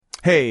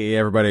Hey,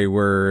 everybody,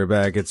 we're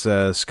back. It's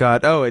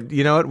Scott. Oh,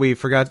 you know what? We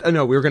forgot. Oh,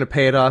 no, we were going to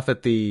pay it off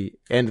at the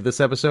end of this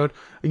episode.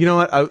 You know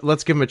what?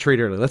 Let's give them a treat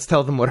early. Let's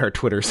tell them what our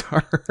Twitters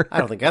are. I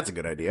don't think that's a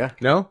good idea.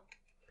 No?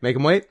 Make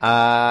them wait?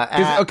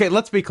 Okay,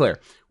 let's be clear.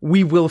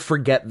 We will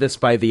forget this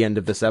by the end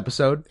of this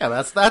episode.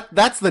 Yeah,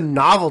 that's the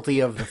novelty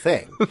of the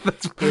thing.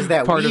 Is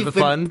that part we've of the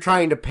been fun.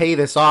 Trying to pay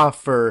this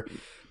off for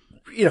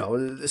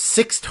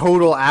 6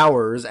 total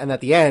hours, and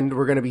at the end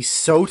we're going to be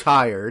so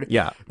tired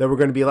that we're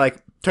going to be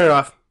like, turn it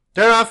off,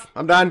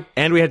 I'm done.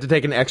 And we had to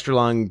take an extra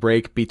long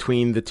break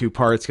between the two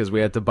parts because we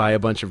had to buy a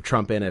bunch of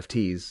Trump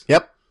NFTs.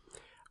 Yep.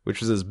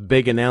 Which was his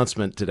big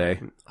announcement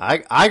today.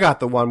 I got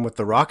the one with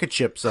the rocket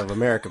ships of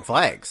American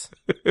flags.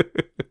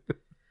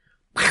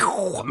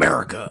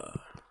 America.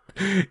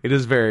 It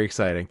is very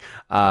exciting.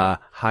 Hi,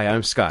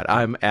 I'm Scott.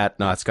 I'm at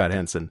Not Scott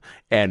Henson.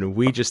 And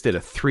we just did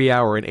a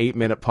 3-hour and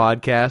 8-minute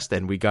podcast,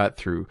 and we got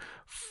through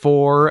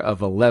 4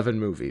 of 11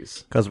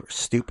 movies. Because we're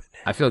stupid.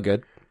 I feel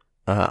good.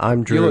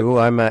 I'm Drew.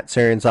 I'm at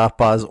Sarian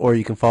Softpaws, or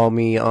you can follow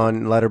me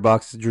on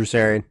Letterboxd, Drew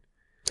Sarian.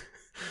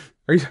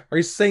 Are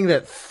you saying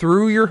that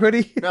through your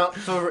hoodie? No,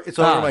 it's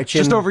over my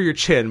chin. Just over your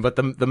chin, but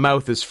the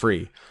mouth is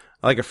free.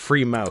 I like a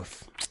free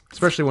mouth.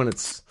 Especially when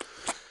it's...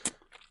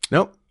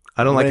 Nope.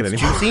 I don't like it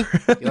anymore. Juicy?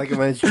 You like it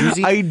when it's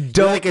juicy? I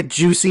don't like a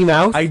juicy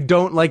mouth. I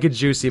don't like a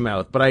juicy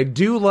mouth, but I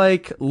do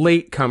like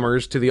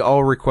latecomers to the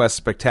All Request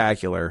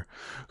Spectacular.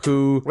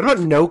 What about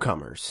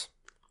no-comers?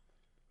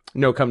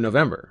 No come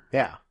November.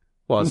 Yeah.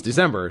 Well, it's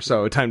December,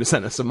 so time to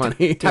send us some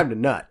money. Time to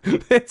nut.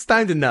 It's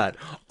time to nut.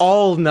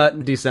 All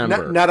nut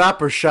December. Nut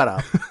up or shut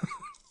up.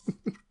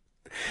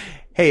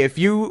 Hey, if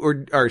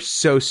you are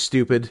so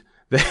stupid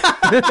that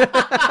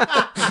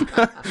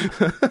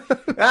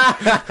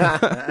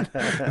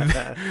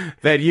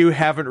you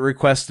haven't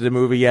requested a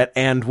movie yet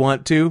and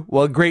want to,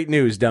 well, great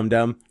news,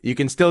 dum-dum. You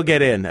can still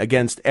get in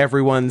against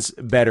everyone's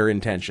better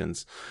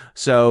intentions.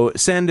 So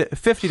send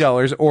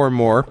 $50 or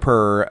more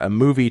per a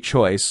movie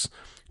choice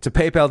to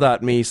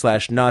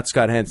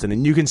paypal.me/NotScottHenson,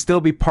 and you can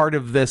still be part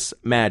of this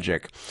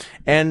magic.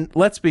 And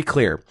let's be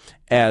clear,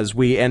 as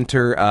we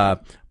enter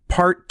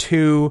part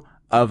 2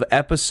 of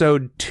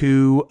episode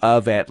 2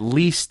 of at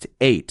least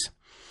 8,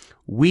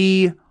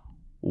 we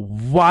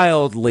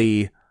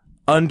wildly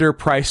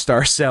underpriced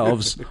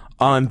ourselves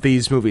on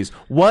these movies.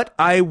 What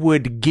I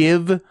would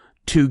give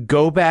to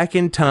go back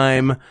in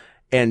time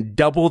and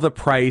double the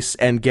price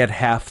and get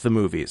half the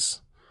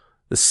movies.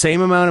 The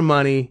same amount of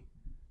money,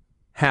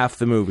 half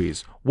the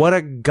movies. What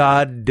a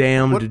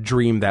goddamned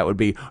dream that would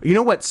be. You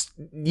know what's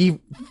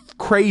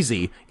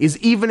crazy is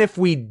even if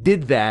we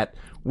did that,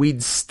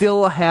 we'd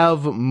still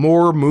have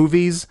more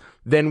movies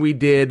than we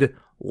did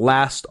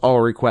last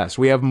All Request.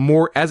 We have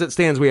more, as it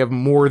stands, we have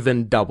more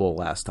than double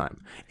last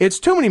time. It's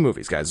too many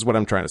movies, guys, is what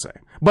I'm trying to say.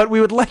 But we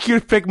would like you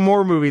to pick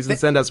more movies and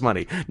send us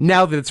money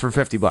now that it's for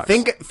 $50.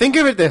 Think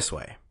of it this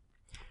way.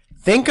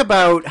 Think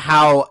about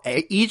how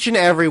each and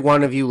every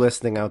one of you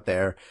listening out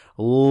there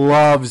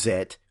loves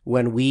it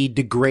when we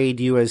degrade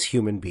you as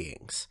human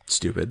beings.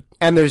 Stupid.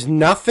 And there's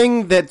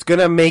nothing that's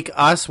going to make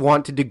us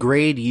want to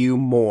degrade you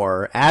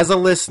more as a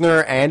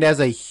listener and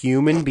as a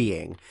human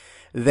being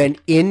than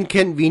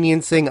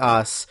inconveniencing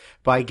us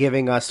by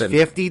giving us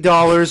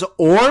 $50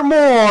 or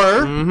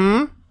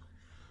more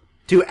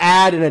to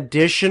add an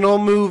additional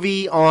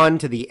movie on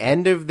to the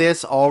end of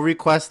this All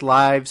Request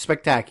Live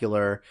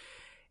Spectacular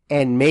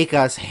and make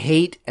us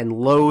hate and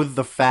loathe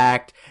the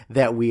fact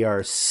that we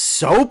are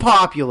so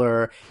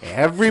popular.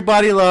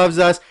 Everybody loves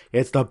us.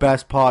 It's the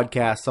best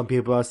podcast. Some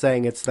people are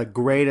saying it's the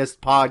greatest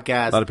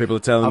podcast. A lot of people are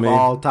telling me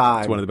all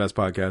time. It's one of the best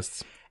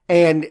podcasts.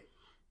 And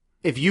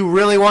if you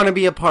really want to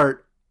be a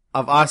part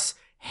of us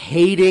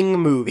hating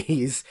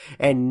movies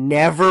and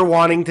never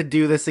wanting to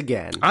do this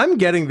again, I'm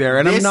getting there,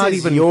 and I'm not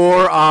even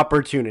your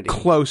opportunity.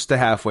 Close to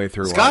halfway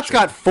through. Scott's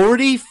got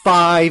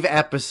 45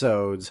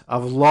 episodes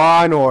of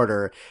Law and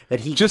Order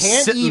that he just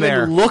can't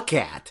even look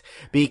at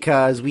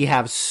because we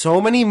have so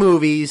many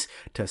movies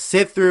to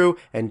sit through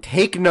and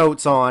take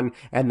notes on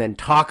and then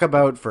talk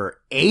about for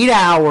 8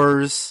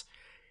 hours,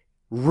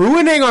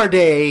 ruining our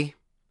day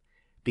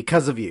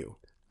because of you.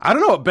 I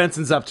don't know what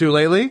Benson's up to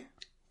lately.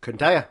 Couldn't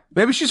tell you.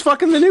 Maybe she's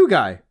fucking the new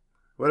guy.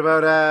 What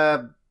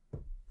about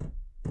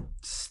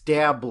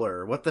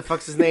Stabler? What the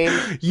fuck's his name?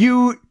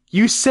 You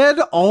said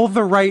all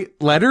the right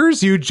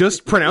letters. You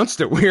just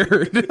pronounced it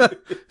weird.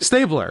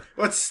 Stabler.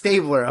 What's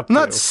Stabler up to?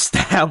 Not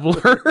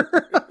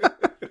Stabler.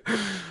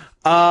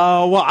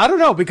 Well, I don't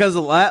know, because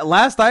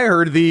last I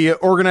heard, the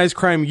organized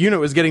crime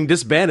unit was getting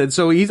disbanded,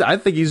 so I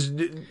think he's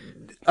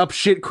up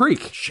shit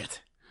creek. Shit.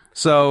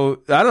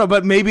 So, I don't know,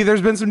 but maybe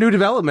there's been some new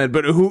development,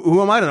 but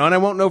who am I to know? And I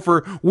won't know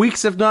for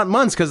weeks, if not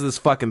months, because of this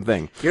fucking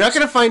thing. You're not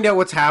going to find out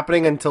what's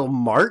happening until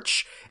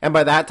March, and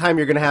by that time,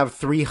 you're going to have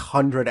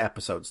 300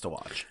 episodes to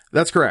watch.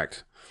 That's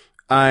correct.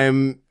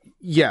 So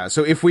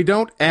if we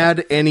don't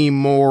add any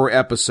more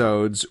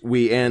episodes,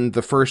 we end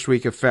the first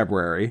week of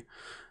February.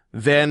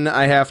 Then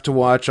I have to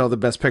watch all the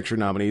Best Picture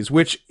nominees,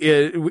 which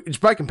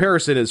by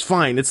comparison is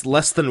fine. It's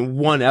less than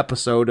one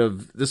episode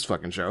of this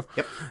fucking show.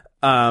 Yep.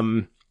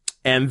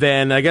 And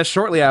then I guess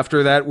shortly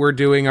after that, we're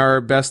doing our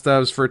best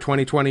ofs for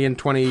 2020 and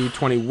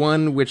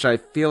 2021, which I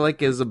feel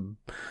like is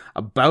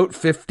about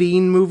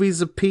 15 movies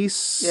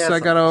apiece. Yeah, I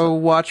gotta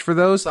watch for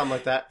those. Something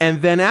like that.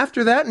 And then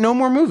after that, no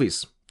more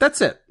movies.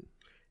 That's it.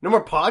 No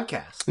more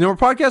podcasts. No more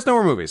podcasts, no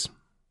more movies.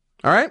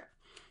 All right?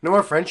 No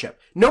more friendship.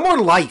 No more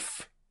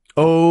life.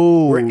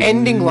 Oh. We're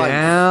ending life.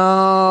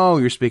 Now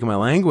you're speaking my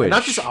language.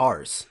 Not just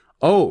ours.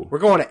 Oh.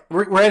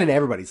 We're ending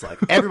everybody's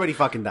life. Everybody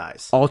fucking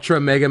dies. Ultra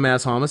mega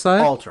mass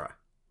homicide? Ultra.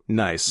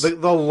 Nice.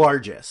 The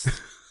largest.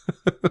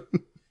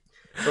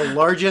 The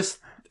largest.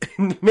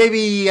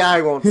 Maybe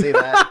I won't say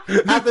that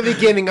at the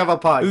beginning of a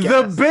podcast.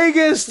 The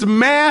biggest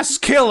mass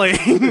killing.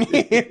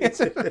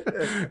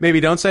 Maybe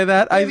don't say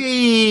that.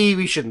 Maybe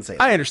we shouldn't say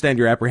that. I understand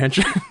your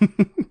apprehension.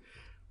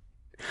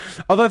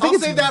 Although I think I'll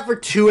save that for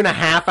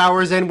 2.5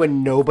 hours in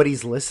when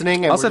nobody's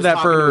listening and I'll we're save just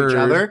that talking to for each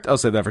other. I'll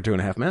save that for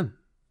 2.5 Men.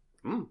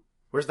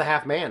 Where's the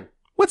half man?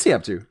 What's he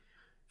up to?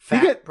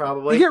 Fat,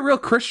 probably. You get real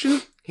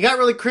Christian? He got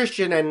really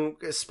Christian and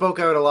spoke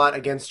out a lot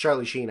against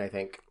Charlie Sheen, I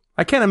think.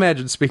 I can't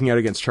imagine speaking out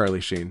against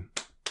Charlie Sheen.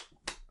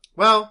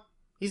 Well,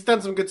 he's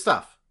done some good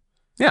stuff.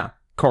 Yeah.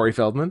 Corey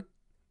Feldman.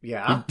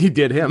 Yeah. He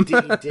did him. He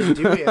did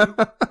do him.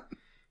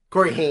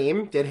 Corey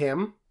Haim did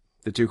him.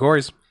 The two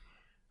Corys.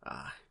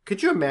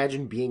 Could you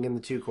imagine being in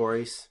the two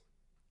Corys?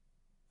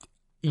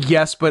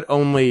 Yes, but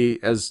only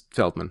as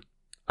Feldman.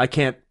 I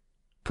can't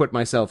put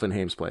myself in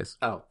Haim's place.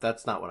 Oh,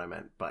 that's not what I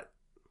meant, but...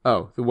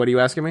 Oh, what are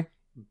you asking me?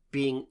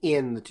 Being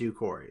in the two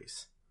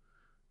Corys.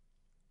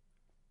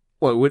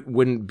 Well,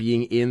 wouldn't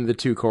being in the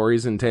two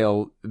Corys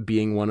entail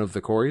being one of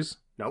the Corys?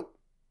 Nope.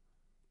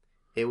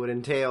 It would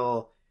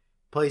entail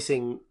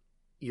placing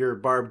your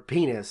barbed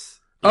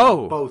penis in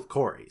both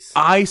Corys.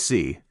 I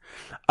see.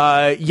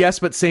 Yes,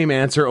 but same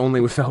answer, only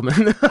with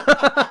Feldman.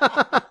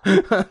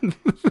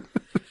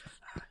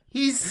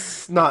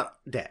 He's not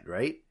dead,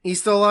 right? He's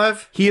still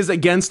alive? He is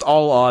against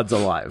all odds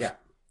alive. Yeah.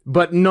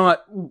 But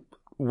not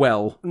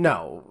well.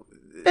 No.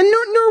 And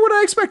nor would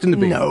I expect him to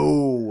be.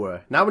 No.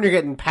 Not when you're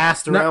getting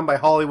passed around by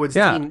Hollywood's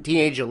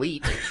teenage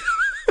elite.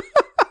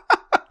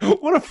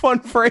 What a fun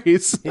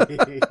phrase.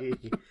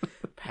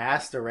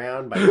 Passed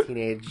around by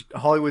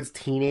Hollywood's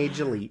teenage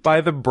elite.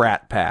 By the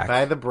Brat Pack.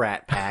 By the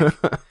Brat Pack.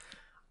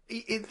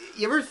 You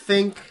ever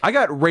think... I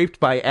got raped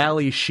by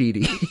Ali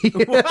Sheedy.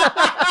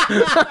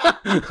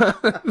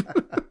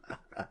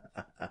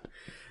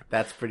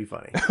 That's pretty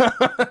funny.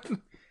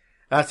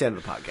 That's the end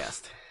of the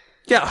podcast.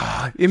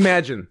 Yeah,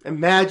 imagine.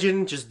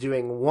 Imagine just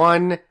doing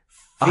one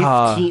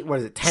 15, what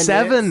is it, 10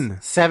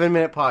 minutes?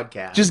 7-minute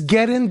podcast. Just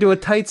get into a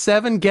tight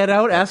 7, get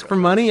out, ask for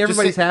money,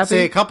 everybody's happy.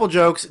 Say a couple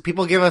jokes,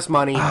 people give us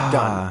money,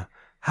 done.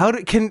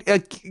 Can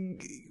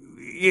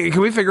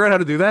we figure out how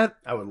to do that?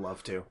 I would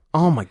love to.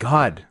 Oh my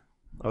god.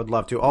 I would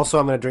love to. Also,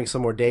 I'm going to drink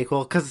some more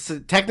Dayquil,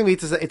 because technically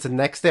it's the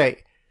next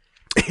day.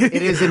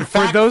 It is, in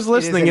fact... For those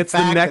listening, it's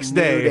the next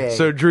day,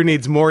 so Drew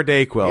needs more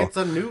Dayquil. It's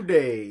a new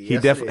day. He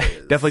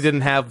definitely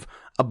didn't have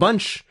a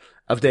bunch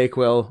of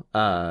Dayquil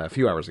a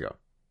few hours ago.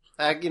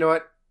 You know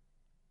what?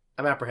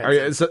 I'm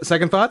apprehensive.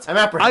 Second thoughts? I'm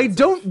apprehensive. I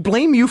don't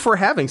blame you for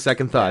having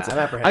second thoughts. Yeah, I'm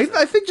apprehensive.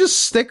 I think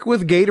just stick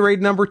with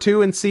Gatorade number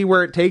 2 and see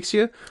where it takes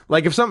you.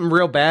 Like, if something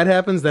real bad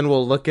happens, then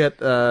we'll look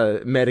at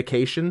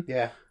medication.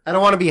 Yeah. I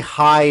don't want to be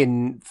high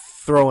and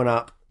throwing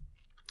up.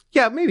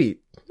 Yeah, maybe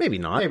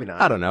not. Maybe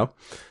not. I don't know.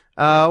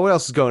 What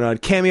else is going on?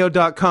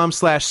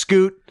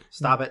 Cameo.com/Scoot.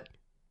 Stop it.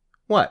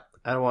 What?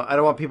 I don't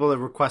want people to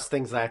request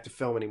things that I have to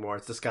film anymore.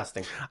 It's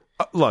disgusting.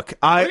 Look, is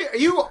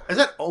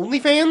that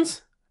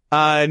OnlyFans?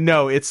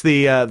 No, it's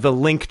the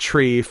link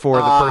tree for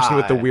the person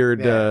with the weird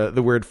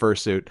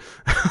fursuit.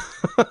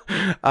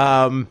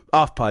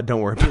 Off pod,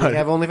 don't worry Do about you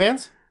have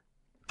OnlyFans?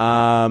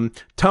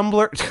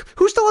 Tumblr.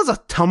 Who still has a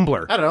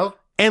Tumblr? I don't know.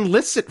 And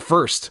lists it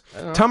first.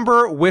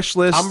 Tumblr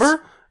wishlist.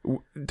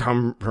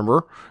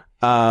 Tumblr.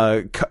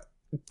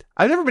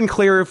 I've never been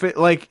clear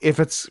if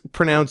it's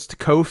pronounced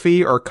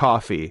Ko-fi or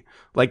coffee,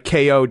 like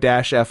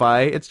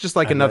KO-FI. It's just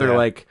like another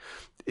like,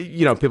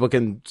 people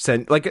can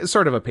send like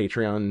sort of a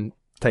Patreon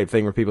type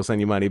thing where people send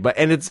you money,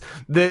 and it's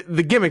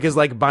the gimmick is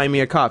like buy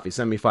me a coffee,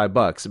 send me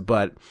 $5,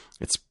 but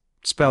it's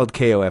spelled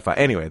KO-FI.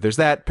 Anyway, there's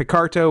that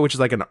Picarto, which is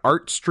like an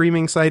art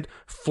streaming site,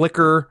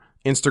 Flickr,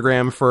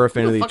 Instagram for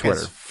affinity, Who the fuck Twitter.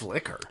 has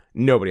Flickr?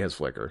 Nobody has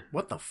Flickr.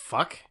 What the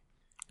fuck?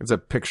 It's a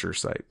picture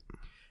site.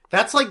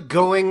 That's like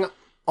going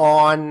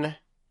on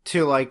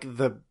to like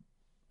the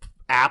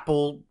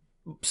Apple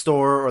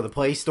store or the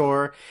Play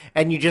Store,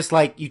 and you just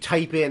like you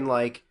type in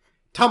like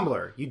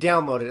Tumblr, you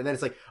download it, and then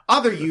it's like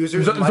other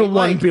users the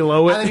one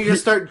below it, and then you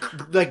just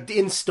start like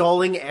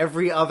installing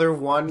every other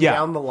one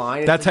down the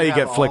line. That's how you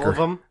get Flickr. All of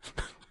them.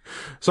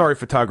 Sorry,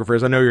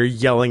 photographers. I know you're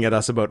yelling at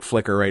us about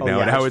Flickr right now,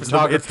 and how it's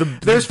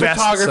there's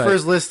best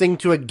photographers site. Listening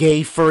to a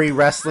gay furry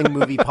wrestling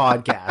movie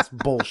podcast.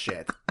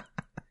 Bullshit.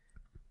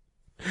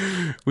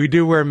 We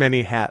do wear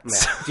many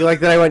hats. Yeah. Do you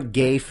like that I went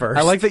gay first?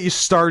 I like that you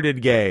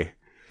started gay.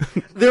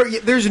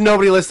 There's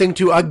nobody listening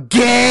to a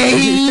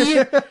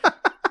gay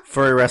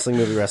furry wrestling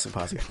movie wrestling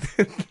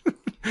podcast.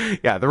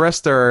 Yeah, the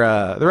rest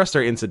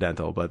are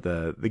incidental, but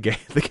the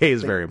gay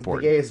is very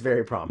important. The gay is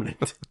very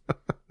prominent.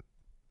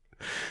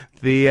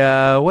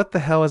 What the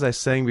hell was I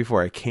saying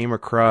before I came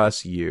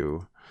across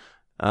you?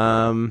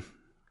 I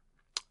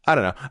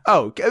don't know.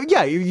 Oh,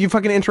 yeah, you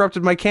fucking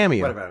interrupted my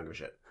cameo. What if I don't give a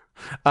shit?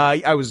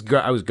 I was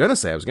gonna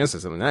say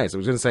something nice. I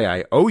was gonna say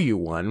I owe you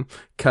one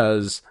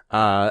because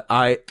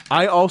I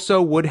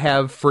also would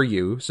have for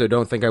you, so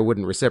don't think I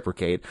wouldn't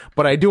reciprocate.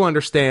 But I do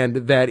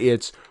understand that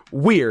it's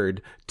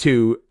weird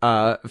to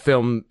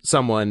film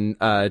someone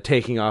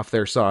taking off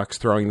their socks,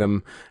 throwing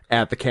them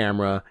at the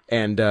camera,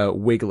 and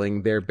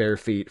wiggling their bare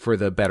feet for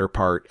the better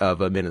part of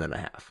a minute and a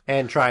half,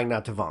 and trying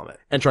not to vomit.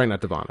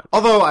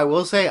 Although I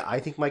will say, I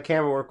think my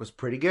camera work was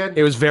pretty good.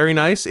 It was very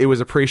nice. It was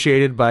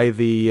appreciated by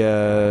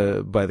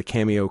the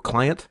Cameo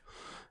client,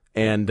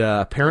 and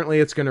apparently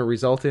it's going to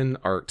result in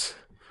art.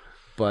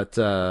 But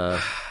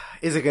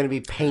is it going to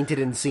be painted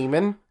in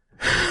semen?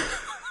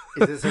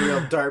 Is this a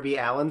real Darby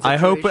Allin I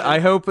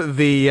situation? hope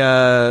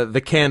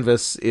the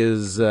canvas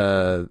is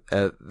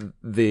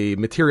the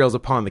materials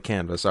upon the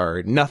canvas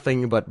are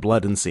nothing but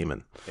blood and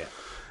semen. Yeah.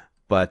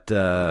 But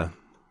I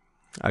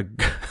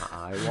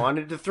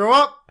wanted to throw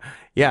up.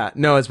 Yeah,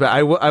 no, it's bad.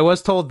 I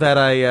was told that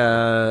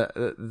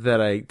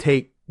I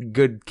take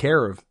good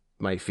care of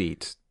my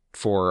feet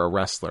for a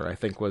wrestler, I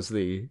think was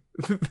the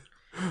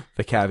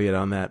the caveat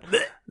on that.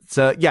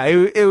 So yeah,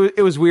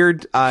 it was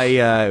weird.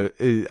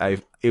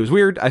 It was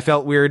weird. I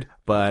felt weird,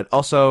 but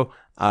also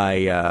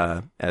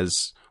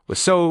as with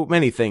so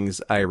many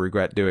things I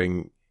regret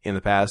doing in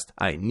the past,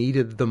 I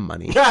needed the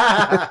money.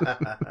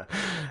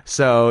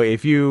 So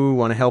if you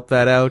want to help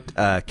that out,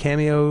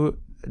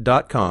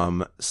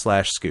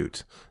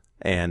 cameo.com/scoot.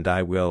 And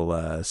I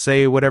will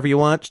say whatever you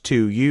want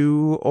to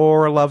you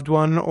or a loved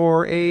one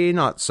or a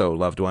not so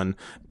loved one.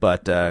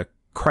 But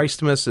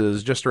Christmas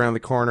is just around the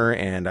corner,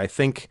 and I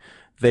think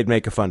they'd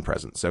make a fun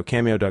present. So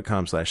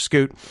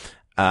cameo.com/scoot.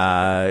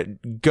 Go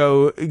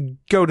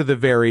to the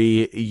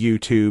very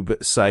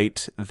YouTube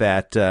site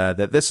that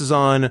this is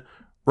on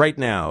right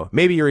now.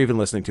 Maybe you're even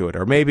listening to it,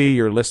 or maybe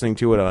you're listening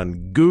to it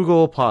on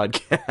Google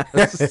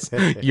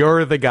Podcasts.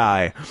 You're the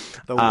guy.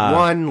 The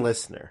one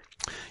listener.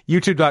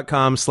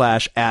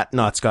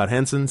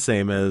 YouTube.com/@NotScottHenson,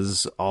 same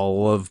as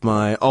all of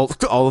my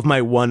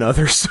one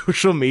other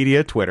social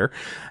media, Twitter.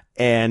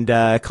 And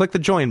click the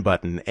join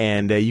button,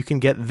 and you can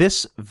get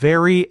this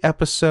very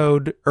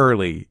episode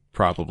early,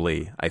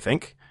 probably, I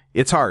think.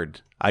 It's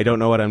hard. I don't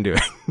know what I'm doing,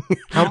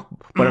 but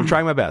I'm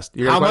trying my best.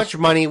 How much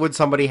money would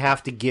somebody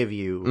have to give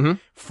you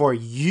for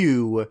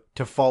you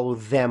to follow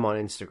them on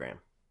Instagram?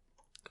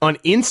 On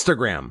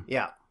Instagram?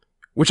 Yeah.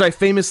 Which I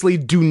famously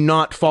do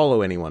not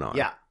follow anyone on.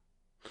 Yeah.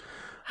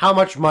 How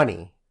much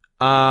money?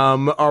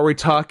 Are we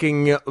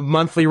talking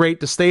monthly rate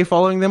to stay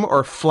following them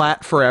or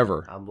flat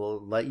forever? I will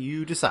let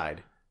you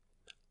decide.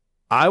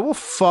 I will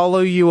follow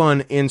you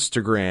on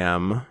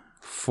Instagram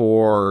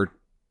for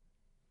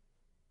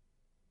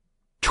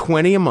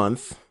 $20 a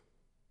month.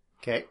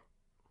 Okay.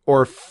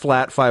 Or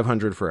flat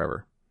 $500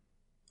 forever.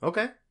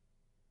 Okay.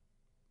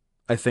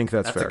 I think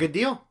that's fair. That's a good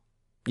deal.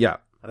 Yeah.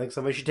 I think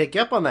somebody should take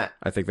you up on that.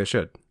 I think they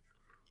should.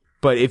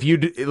 But if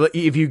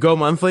you go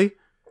monthly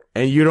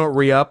and you don't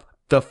re-up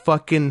the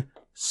fucking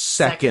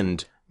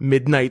second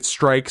midnight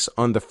strikes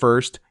on the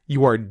 1st,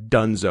 you are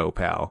donezo,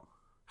 pal.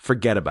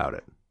 Forget about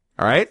it.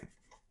 All right?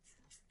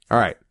 All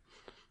right.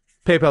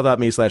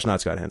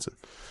 PayPal.me/NotScottHenson.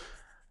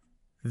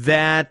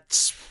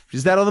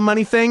 Is that all the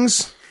money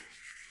things?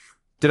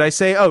 Did I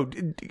say,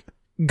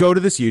 go to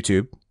this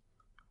YouTube.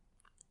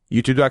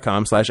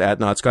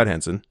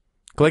 YouTube.com/@NotScottHenson.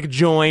 Click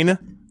join.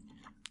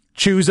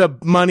 Choose a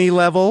money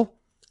level.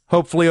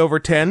 Hopefully over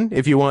 10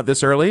 if you want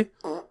this early.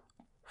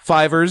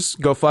 Fivers,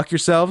 go fuck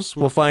yourselves.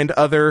 We'll find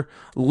other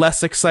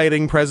less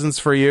exciting presents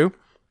for you.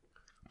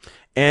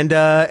 And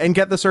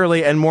get this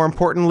early, and more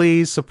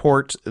importantly,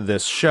 support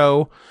this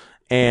show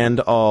and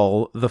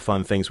all the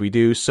fun things we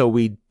do so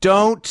we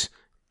don't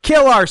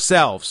kill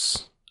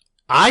ourselves.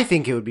 I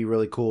think it would be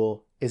really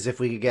cool is if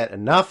we could get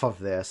enough of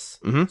this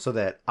so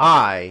that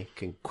I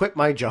can quit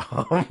my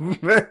job.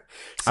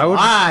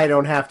 I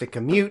don't have to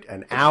commute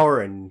an hour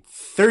and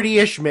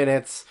 30-ish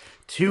minutes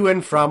to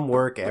and from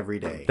work every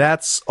day.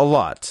 That's a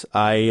lot.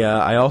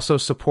 I also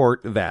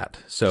support that.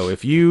 So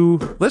if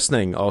you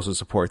listening also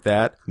support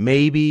that,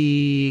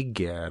 maybe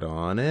get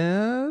on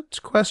it? ?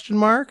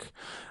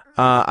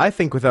 I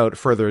think without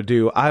further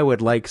ado, I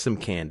would like some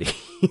candy.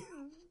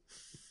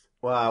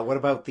 What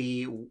about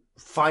the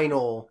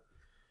final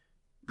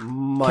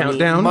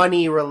countdown?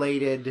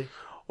 Money-related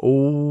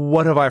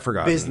What have I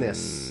forgotten?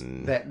 Business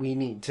that we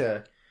need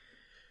to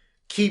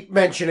keep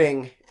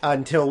mentioning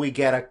until we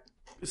get a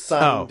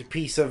signed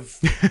piece of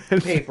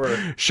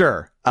paper.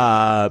 Sure.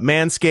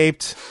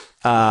 Manscaped.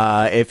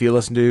 If you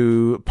listen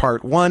to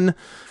part 1,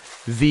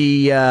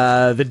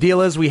 the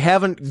deal is we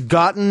haven't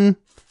gotten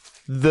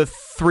the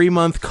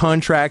 3-month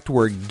contract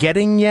we're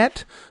getting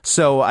yet,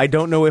 so I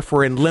don't know if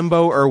we're in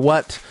limbo or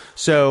what.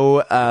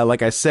 So,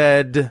 like I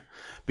said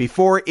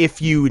before,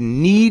 if you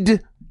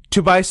need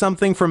to buy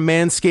something from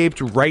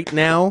Manscaped right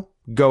now,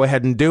 go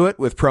ahead and do it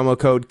with promo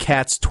code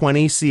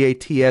CATS20,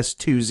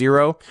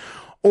 CATS20.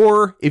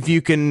 Or if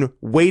you can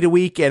wait a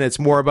week and it's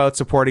more about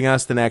supporting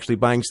us than actually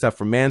buying stuff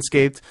from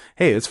Manscaped.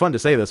 Hey, it's fun to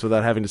say this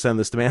without having to send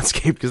this to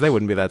Manscaped because they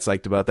wouldn't be that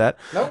psyched about that.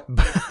 Nope.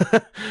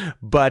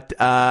 But,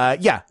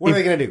 yeah. What are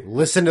they going to do?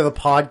 Listen to the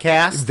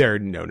podcast?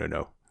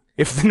 No.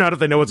 If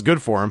they know what's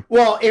good for them.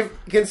 Well, if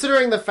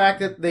considering the fact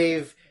that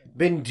they've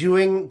been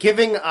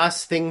giving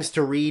us things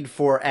to read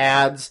for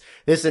ads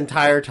this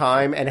entire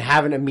time and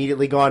haven't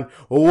immediately gone,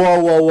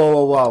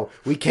 whoa,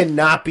 we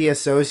cannot be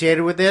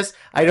associated with this,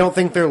 I don't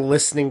think they're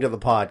listening to the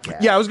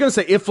podcast. Yeah, I was going to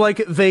say,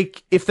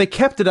 if they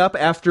kept it up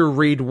after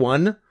read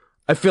 1,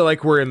 I feel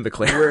like we're in the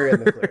clear. We're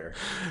in the clear.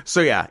 So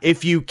yeah,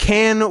 if you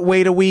can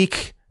wait a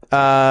week,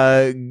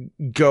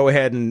 go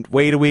ahead and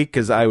wait a week,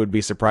 because I would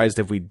be surprised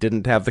if we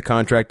didn't have the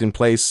contract in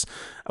place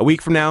a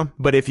week from now.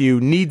 But if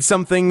you need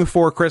something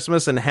for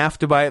Christmas and have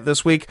to buy it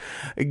this week,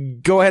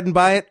 go ahead and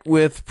buy it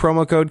with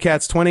promo code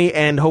CATS20,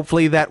 and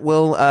hopefully that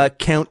will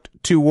count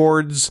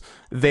towards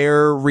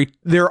their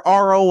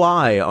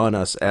ROI on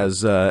us,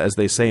 as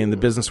they say in the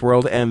business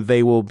world, and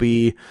they will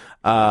be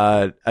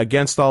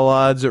against all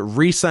odds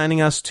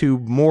re-signing us to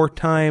more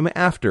time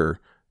after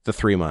the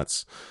 3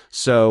 months.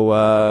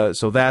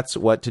 So that's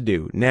what to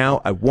do.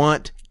 Now I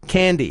want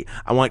candy.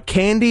 I want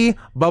candy,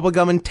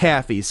 bubblegum, and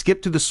taffy.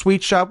 Skip to the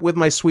sweet shop with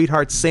my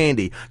sweetheart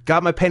Sandy.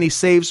 Got my penny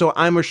saved, so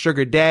I'm a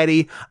sugar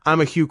daddy.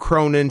 I'm a Hugh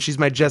Cronin. She's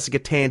my Jessica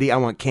Tandy. I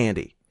want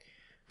candy.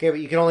 Okay, but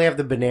you can only have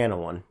the banana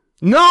one.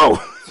 No!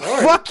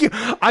 Fuck you!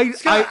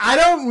 I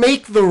don't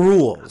make the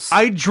rules.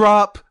 I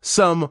drop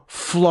some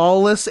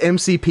flawless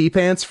MCP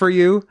pants for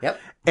you. Yep.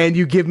 And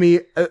you give me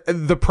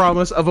the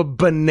promise of a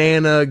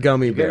banana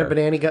gummy bear. Get a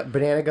banana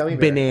gummy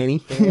bear. Banana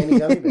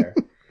gummy bear.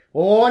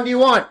 Well, what one do you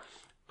want?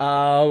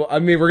 I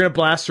mean, we're gonna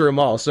blast through them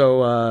all,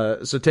 so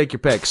take your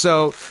pick.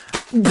 So,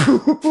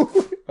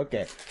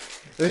 okay.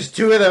 There's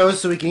 2 of those,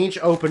 so we can each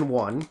open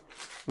one.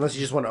 Unless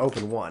you just want to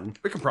open one.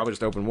 We can probably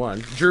just open one.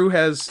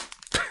 Drew's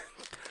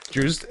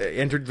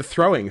entered the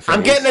throwing thing.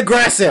 I'm getting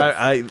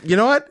aggressive. You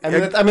know what?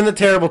 I'm in the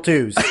terrible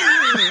 2s.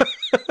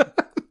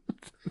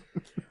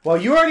 Well,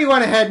 you already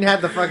went ahead and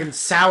had the fucking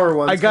sour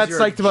ones. I got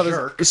psyched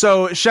about this.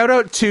 So, shout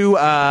out to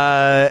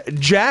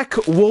Jack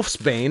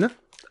Wolfsbane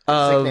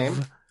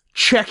of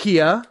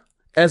Czechia,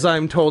 as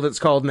I'm told it's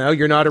called now.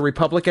 You're not a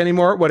republic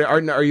anymore. What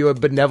are you, a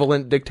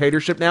benevolent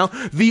dictatorship now?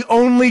 The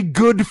only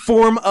good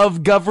form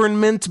of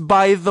government,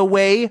 by the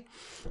way.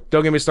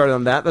 Don't get me started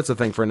on that. That's a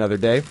thing for another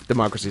day.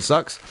 Democracy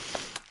sucks.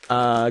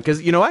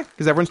 Because you know why?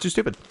 Because everyone's too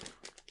stupid.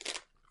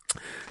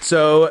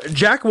 So,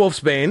 Jack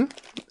Wolfsbane,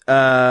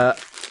 a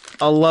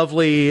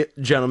lovely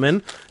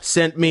gentleman,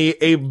 sent me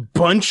a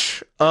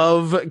bunch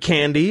of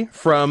candy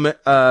from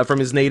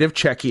his native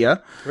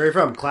Czechia. Where are you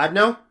from?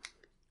 Kladno?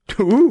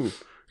 Ooh,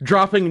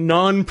 dropping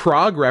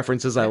non-Prague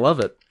references. I love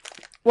it.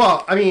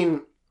 Well, I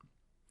mean,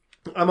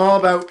 I'm all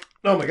about.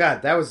 Oh my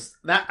god, I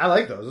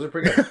like those. Those are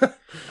pretty good.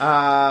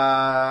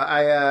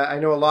 I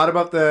know a lot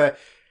about the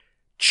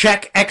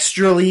Czech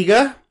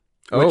Extraliga,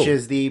 which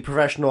is the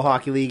professional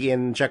hockey league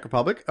in Czech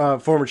Republic,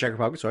 former Czech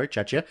Republic, sorry,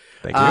 Czechia.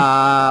 Thank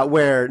you.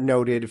 Where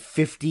noted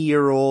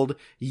 50-year-old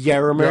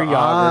Jaromir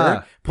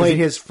Jagr played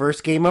his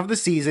first game of the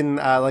season,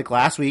 like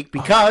last week,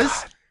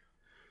 because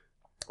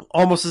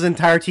almost his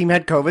entire team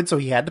had COVID, so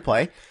he had to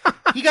play.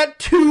 He got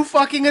 2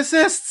 fucking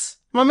assists.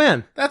 My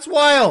man. That's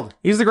wild.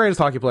 He's the greatest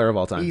hockey player of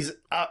all time. He's,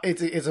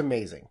 it's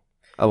amazing.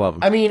 I love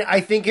him. I mean,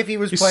 I think if he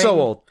was playing so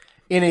old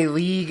in a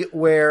league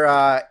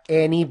where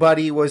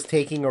anybody was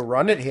taking a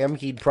run at him,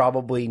 he'd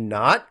probably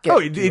not get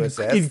 2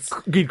 assists.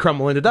 He'd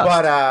crumble into dust.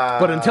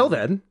 But until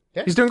then,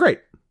 he's doing great.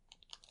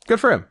 Good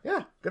for him.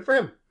 Yeah, good for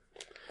him.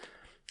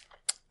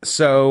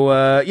 So,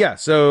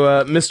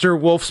 Mr.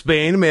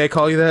 Wolfsbane, may I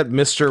call you that?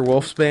 Mr.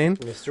 Wolfsbane?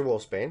 Mr.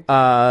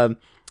 Wolfsbane.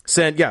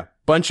 Sent,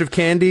 bunch of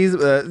candies,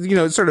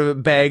 sort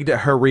of bagged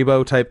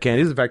Haribo type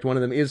candies. In fact, one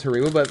of them is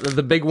Haribo, but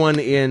the big one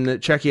in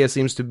Czechia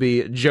seems to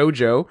be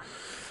Jojo.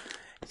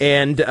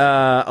 And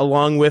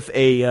along with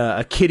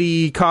a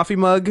kitty coffee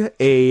mug,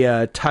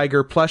 a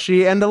tiger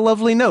plushie, and a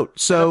lovely note.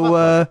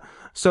 So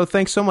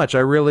thanks so much. I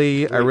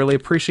really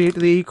appreciate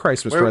the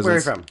Christmas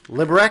presents. Where are you from?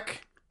 Liberec?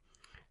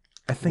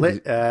 I think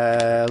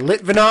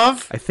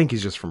Litvinov? I think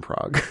he's just from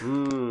Prague.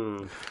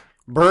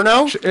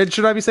 Brno?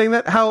 Should I be saying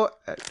that? How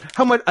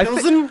much? I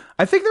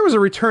think there was a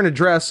return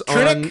address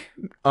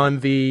on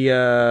the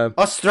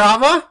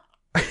Ostrava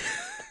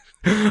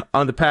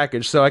on the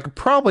package, so I could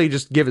probably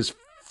just give his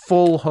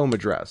full home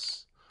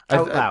address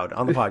out loud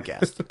on the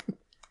podcast.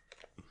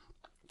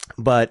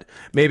 But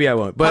maybe I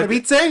won't. But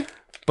Pardubice?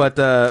 But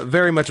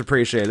very much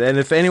appreciated. And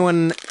if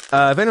anyone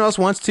else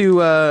wants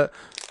to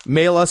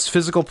mail us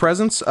physical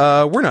presents,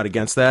 we're not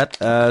against that.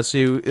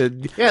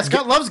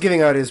 Scott loves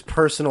giving out his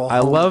personal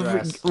home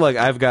address. Look,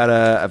 I've got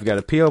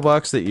a PO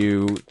box that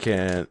you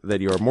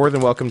are more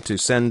than welcome to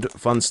send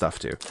fun stuff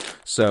to.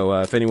 So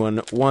if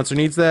anyone wants or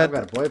needs that, I've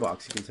got a boy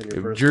box you can send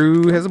your personal.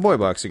 Drew has a boy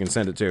box you can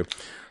send it to.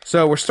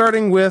 So we're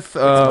starting with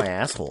that's my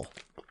asshole.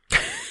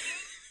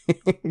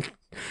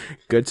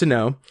 Good to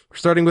know. We're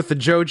starting with the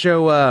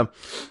JoJo.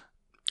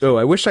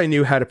 I wish I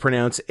knew how to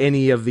pronounce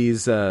any of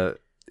these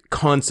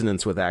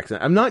consonants with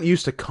accent. I'm not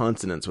used to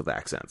consonants with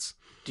accents.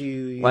 Do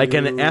you Like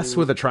an S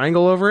with a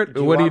triangle over it?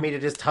 Do you want me to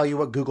just tell you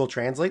what Google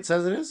Translate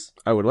says it is?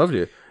 I would love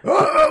to.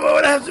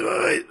 What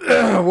happened?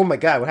 Oh my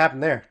god, what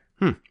happened there?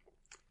 Hmm.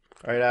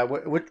 All right,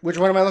 which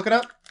one am I looking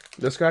up?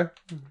 This guy?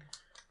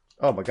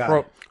 Oh my god.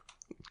 Bro,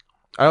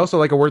 I also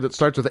like a word that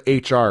starts with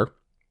HR.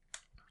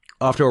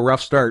 Off to a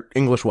rough start,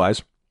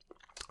 English-wise.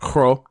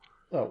 Cro.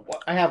 Oh,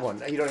 I have one.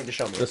 You don't need to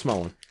show me. The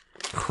small one.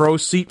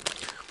 Crosiki.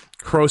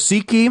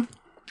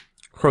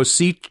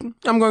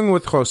 I'm going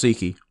with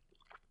Crosiki.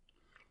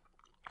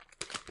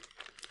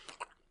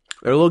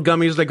 They're little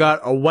gummies. They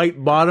got a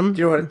white bottom.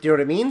 Do you know what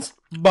it means?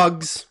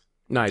 Bugs.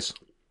 Nice.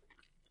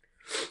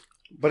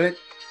 But it...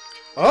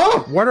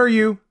 Oh! What are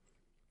you?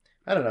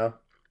 I don't know.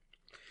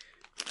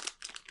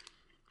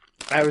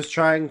 I was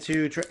trying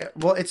to...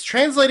 Well, it's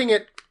translating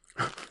it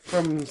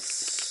from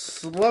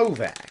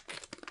Slovak.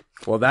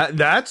 Well,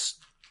 that's...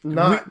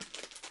 Not...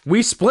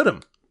 We split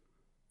them.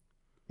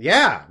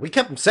 Yeah, we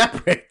kept them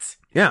separate.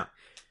 Yeah.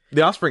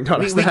 The offspring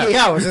taught us that.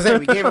 Yeah, I was going to say,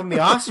 we gave them the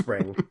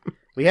offspring.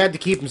 We had to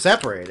keep them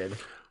separated.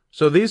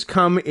 So these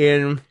come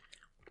in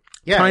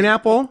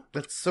pineapple.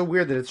 That's so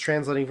weird that it's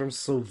translating from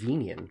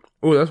Slovenian.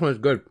 Oh, this one's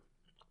good.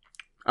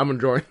 I'm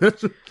enjoying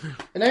this. And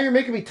now you're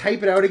making me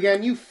type it out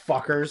again, you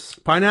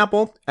fuckers.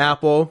 Pineapple,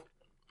 apple.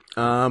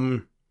 I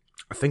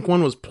think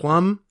one was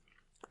plum.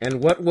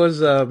 And what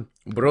was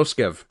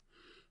Broskev?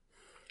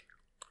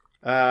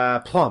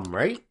 Plum,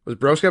 right? Was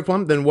Broskev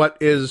plum? Then what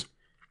is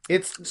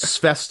It's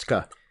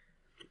Svestka?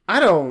 I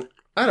don't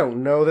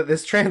know that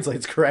this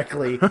translates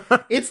correctly.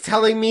 It's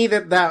telling me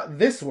that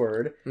this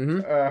word, I'm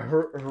not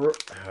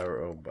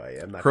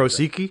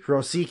Krosiki?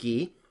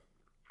 Krosiki.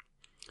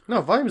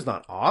 No, volume's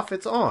not off.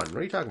 It's on. What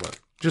are you talking about?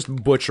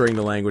 Just butchering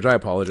the language. I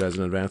apologize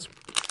in advance.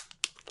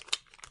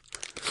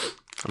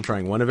 I'm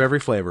trying one of every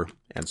flavor,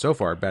 and so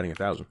far, batting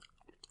 1,000.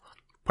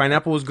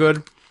 Pineapple was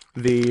good.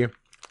 The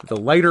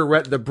lighter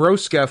red, the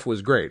Broskef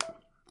was great.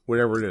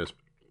 Whatever it is.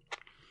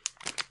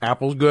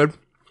 Apple's good.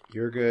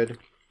 You're good.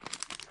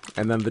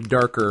 And then the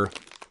darker,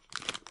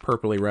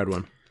 purpley red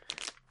one.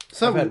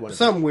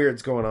 Some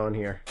weird's going on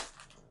here.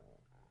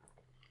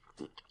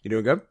 You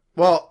doing good?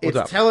 Well, What's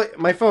it's telling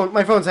my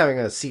phone's having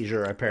a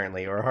seizure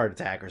apparently, or a heart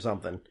attack or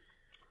something.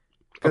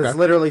 Because it's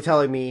literally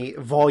telling me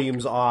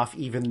volume's off,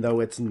 even though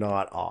it's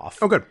not off.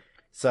 Oh, good.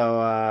 So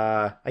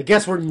I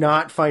guess we're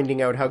not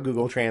finding out how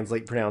Google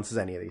Translate pronounces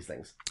any of these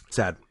things.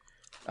 Sad.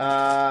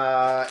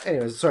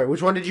 Anyways, sorry.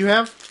 Which one did you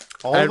have?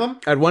 All of them?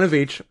 I had one of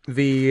each.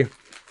 The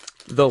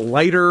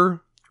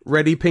lighter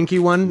reddy pinky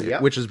one,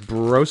 which is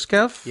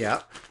Broskef,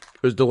 Yeah.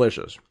 was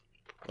delicious.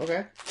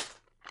 Okay.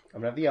 I'm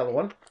gonna have the yellow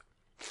one.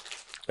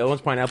 The other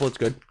one's pineapple. It's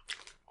good.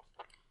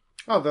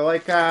 Oh, they're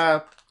like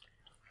the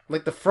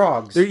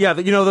frogs. Yeah,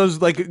 you know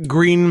those like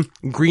green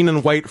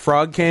and white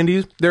frog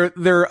candies.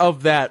 They're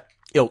of that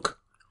ilk.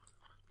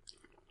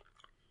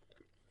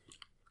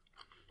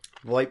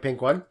 The light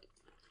pink one.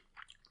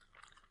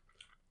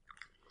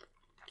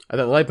 I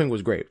thought the light pink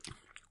was great.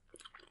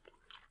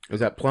 Is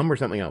that plum or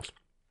something else?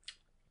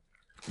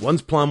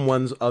 One's plum,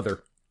 one's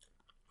other.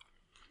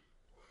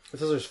 It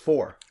says there's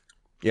 4.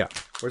 Yeah.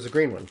 Where's the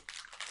green one?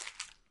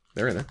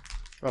 They're in there.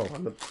 Oh,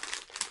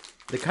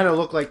 they kind of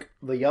look like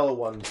the yellow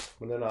ones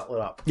when they're not lit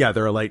up. Yeah,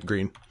 they're a light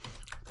green.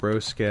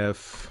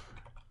 Broskef.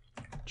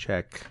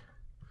 Check.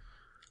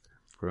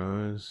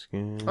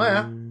 Broskef. Oh,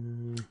 yeah.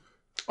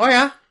 Oh,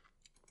 yeah.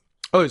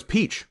 Oh, it's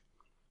peach.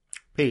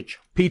 Peach.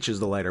 Peach is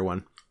the lighter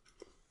one.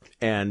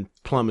 And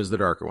plum is the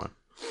darker one.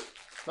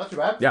 Not too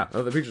bad. Yeah,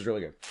 the peach is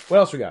really good. What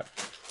else we got?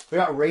 We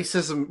got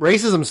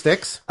racism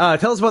sticks.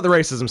 Tell us about the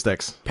racism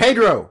sticks.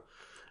 Pedro.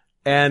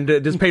 And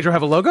does Pedro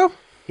have a logo?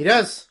 He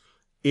does.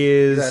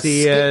 Is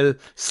he a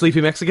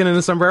sleepy Mexican in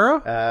a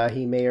sombrero?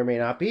 He may or may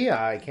not be.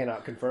 I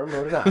cannot confirm,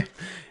 nor deny.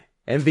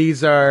 And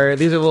these are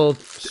little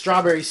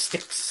strawberry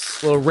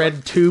sticks. Little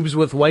red tubes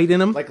with white in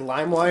them. Like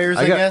lime wires,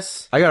 I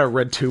guess. I got a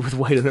red tube with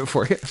white in it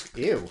for you.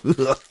 Ew.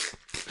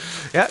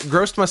 Yeah,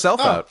 grossed myself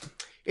out.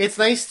 It's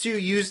nice to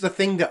use the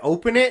thing to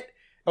open it.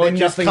 Oh, and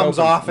just comes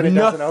off and it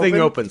doesn't open.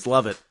 Nothing opens.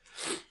 Love it.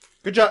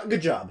 Good job.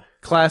 Good job.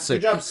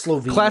 Classic. Good job,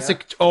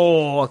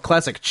 Slovenia.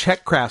 Classic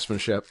Czech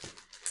craftsmanship.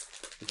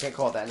 You can't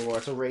call it that anymore.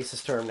 It's a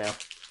racist term now.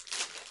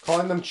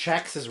 Calling them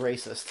Czechs is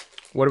racist.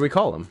 What do we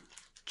call them?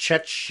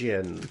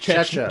 Chechenians.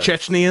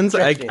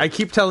 I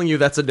keep telling you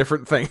that's a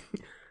different thing.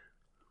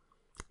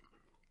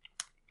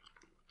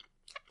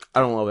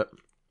 I don't love it.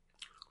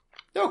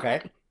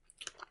 Okay.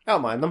 I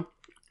don't mind them.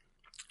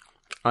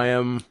 I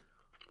am...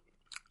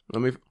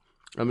 Let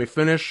me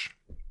finish.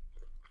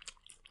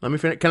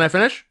 Can I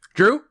finish?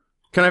 Drew?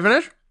 Can I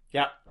finish?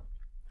 Yeah.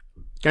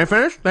 Can I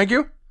finish? Thank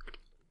you.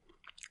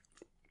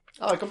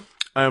 I like them.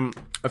 I'm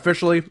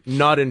officially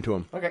not into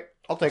them. Okay,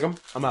 I'll take them.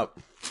 I'm out.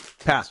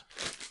 Pass.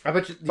 I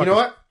bet you... You know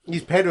what?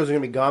 These Pedros are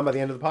going to be gone by the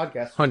end of the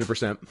podcast.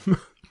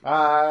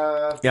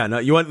 100%. Yeah, no,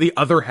 you want the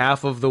other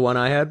half of the one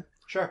I had?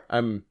 Sure.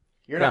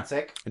 You're not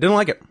sick. I didn't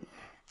like it.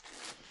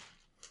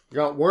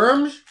 You want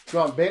worms? You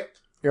want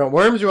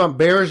worms? You want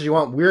bears? You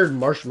want weird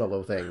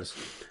marshmallow things?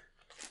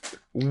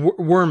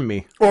 Worm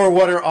me. Or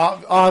what are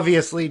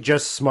obviously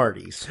just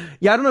Smarties.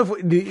 Yeah, I don't know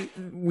if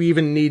we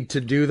even need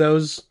to do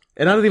those.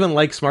 And I don't even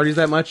like Smarties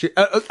that much.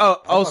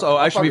 Also,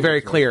 I should be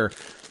very clear.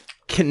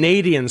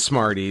 Canadian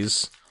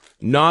Smarties,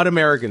 not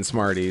American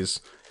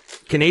Smarties.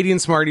 Canadian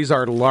Smarties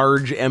are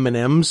large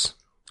M&Ms,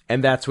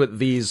 and that's what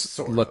these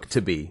look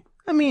to be.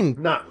 I mean...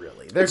 Not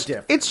really. They're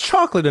different. It's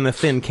chocolate in a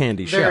thin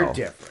candy shell. They're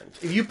different.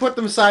 If you put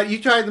them you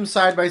try them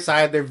side by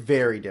side, they're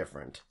very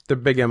different. They're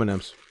big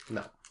M&Ms.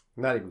 No,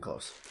 not even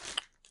close.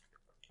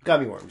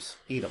 Gummy worms.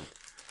 Eat them.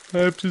 I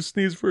have to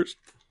sneeze first.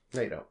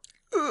 No, you don't.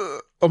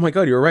 Oh my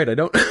god, you were right. I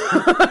don't.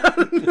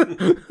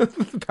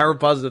 The power of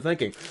positive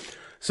thinking.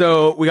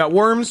 So we got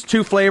worms,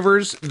 2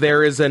 flavors.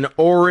 There is an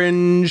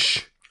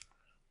orange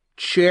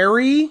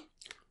cherry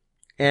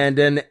and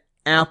an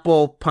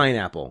apple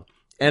pineapple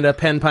and a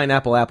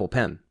pineapple apple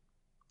pen.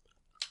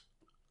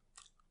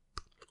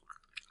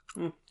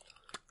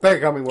 They're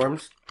gummy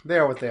worms. They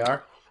are what they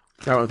are.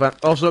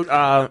 Also,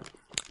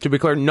 to be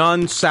clear,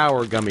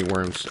 non-sour gummy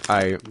worms.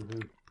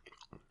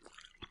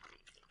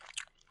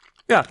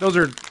 Yeah, those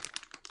are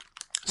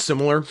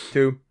similar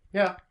to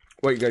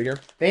what you got here.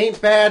 They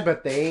ain't bad,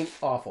 but they ain't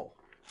awful.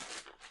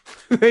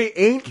 They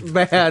ain't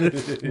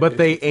bad, but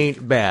they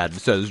ain't bad,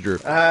 says Drew.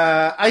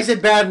 I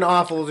said bad and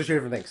awful. Those are 2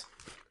 different things.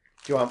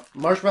 Do you want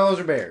marshmallows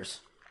or bears?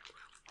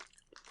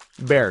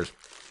 Bears.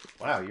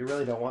 Wow, you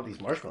really don't want these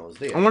marshmallows,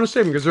 do you? I want to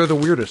save them because they're the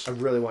weirdest. I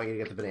really want you to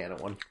get the banana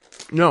one.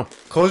 No.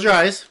 Close your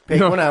eyes.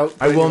 Pick one out.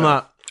 I will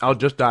not. I'll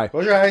just die.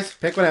 Close your eyes.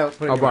 Pick one out.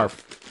 I'll barf.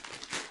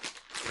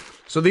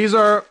 So these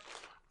are...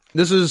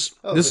 This is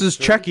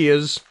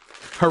Czechia's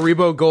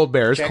Haribo Gold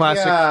Bears.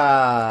 Classic.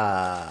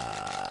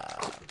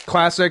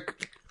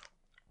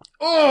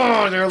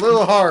 Oh, they're a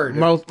little hard.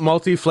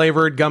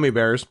 Multi-flavored gummy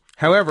bears.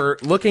 However,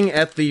 looking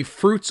at the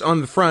fruits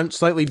on the front,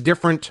 slightly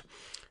different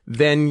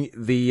than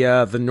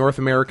the North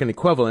American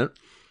equivalent,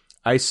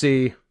 I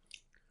see...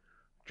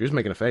 Drew's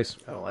making a face.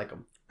 I don't like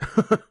them.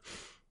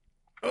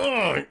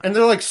 And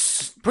they're like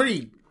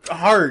pretty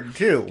hard,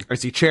 too. I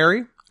see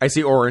cherry. I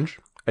see orange.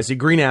 I see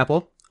green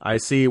apple. I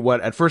see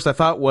what at first I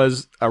thought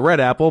was a red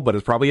apple, but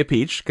it's probably a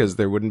peach, because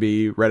there wouldn't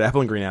be red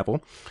apple and green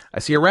apple. I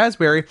see a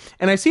raspberry,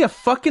 and I see a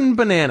fucking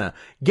banana.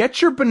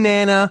 Get your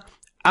banana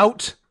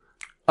out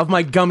of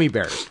my gummy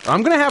bears.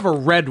 I'm going to have a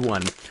red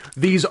one.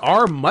 These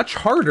are much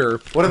harder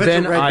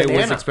than I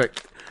was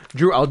expecting.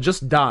 Drew, I'll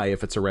just die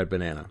if it's a red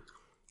banana.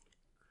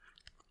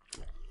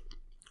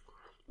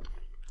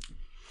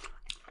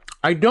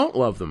 I don't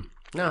love them.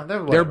 No,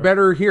 they're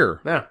better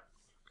here. Yeah.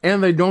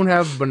 And they don't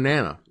have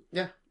banana.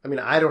 Yeah. I mean,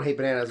 I don't hate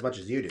banana as much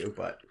as you do,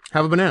 but...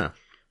 Have a banana.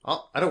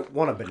 I don't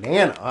want a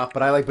banana,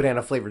 but I like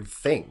banana-flavored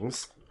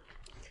things.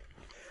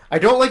 I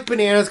don't like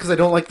bananas because I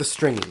don't like the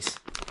stringies.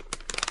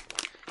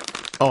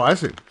 Oh, I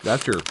see.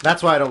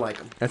 That's why I don't like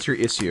them. That's your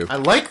issue. I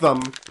like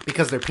them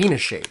because they're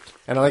penis-shaped,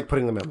 and I like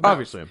putting them in my mouth.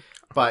 Obviously.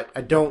 But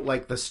I don't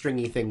like the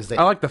stringy things that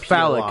I like the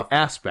phallic off.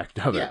 aspect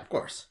of it. Yeah, of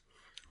course.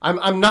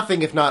 I'm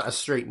nothing if not a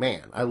straight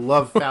man. I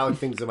love phallic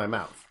things in my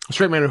mouth. A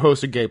straight man who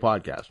hosts a gay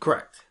podcast.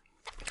 Correct.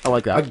 I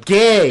like that. A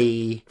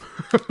gay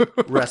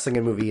wrestling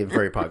and movie and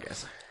furry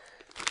podcast.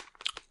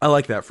 I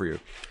like that for you.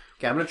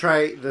 Okay, I'm going to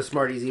try the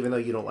Smarties even though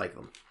you don't like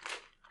them.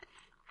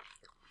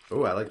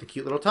 Oh, I like the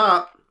cute little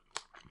top.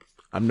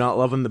 I'm not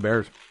loving the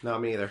bears. No,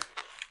 me either.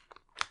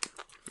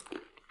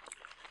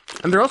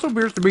 And there also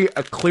appears to be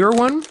a clear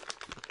one.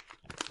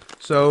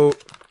 So,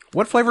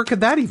 what flavor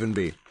could that even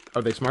be?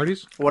 Are they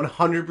Smarties?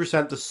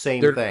 100% the same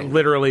They're thing.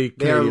 literally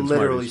Canadian They're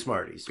literally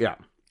Smarties. Yeah.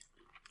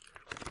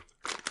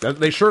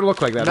 They sure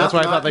look like that. That's why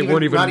I thought they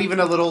weren't even... Not even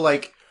a little,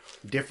 like,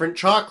 different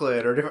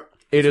chocolate or different...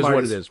 It is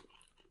what it is.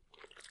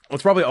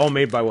 It's probably all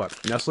made by what?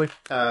 Nestle?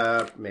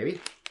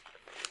 Maybe.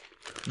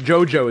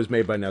 JoJo is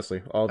made by Nestle.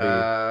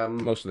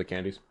 Most of the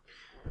candies.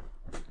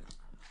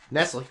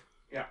 Nestle.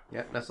 Yeah.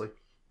 Yeah, Nestle.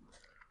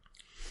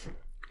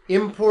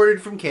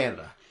 Imported from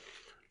Canada.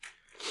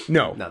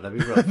 No. No, that'd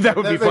be really that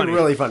would be funny.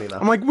 Really funny, though.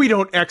 I'm like, we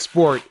don't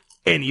export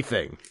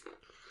anything.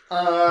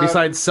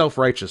 Besides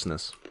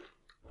self-righteousness.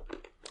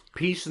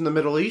 Peace in the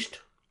Middle East.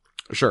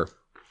 Sure.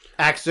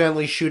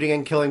 Accidentally shooting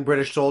and killing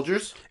British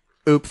soldiers.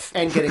 Oops.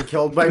 And getting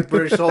killed by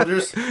British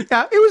soldiers.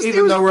 Yeah, it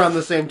was though we're on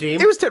the same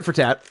team. It was tit for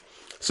tat.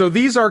 So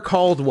these are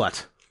called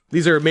what?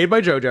 These are made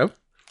by JoJo.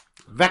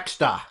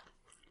 Vexta.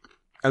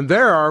 And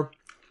there are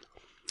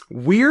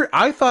weird...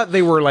 I thought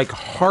they were like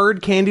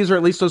hard candies, or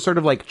at least those sort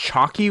of like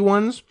chalky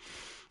ones.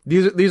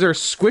 These are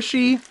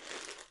squishy,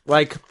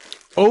 like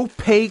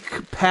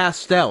opaque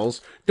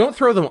pastels. Don't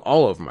throw them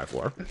all over my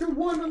floor. I threw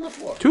one on the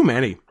floor. Too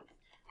many.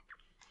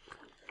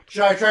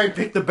 Should I try and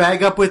pick the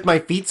bag up with my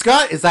feet,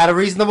 Scott? Is that a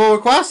reasonable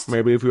request?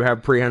 Maybe if you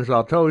have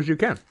prehensile toes, you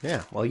can.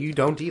 Yeah, well, you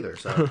don't either,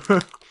 so...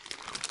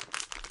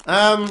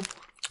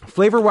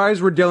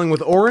 Flavor-wise, we're dealing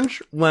with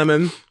orange,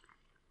 lemon...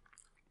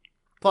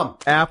 Plum.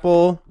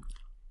 Apple...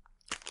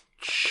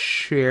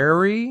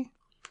 Cherry?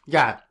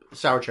 Yeah,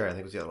 sour cherry, I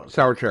think was the other one.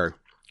 Sour cherry.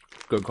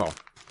 Good call.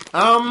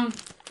 I'm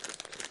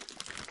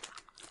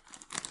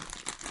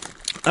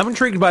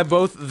intrigued by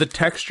both the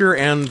texture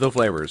and the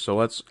flavors, so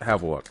let's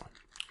have a look.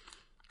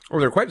 Oh,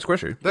 they're quite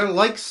squishy. They're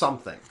like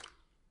something.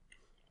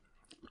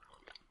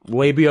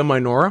 Labia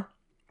minora.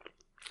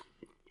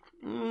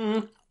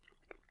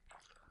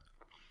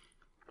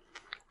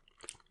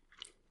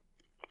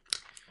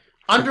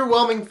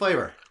 Underwhelming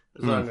flavor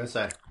is what I'm going to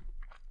say.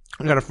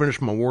 I gotta finish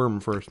my worm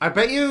first. I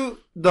bet you,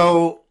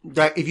 though,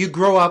 that if you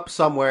grow up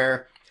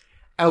somewhere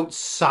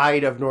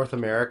outside of North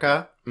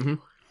America,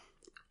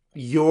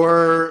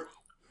 your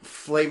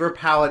flavor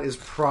palette is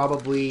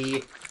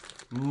probably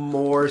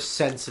more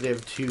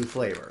sensitive to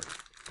flavor.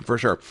 For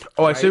sure.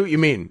 Oh, I see what you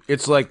mean.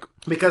 It's like...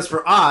 Because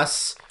for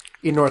us,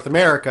 in North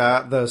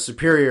America, the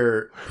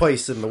superior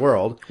place in the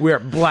world... We are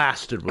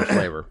blasted with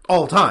flavor.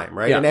 All the time,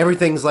 right? Yeah. And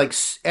everything's like...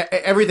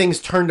 Everything's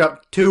turned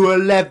up to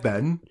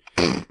 11.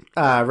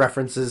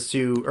 References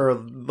to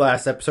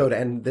last episode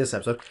and this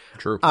episode.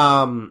 True.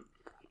 But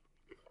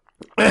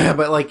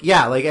like,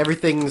 yeah, like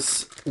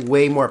everything's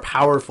way more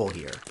powerful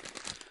here.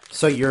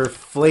 So your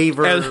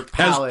flavor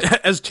palette...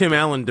 As Tim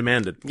Allen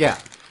demanded. Yeah.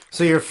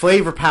 So your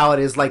flavor palette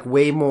is like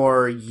way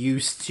more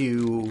used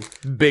to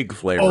big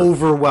flavor,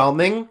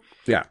 overwhelming.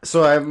 Yeah.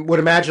 So I would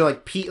imagine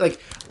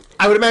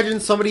I would imagine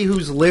somebody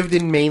who's lived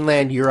in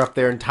mainland Europe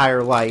their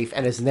entire life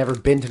and has never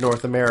been to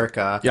North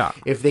America. Yeah.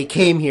 If they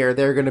came here,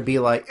 they're going to be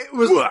like, it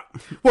was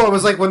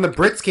like when the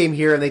Brits came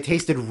here and they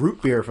tasted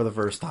root beer for the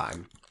first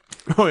time.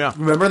 Oh yeah.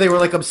 Remember, they were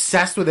like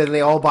obsessed with it, and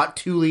they all bought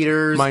 2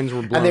 liters. Minds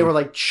were blown. And they were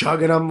like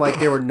chugging them like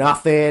they were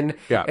nothing.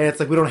 Yeah. And it's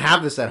like, we don't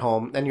have this at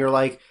home. And you're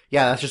like,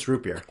 yeah, that's just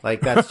root beer.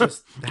 Like, that's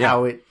just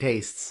how it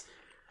tastes.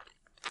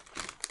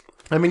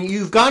 I mean,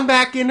 you've gone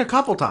back in a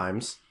couple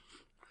times.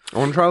 I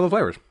want to try all the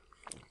flavors.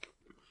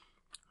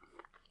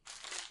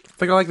 I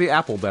think I like the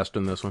apple best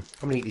in this one.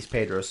 I'm gonna eat these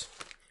Pedros.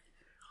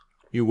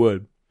 You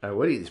would. I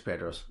would eat these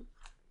Pedros.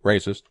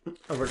 Racist.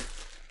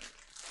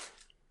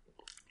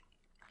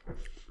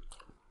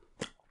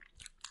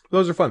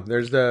 Those are fun.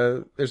 There's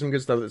some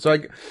good stuff. So I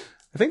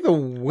think the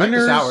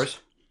winners... Like the sours.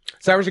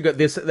 Sours are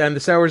good. And the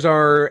sours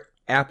are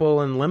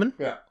apple and lemon.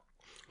 Yeah.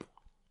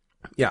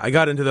 Yeah, I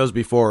got into those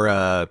before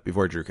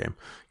Drew came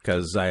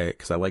because I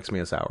likes me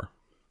a sour,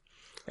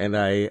 and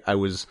I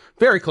was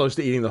very close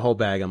to eating the whole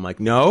bag. I'm like,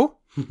 no,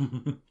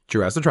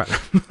 Drew has to try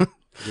it.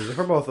 These are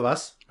for both of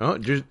us. Oh,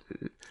 Drew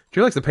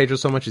likes the Pedro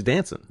so much he's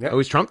dancing. Yep. Oh,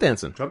 he's Trump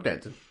dancing. Trump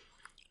dancing.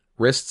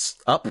 Wrists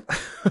up.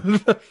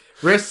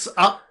 Wrists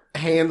up,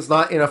 hands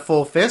not in a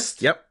full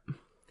fist. Yep.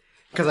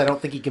 Because I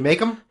don't think he can make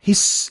them.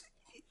 It's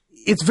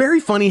very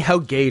funny how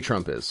gay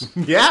Trump is.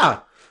 Yeah.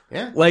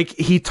 Yeah. Like,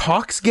 he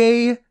talks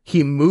gay,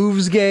 he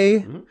moves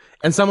gay,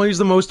 and somehow he's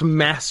the most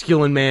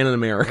masculine man in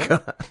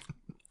America.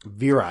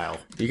 Virile.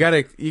 You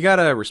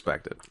gotta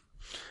respect it.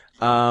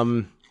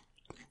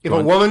 If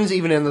a woman's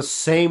even in the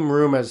same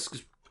room as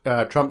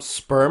Trump's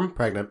sperm,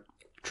 pregnant.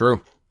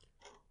 True.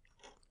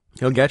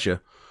 He'll get you.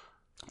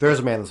 There's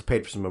a man that's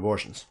paid for some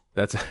abortions.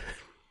 That's,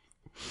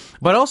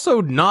 but also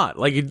not.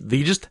 Like,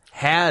 he just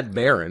had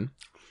Barron,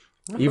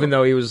 even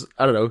though he was,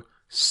 I don't know,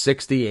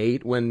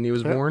 68 when he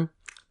was born.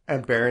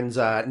 And Barron's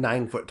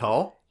 9 foot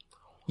tall.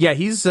 Yeah,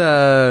 he's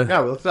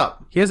Yeah, we looked it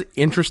up. he has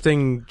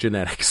interesting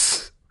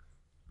genetics.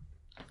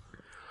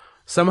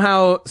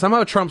 Somehow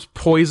Trump's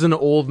poison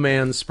old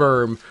man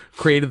sperm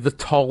created the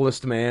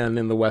tallest man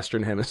in the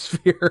Western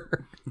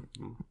Hemisphere.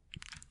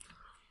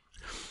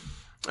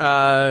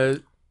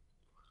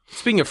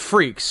 Speaking of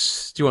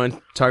freaks, do you want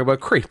to talk about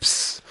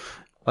creeps?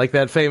 Like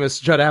that famous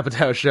Judd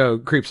Apatow show,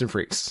 Creeps and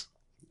Freaks.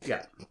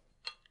 Yeah.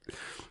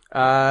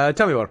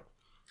 Tell me about it.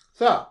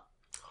 So,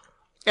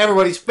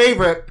 everybody's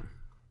favorite,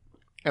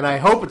 and I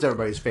hope it's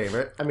everybody's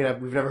favorite. I mean,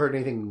 we've never heard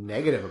anything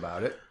negative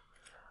about it.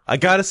 I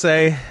gotta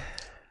say,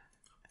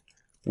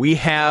 we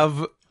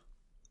have,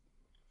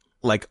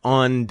 like,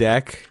 on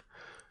deck,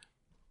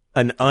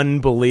 an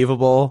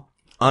unbelievable,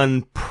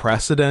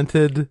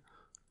 unprecedented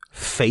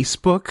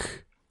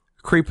Facebook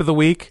Creep of the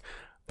Week,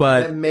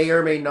 but... That may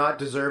or may not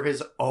deserve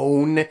his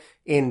own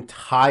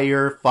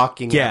entire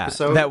fucking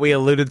episode. That we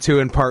alluded to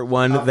in part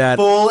 1. That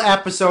full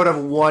episode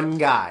of one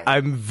guy.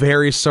 I'm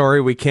very sorry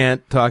we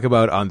can't talk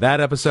about on that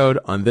episode,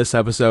 on this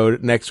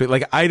episode, next week.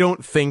 Like, I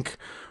don't think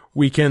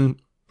we can,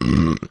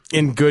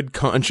 in good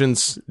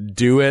conscience,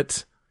 do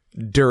it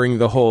during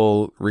the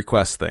whole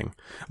request thing.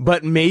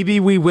 But maybe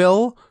we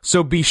will,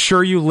 so be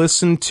sure you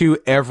listen to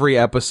every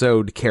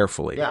episode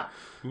carefully. Yeah.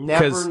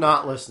 Never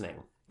not listening.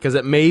 Because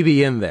it may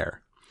be in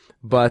there.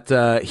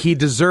 But he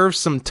deserves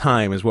some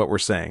time, is what we're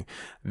saying.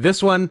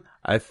 This one,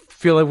 I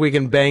feel like we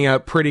can bang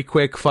out pretty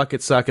quick, fuck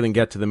it, suck it, and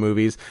get to the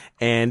movies.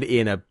 And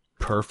in a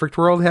perfect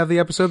world, have the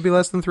episode be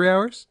less than 3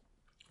 hours?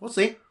 We'll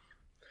see.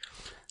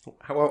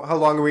 How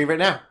long are we right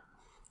now?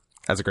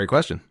 That's a great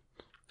question.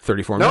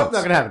 34 minutes. Nope,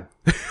 not gonna happen.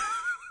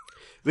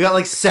 We got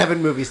like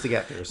 7 movies to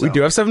get through. So. We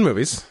do have 7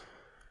 movies.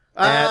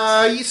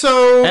 At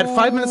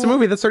 5 minutes a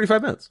movie, that's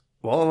 35 minutes.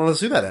 Well, let's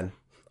do that then.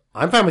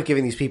 I'm fine with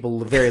giving these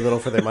people very little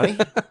for their money.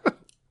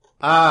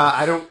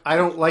 I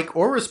don't like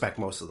or respect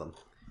most of them.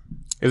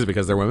 Is it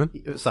because they're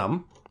women?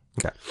 Some.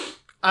 Okay.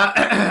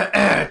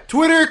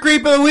 Twitter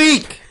Creep of the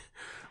Week.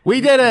 We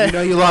did it. You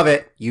know you love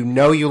it. You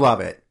know you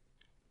love it.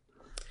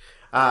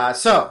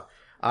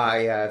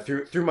 I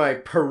through my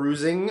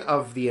perusing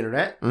of the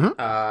internet,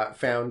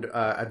 found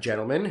a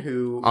gentleman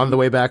who On the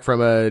way back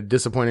from a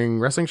disappointing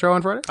wrestling show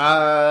on Friday?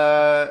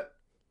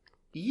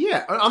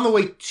 yeah, on the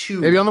way to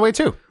Maybe on the way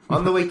too.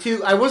 on the way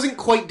to. I wasn't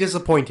quite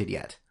disappointed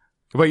yet.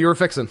 But you were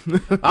fixing.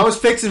 I was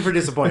fixing for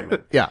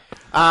disappointment. Yeah.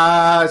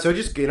 So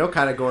just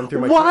kind of going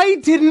through my. Why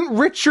didn't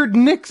Richard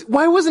Nixon?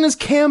 Why wasn't his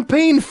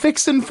campaign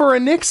fixing for a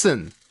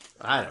Nixon?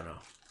 I don't know.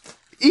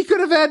 He could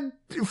have had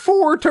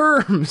 4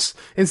 terms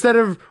instead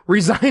of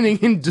resigning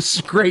in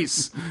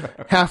disgrace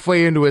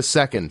halfway into his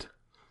second.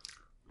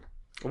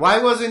 Why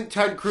wasn't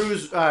Ted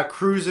Cruz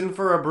cruising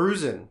for a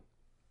bruising?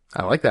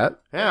 I like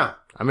that. Yeah.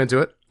 I'm into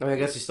it. I mean, I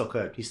guess he still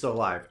could. He's still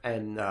alive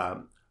and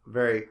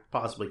very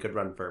possibly could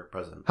run for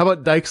president. How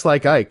about Dykes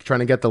Like Ike trying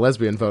to get the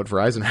lesbian vote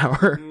for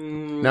Eisenhower?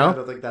 No? I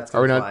don't think that's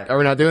Are we going to not? Are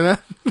we not doing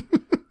that?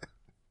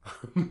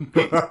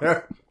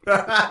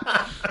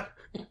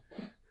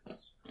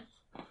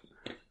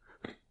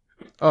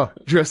 Oh,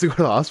 you have to go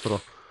to the hospital.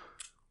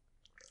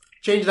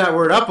 Change that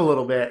word up a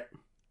little bit.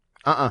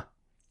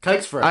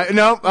 Kite's forever.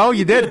 No. Oh,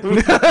 you did.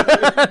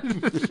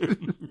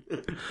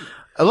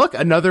 Look,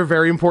 another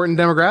very important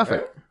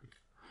demographic.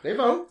 They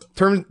vote.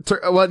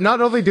 Well,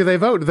 not only do they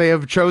vote, they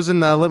have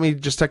chosen. Let me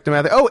just check them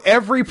out. Oh,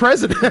 every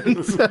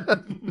president.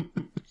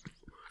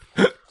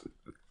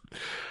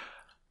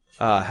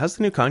 How's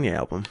the new Kanye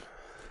album?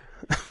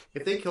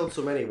 If they killed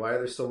so many, why are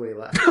there so many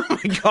left? Oh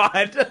my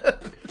god.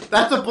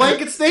 That's a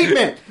blanket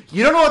statement.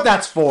 You don't know what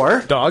that's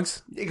for.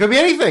 Dogs? It could be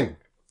anything.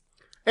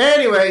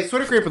 Anyway,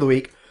 Twitter creep of the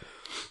week.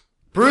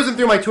 Bruising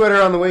through my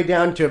Twitter on the way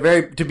down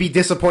to be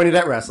disappointed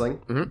at wrestling.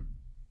 Mm-hmm.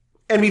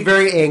 And be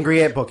very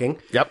angry at booking.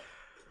 Yep.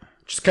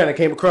 Just kind of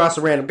came across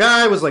a random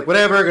guy, was like,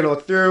 whatever, gonna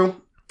look through.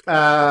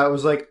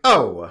 Was like,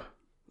 oh,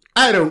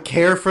 I don't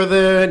care for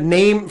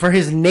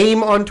his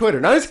name on Twitter.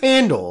 Not his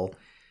handle.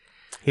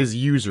 His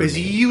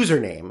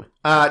username.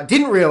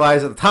 Didn't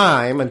realize at the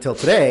time, until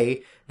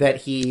today, that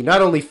he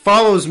not only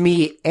follows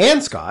me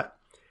and Scott,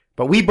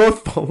 but we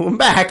both follow him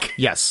back.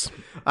 Yes.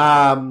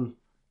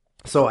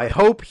 So I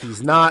hope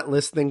he's not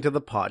listening to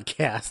the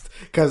podcast,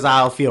 because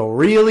I'll feel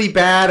really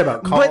bad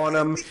about calling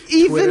him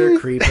Twitter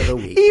Creep of the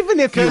Week.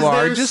 Even if you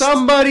are, there's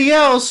somebody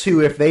else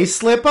who, if they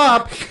slip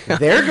up,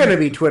 they're going to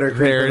be Twitter Creep of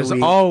the Week.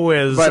 There's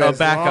always a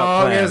backup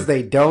plan. As long as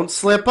they don't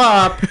slip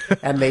up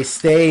and they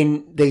stay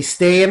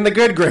in the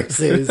good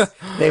graces,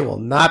 they will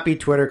not be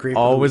Twitter Creep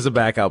of the Week. Always a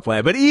backup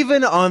plan. But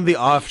even on the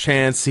off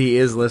chance he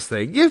is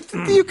listening, you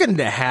can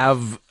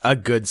have a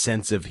good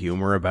sense of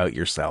humor about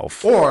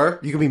yourself. Or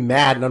you can be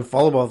mad and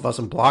unfollow both of us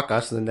and block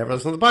us and then never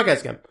listen to the podcast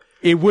again.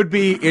 It would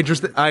be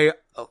interesting.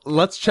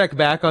 Let's check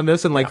back on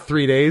this in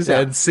 3 days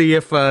and see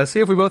if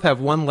we both have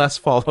one less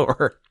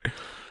follower.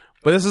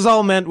 But this is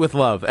all meant with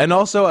love and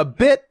also a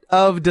bit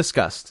of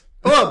disgust.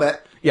 A little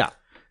bit. Yeah.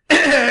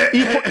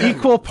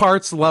 equal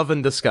parts love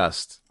and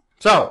disgust.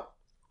 So,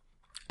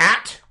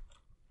 at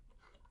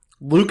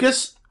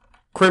Lucas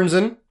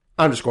Crimson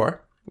 _.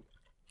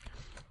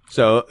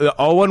 So,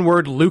 all one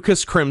word,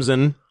 Lucas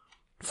Crimson,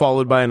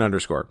 followed by an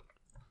underscore.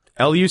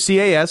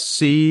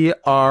 LUCASCRIMSON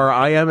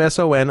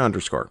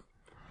 _.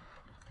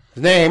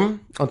 His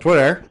name on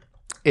Twitter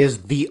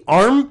is the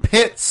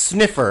Armpit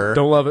Sniffer.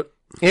 Don't love it.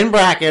 In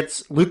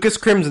brackets, Lucas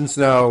Crimson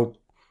Snow,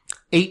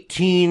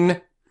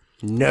 18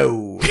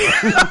 no.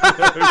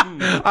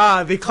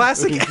 The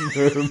classic.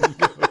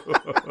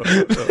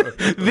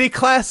 The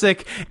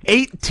classic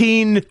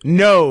 18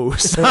 no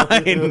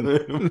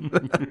sign.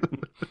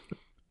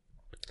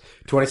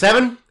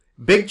 27,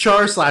 big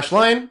char /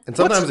 lion, and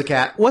sometimes a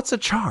cat. What's a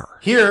char?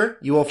 Here,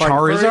 you will find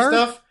furry Charizard?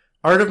 stuff,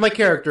 art of my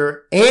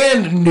character,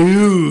 and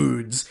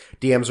nudes.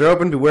 DMs are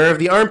open. Beware of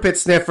the armpit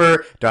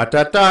sniffer. ...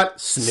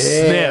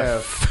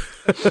 Sniff.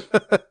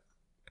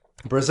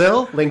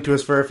 Brazil, linked to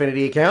his Fur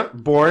Affinity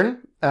account.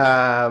 Born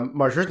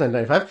March 1st,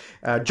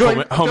 1995.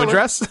 Joined Home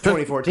address?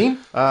 2014.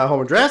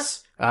 Home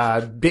address.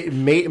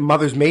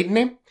 Mother's maiden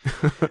name.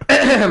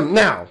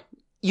 Now,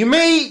 you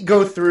may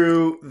go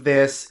through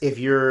this if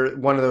you're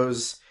one of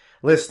those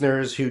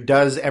listeners who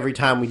does every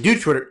time we do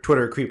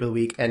Twitter Creep of the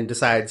Week and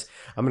decides,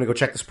 I'm going to go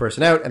check this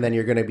person out, and then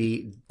you're going to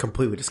be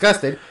completely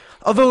disgusted.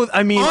 Although,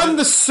 I mean... On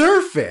the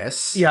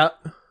surface... Yeah.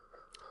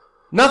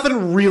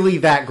 Nothing really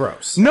that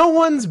gross. No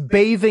one's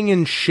bathing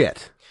in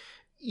shit.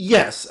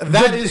 Yes,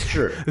 that is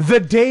true.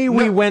 The day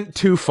we went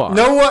too far.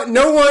 No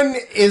one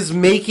is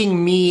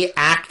making me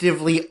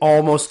actively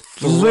almost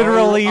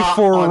literally throw up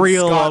for on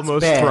real Scott's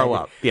almost bed throw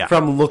up. Yeah.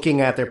 From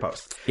looking at their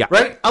posts. Yeah.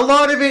 Right? A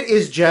lot of it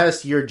is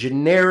just your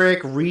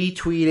generic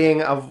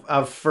retweeting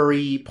of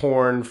furry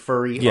porn,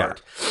 furry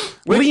art.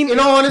 Which, in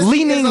all honesty,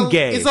 leaning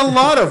gay. is a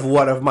lot of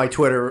what my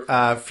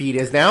Twitter feed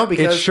is now,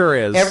 because it sure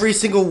is. Every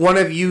single one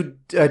of you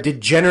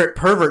degenerate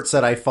perverts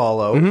that I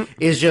follow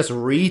is just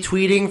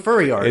retweeting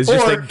furry art. It's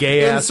just a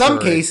gay ass in some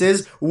furry.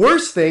 cases,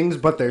 worse things,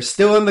 but they're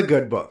still in the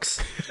good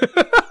books.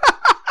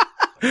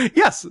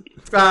 Yes.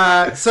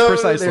 So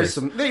Precisely. there's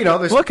some,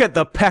 there's Look at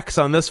the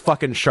pecs on this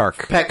fucking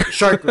shark.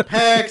 shark with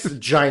pecs,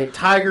 giant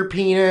tiger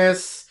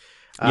penis.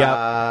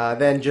 Yeah.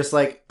 Then just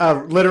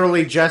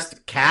literally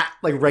just cat,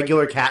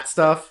 regular cat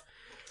stuff.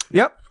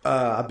 Yep.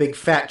 a big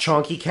fat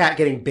chonky cat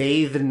getting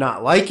bathed and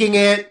not liking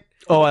it.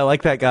 Oh, I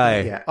like that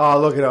guy. Yeah. Oh,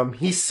 look at him.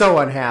 He's so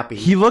unhappy.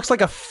 He looks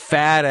like a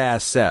fat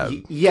ass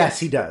Seb. Yes,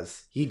 he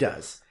does. He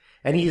does.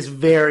 And he's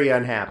very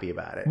unhappy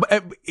about it.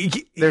 But,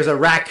 There's a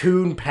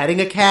raccoon petting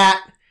a cat.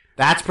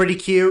 That's pretty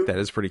cute. that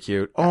is pretty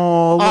cute.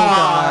 Oh, little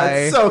guy.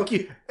 It's so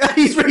cute.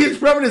 He's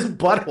rubbing his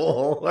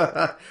butthole.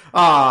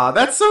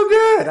 That's so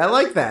good. I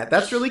like that.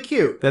 That's really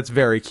cute. That's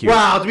very cute.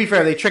 Wow, to be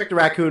fair, they tricked the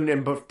raccoon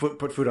and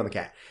put food on the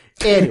cat.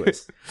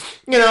 Anyways,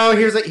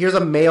 here's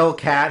a male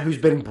cat who's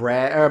been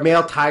bred, or a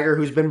male tiger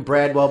who's been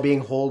bred while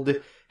being held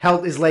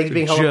his legs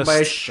being held up by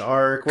a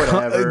shark,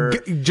 whatever.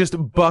 Just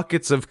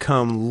buckets of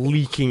cum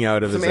leaking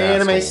out of Some his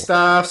anime asshole.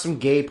 stuff, some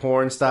gay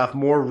porn stuff,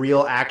 more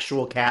real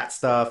actual cat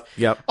stuff.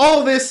 Yep.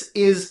 All this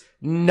is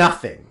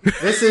nothing.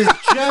 This is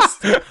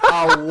just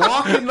a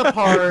walk in the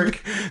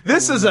park.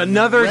 This is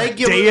another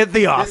day at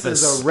the office.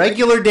 This is a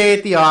regular day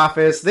at the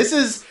office. This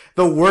is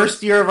the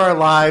worst year of our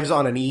lives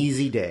on an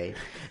easy day.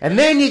 And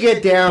then you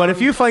get down... But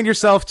if you find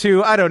yourself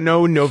to, I don't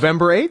know,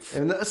 November 8th?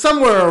 And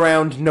somewhere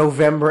around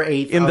November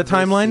 8th in the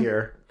timeline,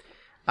 year,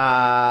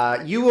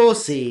 you will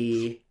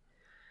see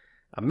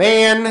a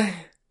man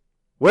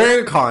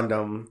wearing a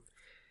condom,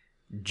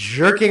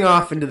 jerking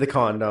off into the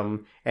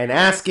condom, and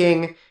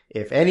asking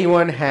if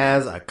anyone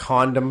has a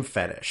condom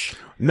fetish.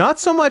 Not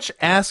so much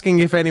asking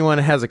if anyone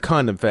has a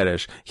condom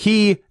fetish.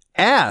 He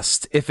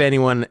asked if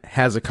anyone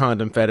has a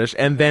condom fetish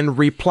and then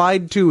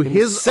replied to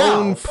his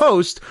own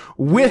post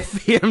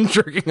with him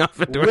jerking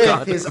off into a condom.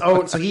 With his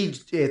own, so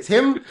it's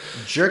him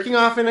jerking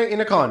off in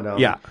a condom.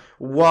 Yeah.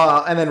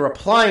 And then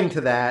replying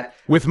to that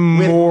with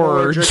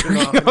more jerking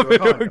off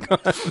into a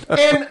condom.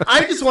 And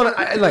I just want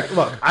to, look,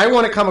 I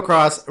want to come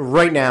across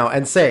right now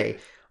and say,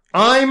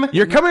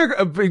 You're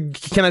coming,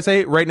 can I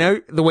say right now,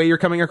 the way you're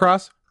coming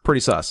across?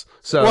 Pretty sus.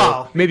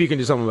 So maybe you can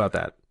do something about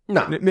that.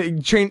 No.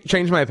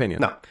 Change my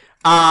opinion. No.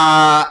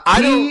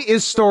 He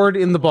is stored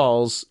in the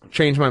balls.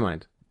 Change my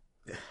mind.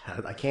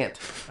 I can't.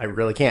 I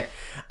really can't.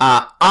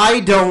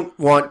 I don't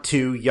want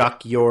to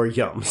yuck your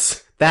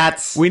yums.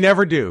 We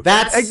never do.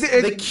 That's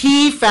the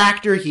key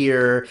factor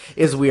here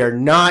is we are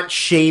not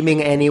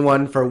shaming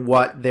anyone for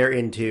what they're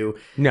into.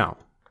 No.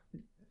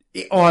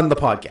 On the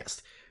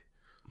podcast.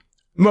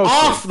 Mostly.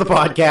 Off the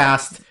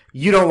podcast,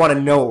 you don't want to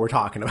know what we're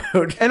talking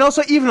about. And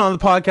also, even on the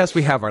podcast,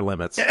 we have our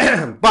limits.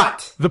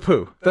 But the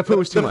poo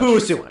was too much. The poo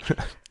was too much.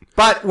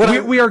 But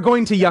we are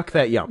going to yuck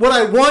that yum. What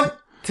I want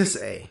to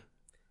say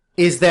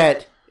is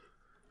that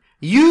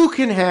you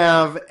can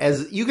have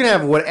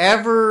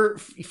whatever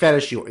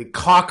fetish you want.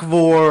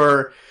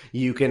 Cockvore,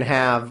 you can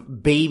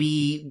have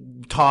baby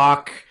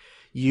talk,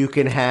 you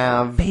can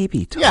have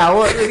baby talk. Yeah,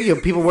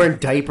 well, people wearing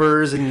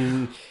diapers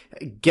and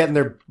getting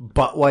their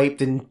butt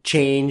wiped and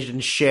changed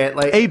and shit,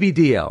 like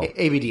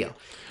ABDL.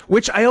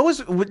 Which I always,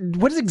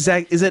 what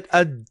is it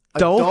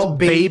adult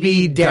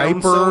baby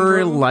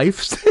diaper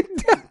lifestyle?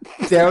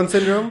 Down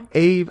syndrome?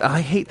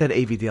 I hate that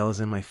ABDL is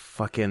in my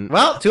fucking...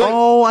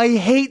 I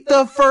hate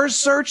the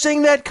first search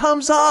thing that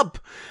comes up.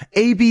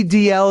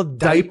 ABDL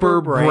diaper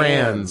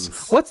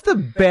brands. What's the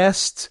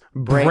best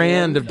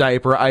brand of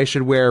diaper I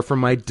should wear for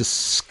my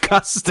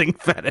disgusting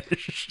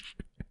fetish?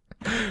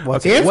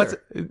 What's the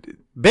answer?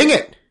 Bing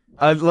it.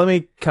 Let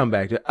me come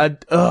back to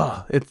it.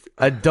 It's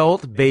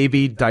adult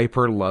baby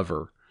diaper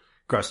lover.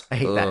 Gross. I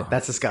hate that.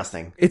 That's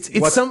disgusting. It's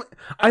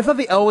I thought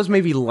the L was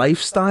maybe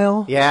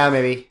lifestyle. Yeah,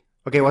 maybe.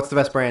 Okay, what's the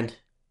best brand?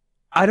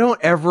 I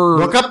don't ever...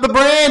 Look up the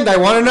brand! I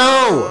want to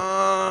know!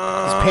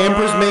 Does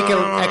Pampers make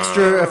an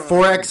extra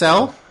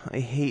 4XL? I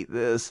hate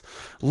this.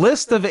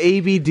 List of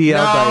ABDL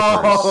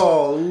diapers.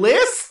 Oh,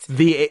 list?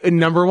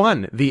 Number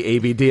 1, the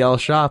ABDL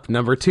shop.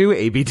 Number 2,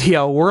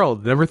 ABDL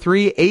World. Number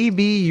 3,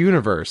 AB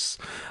Universe.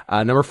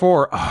 Number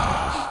 4,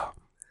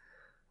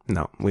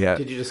 no,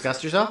 Did you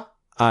disgust yourself?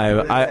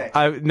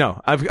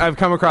 I've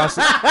come across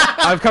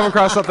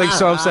something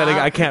so upsetting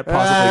I can't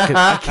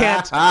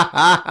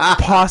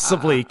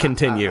possibly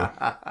continue.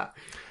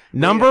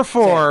 Number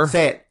 4.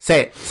 Say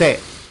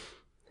it.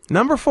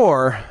 Number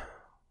 4.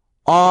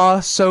 Aw,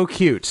 so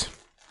cute.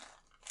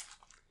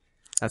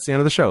 That's the end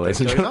of the show,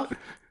 ladies and gentlemen.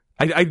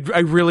 I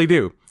really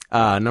do.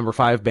 Number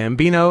 5,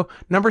 Bambino.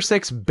 Number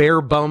 6,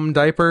 Bare Bum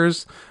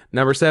Diapers.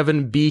 Number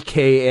 7,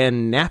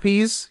 BKN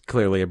Nappies.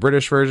 Clearly a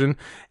British version.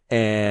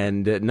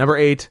 And number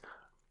 8,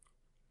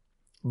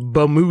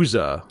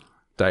 Bamuza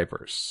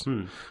diapers.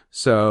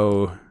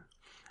 So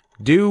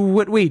do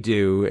what we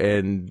do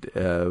and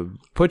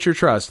put your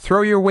trust,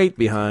 throw your weight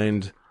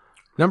behind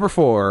number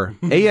 4,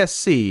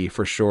 ASC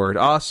for short.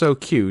 Also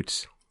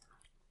cute,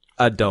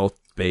 adult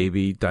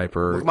baby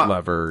diaper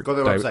lover. Go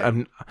to the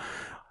website.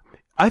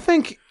 I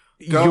think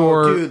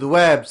Go to the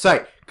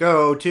website.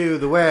 Go to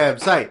the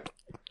website.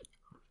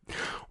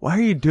 Why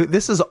are you doing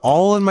this? Is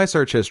all in my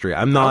search history.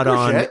 I'm not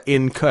on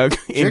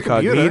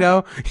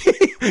incognito.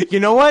 You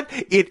know what?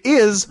 It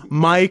is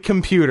my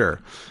computer.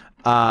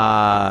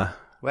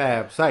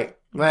 Website.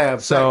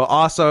 So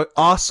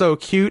also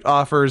cute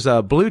offers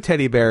blue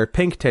teddy bear,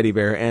 pink teddy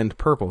bear, and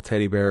purple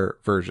teddy bear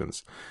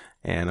versions.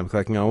 And I'm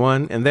clicking on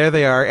one, and there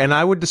they are. And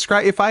I would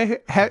describe, if I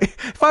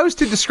was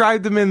to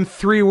describe them in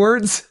 3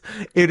 words,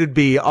 it'd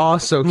be oh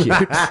so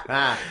cute.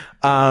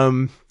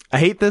 I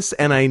hate this,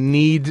 and I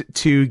need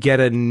to get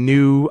a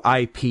new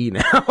IP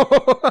now.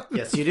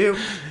 Yes, you do.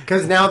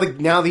 Because now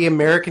the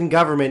American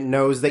government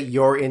knows that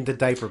you're into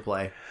diaper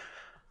play.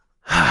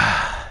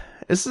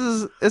 This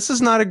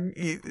is not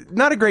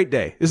a great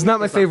day. This is not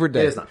my favorite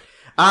day. It is not.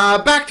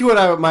 Back to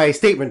what my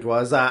statement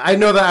was. I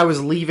know that I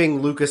was leaving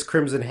Lucas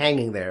Crimson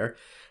hanging there,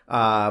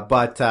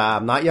 but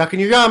I'm not yucking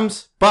your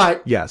gums.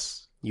 But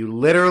yes, you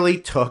literally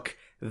took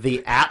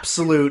the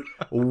absolute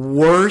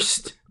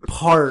worst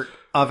part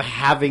of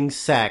having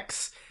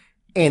sex,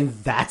 and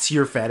that's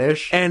your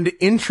fetish? And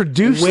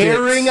introduced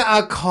Wearing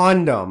a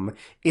condom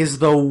is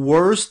the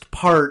worst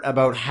part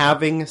about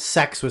having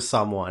sex with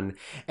someone,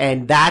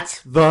 and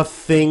that's the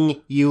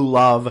thing you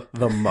love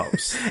the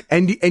most.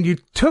 and you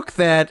took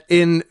that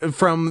in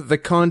from the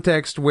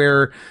context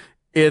where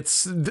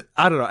it's,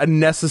 I don't know, a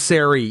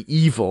necessary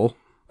evil,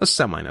 a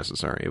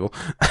semi-necessary evil,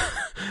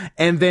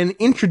 and then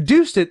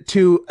introduced it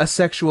to a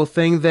sexual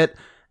thing that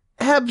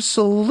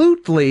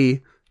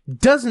absolutely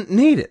doesn't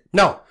need it.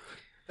 No.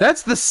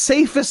 That's the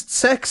safest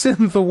sex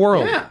in the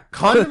world. Yeah.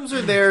 Condoms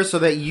are there so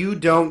that you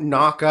don't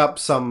knock up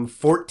some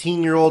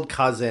 14-year-old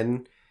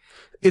cousin.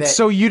 It's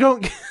so you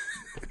don't...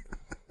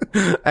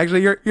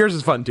 Actually, yours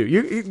is fun, too.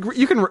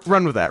 You can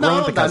run with that. No, run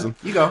with the done. cousin.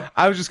 You go.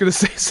 I was just going to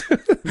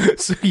say,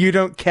 so you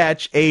don't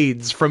catch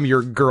AIDS from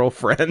your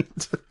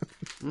girlfriend.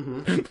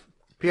 Mm-hmm.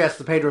 P.S.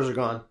 The Pedros are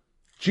gone.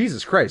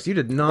 Jesus Christ, you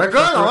did not... They're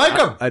good, I like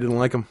them. I didn't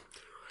like them.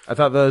 I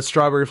thought the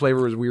strawberry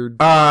flavor was weird.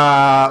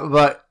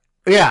 But,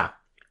 yeah.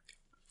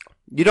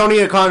 You don't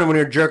need a condom when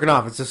you're jerking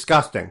off. It's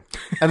disgusting.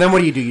 And then what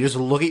do? You just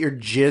look at your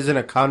jizz in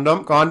a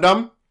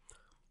condom?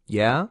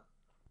 Yeah?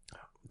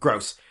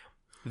 Gross.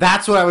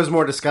 That's what I was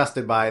more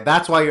disgusted by.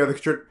 That's why you're the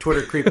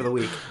Twitter creep of the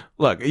week.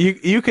 Look,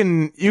 you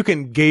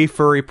can gay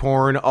furry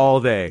porn all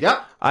day.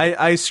 Yep.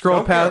 I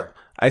scrolled past... care.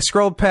 I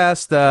scrolled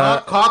past...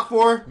 cock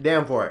for?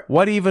 Damn for it.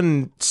 What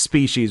even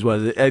species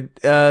was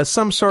it?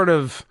 Some sort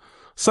of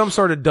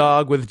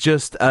dog with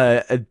just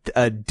a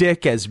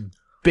dick as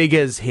big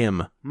as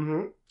him.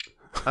 Mm-hmm.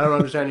 I don't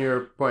understand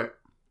your point.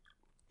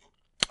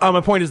 My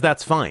point is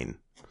that's fine.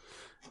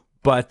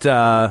 But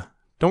don't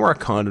wear a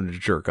condom to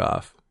jerk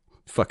off.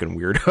 Fucking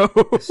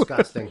weirdo.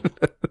 Disgusting.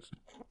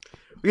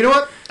 You know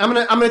what? I'm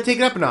gonna take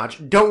it up a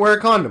notch. Don't wear a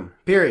condom.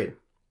 Period.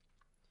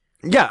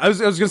 Yeah, I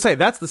was gonna say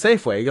that's the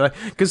safe way.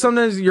 Because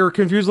sometimes you're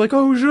confused, like,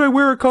 oh, should I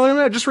wear a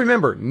condom? Just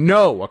remember,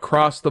 no,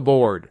 across the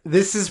board.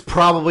 This is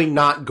probably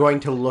not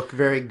going to look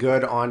very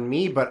good on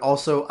me, but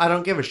also I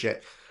don't give a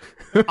shit.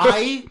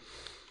 I,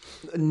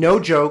 no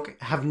joke,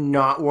 have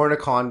not worn a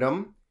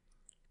condom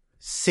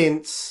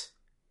since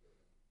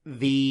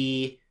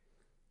the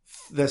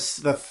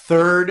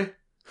third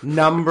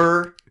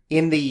number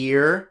in the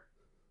year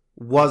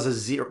was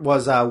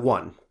a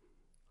 1.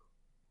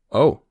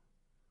 Oh.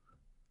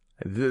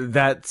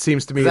 That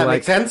seems to me Does that like...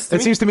 make sense to It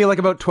me? seems to me like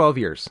about 12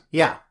 years.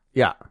 Yeah.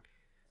 Yeah.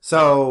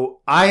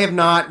 So, I have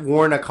not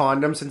worn a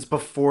condom since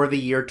before the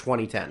year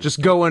 2010. Just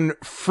going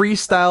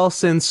freestyle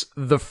since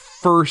the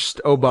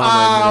first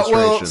Obama administration.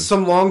 Well,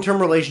 some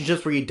long-term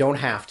relationships where you don't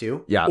have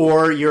to. Yeah.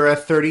 Or you're a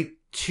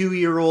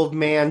 32-year-old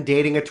man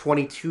dating a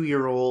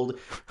 22-year-old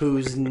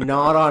who's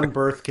not on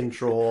birth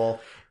control,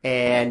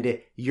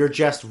 and you're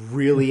just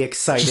really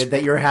excited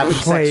that you're having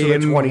sex with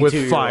a 22-year-old.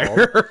 With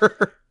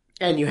fire.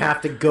 And you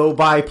have to go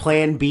buy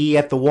Plan B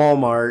at the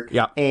Walmart.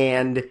 Yeah.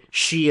 And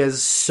she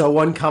is so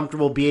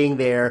uncomfortable being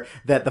there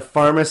that the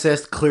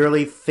pharmacist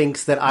clearly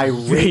thinks that I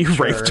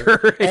raped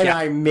her. And yeah.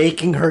 I'm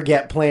making her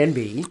get Plan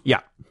B. Yeah.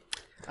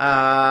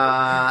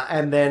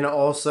 And then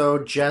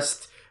also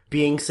just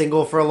being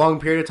single for a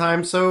long period of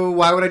time. So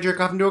why would I jerk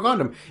off into a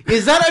condom?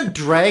 Is that a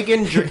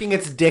dragon jerking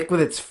its dick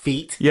with its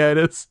feet? Yeah, it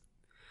is.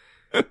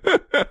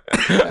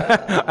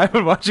 I've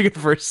been watching it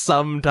for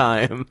some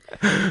time.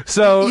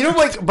 So, you know,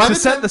 like, by to the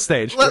set time, the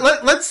stage.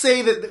 Let's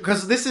say that,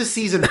 because this is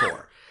season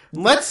 4.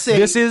 Let's say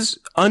this is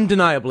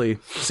undeniably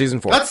season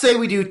 4. Let's say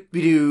we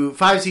do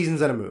 5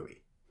 seasons and a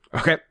movie.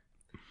 Okay.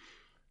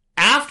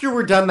 After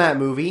we're done that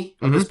movie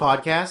on this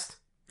podcast,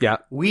 Yeah.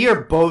 we are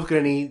both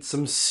going to need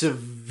some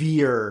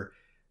severe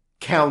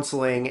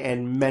counseling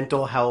and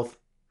mental health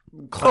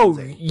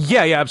cleansing. Oh,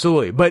 yeah,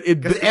 absolutely. But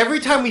Because every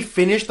time we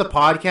finish the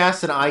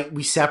podcast and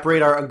we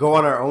separate and go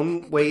on our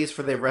own ways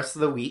for the rest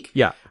of the week,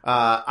 yeah.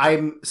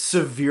 I'm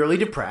severely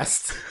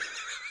depressed.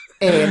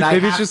 And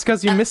Maybe it's just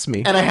because you miss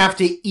me. And I have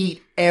to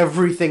eat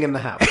everything in the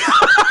house.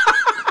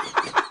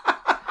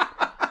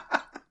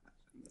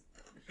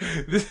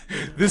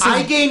 This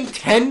I is gain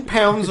 10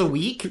 pounds a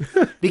week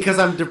because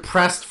I'm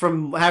depressed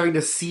from having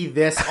to see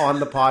this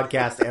on the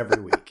podcast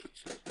every week.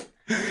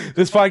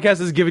 this podcast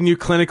has given you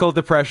clinical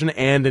depression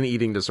and an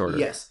eating disorder.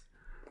 Yes.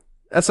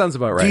 That sounds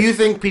about right. Do you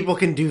think people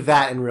can do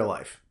that in real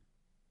life?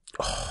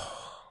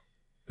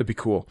 That'd be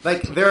cool.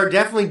 Like, there are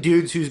definitely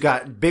dudes who's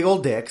got big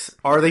old dicks.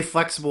 Are they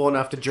flexible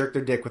enough to jerk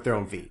their dick with their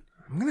own feet?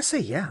 I'm gonna say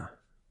yeah.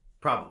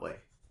 Probably.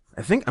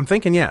 I'm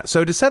thinking yeah.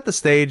 So to set the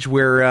stage,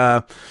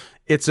 we're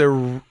It's a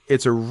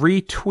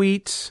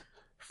retweet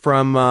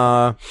from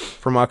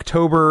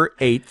October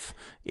 8th.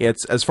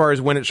 It's, as far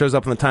as when it shows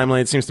up on the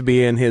timeline, it seems to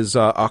be in his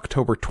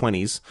October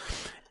 20s.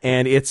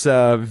 And it's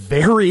a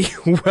very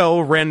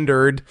well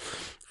rendered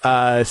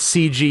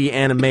CG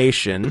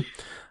animation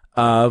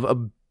of a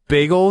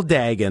big old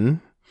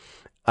Dagon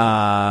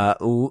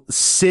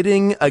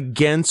sitting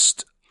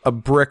against a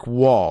brick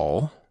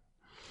wall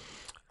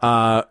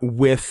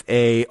with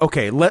a,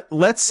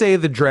 let's say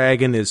the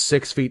dragon is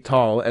 6 feet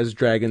tall, as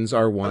dragons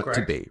are wont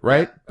to be,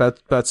 right? Yeah.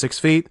 About 6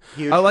 feet.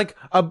 Like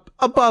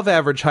above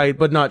average height,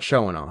 but not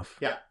showing off.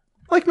 Yeah.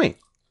 Like me.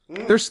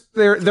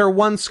 They're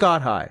one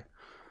Scott high.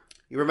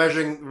 You were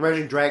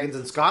measuring dragons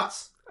and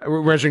Scots?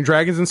 We're measuring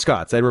dragons and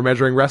Scots, and we're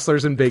measuring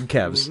wrestlers and big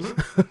Kevs.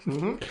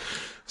 Mm-hmm.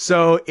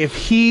 So if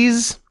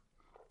he's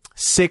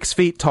 6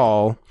 feet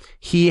tall,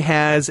 he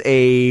has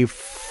a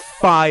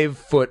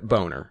 5-foot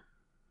boner.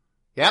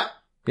 Yeah.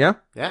 Yeah?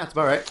 Yeah, that's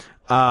about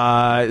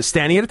right.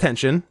 Standing at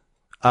attention.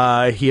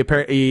 He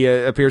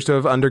appears to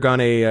have undergone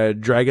a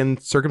dragon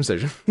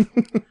circumcision.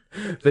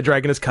 The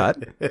dragon is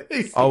cut.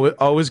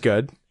 Always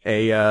good.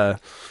 A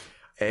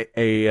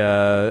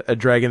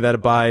dragon that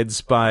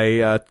abides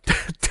by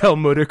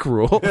Talmudic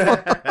rule.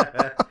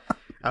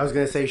 I was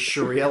going to say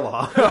Sharia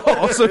law.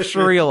 Also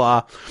Sharia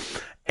law.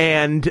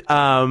 And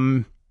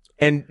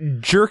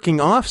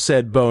jerking off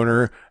said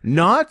boner,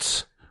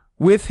 not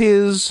with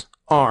his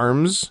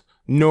arms,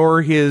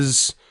 nor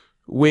his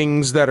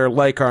wings that are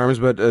like arms,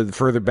 but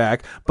further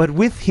back, but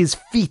with his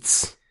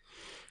feet.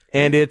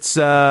 And it's,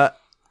 I'm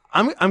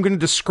going to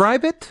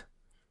describe it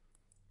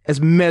as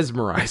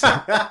mesmerizing.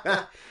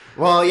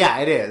 Well, yeah,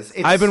 it is.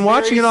 I've been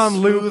watching it on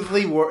loop.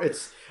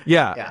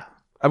 Yeah.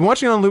 I've been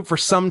watching it on loop for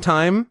some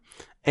time,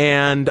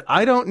 and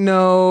I don't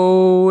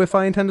know if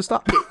I intend to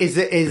stop. Is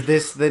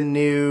this the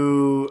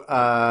new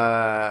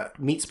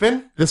meat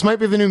spin? This might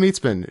be the new meat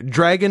spin.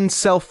 Dragon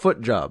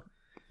self-foot job.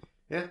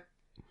 Yeah.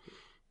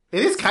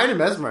 It is kind of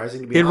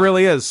mesmerizing, to be honest. It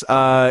really is.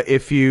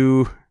 If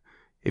you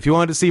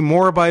wanted to see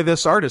more by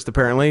this artist,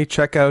 apparently,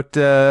 check out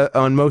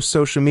on most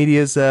social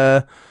medias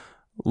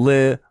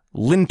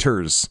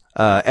Linters,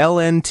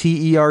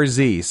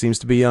 LNTERZ, seems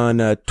to be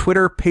on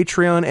Twitter,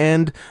 Patreon,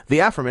 and the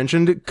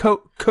aforementioned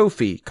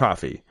Ko-fi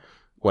coffee,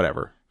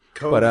 whatever.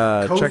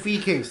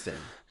 Kofi Kingston.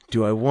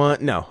 Do I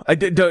want? No, I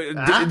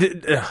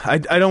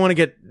don't want to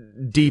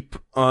get deep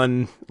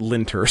on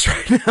Linters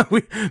right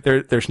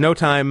now. There's no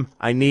time.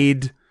 I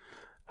need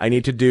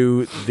to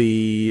do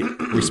the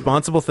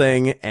responsible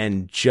thing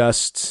and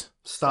just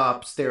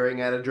stop staring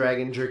at a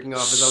dragon jerking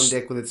off his own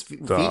dick with its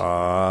feet.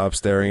 Stop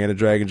staring at a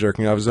dragon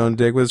jerking off his own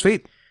dick with his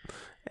feet.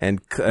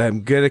 And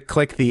I'm going to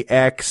click the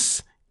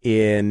X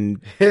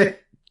in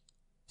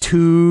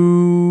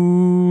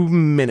 2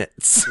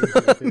 minutes.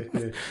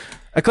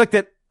 I clicked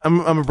it. I'm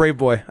a brave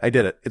boy. I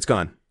did it. It's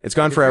gone. It's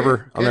gone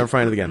forever. I'll never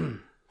find it again.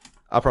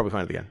 I'll probably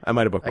find it again. I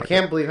might have bookmarked it. I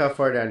can't believe how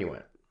far down you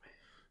went.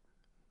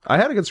 I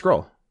had a good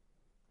scroll.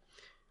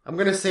 I'm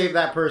going to save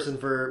that person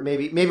for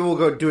maybe we'll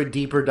go do a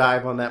deeper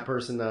dive on that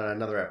person on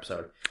another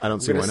episode. I don't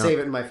see why not. I'm going to save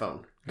it in my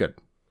phone. Good.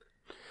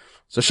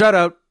 So shout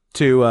out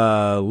to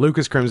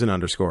Lucas Crimson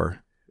 _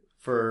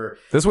 for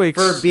this week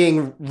for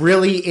being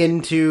really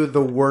into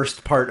the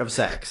worst part of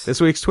sex. This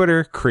week's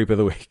Twitter creep of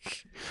the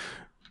week.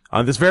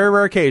 On this very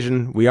rare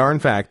occasion, we are in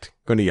fact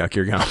going to yuck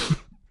your gum.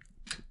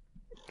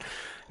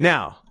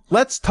 Now,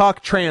 let's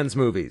talk trans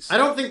movies. I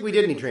don't think we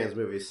did any trans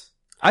movies.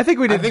 I think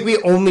we did. I think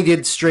we only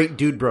did straight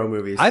dude bro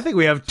movies. I think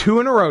we have 2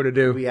 in a row to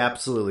do. We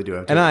absolutely do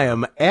have 2. And I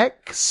am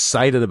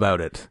excited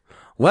about it.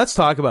 Let's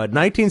talk about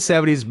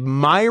 1970s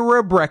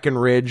Myra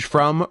Breckinridge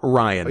from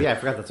Ryan. Oh yeah, I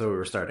forgot that's where we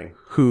were starting.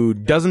 Who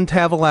doesn't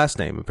have a last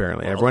name,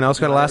 apparently. Everyone else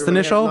got a last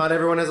initial. Not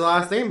everyone has a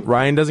last name.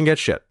 Ryan doesn't get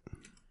shit.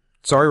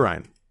 Sorry,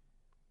 Ryan.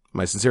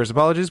 My sincerest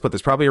apologies, but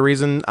there's probably a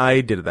reason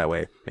I did it that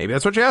way. Maybe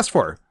that's what you asked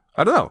for.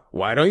 I don't know.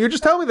 Why don't you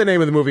just tell me the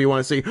name of the movie you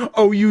want to see?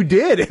 Oh, you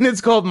did, and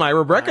it's called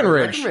Myra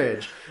Breckinridge. Myra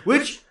Breckinridge.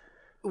 Which,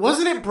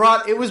 wasn't it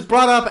brought... It was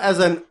brought up as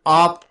an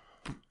option.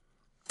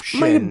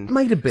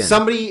 Might have been.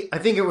 Somebody, I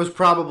think it was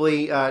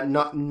probably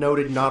not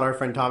our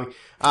friend Tommy.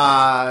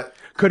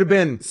 Could have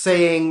been.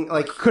 Saying,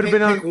 like,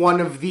 pick one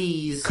of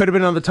these. Could have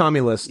been on the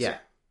Tommy list. Yeah.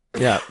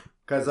 Yeah.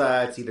 Because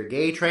it's either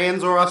gay,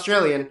 trans, or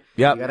Australian.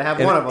 Yeah. You gotta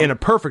have one of them. In a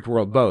perfect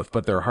world, both,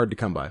 but they're hard to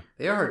come by.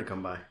 They are hard to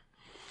come by.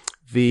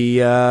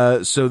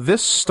 So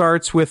this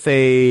starts with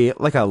a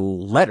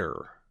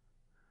letter,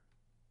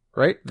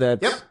 right?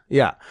 That's, yep.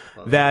 Yeah.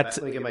 Well,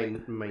 let me get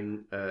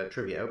my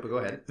trivia out, but go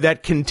ahead.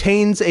 That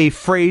contains a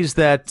phrase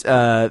that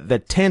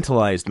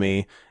tantalized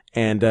me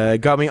and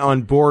got me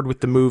on board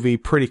with the movie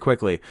pretty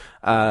quickly.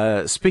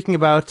 Speaking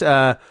about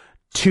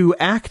to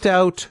act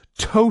out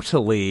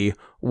totally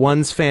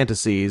one's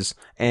fantasies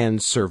and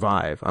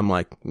survive. I'm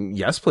like,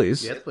 yes,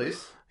 please. Yes,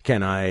 please.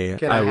 Can I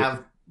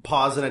have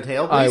paws and a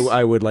tail, please?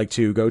 I would like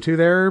to go to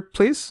there,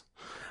 please.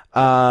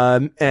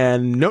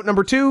 And note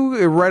number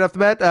 2, right off the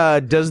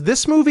bat, does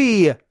this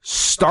movie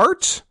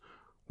start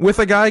with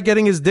a guy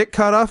getting his dick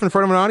cut off in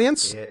front of an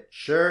audience? It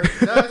sure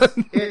does.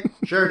 It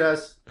sure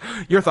does.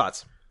 Your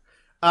thoughts?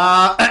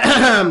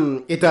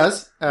 It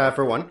does,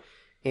 for one.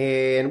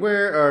 And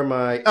where are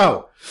my...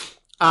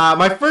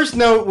 my first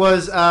note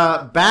was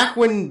back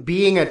when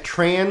being a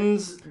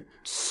trans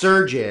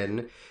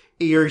surgeon,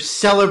 you're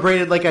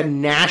celebrated like a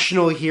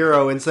national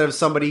hero instead of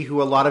somebody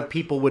who a lot of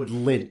people would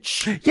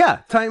lynch. Yeah,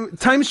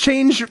 times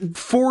change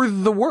for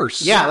the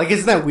worse. Yeah, like,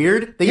 isn't that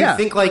weird? That Yeah. you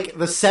think like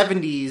the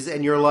 70s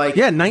and you're like,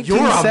 Yeah,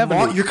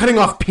 1970. you're cutting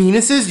off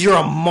penises? You're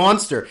a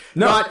monster.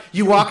 No. Not,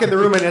 you walk in the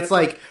room and it's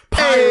like,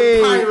 Hey,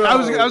 pyro. I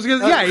was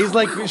gonna, yeah, he's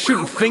like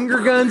shooting finger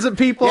guns at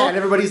people. Yeah, and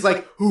everybody's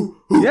like,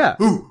 Yeah,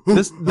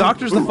 this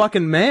doctor's the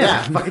fucking man.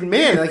 yeah, fucking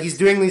man. Like, he's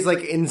doing these like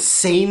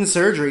insane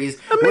surgeries.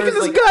 I'm making Whereas,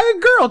 this like, guy a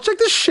girl. Check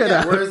this shit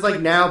yeah, out. whereas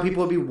like now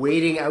people would be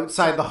waiting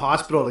outside the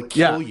hospital to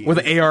kill you. with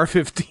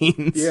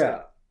AR-15s.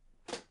 Yeah.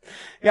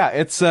 Yeah,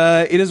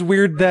 it is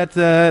weird that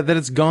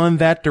it's gone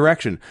that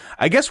direction.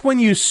 I guess when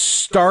you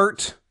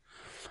start,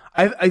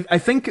 I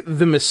think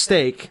the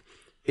mistake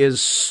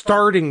is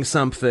starting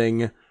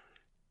something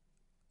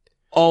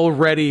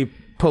already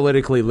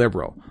politically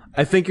liberal.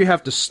 I think you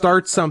have to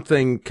start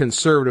something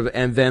conservative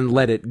and then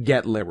let it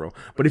get liberal.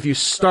 But if you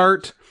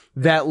start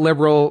that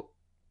liberal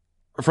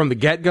from the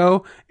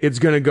get-go, it's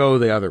going to go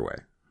the other way.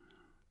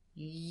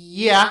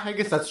 Yeah, I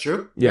guess that's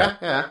true. Yeah.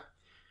 Yeah.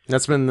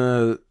 That's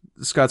been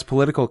Scott's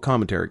political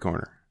commentary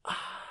corner.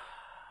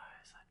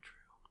 Is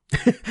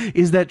that true?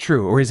 Is that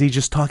true? Or is he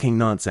just talking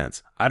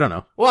nonsense? I don't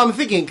know. Well, I'm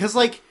thinking, because,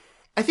 like,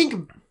 I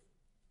think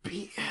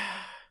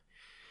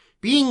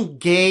being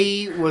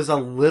gay was a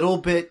little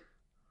bit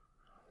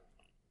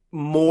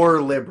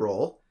more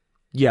liberal,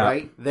 Yeah.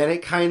 right? Then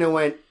it kind of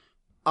went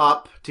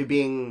up to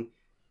being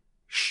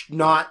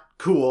not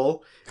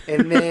cool,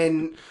 and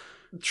then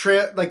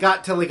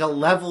got to, like, a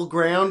level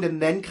ground, and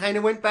then kind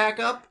of went back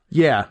up.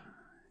 Yeah.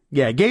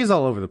 Yeah, gays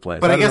all over the place.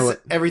 But I don't know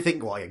guess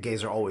everything... Well, yeah,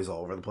 gays are always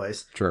all over the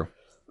place. True.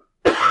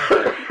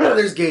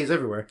 There's gays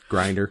everywhere.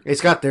 Grinder. Hey,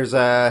 Scott, there's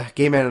a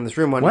gay man in this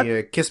room. Why What? don't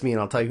you kiss me and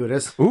I'll tell you who it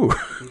is? Ooh.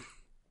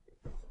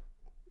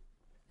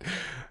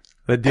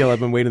 The deal I've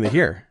been waiting to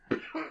hear.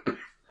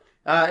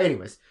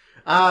 Anyways.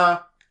 Yeah,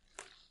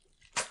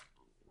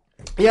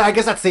 I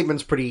guess that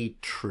statement's pretty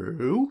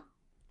true.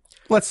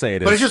 Let's say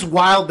it is. But it's just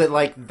wild that,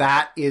 like,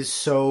 that is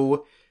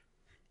so...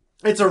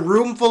 It's a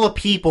room full of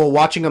people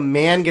watching a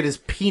man get his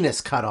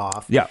penis cut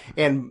off. Yeah.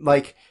 And,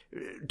 like,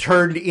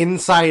 turned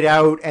inside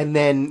out and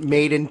then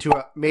made into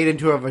a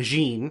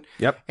vagine.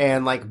 Yep.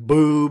 And, like,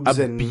 boobs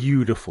A and...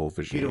 beautiful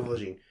vision. Beautiful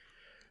vagine.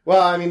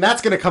 Well, I mean,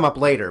 that's going to come up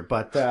later,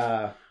 but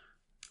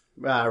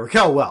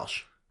Raquel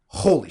Welch.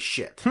 Holy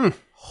shit.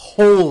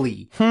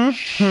 Holy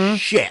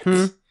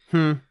shit.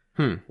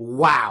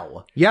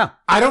 Wow. Yeah.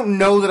 I don't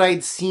know that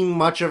I'd seen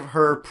much of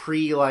her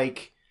pre,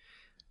 like,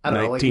 I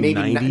don't know, like maybe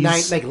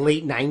 1990s? like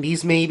late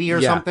 90s maybe or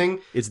Yeah, something.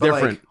 it's But,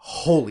 different. Like,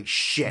 holy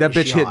shit. That is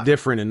bitch she hit hot.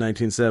 different in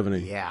 1970.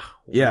 Yeah.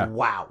 Yeah.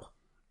 Wow.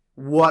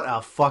 What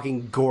a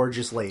fucking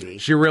gorgeous lady.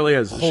 She really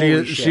is.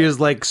 Holy She shit. is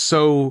like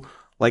so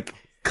like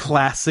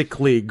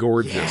classically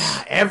gorgeous.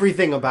 Yeah,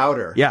 everything about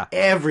her. Yeah.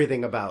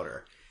 Everything about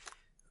her.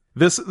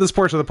 This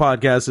portion of the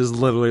podcast is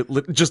literally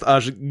just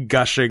us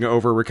gushing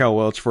over Raquel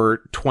Welch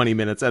for 20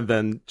 minutes and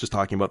then just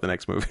talking about the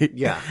next movie.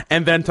 Yeah.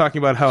 And then talking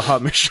about how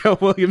hot Michelle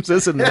Williams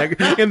is in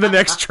the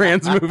next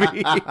trans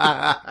movie.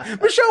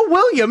 Michelle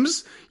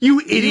Williams, you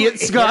idiot,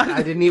 Scott.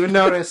 I didn't even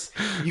notice.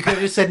 You could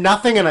have just said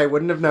nothing and I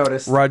wouldn't have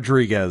noticed.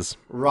 Rodriguez.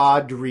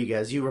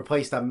 Rodriguez. You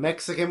replaced a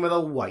Mexican with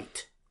a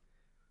white.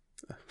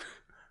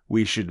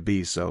 We should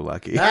be so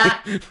lucky.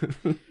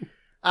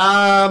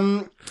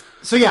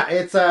 So yeah,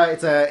 it's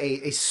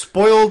a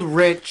spoiled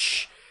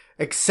rich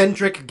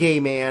eccentric gay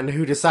man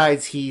who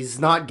decides he's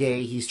not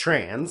gay, he's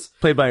trans.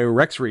 Played by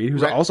Rex Reed,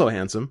 who's also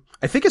handsome.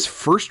 I think his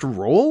first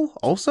role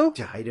also.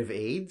 Died of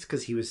AIDS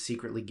because he was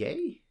secretly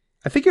gay.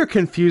 I think you're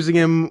confusing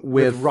him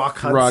with Rock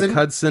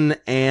Hudson?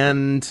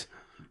 and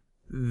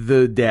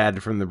the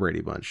dad from the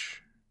Brady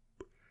Bunch.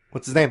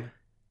 What's his name?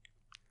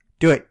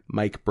 Do it.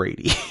 Mike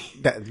Brady.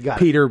 You got it.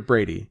 Peter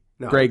Brady.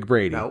 No. Greg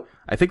Brady. No.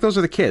 I think those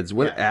are the kids.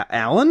 What? Yeah.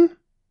 Alan?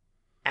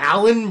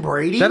 Alan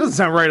Brady? That doesn't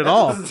sound right at That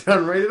all. doesn't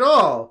sound right at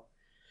all.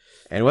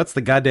 And what's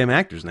the goddamn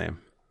actor's name?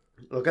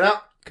 Look it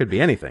up. Could be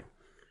anything.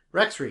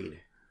 Rex Reed.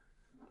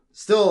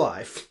 Still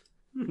alive.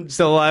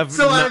 Still alive.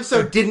 Still alive,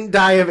 so didn't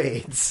die of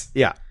AIDS.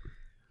 Yeah.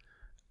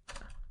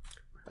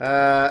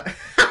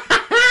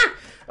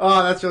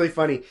 Oh, that's really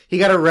funny. He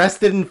got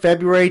arrested in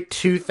February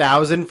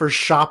 2000 for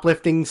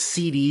shoplifting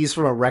CDs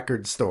from a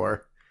record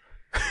store.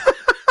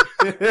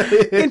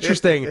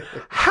 Interesting.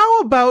 How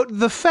about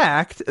the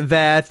fact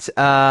that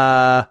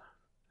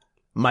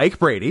Mike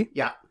Brady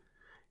Yeah.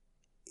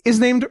 is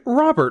named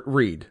Robert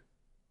Reed?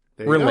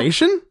 There you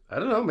Relation? go. I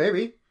don't know,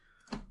 maybe.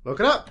 Look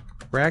it up.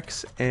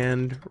 Rex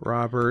and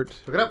Robert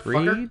Look it up, Reed?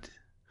 fucker.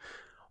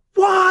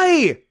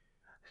 Why?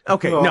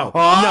 Okay, no.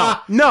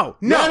 No.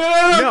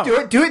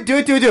 Do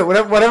it.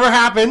 Whatever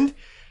happened,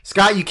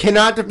 Scott, you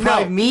cannot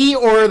deprive me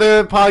or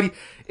the pod.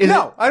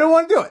 I don't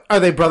want to do it. Are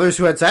they brothers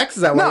who had sex?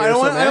 Is that why No, I you're don't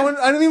so want.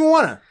 mad? I don't even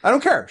want to. I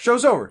don't care.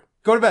 Show's over.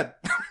 Go to bed.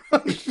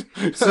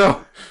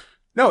 So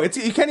No,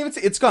 you can't even.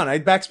 It's gone. I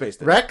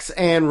backspaced it. Rex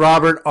and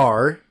Robert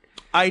are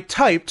I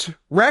typed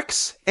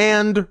Rex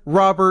and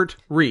Robert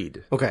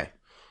Reed. Okay.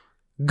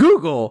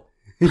 Google.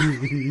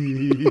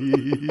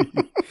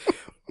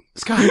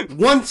 Scott,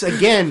 once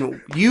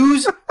again,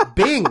 use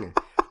Bing.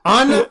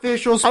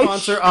 Unofficial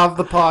sponsor of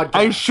the podcast.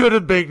 I should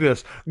have binged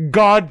this.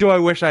 God, do I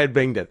wish I had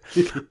binged it.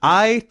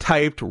 I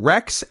typed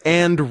Rex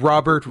and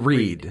Robert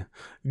Reed.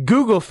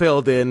 Google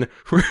filled in.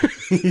 Let's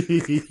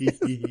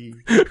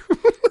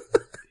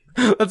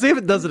see if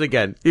it does it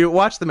again. You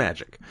watch the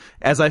magic.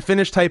 As I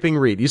finish typing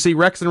Reed, you see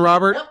Rex and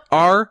Robert? Yep.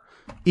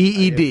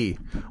 R-E-E-D.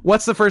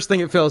 What's the first thing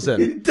it fills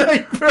in?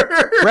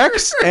 Diaper.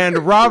 Rex and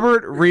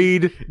Robert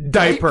Reed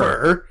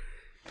diaper.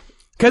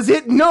 Because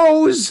it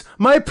knows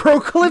my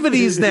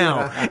proclivities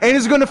now. And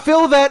is going to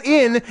fill that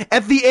in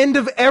at the end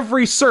of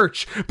every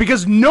search.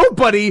 Because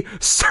nobody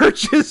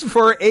searches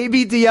for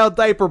ABDL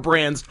diaper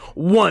brands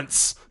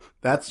once.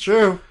 That's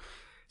true.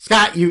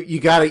 Scott, you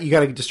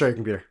gotta destroy your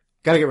computer.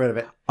 Gotta get rid of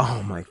it.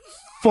 Oh my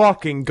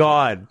fucking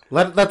God.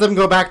 Let them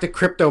go back to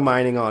crypto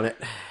mining on it.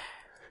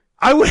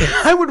 I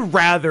would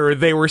rather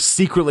they were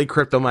secretly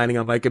crypto mining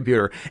on my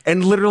computer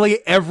and literally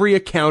every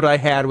account I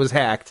had was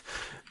hacked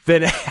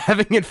than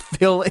having it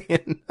fill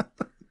in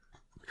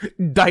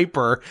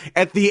diaper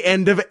at the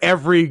end of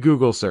every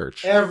Google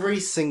search. Every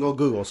single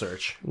Google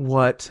search.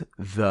 What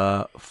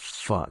the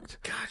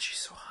fuck? God, she's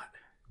so hot.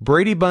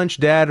 Brady Bunch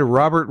dad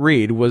Robert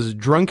Reed was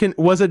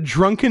a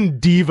drunken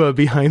diva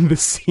behind the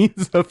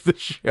scenes of the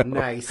show.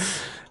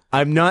 Nice.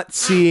 I'm not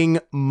seeing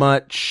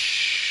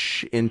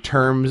much in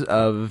terms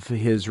of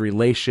his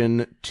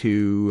relation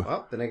to...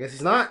 Well, then I guess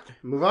he's not.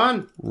 Move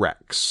on.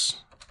 Rex.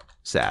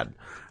 Sad.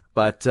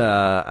 But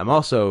I'm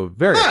also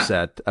very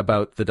upset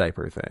about the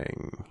diaper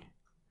thing.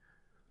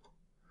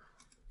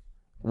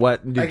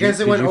 What did I guess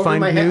you, it went did you over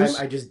find my news?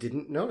 head. I just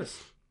didn't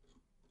notice.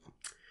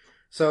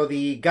 So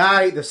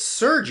the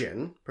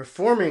surgeon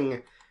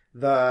performing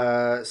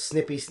the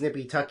snippy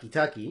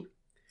tucky,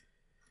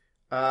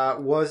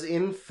 was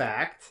in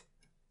fact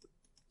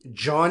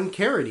John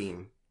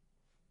Carradine.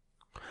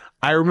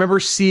 I remember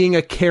seeing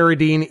a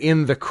Carradine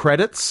in the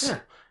credits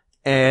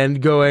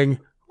and going,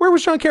 where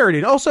was John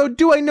Carradine? Also,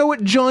 do I know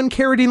what John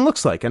Carradine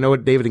looks like? I know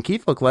what David and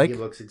Keith look like. He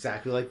looks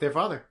exactly like their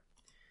father.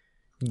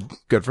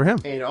 Good for him.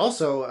 And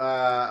also,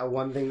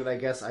 one thing that I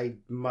guess I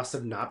must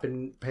have not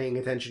been paying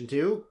attention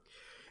to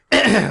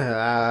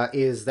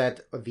is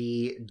that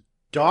the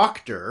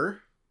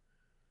doctor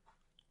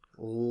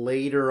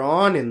later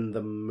on in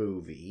the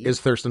movie is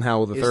Thurston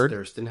Howell III.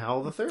 Thurston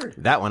Howell III.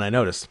 That one I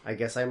noticed. I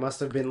guess I must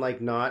have been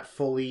not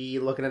fully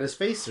looking at his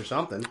face or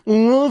something.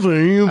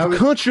 Lovey, you've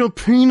cut your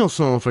penis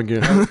off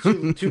again. I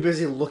was too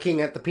busy looking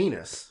at the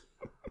penis.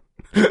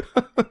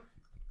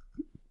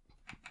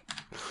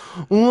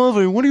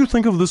 Lovey, what do you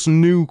think of this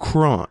new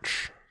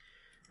crotch?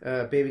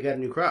 Baby got a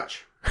new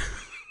crotch.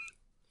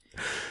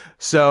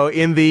 So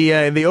in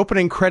the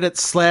opening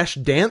credits /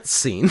 dance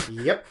scene,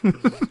 yep,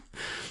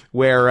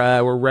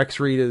 where Rex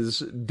Reed is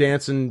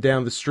dancing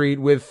down the street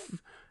with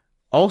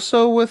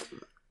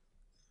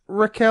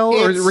Raquel,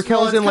 or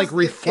Raquel's in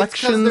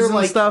reflections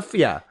and stuff.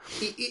 Yeah,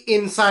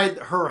 inside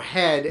her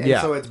head,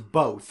 and so it's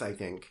both, I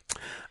think.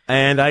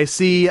 And I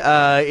see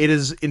it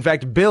is in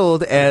fact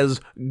billed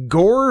as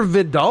Gore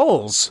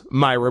Vidal's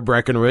Myra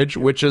Breckenridge,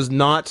 which is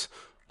not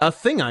a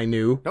thing I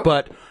knew,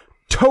 but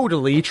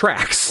totally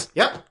tracks.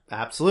 Yep,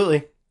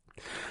 absolutely.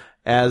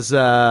 As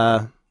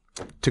to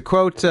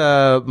quote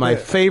my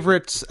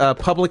favorite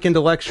public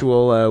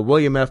intellectual,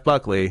 William F.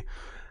 Buckley,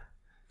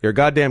 "You're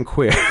goddamn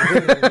queer."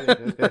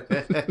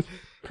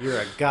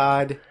 You're a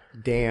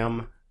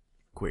goddamn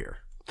queer.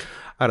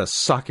 I'd have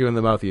sock you in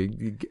the mouth.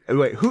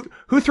 Wait,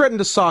 who threatened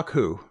to sock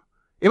who?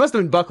 It must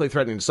have been Buckley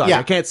threatening to sock. Yeah.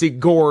 I can't see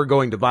Gore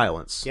going to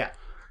violence. Yeah.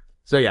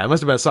 So yeah, it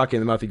must have been a sock you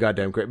in the mouth, you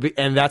goddamn queer.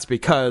 And that's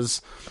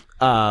because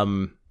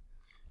Gore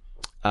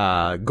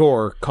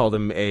called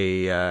him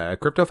a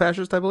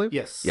crypto-fascist, I believe?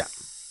 Yes. Yeah.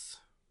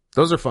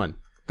 Those are fun.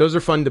 Those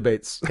are fun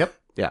debates. Yep.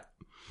 Yeah.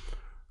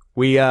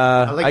 We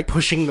I like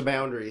pushing the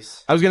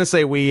boundaries. I was gonna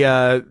say we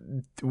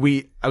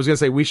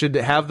should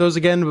have those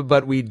again,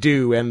 but we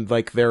do, and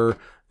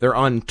they're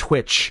on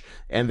Twitch,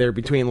 and they're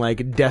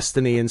between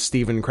Destiny and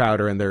Steven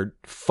Crowder, and they're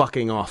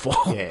fucking awful.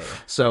 Yeah.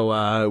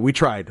 So we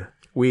tried.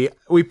 We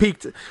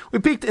peaked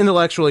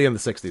intellectually in the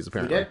 60s,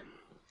 apparently.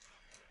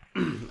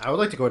 We did. I would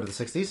like to go to the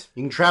 60s.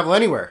 You can travel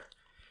anywhere.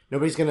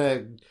 Nobody's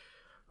gonna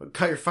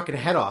cut your fucking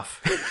head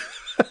off.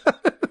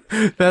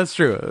 That's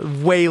true.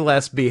 Way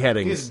less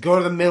beheadings. You just go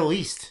to the Middle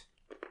East.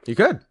 You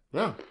could.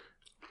 Yeah.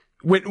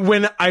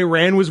 When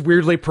Iran was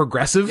weirdly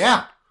progressive.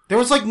 Yeah. There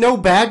was no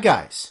bad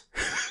guys.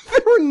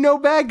 There were no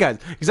bad guys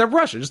except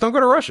Russia. Just don't go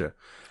to Russia.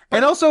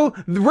 And also,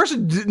 Russia,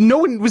 no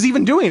one was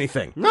even doing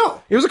anything.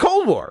 No. It was a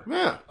Cold War.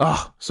 Yeah.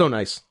 Oh, so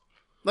nice.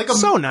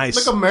 So nice.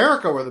 Like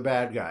America were the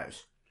bad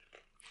guys.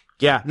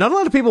 Yeah. Not a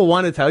lot of people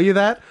want to tell you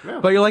that. Yeah.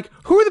 But you're like,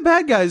 who are the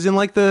bad guys in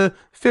the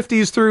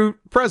 50s through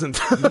present?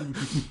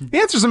 The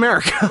answer's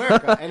America.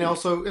 America. And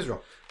also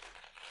Israel.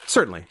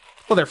 Certainly.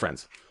 Well, they're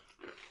friends.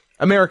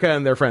 America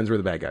and their friends were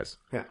the bad guys.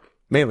 Yeah.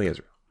 Mainly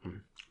Israel.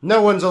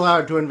 No one's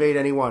allowed to invade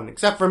anyone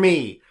except for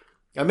me.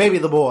 And maybe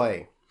the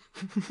boy.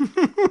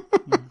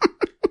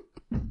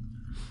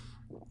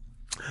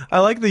 I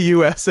like the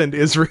U.S. and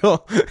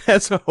Israel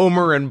as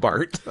Homer and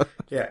Bart.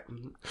 Yeah.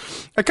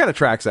 That kind of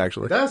tracks,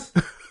 actually. It does.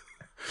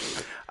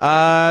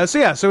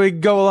 So we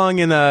go along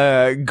in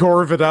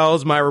Gore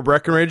Vidal's Myra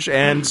Breckenridge,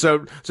 and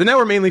so now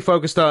we're mainly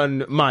focused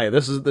on Maya.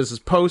 This is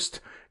post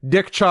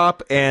Dick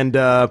Chop, and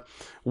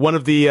one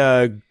of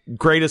the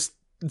greatest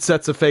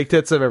sets of fake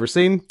tits I've ever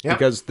seen,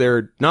 because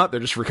they're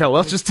just Raquel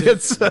Welch's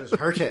tits. There's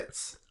her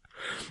tits.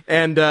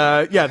 And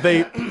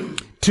they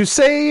to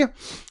say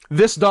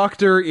this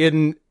doctor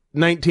in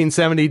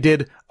 1970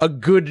 did a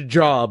good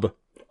job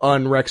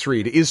on Rex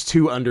Reed is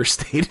to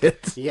understate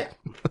it. Yeah.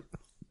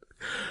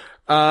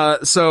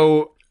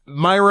 So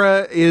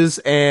Myra is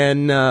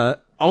an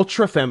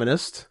ultra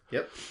feminist.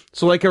 Yep.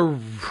 So like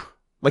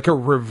a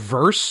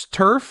reverse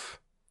TERF.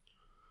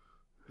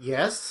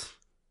 Yes.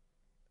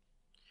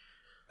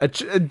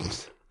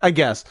 I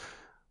guess.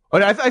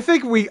 But I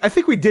think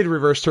we did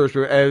reverse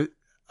TERFs.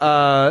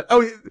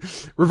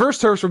 Reverse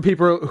TERFs from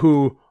people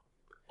who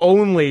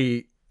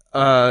only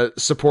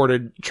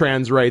supported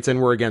trans rights and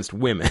were against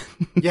women.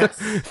 Yes.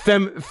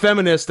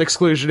 Feminist,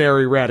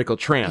 exclusionary, radical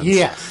trans.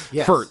 Yes.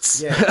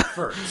 Ferts. Yeah,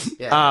 Ferts.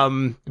 Yeah.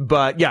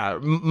 But yeah,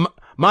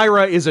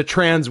 Myra is a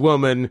trans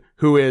woman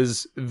who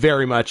is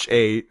very much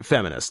a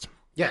feminist.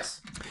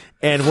 Yes.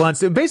 And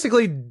wants to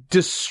basically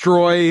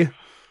destroy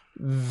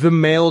the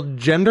male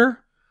gender.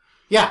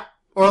 Yeah.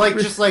 Or like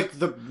just like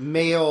the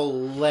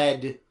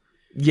male-led.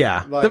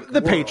 Yeah. Like,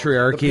 the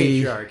patriarchy.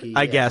 The patriarchy.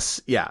 I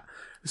guess. Yeah.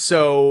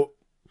 So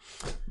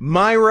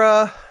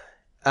Myra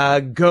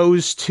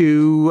goes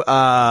to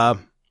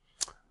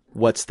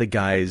what's the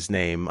guy's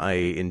name? I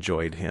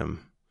enjoyed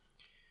him.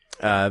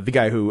 The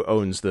guy who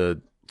owns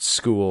the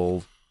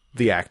school,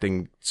 the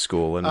acting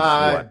school, and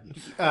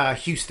what?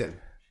 Houston.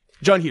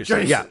 John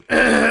Huston. Yeah.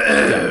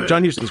 Yeah.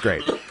 John Huston's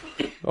great.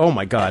 Oh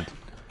my God.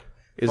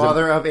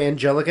 Father of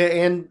Angelica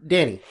and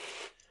Danny.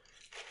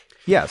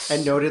 Yes.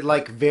 And noted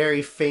like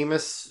very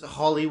famous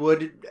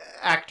Hollywood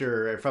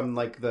actor from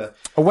like a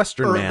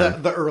Western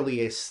man. The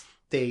earliest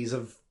days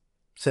of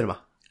cinema.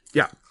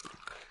 Yeah.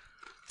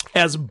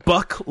 As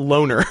Buck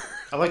Loner.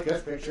 I like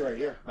this picture right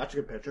here. That's a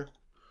good picture.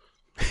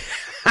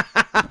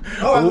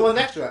 Oh, I'm the one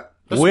next to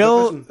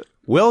it.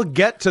 We'll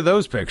get to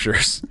those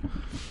pictures.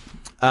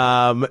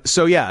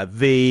 So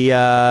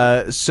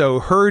yeah, so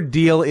her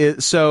deal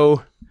is,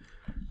 so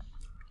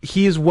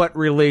he's what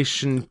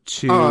relation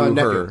to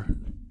her?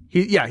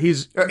 She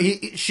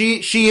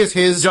is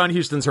his. John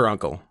Huston's her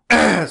uncle.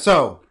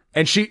 So.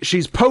 And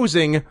she's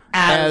posing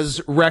as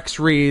Rex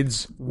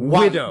Reed's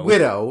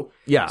widow.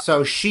 Yeah.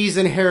 So she's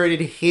inherited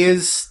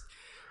his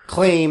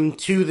claim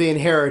to the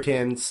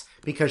inheritance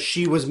because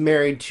she was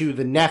married to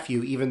the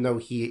nephew, even though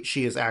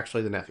she is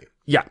actually the nephew.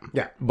 Yeah.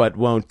 Yeah. But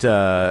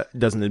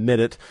doesn't admit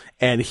it.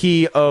 And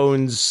he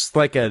owns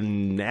like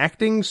an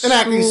acting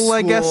school,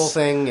 I guess.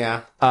 Thing,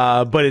 yeah.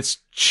 But it's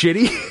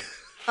shitty.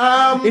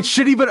 It's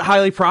shitty, but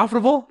highly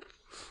profitable.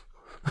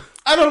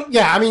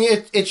 I mean,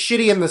 it's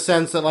shitty in the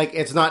sense that, like,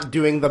 it's not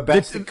doing the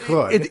best it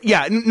could.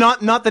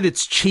 Not that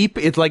it's cheap.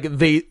 It's like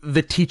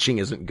the teaching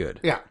isn't good.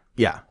 Yeah.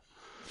 Yeah.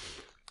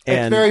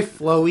 And it's very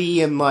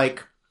flowy and,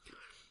 like,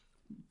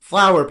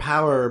 flower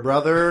power,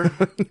 brother.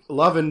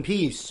 Love and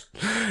peace.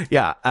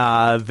 Yeah.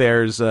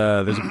 There's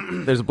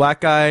a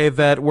black guy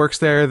that works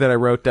there that I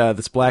wrote,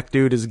 this black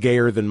dude is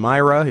gayer than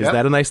Myra. Is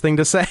that a nice thing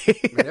to say?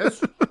 It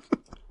is.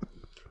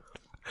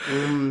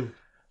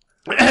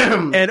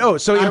 And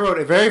so I wrote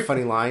a very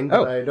funny line,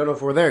 but I don't know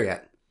if we're there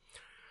yet.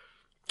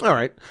 All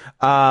right.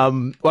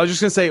 Well, I was just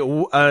gonna say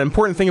an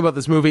important thing about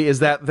this movie is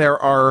that there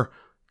are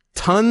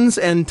tons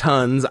and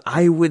tons,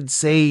 I would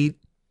say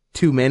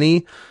too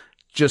many,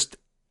 just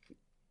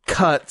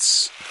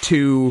cuts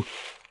to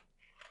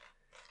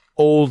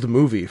old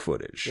movie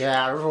footage.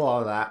 Yeah, there's a lot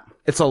of that.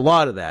 It's a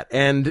lot of that,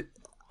 and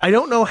I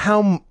don't know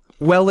how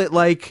well it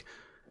like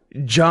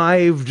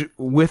jived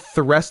with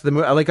the rest of the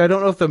movie. Like, I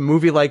don't know if the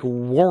movie like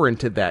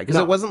warranted that, because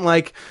it wasn't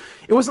like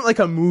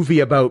a movie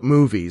about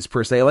movies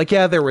per se. Like,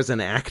 yeah, there was an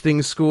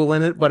acting school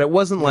in it, but it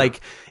wasn't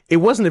it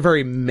wasn't a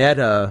very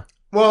meta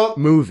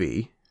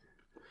movie.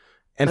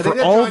 And I for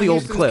think that all John the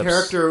old Huston's clips,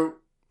 character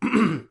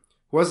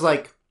was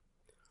like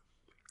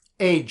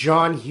a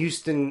John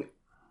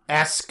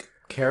Huston-esque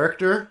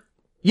character.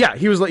 Yeah,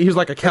 he was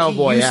like a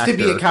cowboy actor. He used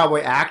to be a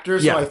cowboy actor,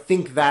 so I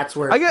think that's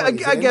where I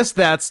guess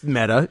that's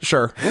meta,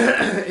 sure.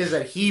 Is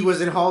that he was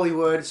in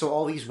Hollywood, so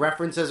all these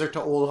references are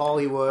to old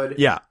Hollywood.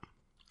 Yeah.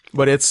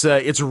 But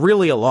it's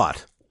really a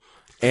lot.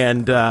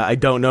 And I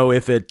don't know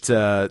if it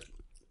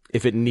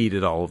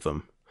needed all of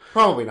them.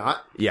 Probably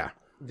not. Yeah.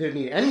 Didn't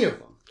need any of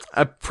them.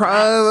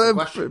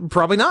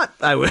 Probably not,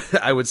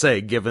 I would say,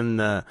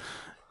 given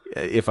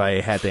if I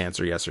had to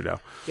answer yes or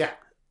no. Yeah.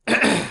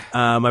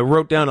 I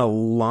wrote down a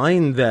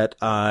line that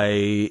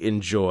I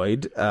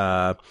enjoyed.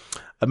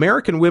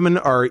 American women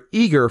are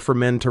eager for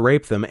men to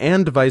rape them,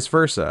 and vice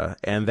versa,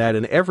 and that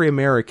in every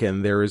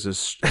American there is a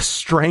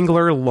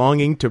strangler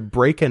longing to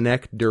break a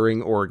neck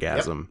during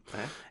orgasm.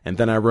 Yep. And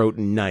then I wrote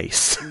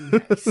nice.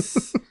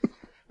 Nice.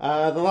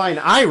 The line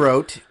I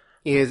wrote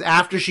is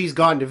after she's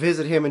gone to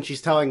visit him and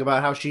she's telling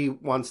about how she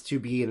wants to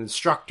be an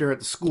instructor at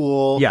the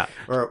school. Yeah.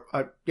 Or,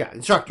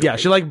 instructor. Yeah,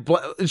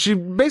 she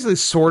basically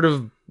sort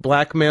of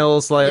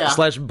blackmails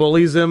slash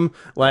bullies him.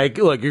 Like,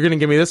 look, you're going to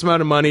give me this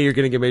amount of money. You're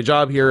going to give me a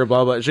job here,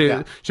 blah, blah. She's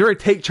a very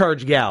take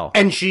charge gal.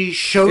 And she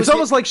shows It's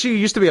almost like she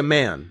used to be a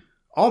man.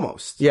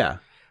 Almost. Yeah.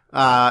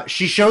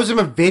 She shows him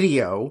a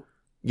video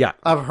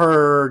of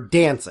her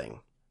dancing.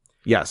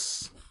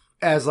 Yes.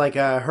 As like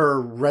her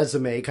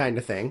resume kind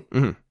of thing.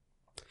 Mm-hmm.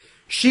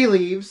 She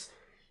leaves.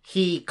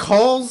 He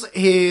calls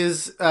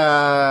his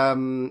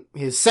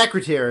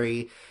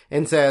secretary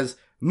and says,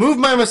 "Move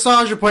my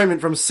massage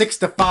appointment from 6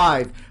 to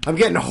 5. I'm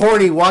getting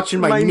horny watching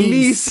my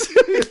niece."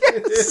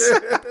 Yes.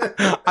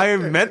 I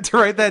meant to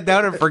write that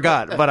down and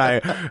forgot, but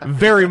I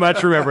very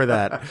much remember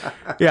that.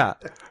 Yeah.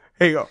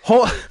 Hey,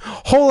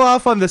 hold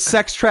off on the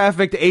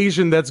sex-trafficked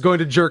Asian that's going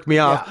to jerk me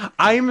off. Yeah.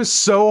 I'm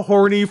so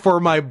horny for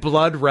my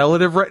blood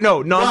relative.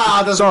 No,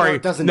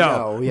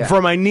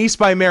 for my niece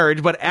by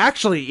marriage, but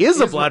actually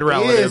is a blood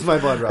relative. Is my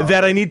blood relative.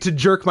 That I need to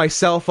jerk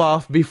myself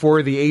off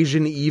before the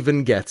Asian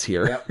even gets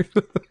here. Yep.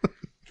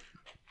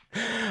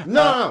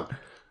 No.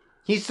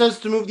 He says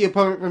to move the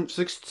appointment from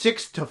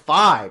 6 to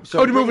 5.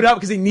 So to move it up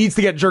because he needs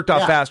to get jerked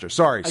off faster.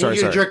 Sorry. You need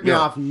to jerk me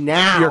off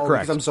now. You're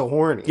correct. Because I'm so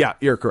horny. Yeah,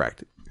 you're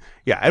correct.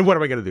 Yeah, and what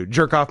am I going to do?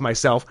 Jerk off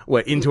myself?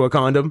 What, into a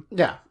condom?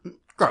 Yeah.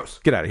 Gross.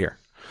 Get out of here.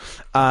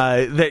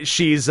 That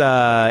she's,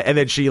 and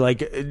then she,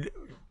 like,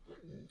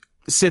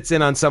 sits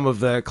in on some of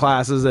the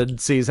classes and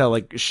sees how,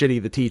 like,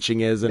 shitty the teaching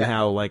is and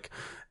how, like,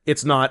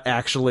 it's not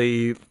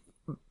actually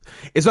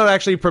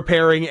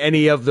preparing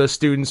any of the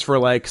students for,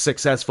 like,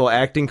 successful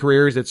acting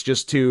careers. It's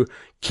just to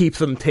keep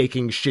them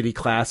taking shitty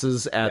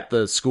classes at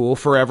the school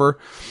forever.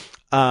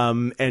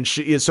 And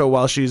so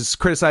while she's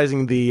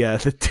criticizing the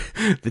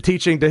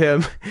teaching to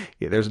him,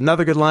 there's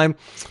another good line.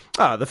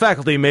 The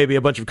faculty may be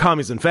a bunch of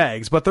commies and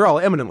fags, but they're all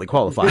eminently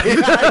qualified.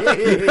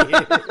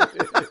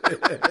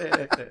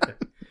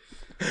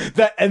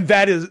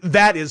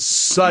 That is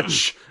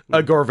such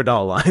a Gore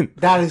Vidal line.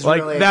 That is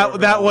like really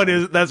that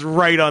one that's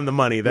right on the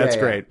money. That's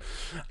great.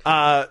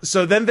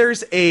 So then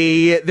there's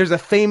a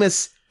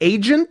famous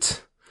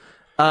agent.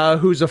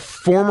 Who's a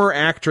former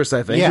actress,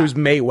 I think, who's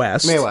Mae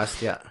West. Mae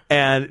West, yeah.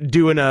 And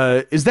doing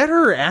is that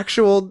her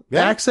actual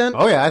accent?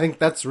 Oh, yeah, I think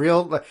that's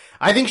real.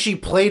 I think she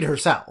played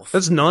herself.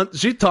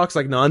 She talks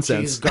like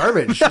nonsense. She's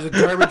garbage. She's a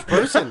garbage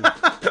person.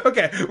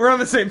 Okay, we're on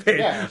the same page.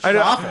 Yeah, she's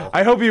awful.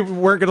 I hope you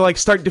weren't going to, like,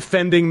 start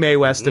defending Mae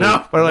West.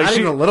 No, but, like, not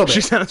even a little bit. She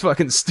sounds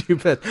fucking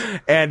stupid.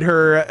 And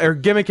her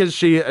gimmick is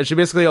she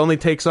basically only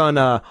takes on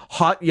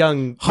hot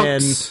young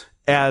men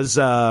as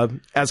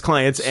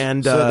clients,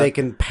 and so they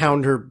can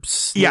pound her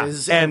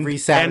every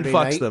Saturday and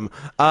fucks night. them.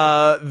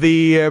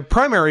 The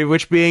primary,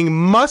 which being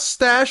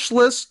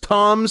mustacheless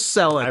Tom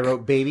Selleck. I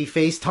wrote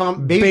babyface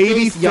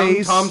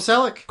young Tom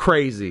Selleck.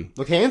 Crazy,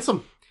 look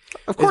handsome.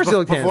 Of course, he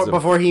looked handsome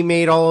before he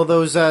made all of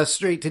those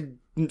straight to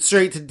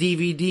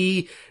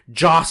DVD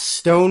Joss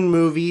Stone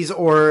movies,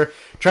 or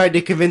tried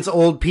to convince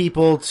old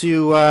people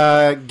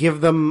to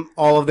give them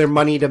all of their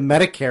money to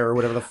Medicare or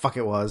whatever the fuck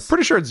it was.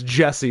 Pretty sure it's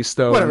Jesse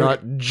Stone,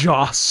 not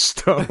Joss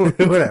Stone.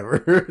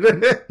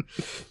 Whatever.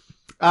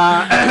 But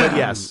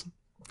yes.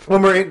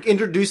 When we're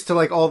introduced to,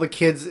 like, all the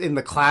kids in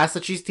the class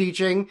that she's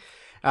teaching,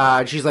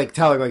 she's, like,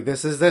 telling, like,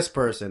 this is this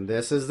person,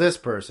 this is this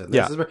person.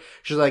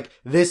 She's like,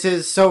 this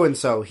is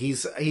so-and-so.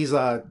 He's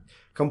a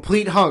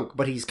complete hunk,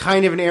 but he's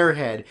kind of an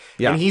airhead.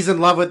 Yeah. And he's in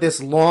love with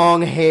this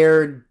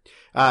long-haired,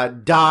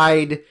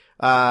 dyed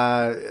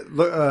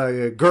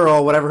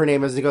girl, whatever her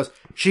name is. And he goes,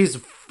 she's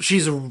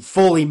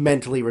fully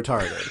mentally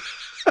retarded.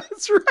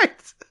 That's right.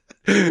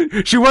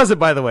 She wasn't,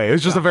 by the way. It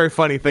was just a very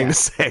funny thing to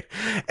say.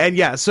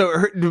 And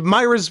so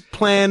Myra's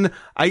plan,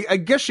 I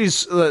guess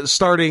she's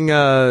starting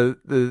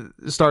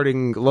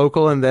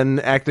local and then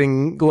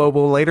acting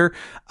global later.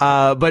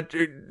 But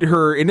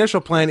her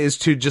initial plan is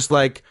to just,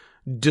 like,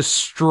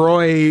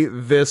 destroy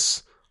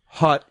this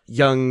hot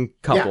young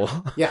couple.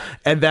 Yeah.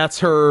 And that's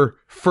her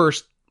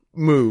first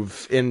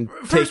move in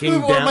taking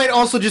down. Or it might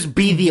also just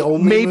be the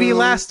only maybe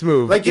last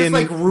move. Like, just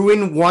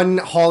ruin one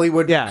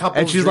Hollywood couple.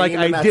 And she's like,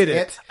 I did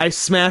it. I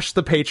smashed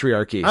the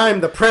patriarchy.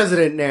 I'm the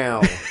president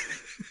now.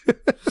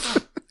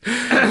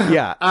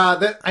 Yeah.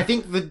 I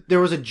think there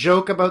was a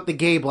joke about the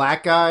gay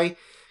black guy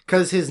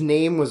because his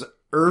name was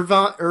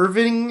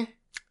Irving.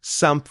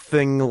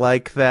 Something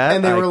like that.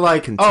 And they were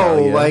like,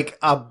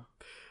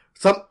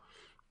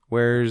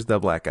 where's the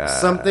black guy?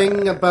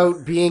 Something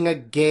about being a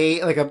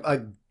gay, like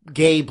a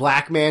gay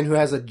black man who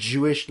has a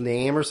Jewish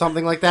name or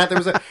something like that. There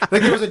was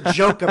a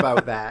joke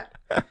about that.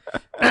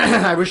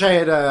 I wish I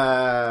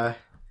had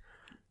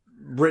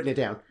written it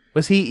down.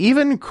 Was he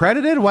even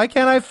credited? Why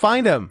can't I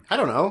find him? I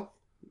don't know.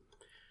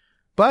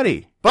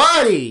 Buddy!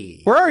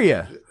 Where are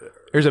you?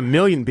 There's a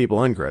million people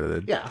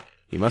uncredited. Yeah.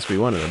 He must be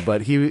one of them,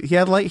 but he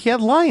had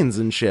lines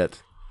and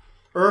shit.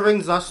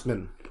 Irving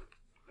Zussman.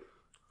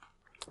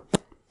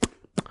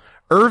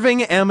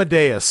 Irving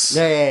Amadeus.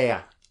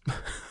 Yeah.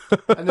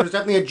 And there's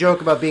definitely a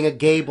joke about being a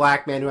gay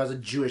black man who has a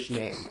Jewish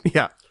name.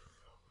 Yeah.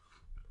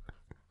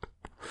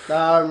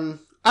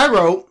 I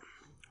wrote,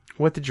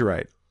 What did you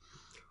write?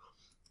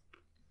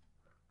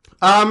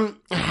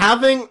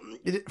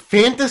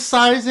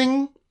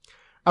 Fantasizing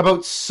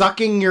about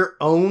sucking your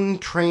own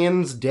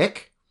trans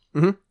dick?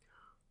 Mhm.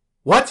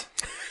 What?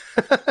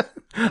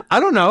 I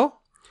don't know.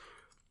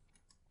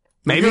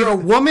 Maybe. You're a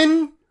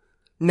woman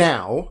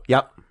now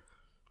Yep.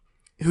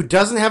 who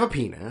doesn't have a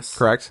penis.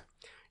 Correct.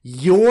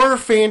 You're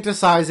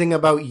fantasizing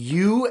about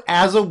you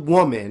as a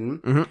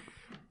woman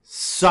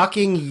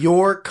sucking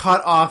your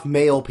cut off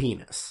male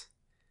penis.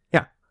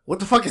 Yeah. What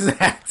the fuck is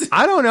that?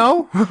 I don't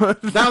know.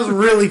 That was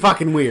really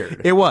fucking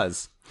weird. It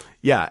was.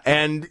 Yeah.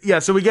 And yeah,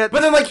 so we get.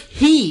 But then, like,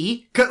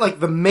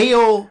 the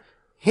male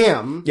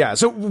him. Yeah,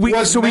 so we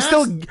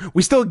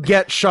still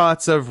get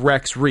shots of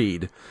Rex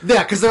Reed.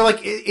 Yeah, because they're like,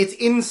 it's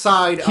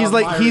inside. He's of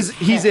like Myra's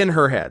he's head. in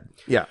her head.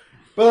 Yeah.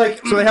 But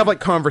like, So they have like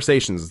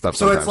conversations and stuff.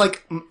 so sometimes.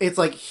 it's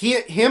like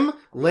him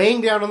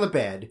laying down on the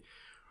bed.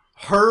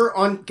 Her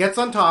gets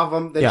on top of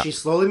him, then Yeah. she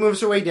slowly moves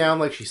her way down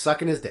like she's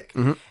sucking his dick.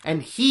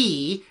 And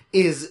he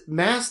is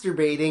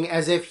masturbating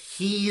as if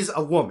he's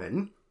a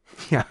woman.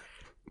 Yeah.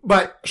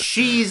 But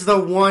she's the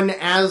one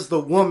as the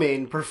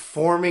woman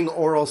performing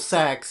oral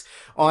sex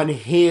on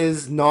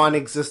his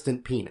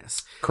non-existent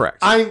penis. Correct.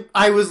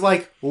 I was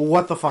like,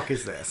 what the fuck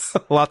is this?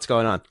 Lots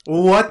going on.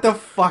 What the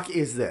fuck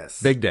is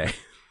this? Big day.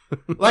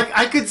 Like,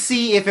 I could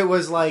see if it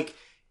was like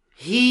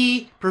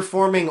he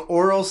performing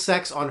oral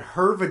sex on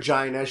her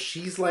vagina,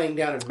 she's laying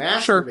down and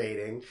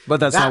masturbating. But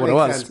that's That not what it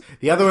makes was. sense.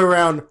 The other way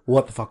around,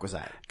 what the fuck was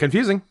that?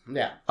 Confusing.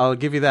 Yeah. I'll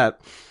give you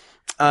that.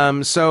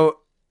 So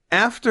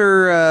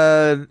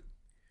after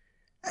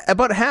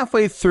about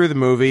halfway through the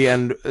movie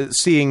and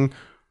seeing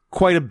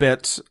quite a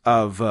bit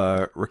of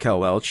Raquel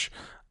Welch,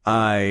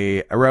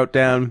 I wrote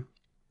down,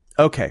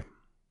 okay,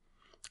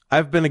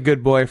 I've been a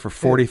good boy for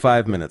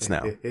 45 minutes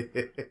now.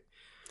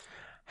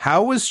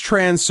 How was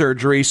trans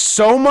surgery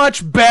so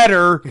much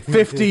better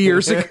 50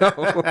 years ago?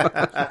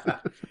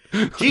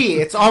 Gee,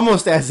 it's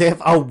almost as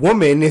if a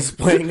woman is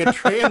playing a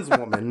trans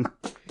woman.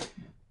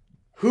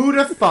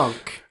 Who'da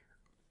thunk?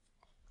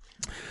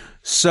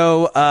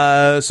 So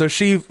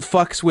she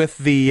fucks with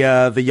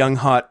the young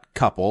hot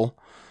couple.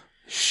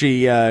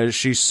 She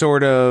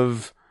sort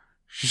of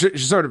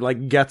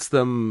like gets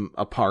them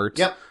apart.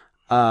 Yep.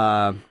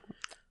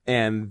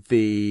 And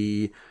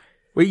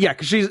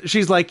cause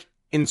she's like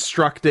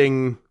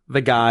instructing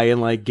the guy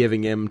and like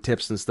giving him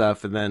tips and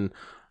stuff, and then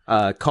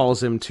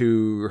calls him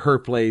to her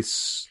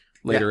place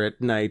later at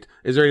night.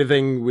 Is there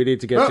anything we need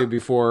to get to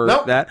before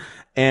that?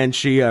 And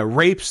she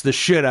rapes the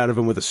shit out of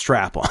him with a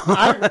strap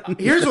on.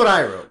 Here's what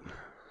I wrote.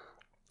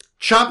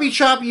 Choppy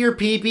your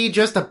pee-pee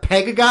just to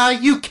peg a guy,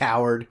 you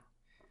coward.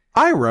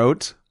 I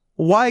wrote,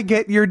 why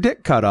get your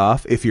dick cut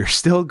off if you're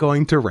still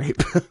going to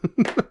rape?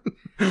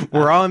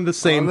 We're on the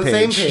same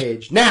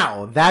page.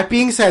 Now, that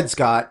being said,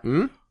 Scott,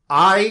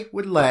 I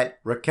would let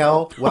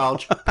Raquel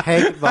Welch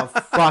peg the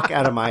fuck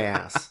out of my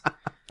ass.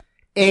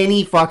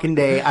 Any fucking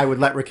day, I would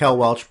let Raquel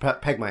Welch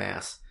peg my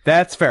ass.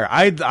 That's fair.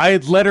 I'd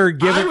let her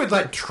give I would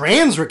let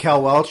trans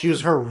Raquel Welch use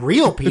her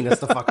real penis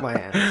to fuck my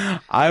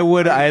ass.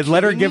 I'd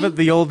let her give it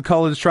the old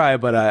college try,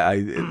 but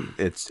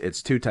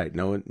it's too tight.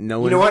 No You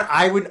know what?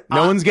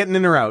 No one's getting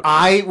in or out.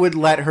 I would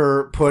let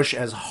her push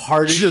as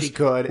hard as she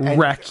could and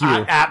wreck you.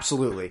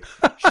 Absolutely.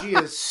 She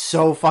is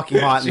so fucking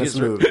hot in this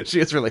movie. She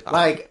is really hot.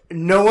 Like,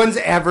 no one's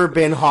ever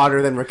been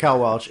hotter than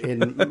Raquel Welch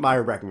in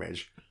Myra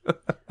Breckenridge.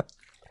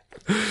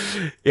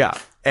 Yeah.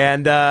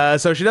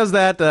 And so she does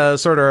that,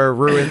 sort of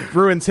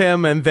ruins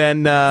him, and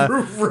then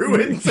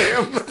Ruins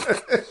him.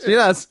 she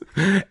does,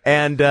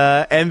 and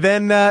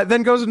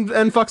then goes and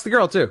fucks the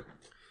girl too.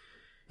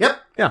 Yep.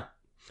 Yeah.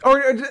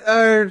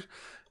 Or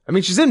I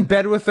mean, she's in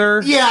bed with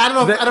her. Yeah, I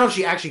don't know if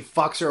she actually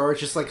fucks her or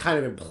it's just like kind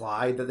of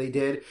implied that they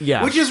did.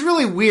 Yeah. Which is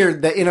really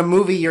weird that in a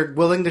movie you're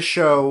willing to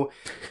show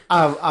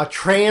a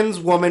trans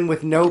woman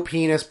with no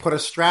penis put a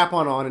strap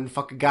on and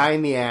fuck a guy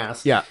in the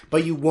ass. Yeah.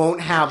 But you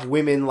won't have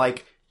women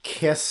like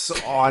kiss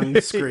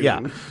on screen.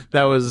 Yeah.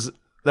 That was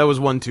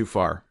one too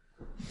far.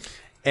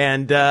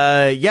 And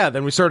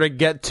then we sort of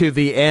get to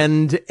the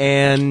end,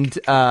 and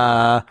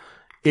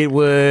it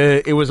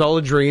was all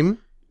a dream.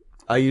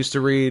 I used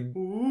to read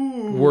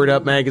Word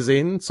Up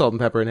magazine, Salt and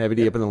Pepper and Heavy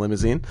D up in the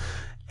limousine,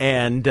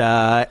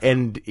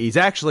 and he's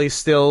actually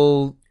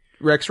still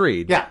Rex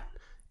Reed. Yeah.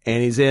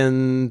 And he's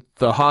in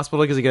the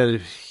hospital because he got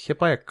hit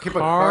by a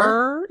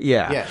car.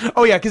 Yeah. Yeah.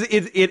 Oh yeah, because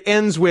it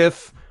ends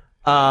with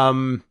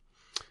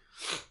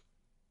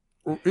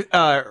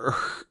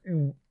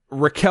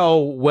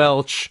Raquel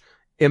Welch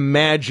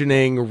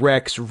imagining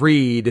Rex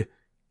Reed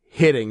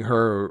hitting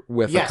her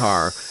with a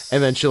car,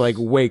 and then she like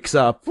wakes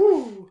up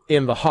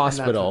in the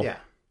hospital.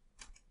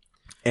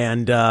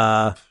 And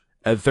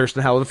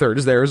Thurston Howell III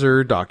is there as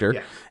her doctor.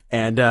 Yeah.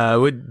 And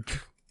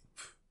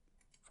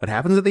what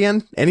happens at the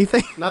end?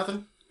 Anything?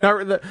 Nothing.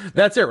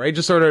 That's it, right?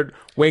 Just sort of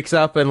wakes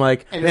up and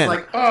like, And man, it's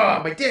like,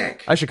 oh, my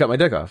dick. I should cut my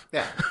dick off.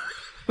 Yeah.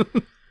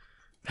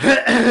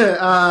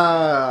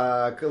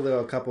 A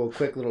couple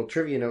quick little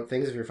trivia note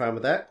things if you're fine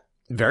with that.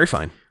 Very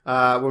fine.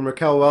 When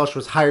Raquel Welch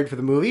was hired for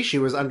the movie, she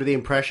was under the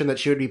impression that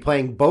she would be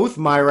playing both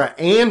Myra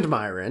and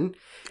Myron.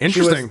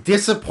 Interesting. She was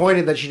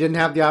disappointed that she didn't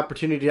have the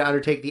opportunity to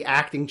undertake the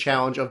acting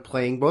challenge of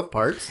playing both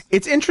parts.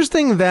 It's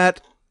interesting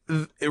that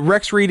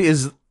Rex Reed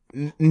is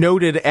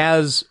noted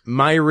as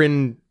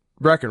Myron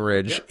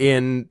Breckenridge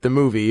in the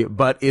movie,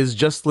 but is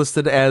just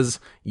listed as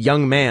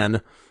young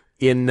man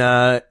in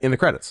the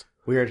credits.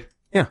 Weird.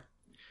 Yeah.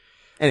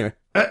 Anyway.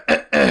 I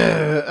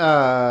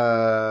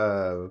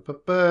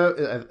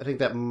think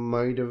that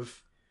might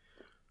have...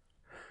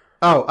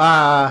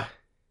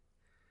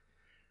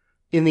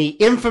 in the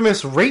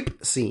infamous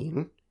rape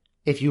scene,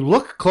 if you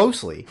look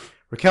closely,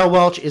 Raquel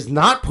Welch is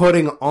not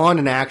putting on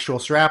an actual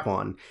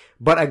strap-on,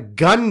 but a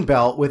gun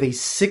belt with a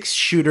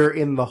 6-shooter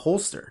in the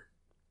holster.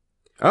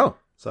 Oh.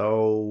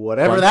 So,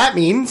 whatever that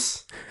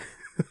means.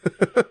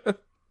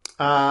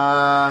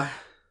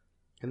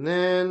 And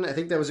then, I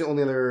think that was the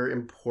only other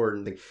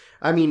important thing.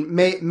 I mean,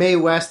 Mae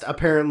West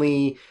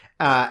apparently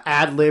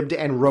ad-libbed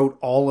and wrote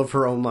all of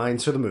her own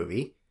lines for the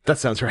movie. That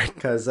sounds right.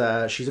 Because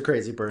she's a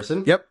crazy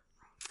person. Yep.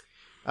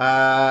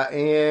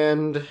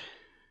 And...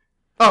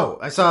 Oh,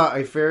 I saw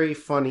a very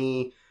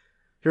funny...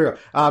 Here we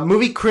go.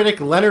 Movie critic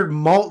Leonard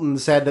Maltin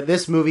said that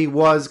this movie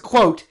was,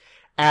 quote,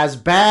 as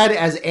bad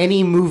as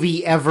any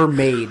movie ever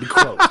made,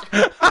 quote.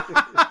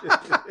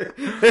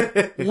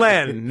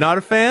 Len, not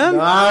a fan?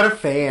 Not a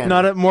fan.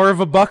 Not more of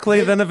a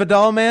Buckley than a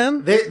Vidal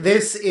man?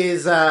 This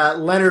is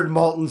Leonard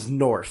Maltin's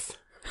North.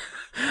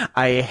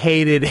 I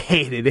hated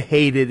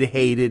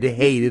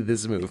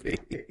this movie.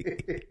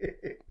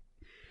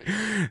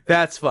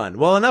 That's fun.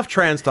 Well, enough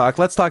trans talk.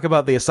 Let's talk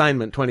about The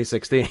Assignment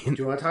 2016. Do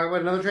you want to talk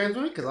about another trans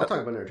movie? Because I'll talk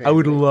about another trans I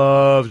would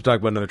love to talk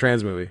about another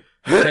trans movie.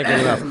 Can't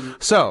get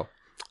enough. So,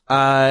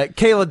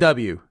 Kayla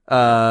W.,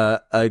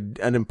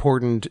 an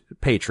important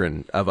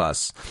patron of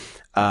us,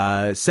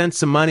 sent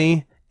some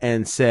money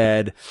and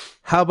said,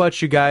 how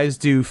about you guys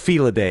do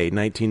Fila Day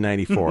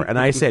 1994? And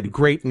I said,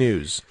 great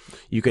news.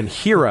 You can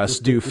hear us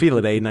do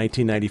Fila Day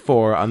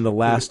 1994 on the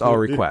last all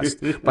request.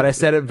 But I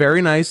said it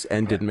very nice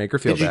and didn't make her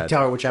feel bad. Did you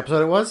tell her which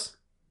episode it was?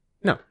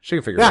 No, she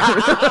can figure it out.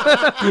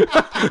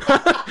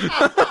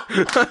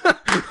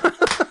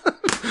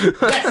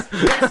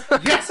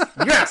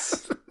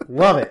 Yes.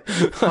 Love it.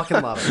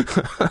 Fucking love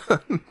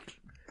it.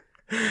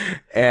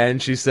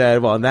 And she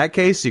said, well, in that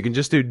case, you can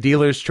just do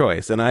Dealer's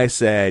Choice. And I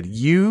said,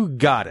 you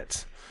got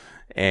it.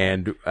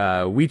 And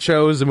we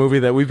chose a movie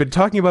that we've been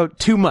talking about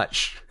too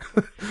much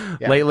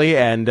lately,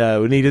 and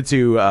we needed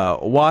to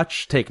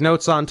watch, take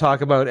notes on,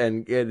 talk about,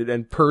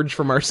 and purge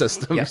from our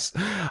systems.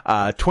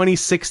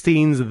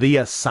 2016's The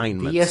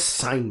Assignment. The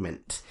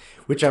Assignment,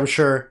 which I'm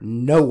sure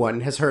no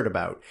one has heard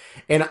about.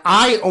 And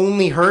I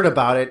only heard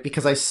about it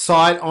because I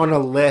saw it on a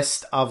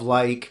list of,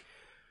 like,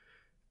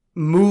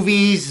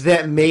 movies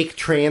that make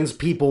trans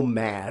people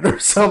mad or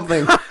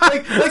something.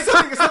 like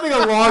something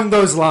along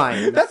those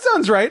lines. That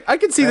sounds right. I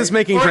can see this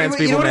making trans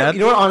people mad.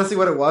 You know what, honestly,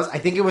 what it was? I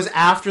think it was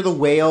after The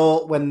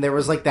Whale when there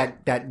was like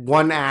that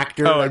one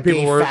actor. Oh, and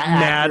people were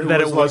mad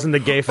that it wasn't the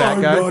gay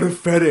fat guy. I'm not a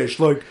fetish.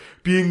 Like,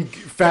 being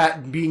fat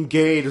and being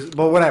gay,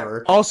 but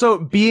whatever. Also,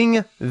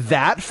 being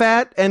that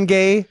fat and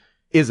gay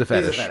is a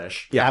fetish. Is a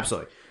fetish. Yeah,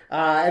 absolutely.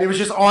 And it was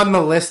just on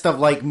the list of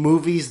like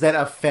movies that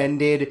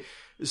offended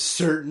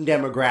certain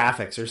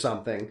demographics or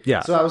something.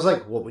 Yeah. So I was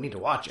like, well, we need to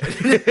watch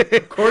it.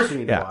 Of course we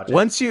need to watch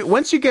it.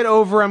 Once you get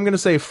over, I'm going to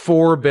say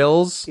 4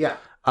 bills. Yeah.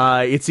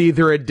 It's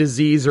either a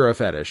disease or a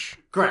fetish.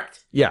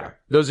 Correct. Yeah.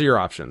 Those are your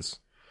options.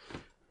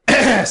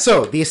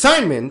 So The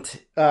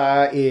Assignment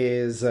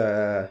is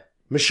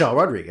Michelle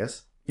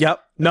Rodriguez.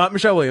 Yep. Not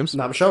Michelle Williams.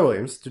 Not Michelle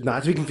Williams.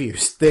 Not to be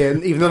confused.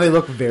 Then, even though they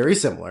look very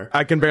similar.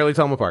 I can barely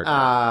tell them apart.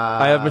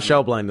 I have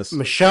Michelle blindness.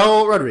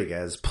 Michelle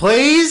Rodriguez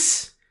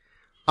plays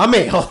a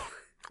male.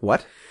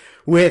 What?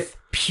 With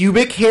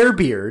pubic hair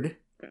beard.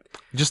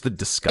 Just the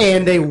disgusting.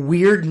 And a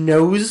weird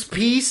nose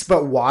piece,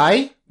 but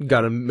why?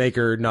 Gotta make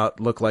her not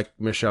look like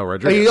Michelle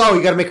Rodriguez.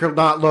 You gotta make her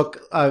not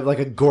look like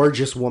a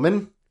gorgeous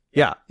woman?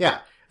 Yeah. Yeah.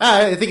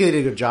 I think they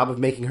did a good job of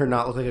making her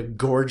not look like a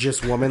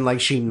gorgeous woman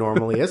like she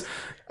normally is.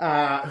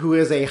 Who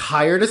is a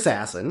hired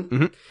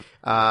assassin.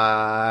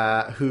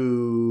 Mm-hmm.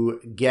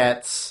 Who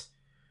gets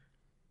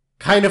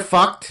kind of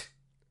fucked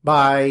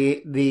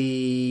by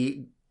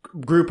the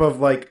group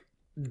of, like,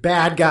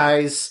 bad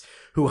guys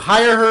who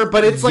hire her,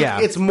 but it's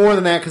like it's more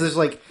than that because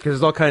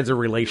there's all kinds of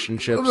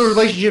relationships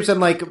and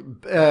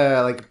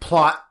like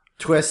plot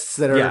twists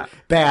that are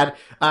bad.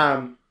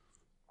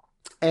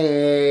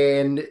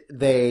 And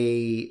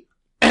they,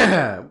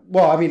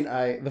 well, I mean,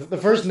 the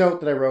first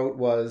note that I wrote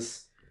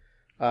was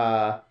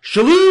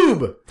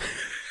Shaloub.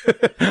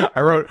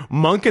 I wrote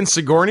Monk and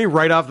Sigourney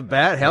right off the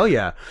bat. Hell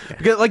yeah.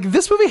 Because, like,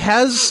 this movie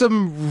has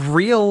some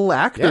real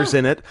actors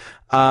in it.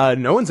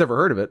 No one's ever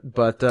heard of it,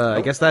 but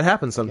I guess that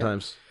happens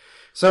sometimes.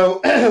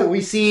 So we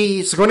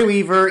see Sigourney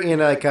Weaver in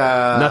like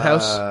a nut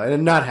house. In a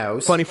nut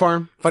house. Funny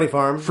Farm.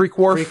 Freak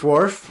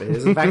Wharf. It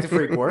is in fact a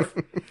Freak Wharf.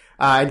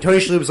 And Tony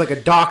Shalhoub is like a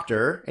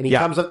doctor, and he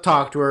comes up to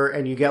talk to her,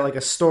 and you get like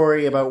a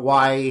story about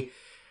why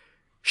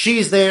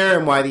she's there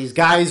and why these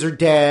guys are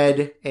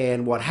dead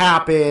and what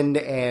happened.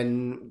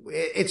 And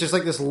it's just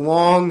like this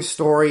long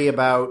story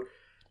about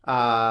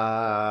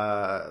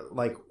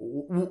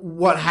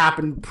what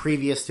happened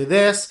previous to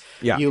this.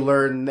 Yeah. You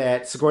learn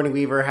that Sigourney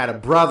Weaver had a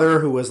brother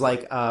who was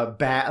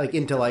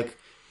into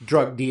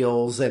drug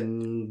deals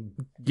and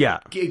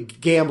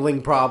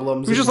gambling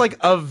problems. He was just like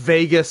a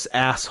Vegas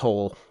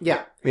asshole.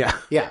 Yeah. Yeah.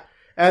 Yeah.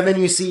 And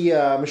then you see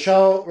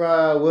Michelle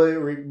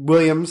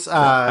Williams.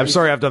 I'm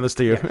sorry I've done this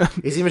to you.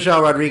 You see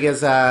Michelle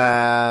Rodriguez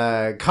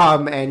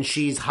come, and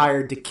she's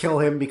hired to kill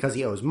him because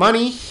he owes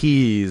money.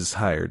 He's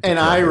hired to And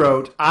kill I him.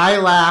 wrote, I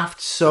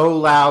laughed so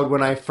loud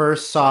when I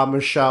first saw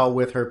Michelle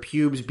with her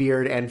pubes,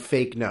 beard, and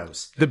fake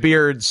nose. The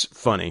beard's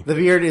funny. The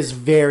beard is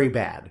very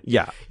bad.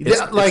 Yeah.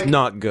 It's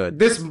not good.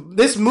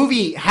 This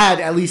movie had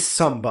at least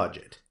some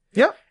budget.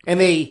 Yep. And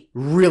they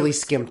really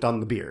skimped on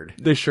the beard.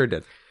 They sure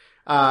did.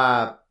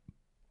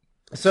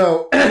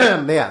 So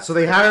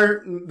they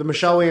hire the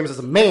Michelle Williams as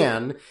a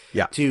man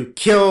to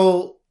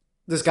kill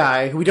this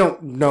guy who we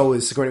don't know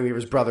is Sigourney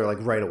Weaver's brother, like,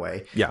 right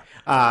away. Yeah.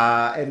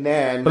 And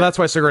then... But that's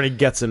why Sigourney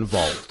gets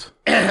involved.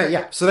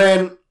 Yeah. So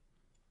then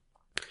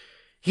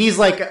he's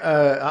like,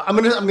 I'm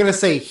gonna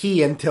say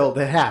he until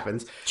that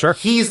happens. Sure.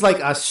 He's like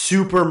a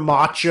super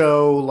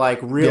macho, like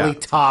really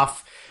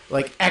tough,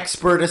 like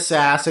expert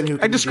assassin who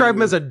I describe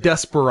him as a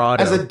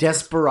desperado. As a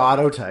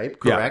desperado type,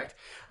 correct?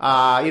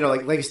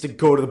 Likes to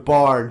go to the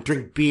bar and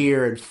drink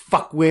beer and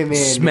fuck women.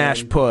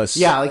 Smash puss.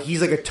 Yeah, like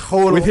he's like a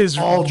total with his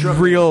ultra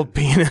real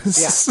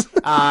penis.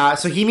 Yeah.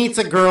 So he meets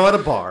a girl at a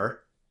bar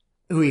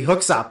who he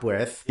hooks up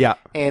with. Yeah.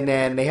 And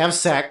then they have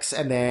sex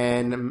and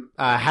then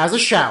has a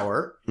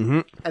shower.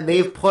 Mm-hmm. And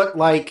they've put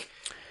like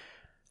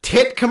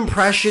tit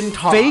compression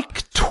top.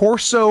 Fake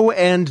torso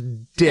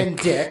and dick. And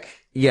dick.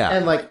 Yeah.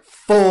 And like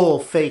full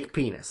fake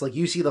penis. Like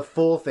you see the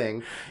full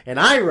thing. And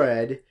I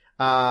read...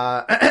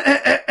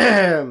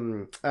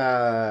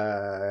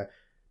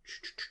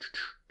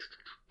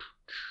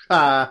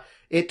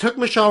 it took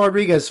Michelle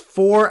Rodriguez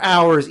 4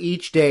 hours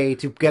each day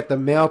to get the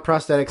male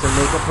prosthetics and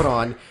makeup put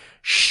on.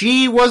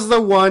 She was the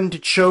one to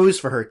choose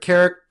for her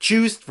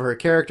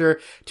character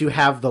to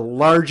have the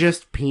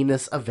largest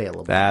penis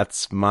available.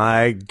 That's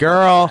my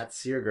girl.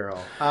 That's your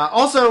girl.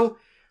 Also,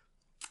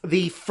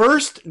 the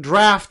first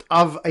draft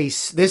of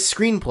this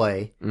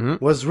screenplay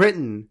was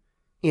written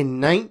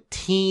in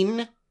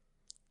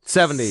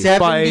 78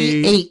 by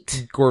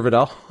Gore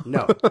Vidal.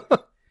 No.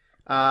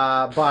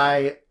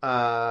 By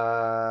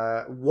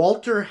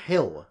Walter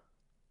Hill.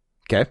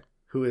 Okay.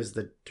 Who is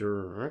the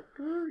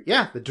director?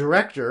 Yeah, the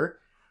director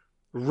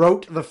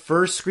wrote the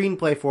first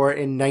screenplay for it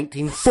in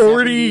 1978.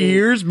 40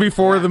 years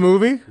before the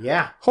movie?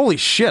 Yeah. Holy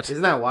shit.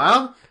 Isn't that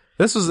wild?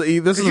 Could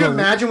you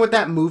imagine what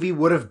that movie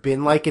would have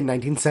been like in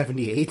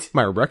 1978?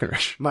 Myra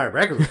Breckinridge.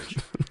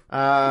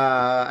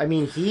 I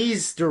mean,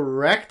 he's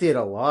directed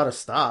a lot of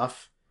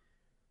stuff.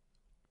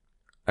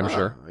 I'm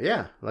sure.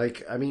 Yeah.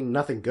 Like, I mean,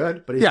 nothing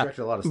good, but he's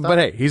directed a lot of stuff. But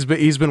hey, he's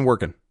been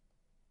working.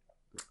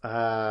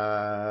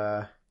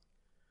 Wow.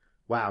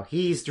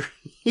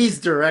 He's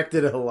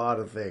directed a lot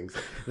of things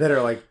that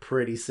are like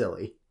pretty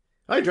silly.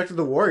 Oh, he directed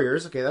The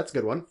Warriors. Okay, that's a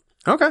good one.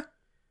 Okay.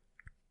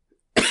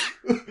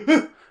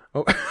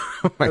 Oh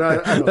my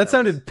God. That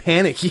sounded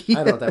panicky.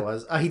 I know what that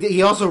was.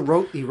 He also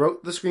wrote the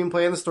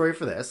screenplay and the story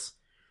for this.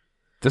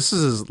 This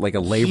is like a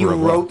labor of love.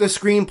 He wrote the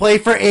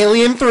screenplay for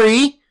Alien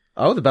 3.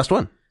 Oh, the best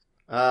one.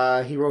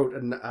 He wrote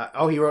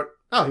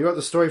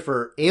the story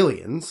for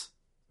Aliens.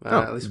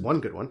 At least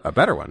one good one. A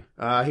better one.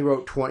 He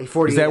wrote 48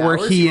 hours. Is that where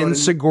he and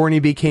Sigourney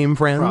became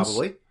friends?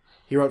 Probably.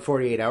 He wrote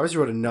 48 hours. He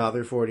wrote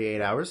another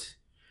 48 hours.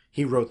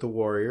 He wrote The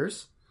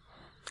Warriors.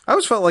 I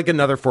always felt like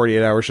another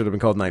 48 hours should have been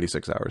called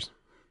 96 hours.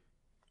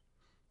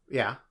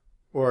 Yeah.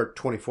 Or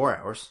 24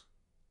 hours.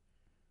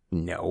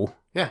 No.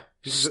 Yeah.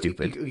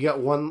 Stupid. You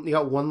got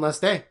one less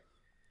day.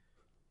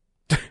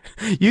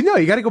 You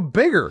got to go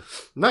bigger.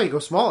 No, you go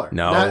smaller.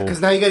 No.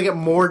 Because now you got to get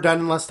more done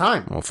in less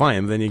time. Well,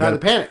 fine. Then you got to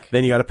panic.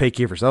 Then you got to pay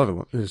Kiefer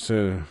Sutherland.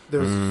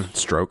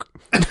 Stroke.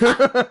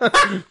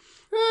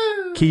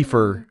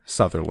 Kiefer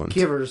Sutherland.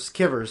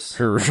 Kivers.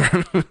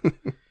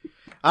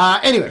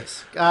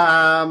 Anyways.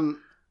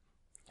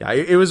 Yeah,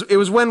 it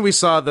was when we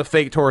saw the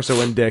fake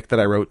torso and dick that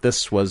I wrote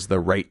this was the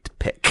right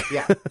pick.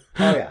 Yeah.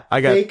 Oh, yeah.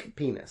 Fake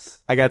penis.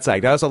 I got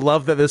psyched. I also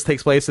love that this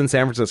takes place in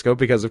San Francisco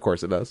because, of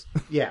course, it does.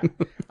 Yeah.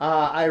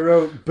 I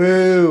wrote,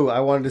 boo.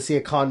 I wanted to see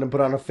a condom put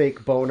on a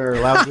fake boner.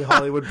 Lousy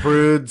Hollywood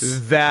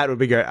prudes. That would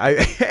be great. I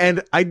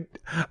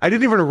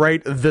didn't even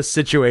write the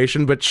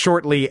situation, but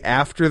shortly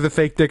after the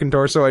fake dick and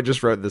torso, I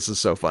just wrote, this is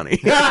so funny.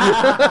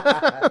 Because,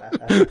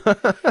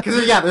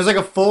 there's like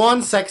a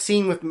full-on sex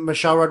scene with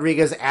Michelle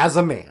Rodriguez as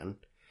a man.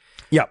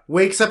 Yeah.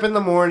 Wakes up in the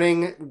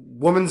morning,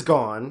 woman's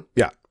gone.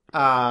 Yeah.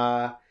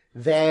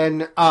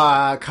 Then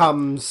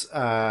comes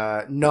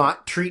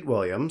not Treat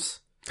Williams,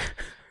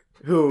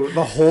 who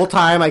the whole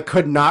time I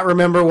could not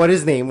remember what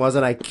his name was,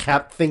 and I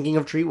kept thinking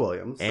of Treat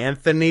Williams.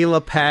 Anthony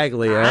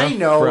LaPaglia. I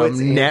know,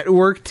 from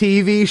network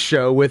TV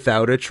show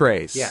Without a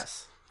Trace.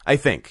 Yes. I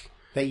think.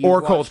 that you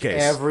or Cold watched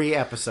Case. every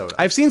episode of.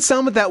 I've seen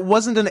some that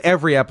wasn't an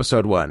every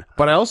episode one,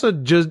 but I also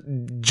just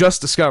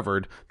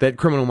discovered that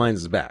Criminal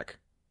Minds is back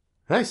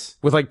Nice.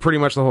 with like pretty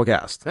much the whole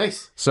cast.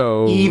 Nice.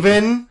 So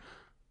Even...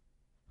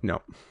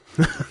 no.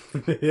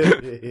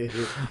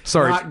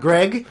 Sorry. Not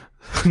Greg?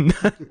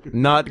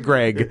 Not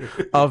Greg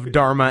of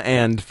Dharma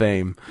and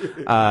fame.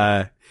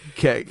 For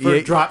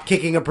drop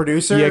kicking a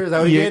producer? Is that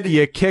what he did?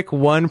 You kick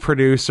one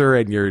producer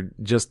and you're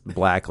just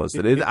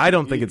blacklisted. I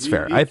don't think it's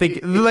fair. I think,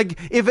 like,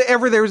 if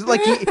ever there was,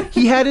 like,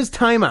 he had his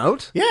time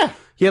out. Yeah.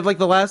 He had, like,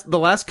 the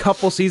last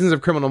couple seasons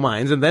of Criminal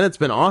Minds, and then it's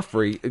been off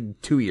for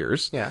 2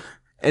 years. Yeah.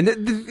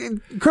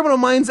 And Criminal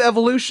Minds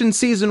Evolution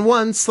Season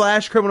 1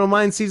 / Criminal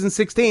Minds Season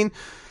 16.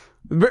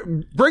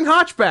 Bring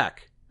Hotch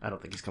back. I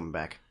don't think he's coming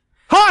back.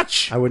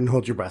 Hotch! I wouldn't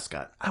hold your breath,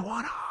 Scott. I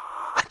want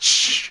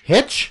Hotch.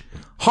 Hitch?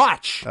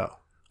 Hotch. Oh.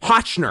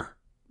 Hotchner.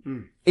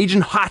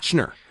 Agent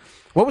Hotchner.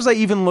 What was I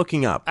even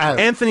looking up?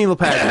 Anthony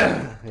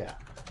LaPaglia. Yeah.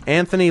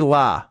 Anthony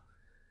La.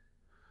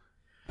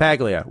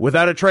 Paglia.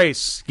 Without a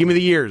trace. Give me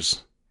the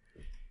years.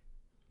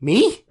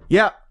 Me?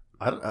 Yeah.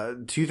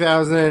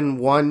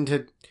 2001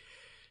 to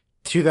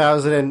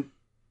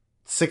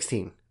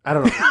 2016. I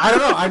don't know.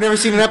 I've never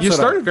seen an episode You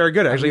started of it. very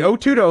good, actually.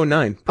 02 to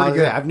 09. Pretty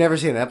good. I've never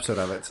seen an episode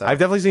of it. So. I've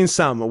definitely seen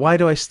some. Why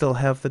do I still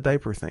have the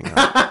diaper thing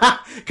on?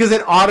 Because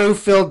it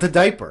auto-filled the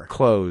diaper.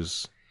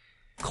 Close.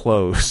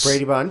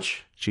 Brady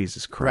Bunch.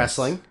 Jesus Christ.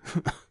 Wrestling.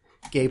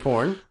 Gay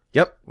porn.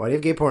 Yep. Why do you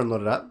have gay porn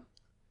loaded up?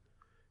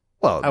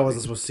 Well, I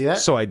wasn't supposed to see that.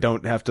 so I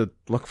don't have to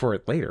look for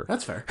it later.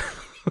 That's fair.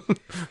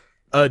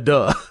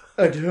 Duh.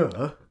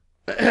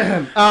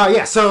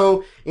 Yeah,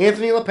 so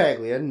Anthony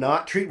LaPaglia,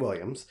 not Treat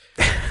Williams.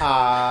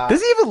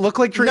 Does he even look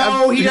like Treat?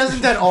 No, he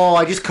doesn't at all.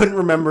 I just couldn't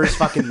remember his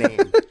fucking name.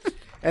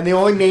 And the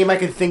only name I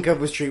could think of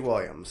was Treat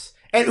Williams.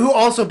 And who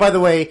also, by the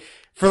way,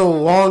 for the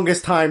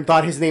longest time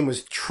thought his name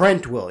was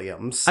Trent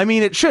Williams. I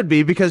mean, it should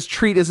be, because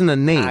Treat isn't a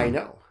name. I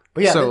know.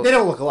 But yeah, So- they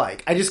don't look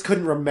alike. I just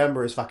couldn't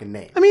remember his fucking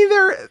name. I mean,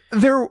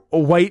 they're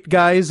white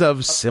guys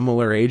of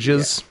similar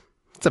ages.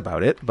 That's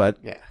about it, but,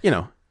 Yeah.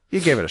 You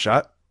gave it a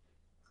shot.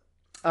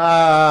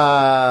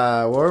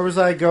 Where was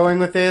I going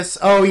with this?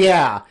 Oh,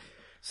 yeah.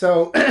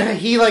 So,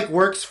 he,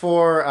 works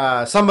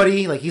for,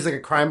 somebody, he's a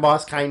crime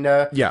boss,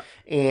 kinda. Yeah.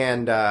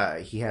 And,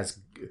 he has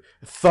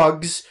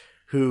thugs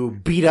who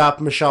beat up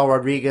Michelle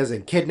Rodriguez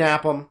and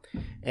kidnap him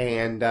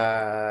and,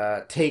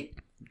 take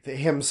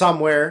him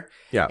somewhere.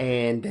 Yeah.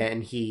 And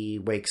then he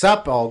wakes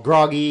up all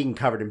groggy and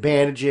covered in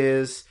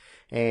bandages.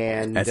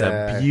 And As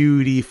a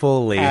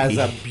beautiful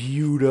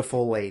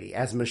lady.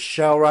 As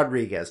Michelle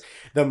Rodriguez,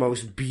 the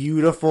most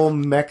beautiful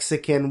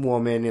Mexican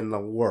woman in the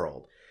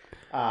world.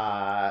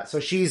 So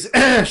she's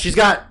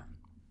got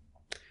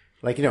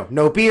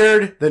no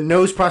beard, the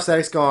nose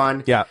prosthetic's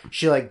gone. Yeah.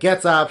 She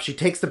gets up, she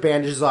takes the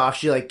bandages off,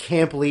 she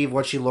can't believe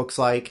what she looks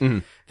like. Mm-hmm.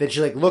 Then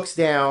she looks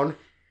down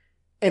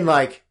and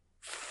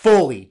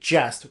fully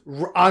just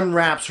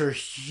unwraps her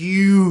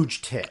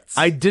huge tits.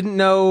 I didn't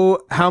know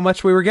how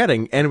much we were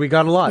getting, and we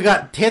got a lot. We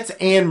got tits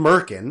and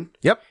merkin.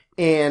 Yep.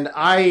 And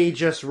I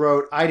just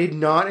wrote, I did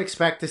not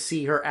expect to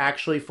see her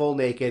actually full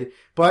naked,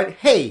 but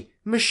hey,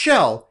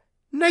 Michelle,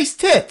 nice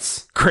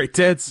tits. Great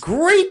tits.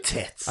 Great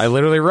tits. I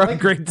literally wrote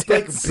great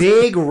tits.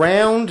 Big,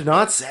 round,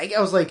 not sag.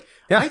 I was like,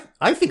 Yeah.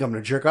 I think I'm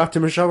going to jerk off to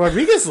Michelle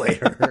Rodriguez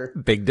later.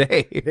 Big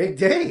day. Big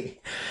day.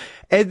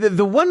 And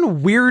the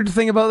one weird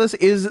thing about this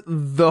is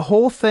the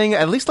whole thing,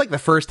 at least the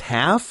first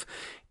half,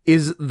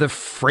 is the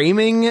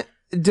framing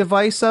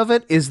device of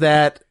it is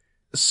that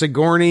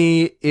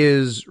Sigourney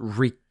is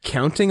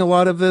recounting a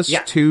lot of this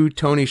to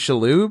Tony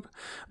Shalhoub,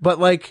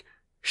 but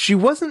she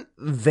wasn't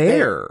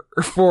there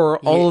for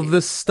all of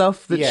this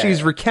stuff that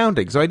she's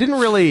recounting. So I didn't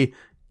really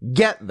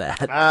get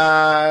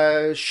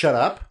that. Shut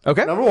up.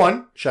 Okay. Number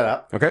one, shut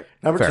up. Okay.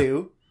 Number Fair.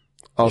 two,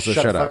 Also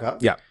shut shut the up. fuck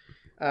up. Yeah.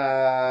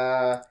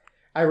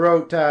 I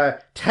wrote,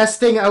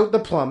 testing out the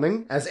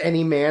plumbing, as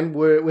any man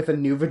with a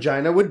new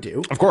vagina would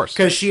do. Of course.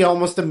 Because she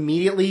almost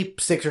immediately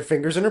sticks her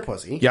fingers in her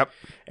pussy. Yep.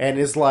 And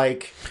is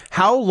like...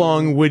 How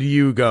long would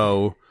you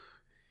go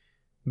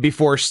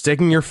before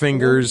sticking your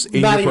fingers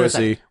in Not your even a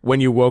pussy second. when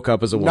you woke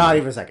up as a woman? Not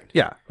even a second.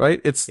 Yeah, right?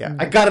 It's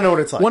I gotta know what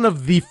it's like. one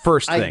of the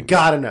first I things.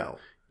 gotta know.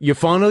 You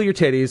fondle your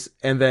titties,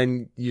 and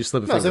then you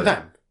slip a No, finger.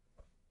 sometime.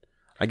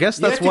 I guess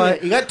You that's got why...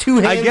 you got two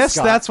hands, I guess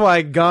Scott. that's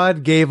why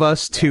God gave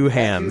us two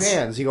hands. 2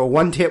 hands. You go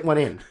one tit, one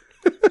in.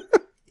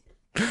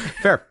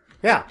 Fair.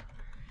 Yeah.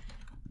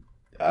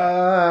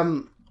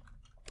 So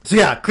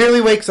yeah,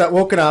 clearly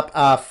woken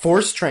up,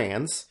 forced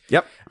trans.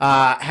 Yep.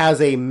 Has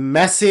a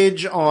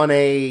message on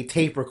a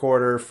tape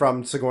recorder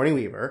from Sigourney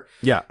Weaver.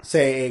 Yeah.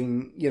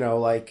 Saying,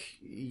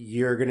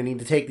 you're gonna need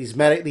to take these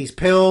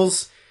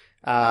pills,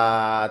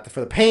 for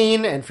the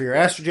pain and for your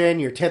estrogen.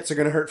 Your tits are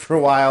gonna hurt for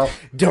a while.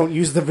 Don't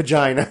use the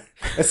vagina,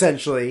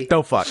 essentially.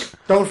 Don't fuck.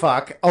 Don't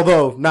fuck.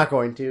 Although, not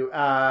going to.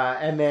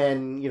 And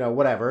then,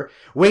 whatever.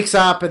 Wakes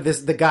up and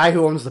the guy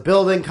who owns the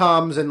building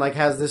comes and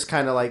has this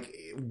kind of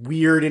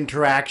weird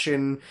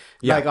interaction.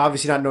 Yeah.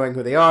 Obviously not knowing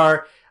who they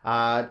are.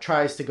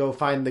 Tries to go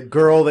find the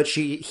girl that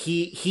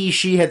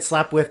she had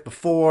slept with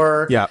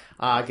before. Yeah.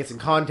 Gets in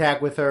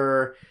contact with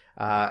her.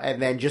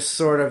 and then just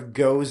sort of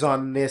goes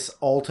on this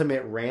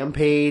ultimate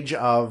rampage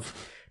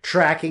of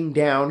tracking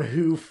down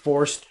who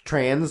forced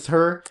trans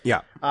her.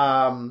 Yeah.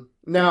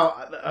 Now,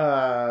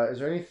 is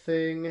there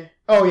anything?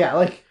 Oh yeah,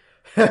 like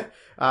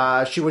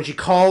when she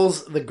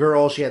calls the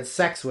girl she had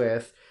sex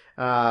with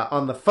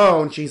on the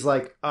phone, she's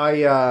like,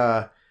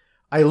 I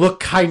look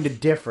kind of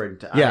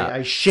different. Yeah.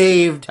 I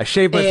shaved my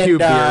pube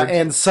beard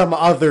and some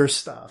other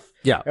stuff.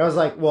 Yeah. I was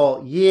like,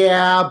 well,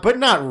 yeah, but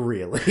not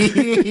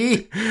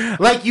really.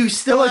 Like, you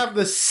still have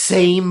the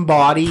same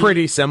body.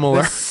 Pretty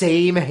similar. The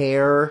same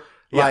hair.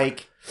 Yeah.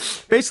 Like,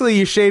 basically,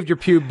 you shaved your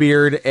pube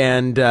beard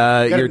and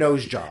your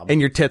nose job. And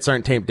your tits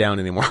aren't taped down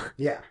anymore.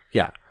 Yeah.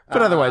 Yeah.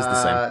 But otherwise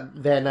the same.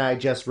 Then I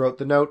just wrote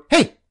the note,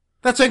 hey,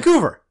 that's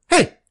Vancouver.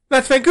 Hey,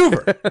 that's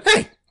Vancouver.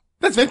 Hey,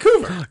 that's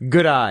Vancouver.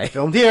 Good eye.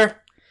 Filmed here.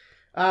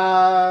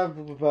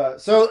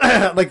 So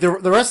like the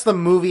rest of the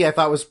movie, I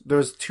thought there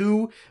was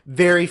two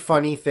very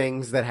funny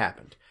things that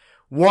happened.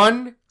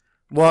 One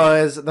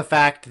was the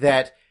fact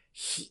that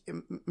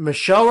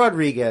Michelle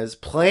Rodriguez,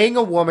 playing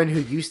a woman who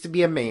used to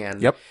be a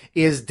man,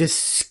 is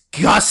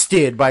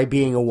disgusted by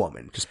being a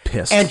woman. Just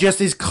pissed. And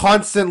just is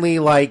constantly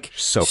like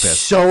so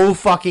pissed. So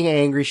fucking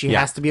angry she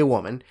has to be a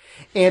woman.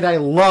 And I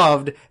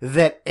loved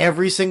that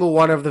every single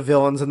one of the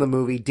villains in the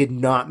movie did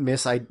not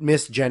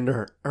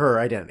misgender her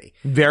identity.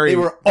 They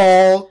were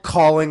all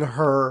calling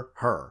her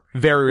her.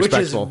 Very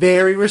respectful. Which is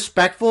very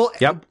respectful.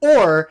 Yep.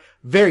 Or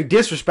very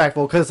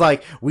disrespectful, because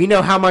like, we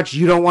know how much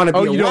you don't want to be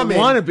a woman. Oh, you don't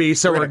want to be,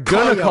 so we're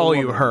gonna call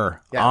you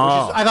her.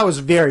 Yeah, which I thought was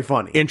very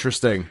funny.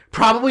 Interesting.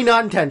 Probably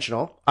not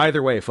intentional.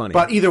 Either way, funny.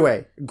 But either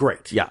way,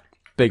 great. Yeah,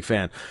 big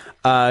fan.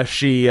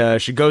 She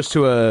goes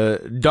to a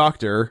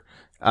doctor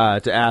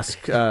to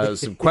ask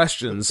some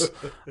questions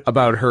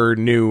about her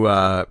new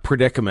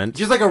predicament.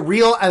 She's like a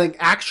real, I think,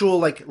 actual,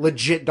 like,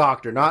 legit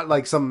doctor, not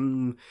like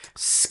some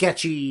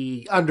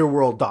sketchy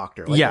underworld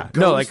doctor. Like,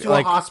 like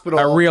a hospital,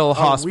 a real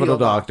hospital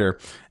doctor,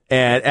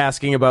 and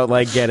asking about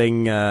like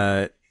getting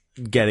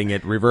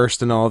it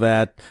reversed and all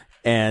that.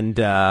 And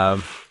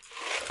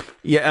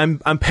yeah,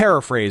 I'm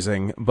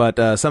paraphrasing,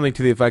 but something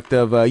to the effect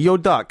of, "Yo,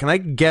 doc, can I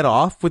get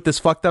off with this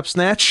fucked up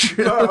snatch?"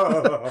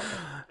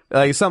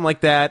 Like something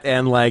like that,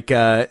 and like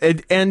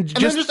and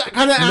just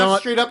kind of ask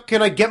straight up,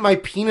 "Can I get my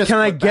penis? Can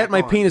I get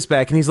my penis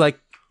back?" And he's like,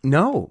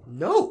 "No,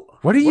 no.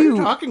 What are you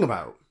talking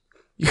about?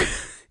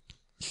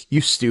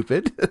 You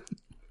stupid."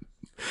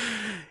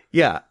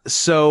 Yeah.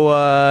 So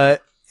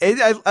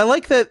I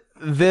like that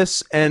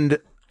this and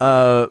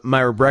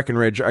Myra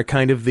Breckenridge are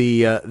kind of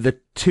the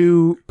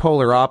two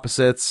polar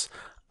opposites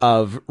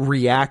of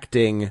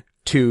reacting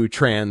to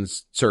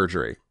trans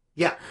surgery.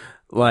 Yeah.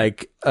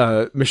 Like,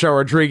 Michelle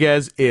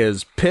Rodriguez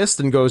is pissed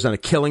and goes on a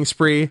killing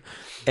spree,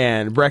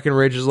 and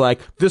Breckenridge is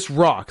like, "This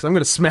rocks. I'm going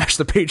to smash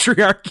the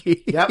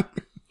patriarchy." Yep.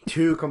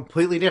 Two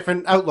completely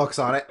different outlooks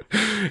on it.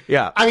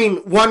 Yeah. I mean,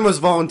 one was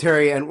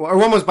voluntary or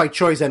one was by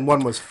choice and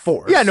one was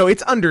forced. Yeah, no,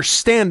 it's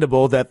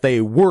understandable that they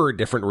were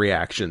different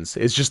reactions.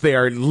 It's just they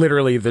are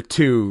literally the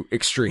two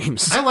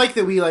extremes. I like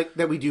that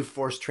we do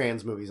forced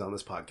trans movies on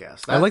this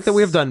podcast. I like that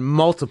we have done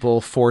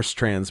multiple forced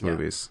trans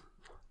movies.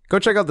 Go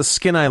check out The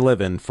Skin I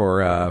Live In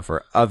for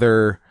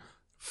other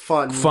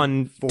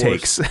fun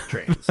takes.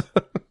 Trans.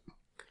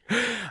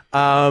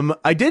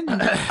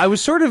 I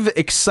was sort of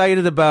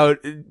excited about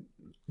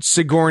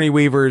Sigourney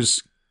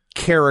Weaver's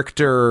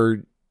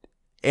character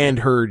and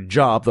her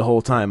job the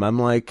whole time. I'm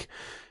like,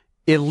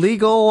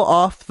 illegal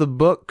off the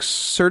books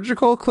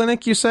surgical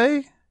clinic, you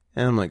say?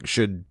 And I'm like,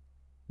 should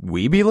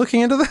we be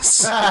looking into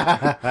this?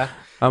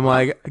 I'm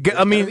like,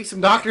 I mean, be some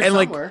doctors and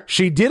somewhere. Like,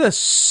 she did a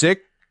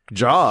sick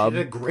job, she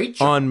did a great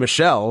job on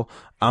Michelle.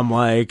 I'm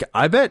like,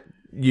 I bet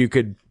you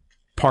could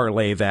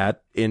parlay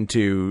that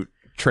into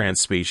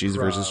trans species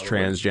versus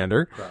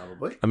transgender.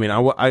 Probably. I mean,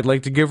 I'd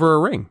like to give her a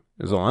ring,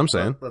 is all I'm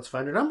saying. Let's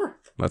find her number.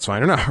 Let's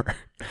find her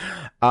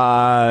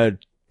number.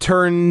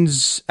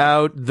 Turns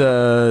out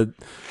the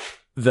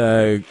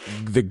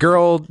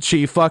girl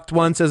she fucked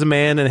once as a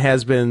man and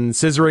has been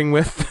scissoring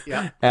with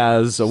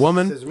as a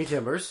woman. Scissor me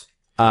timbers.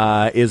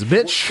 Is a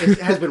bitch. It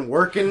has been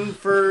working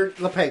for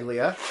La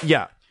Peglia.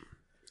 Yeah.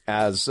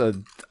 As I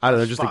don't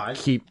know, just to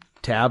keep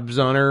tabs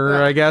on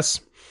her, I guess.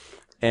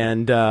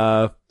 And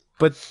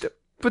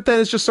but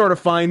then it's just sort of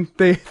fine.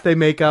 They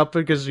make up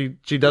because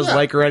she does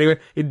like her anyway.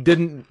 It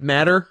didn't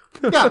matter.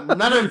 Yeah,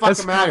 none of it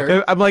fucking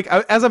mattered. I'm like,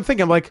 as I'm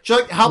thinking, I'm like, she's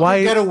like, help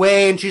me get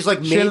away, and she's like,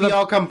 maybe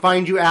I'll come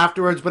find you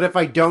afterwards, but if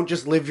I don't,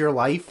 just live your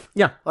life.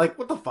 Yeah. Like,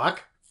 what the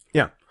fuck?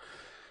 Yeah.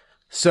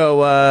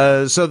 So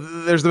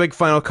there's the big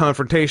final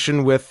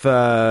confrontation with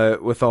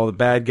all the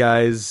bad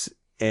guys,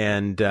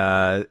 and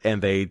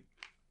they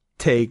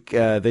take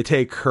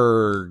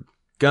her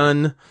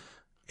gun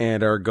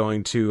and are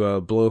going to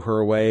blow her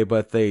away,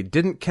 but they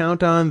didn't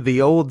count on the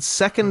old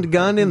second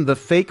gun in the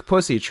fake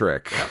pussy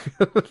trick.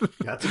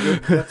 That's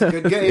a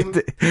good game.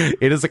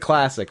 It is a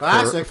classic.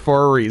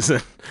 For a reason.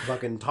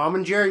 Fucking Tom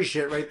and Jerry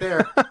shit right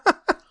there.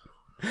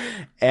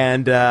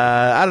 And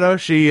I don't know,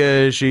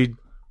 she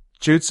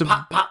shoots a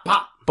pop, pop,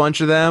 pop.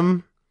 bunch of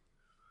them,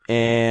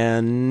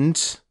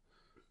 and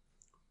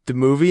the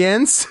movie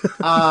ends.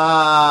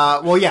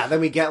 Well, yeah,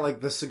 then we get,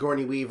 like, the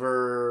Sigourney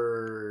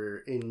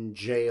Weaver in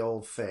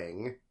jail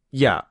thing.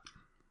 Yeah.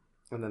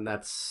 And then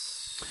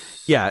that's...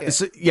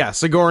 Yeah,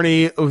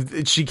 Sigourney,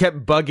 she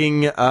kept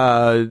bugging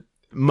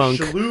Monk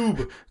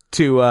Shaloub.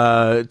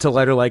 to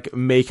let her, like,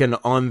 make an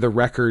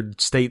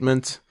on-the-record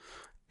statement.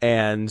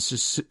 And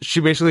she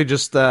basically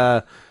just,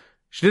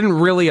 she didn't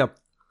really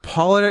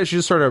apologize. She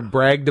just sort of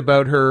bragged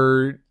about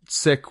her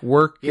sick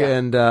work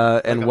and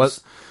what...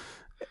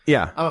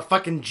 Yeah. I'm a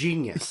fucking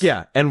genius.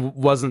 Yeah, and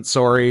wasn't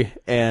sorry.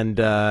 And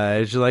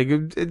she's like,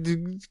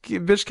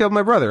 bitch killed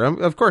my brother.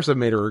 Of course I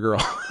made her a girl.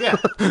 Yeah.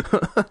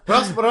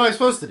 What am I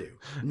supposed to do?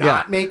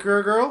 Not make her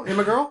a girl? Him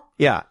a girl?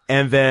 Yeah.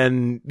 And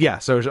then,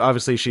 so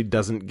obviously she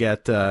doesn't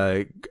get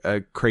a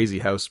crazy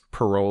house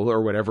parole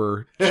or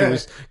whatever she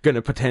was going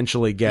to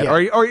potentially get.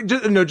 Yeah. Or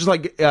just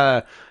like,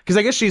 because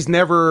I guess she's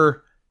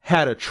never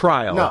had a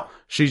trial. No.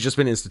 She's just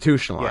been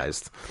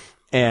institutionalized. Yeah.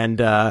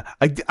 And I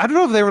don't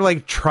know if they were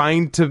like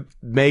trying to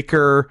make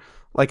her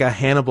like a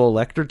Hannibal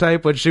Lecter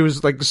type, but she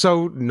was like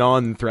so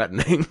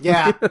non-threatening.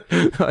 Yeah.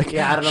 Like,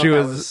 I don't know.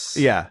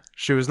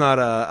 She was not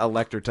a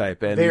Lecter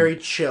type, and very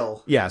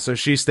chill. Yeah, so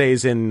she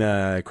stays in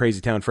Crazy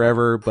Town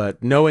forever,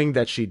 but knowing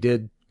that she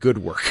did good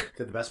work,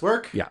 did the best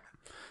work. Yeah.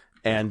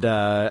 And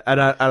I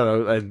don't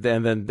know,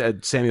 and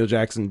then Samuel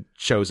Jackson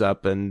shows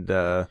up and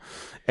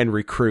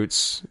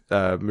recruits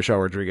Michelle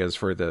Rodriguez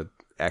for the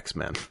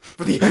X-Men.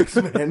 For the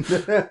X-Men.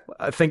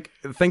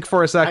 think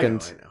for a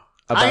second.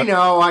 I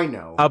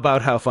know.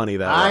 About how funny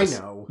that was. I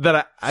know.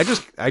 That I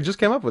just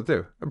came up with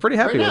too. I'm pretty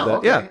happy with that.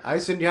 Okay. Yeah. I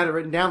assumed you had it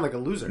written down like a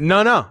loser.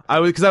 No.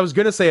 I was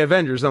going to say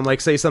Avengers. I'm like,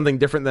 say something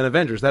different than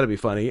Avengers. That'd be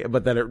funny.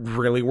 But then it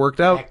really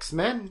worked out.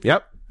 X-Men.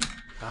 Yep.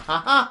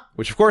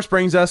 Which of course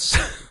brings us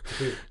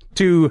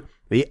to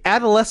the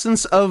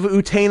adolescence of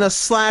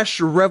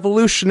Utena /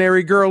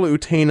 Revolutionary Girl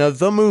Utena,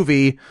 the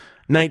movie,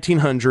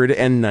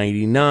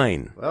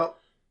 1999. Well,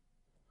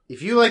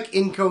 if you like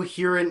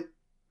incoherent,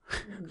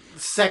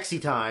 sexy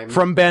time...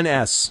 From Ben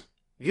S.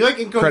 If you like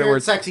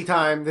incoherent, sexy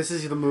time, this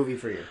is the movie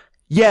for you.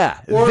 Yeah.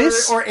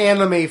 Or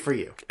anime for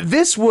you.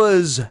 This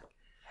was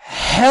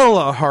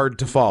hella hard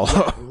to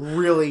follow.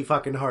 Really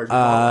fucking hard to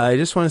follow. I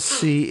just want to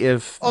see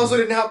if... Also, it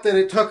didn't help that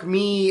it took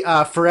me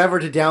forever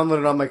to download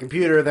it on my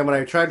computer. Then when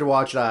I tried to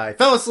watch it, I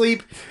fell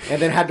asleep,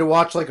 and then had to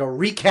watch like a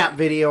recap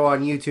video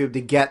on YouTube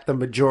to get the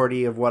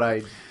majority of what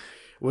I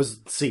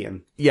was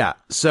seeing. Yeah,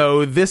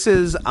 so this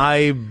is,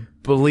 I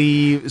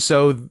believe...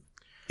 So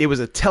it was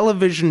a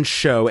television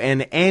show,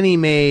 an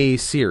anime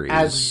series.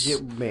 As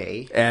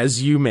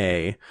you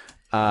may.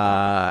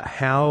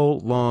 How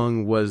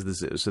long was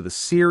this? So the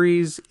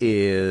series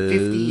is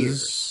 50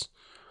 years.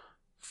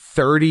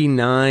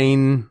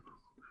 39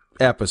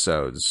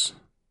 episodes.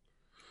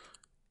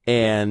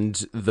 And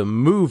the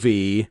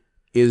movie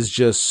is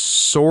just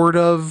sort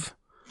of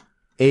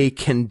a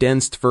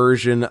condensed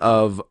version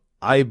of,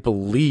 I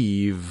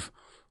believe,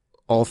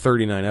 all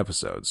 39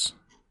 episodes.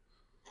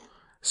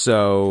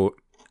 So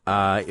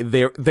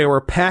they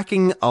were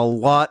packing a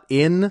lot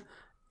in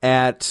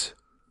at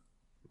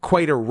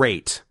quite a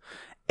rate.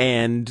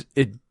 And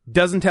it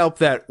doesn't help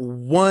that,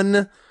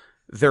 one,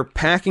 they're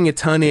packing a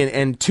ton in,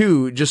 and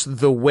two, just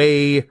the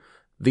way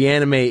the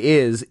anime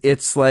is,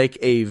 it's like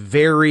a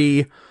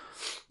very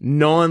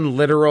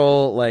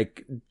non-literal,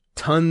 like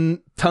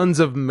tons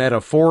of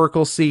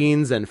metaphorical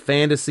scenes and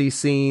fantasy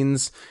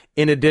scenes,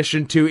 in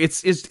addition to,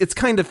 it's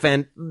kind of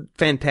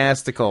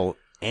fantastical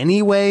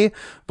anyway,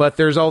 but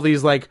there's all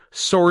these like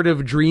sort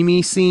of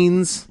dreamy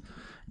scenes,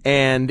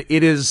 and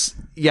it is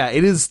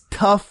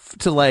tough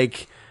to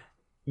like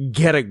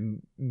get a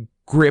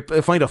grip,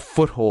 find a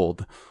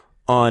foothold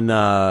on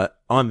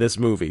this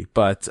movie,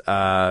 but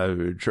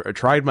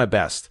tried my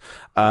best.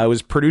 It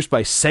was produced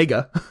by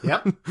Sega.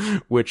 Yep.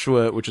 which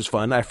was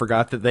fun. I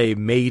forgot that they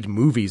made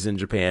movies in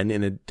Japan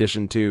in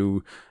addition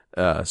to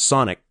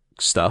Sonic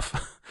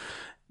stuff.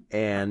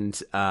 And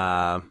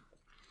so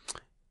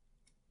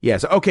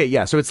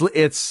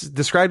it's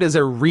described as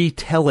a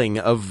retelling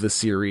of the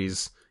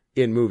series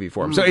in movie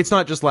form. So it's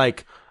not just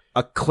like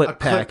a clip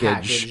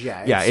package.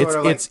 Yeah,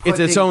 it's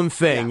its own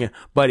thing,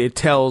 but it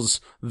tells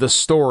the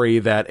story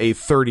that a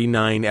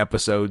 39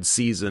 episode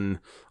season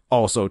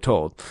also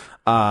told.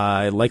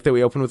 I like that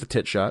we opened with a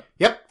tit shot.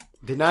 Yep.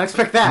 Did not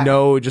expect that.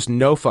 No, just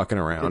no fucking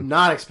around. Did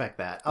not expect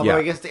that. Although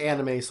I guess the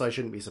anime, so I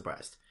shouldn't be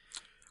surprised.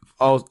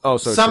 So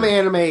some true.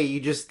 anime you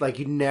just like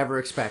you never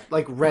expect,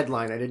 like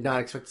Redline. I did not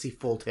expect to see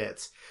full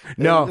tits.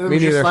 No, me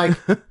neither. Just like,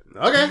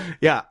 okay,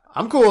 yeah,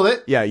 I'm cool with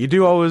it. Yeah,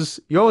 you always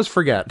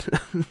forget.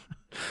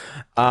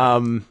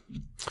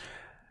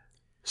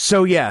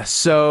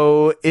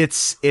 So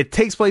it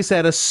takes place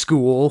at a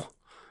school,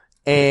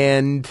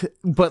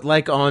 but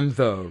like on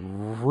the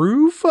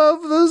roof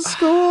of the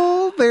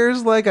school,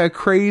 there's like a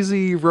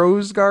crazy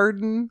rose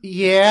garden.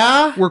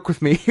 Yeah. Work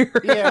with me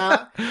here.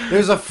 Yeah.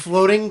 There's a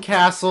floating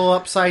castle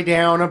upside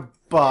down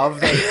above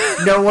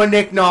that no one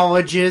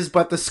acknowledges,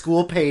 but the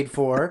school paid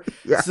for,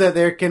 so that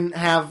there can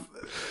have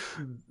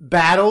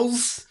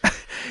battles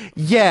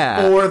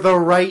Yeah. Or the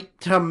right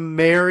to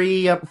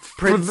marry a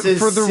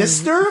prince's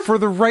sister? For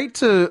the right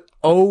to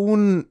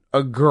own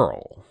a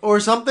girl. Or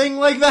something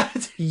like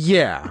that?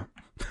 Yeah.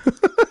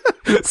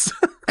 It's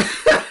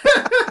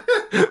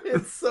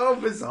so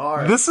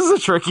bizarre. This is a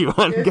tricky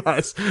one,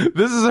 guys.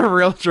 This is a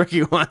real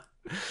tricky one.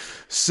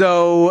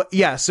 So,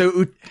 yeah,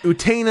 so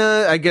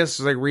Utena, I guess,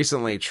 like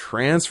recently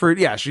transferred.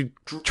 Yeah, she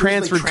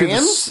transferred to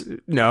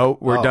the... No,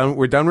 we're done.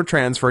 We're done with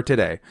transfer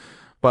today.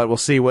 But we'll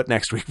see what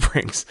next week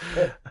brings.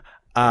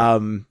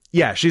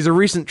 Yeah, she's a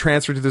recent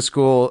transfer to the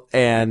school,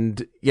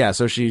 and yeah,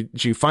 so she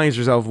finds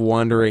herself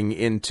wandering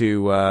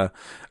into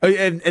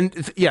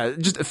and yeah,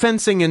 just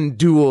fencing and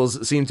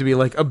duels seem to be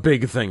like a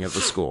big thing at the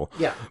school.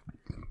 Yeah,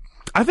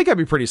 I think I'd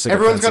be pretty sick.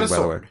 Everyone's of fencing,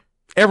 got a sword.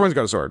 Everyone's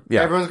got a sword.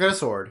 Yeah, everyone's got a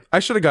sword. I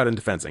should have got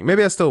into fencing.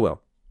 Maybe I still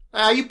will.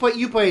 You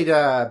played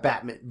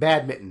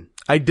badminton.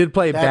 I did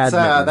play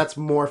badminton. That's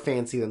more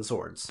fancy than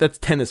swords. That's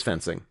tennis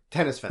fencing.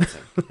 Tennis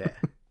fencing.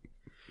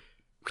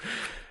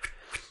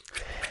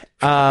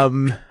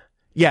 Yeah.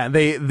 Yeah,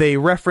 they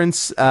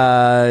reference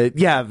the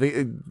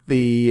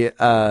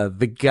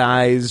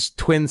guy's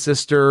twin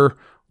sister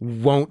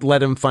won't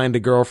let him find a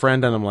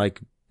girlfriend, and I'm like,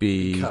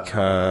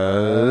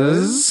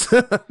 because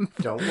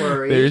don't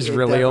worry, there's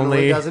really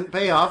only doesn't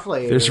pay off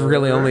later. There's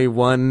really only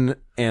one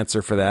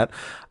answer for that.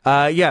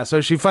 Yeah,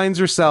 so she finds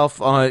herself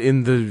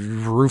in the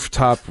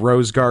rooftop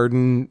rose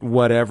garden,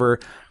 whatever.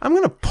 I'm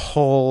gonna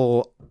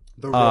pull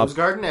the rose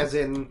garden, as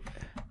in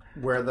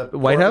where the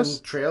White House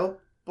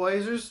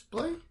Trailblazers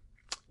play.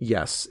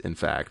 Yes, in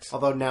fact.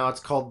 Although now it's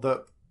called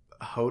the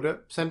Hoda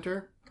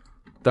Center.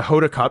 The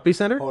Hoda Copy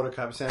Center? Hoda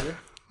Copy Center.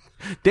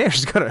 Damn,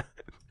 she's got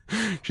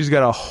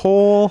a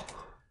whole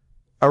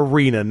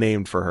arena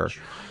named for her.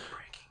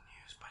 Breaking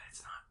news, but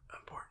it's not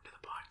important to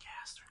the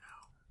podcast, or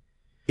no?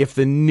 If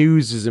the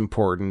news is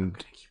important, I'm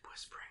gonna keep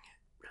whispering it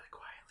really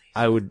quietly.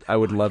 So I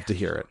would love to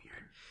hear it.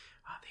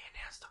 They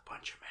announced a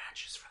bunch of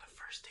matches for the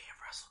first day of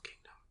Wrestle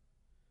Kingdom.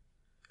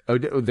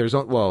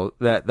 Oh,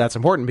 that's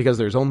important because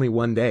there's only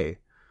one day.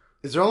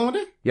 Is there only one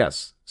day?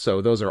 Yes.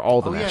 So those are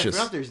all the matches.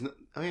 Yeah, I forgot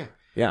oh, yeah.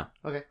 Yeah.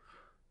 Okay.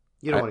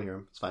 You don't want to hear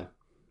them. It's fine.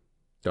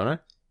 Don't I?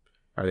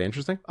 Are they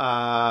interesting?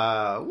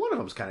 One of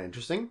them's kind of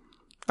interesting.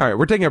 All right,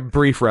 we're taking a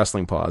brief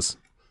wrestling pause.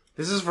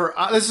 This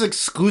is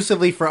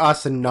exclusively for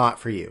us and not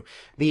for you.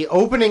 The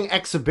opening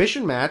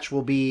exhibition match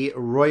will be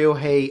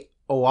Ryohei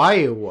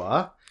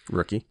Oiwa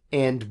rookie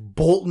and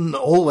Bolton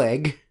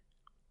Oleg.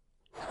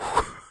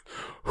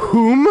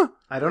 Whom?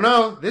 I don't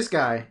know. This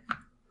guy.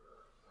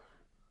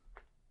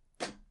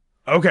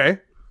 Okay.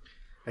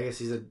 I guess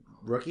he's a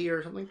rookie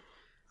or something.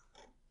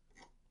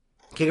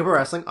 King of Pro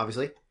Wrestling,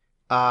 obviously.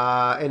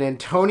 An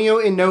Antonio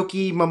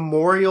Inoki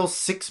Memorial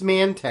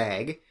 6-man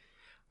tag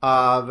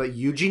of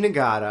Yuji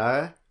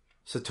Nagata,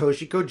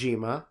 Satoshi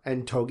Kojima,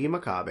 and Togi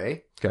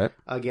Makabe. Okay.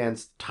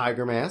 Against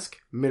Tiger Mask,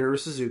 Minoru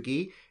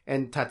Suzuki,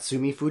 and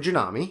Tatsumi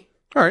Fujinami.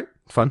 All right.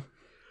 Fun.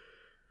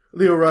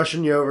 Leo Rush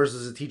and Yo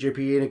versus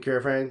TJP and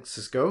Akira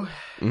Francisco.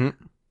 Mm-hmm.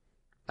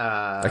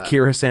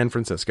 Akira San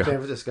Francisco.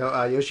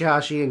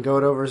 Yoshihashi and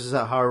Goto versus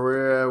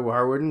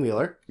Harwood and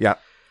Wheeler. Yeah.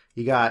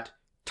 You got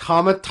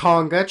Tama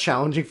Tonga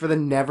challenging for the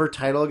Never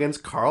title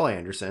against Carl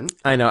Anderson.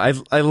 I know. I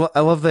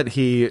love that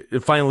he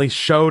finally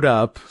showed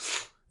up,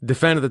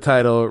 defended the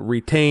title,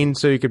 retained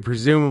so he could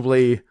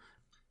presumably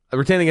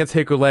retain against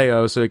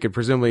Hikuleo so he could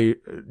presumably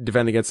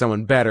defend against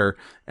someone better,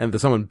 and the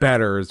someone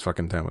better is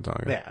fucking Tama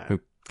Tonga. Yeah. Who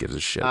gives a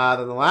shit?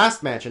 Then the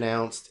last match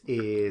announced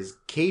is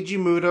Keiji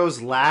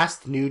Muto's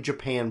last New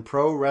Japan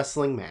Pro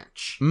Wrestling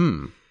match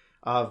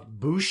of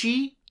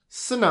Bushi,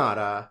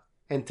 Sanada,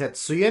 and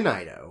Tetsuya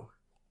Naito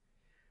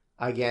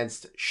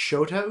against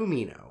Shota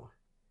Umino,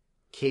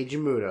 Keiji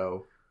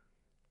Muto,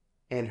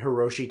 and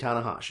Hiroshi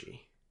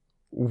Tanahashi.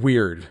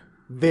 Weird.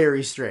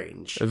 Very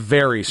strange.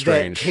 Very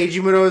strange. That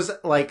Keiji Muto's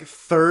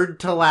third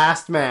to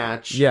last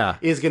match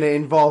is going to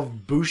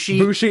involve Bushi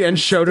and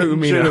Shota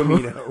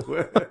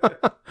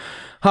Umino.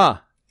 Huh.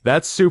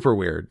 That's super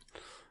weird.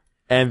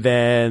 And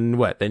then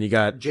what? Then you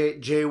got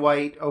Jay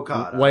White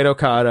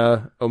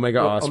Okada. Omega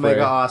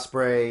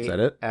Ospreay. Is that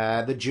it?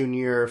 The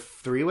junior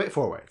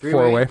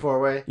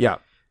four-way. Yeah.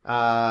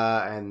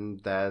 And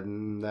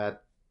then the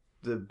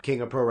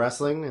King of Pro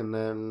Wrestling, and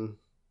then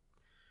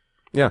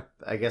yeah,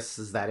 I guess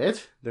is that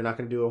it? They're not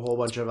going to do a whole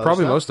bunch of other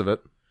probably stuff? most of it.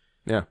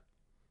 Yeah.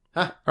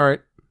 Huh. All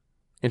right.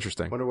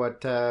 Interesting. Wonder what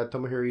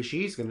Tomohiro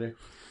Ishii's going to do.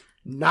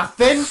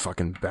 Nothing.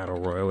 Fucking Battle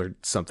Royal or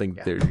something.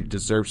 Yeah. They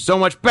deserve so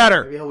much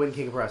better. Maybe he'll win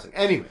King of Pro Wrestling.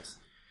 Anyways,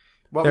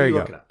 what were you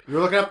looking up? You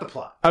were looking up the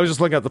plot. I was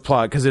just looking up the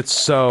plot because it's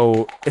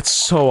so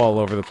all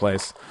over the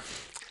place.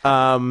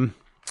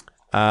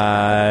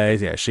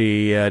 Yeah,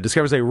 she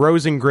discovers a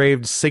rose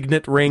engraved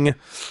signet ring,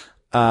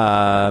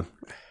 and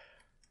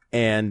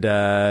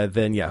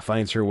then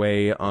finds her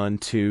way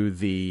onto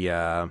the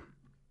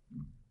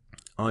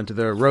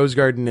rose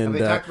garden. And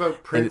have they talked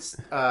about Prince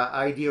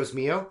Ay Dios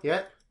Mio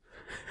yet?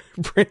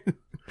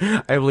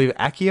 I believe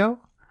Akio.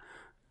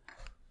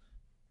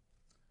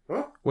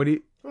 Huh? What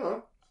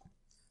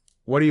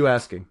are you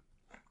asking?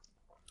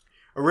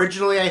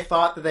 Originally, I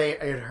thought that I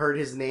had heard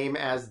his name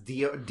as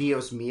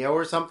Dios Mio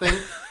or something.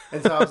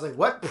 And so I was like,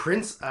 what?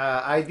 Prince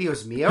Ay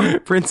Dios Mio?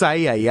 Prince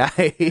Ay Ay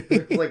Ay.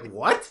 Like,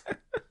 what?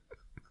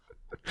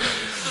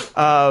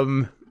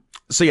 And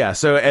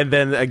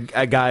then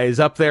a guy is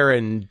up there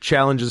and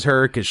challenges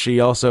her because she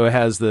also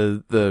has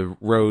the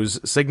rose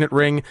signet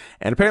ring,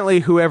 and apparently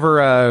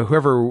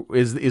whoever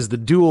is the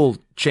dual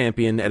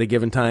champion at a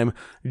given time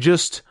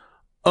just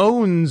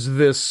owns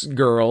this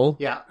girl,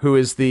 who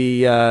is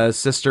the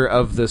sister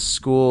of the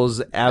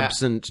school's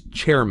absent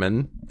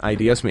chairman, Ay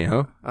Dios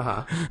Mio.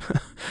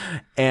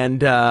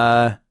 And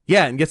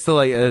and gets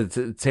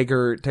to take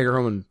her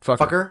home and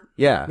fuck her.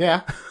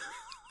 Yeah.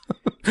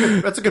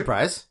 That's a good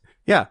prize.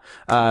 Yeah.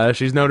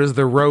 She's known as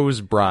the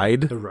Rose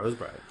Bride. The Rose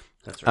Bride.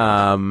 That's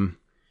right.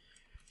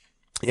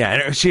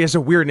 And she has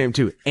a weird name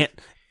too.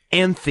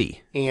 Anthe.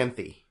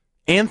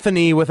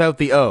 Anthony without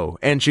the O,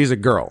 and she's a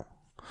girl.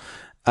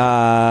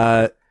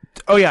 And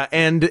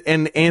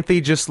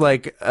Anthe just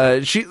like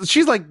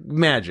she's like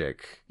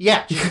magic.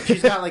 Yeah,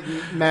 she's got like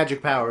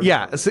magic powers.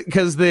 Yeah,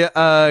 because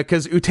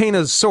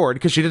Utena's sword,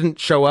 because she didn't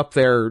show up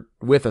there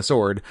with a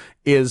sword,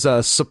 is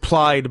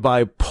supplied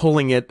by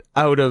pulling it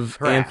out of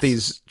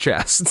Anthe's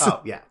chest. Oh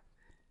yeah.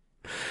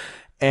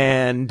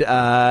 And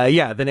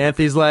then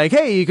Anthe's like,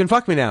 "Hey, you can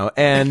fuck me now,"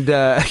 and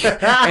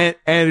and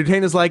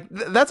Utena's like,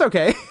 "That's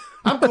okay."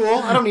 I'm cool.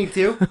 I don't need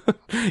to.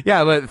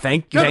 Yeah, but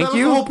thank you. That was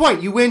the whole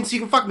point. You win, so you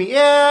can fuck me.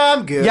 Yeah,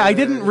 I'm good. Yeah, I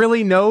didn't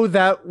really know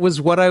that was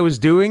what I was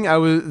doing.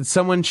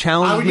 Someone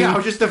challenged me. I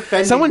was just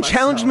defending Someone myself.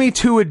 challenged me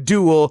to a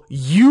duel.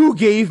 You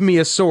gave me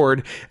a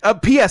sword.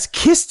 P.S.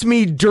 Kissed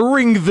me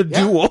during the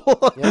duel.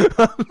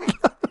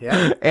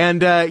 Yeah.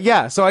 And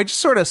so I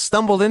just sort of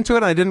stumbled into it.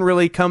 And I didn't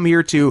really come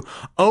here to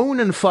own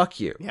and fuck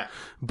you. Yeah.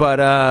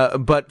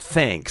 But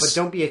thanks. But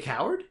don't be a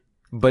coward.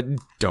 But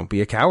don't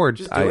be a coward.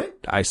 Just do it.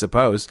 I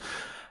suppose.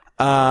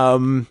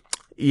 Then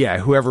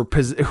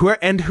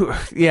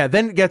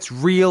it gets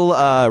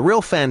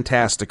real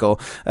fantastical,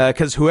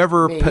 cause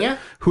whoever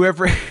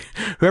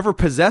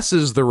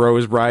possesses the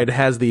Rose Bride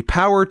has the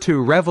power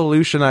to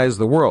revolutionize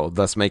the world,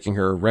 thus making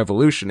her a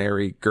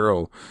revolutionary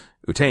girl,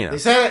 Utena. They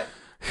said it.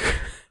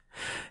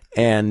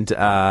 And,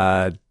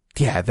 then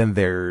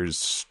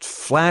there's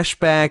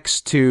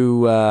flashbacks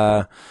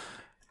to,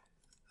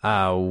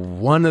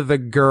 one of the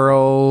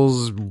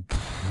girls'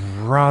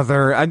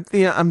 brother.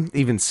 I'm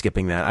even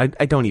skipping that.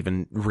 I don't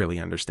even really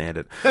understand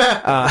it.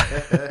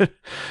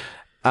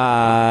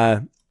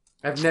 I've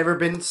never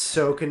been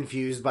so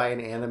confused by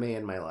an anime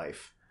in my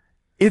life.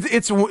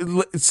 It's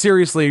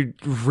seriously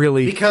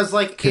really because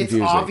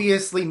confusing. It's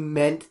obviously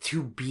meant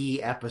to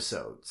be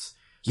episodes.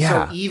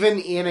 Yeah. So even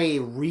in a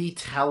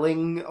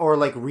retelling or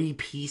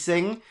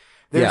repiecing,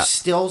 there's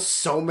still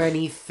so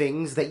many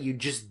things that you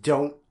just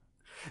don't.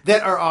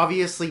 That are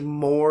obviously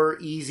more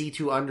easy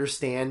to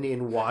understand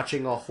in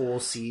watching a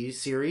whole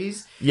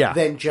series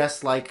than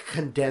just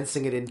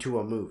condensing it into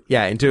a movie.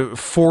 Yeah, into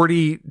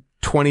 40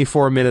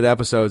 24-minute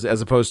episodes as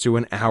opposed to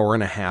an hour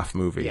and a half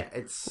movie. Yeah,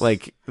 it's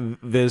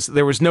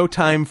there was no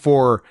time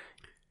for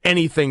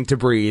anything to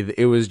breathe.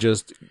 It was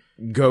just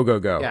go, go,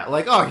 go.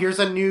 Yeah, here's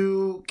a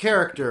new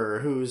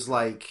character who's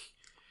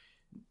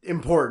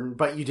important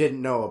but you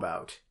didn't know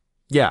about.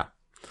 Yeah.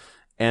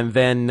 And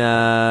then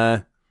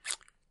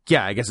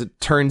I guess it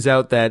turns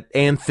out that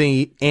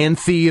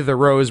Anthe the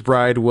Rose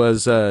Bride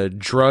was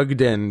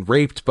drugged and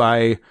raped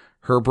by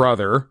her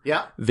brother.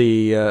 Yeah.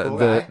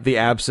 The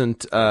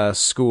absent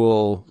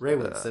school Ray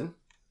Winston.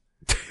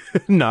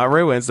 Not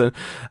Ray Winston.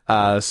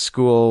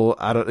 School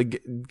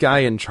guy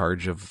in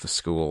charge of the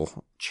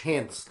school.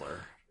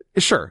 Chancellor.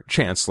 Sure,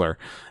 Chancellor.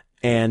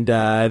 And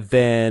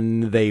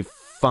then they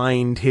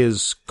find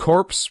his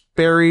corpse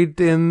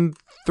buried in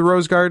the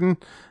Rose Garden.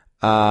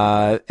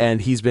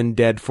 And he's been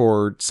dead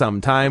for some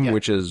time,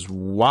 which is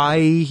why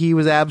he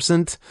was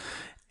absent.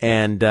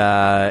 And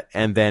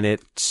then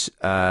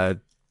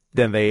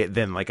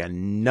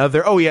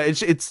another,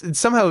 it's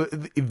somehow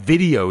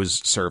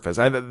videos surface.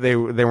 They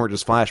weren't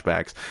just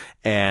flashbacks.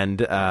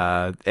 And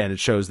it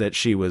shows that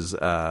she was,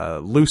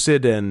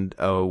 lucid and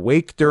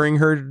awake during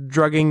her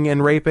drugging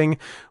and raping,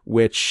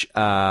 which,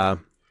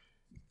 and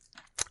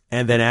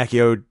then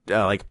Akio,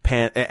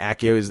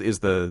 Akio is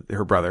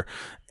her brother.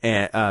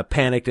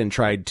 Panicked and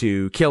tried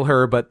to kill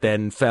her, but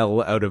then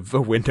fell out of a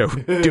window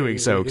doing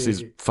so because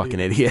he's a fucking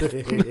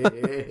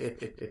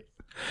idiot.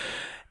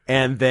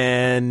 And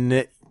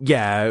then,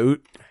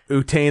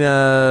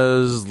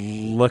 Utena's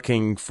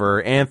looking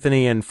for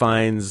Anthony and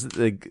finds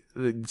the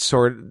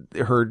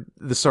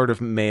sort of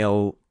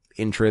male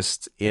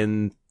interest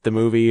in the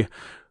movie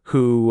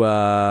who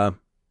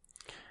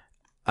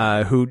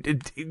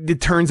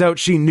it turns out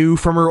she knew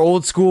from her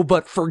old school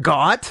but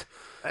forgot.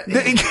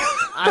 I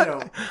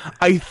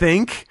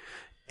think.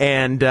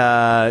 And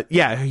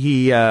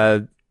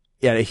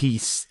he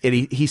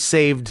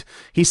saved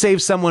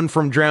someone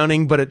from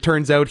drowning, but it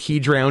turns out he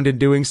drowned in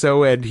doing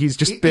so, and he's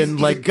just he's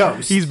a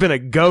ghost. He's been a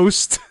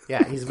ghost.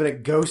 Yeah, he's been a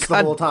ghost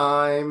the whole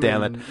time.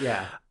 Damn it.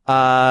 Yeah.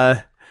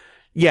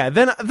 Yeah,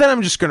 then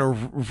I'm just going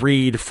to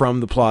read from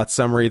the plot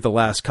summary the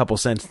last couple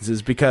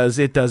sentences because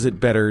it does it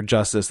better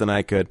justice than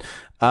I could.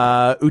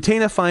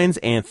 Utena finds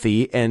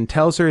Anthe and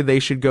tells her they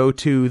should go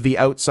to the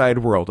outside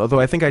world,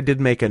 although I think I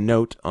did make a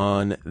note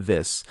on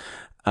this.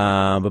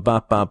 Yeah,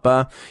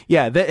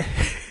 that...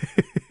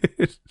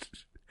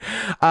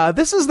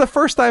 this is the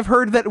first I've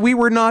heard that we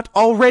were not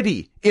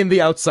already in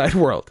the outside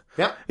world.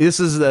 Yeah.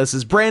 This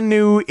is brand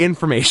new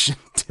information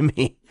to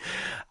me.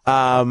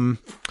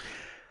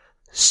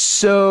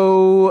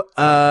 So,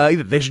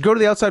 they should go to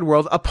the outside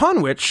world,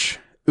 upon which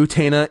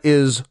Utena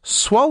is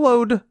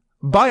swallowed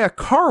by a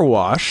car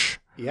wash.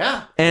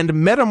 Yeah. And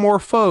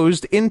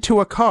metamorphosed into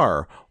a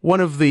car. One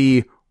of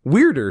the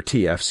weirder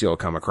TFs you'll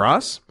come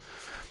across.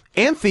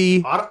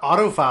 Anthe...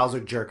 Autophiles are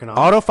jerking off.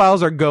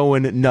 Autophiles are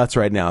going nuts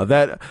right now.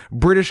 That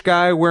British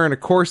guy wearing a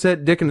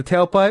corset, dick in a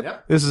tailpipe,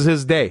 Yep. This is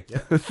his day.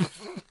 Yep.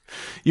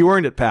 You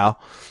earned it, pal.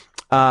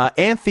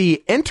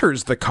 Anthe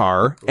enters the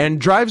car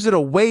and drives it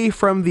away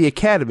from the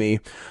academy,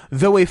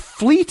 though a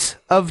fleet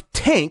of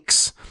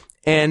tanks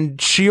and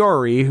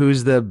Shiori,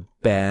 who's the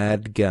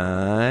bad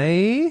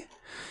guy,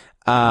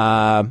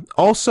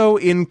 also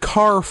in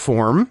car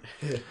form,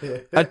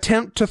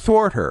 attempt to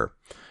thwart her.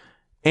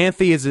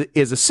 Anthe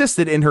is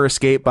assisted in her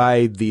escape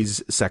by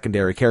these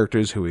secondary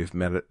characters who we've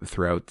met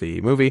throughout the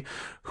movie,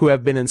 who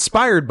have been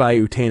inspired by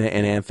Utena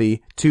and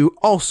Anthe to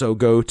also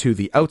go to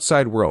the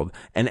outside world.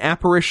 An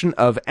apparition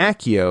of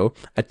Accio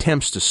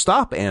attempts to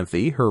stop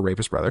Anthe, her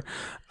rapist brother,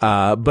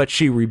 but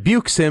she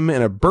rebukes him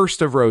in a burst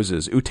of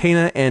roses.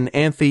 Utena and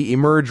Anthe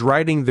emerge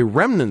riding the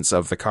remnants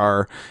of the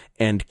car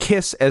and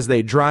kiss as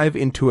they drive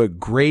into a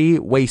gray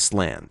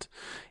wasteland.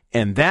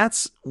 And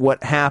that's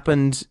what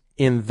happened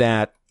in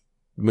that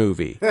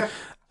movie.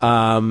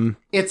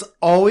 It's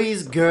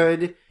always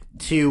good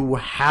to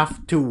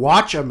have to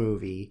watch a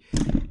movie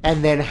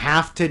and then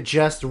have to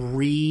just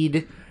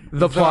read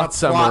the plot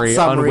summary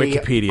on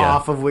Wikipedia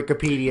off of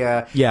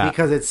Wikipedia. Yeah,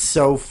 because it's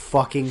so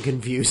fucking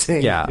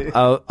confusing. Yeah,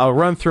 I'll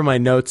run through my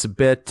notes a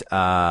bit.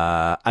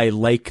 I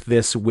like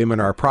this women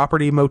are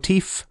property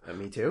motif.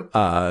 Me too.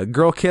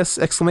 Girl kiss !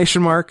 Do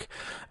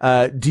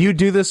you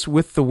do this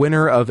with the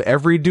winner of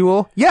every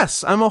duel?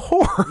 Yes, I'm a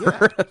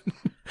whore. Yeah.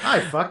 I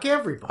fuck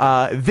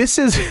everybody. This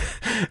is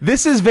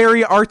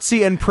very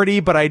artsy and pretty,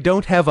 but I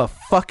don't have a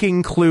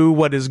fucking clue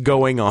what is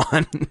going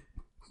on.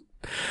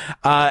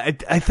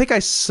 I think I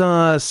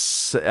saw,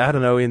 I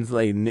don't know,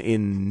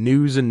 in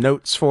news and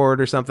notes for it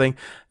or something,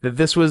 that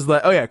this was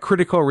like, oh yeah,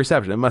 critical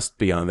reception. It must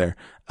be on there.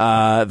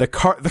 The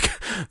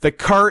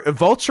car,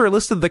 Vulture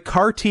listed the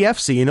car TF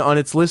scene on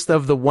its list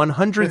of the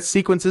 100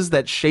 sequences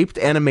that shaped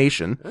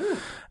animation.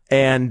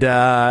 And,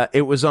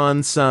 it was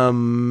on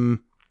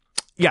some,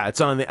 yeah,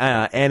 it's on the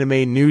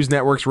Anime News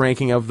Network's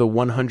ranking of the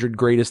 100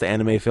 greatest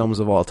anime films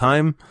of all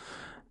time.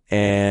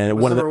 And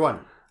What's number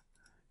one?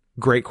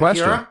 Great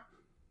question. Akira?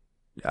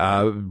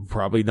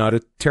 Probably not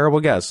a terrible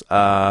guess.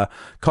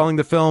 Calling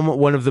the film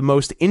one of the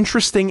most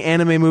interesting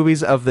anime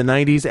movies of the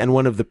 90s and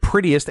one of the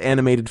prettiest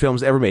animated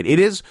films ever made. It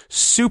is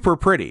super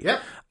pretty.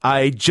 Yep.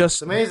 I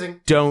just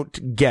amazing.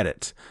 Don't get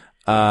it.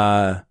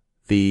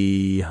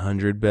 The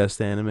 100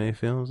 best anime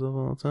films of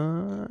all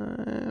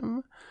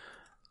time.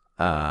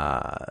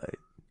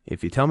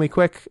 If you tell me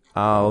quick,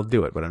 I'll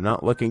do it, but I'm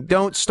not looking.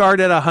 Don't start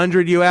at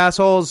 100, you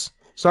assholes.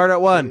 Start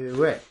at 1.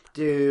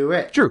 Do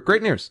it. Drew,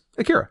 great news.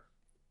 Akira.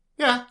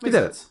 Yeah, makes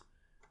sense.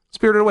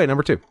 Spirited Away,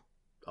 number 2.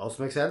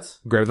 Also makes sense.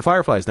 Grave of the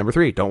Fireflies, number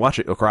 3. Don't watch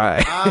it, you'll cry.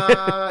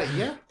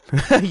 Yeah.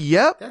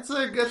 Yep. That's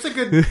a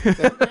good thing.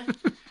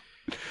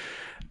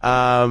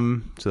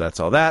 So that's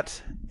all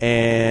that.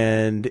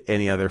 And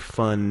any other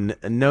fun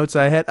notes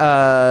I had?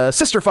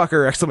 Sister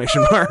fucker,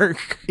 exclamation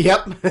mark.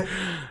 Yep.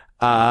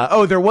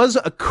 There was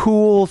a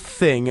cool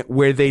thing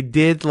where they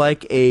did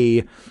like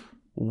a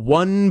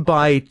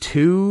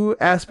 1:2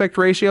 aspect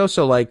ratio.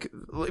 So like,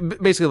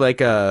 basically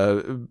like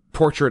a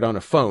portrait on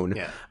a phone.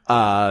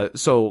 Yeah.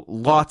 So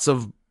lots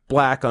of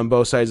black on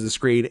both sides of the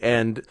screen,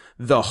 and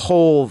the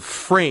whole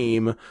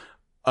frame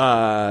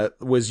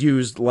was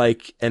used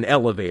like an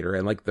elevator,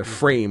 and like the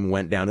frame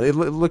went down. It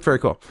looked very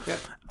cool.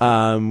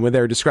 Yeah. When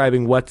they're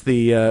describing what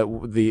the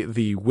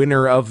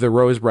winner of the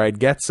Rose Bride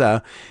gets,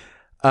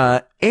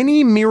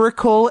 any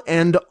miracle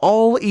and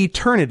all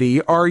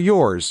eternity are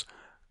yours.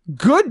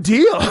 Good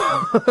deal.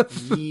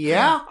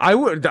 Yeah. I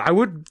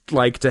would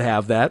like to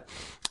have that.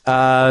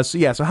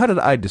 So how did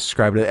I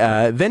describe it?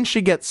 Then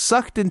she gets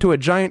sucked into a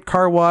giant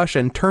car wash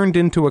and turned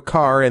into a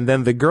car, and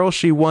then the girl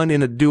she won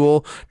in a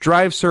duel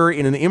drives her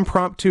in an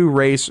impromptu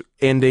race,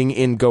 ending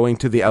in going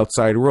to the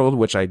outside world,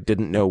 which I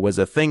didn't know was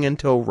a thing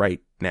until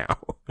right now.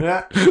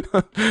 Yeah.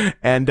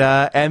 And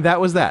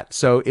that was that.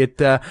 So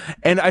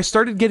and I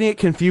started getting it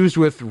confused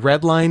with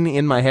Redline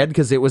in my head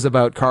because it was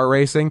about car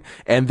racing,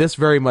 and this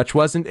very much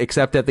wasn't,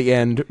 except at the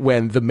end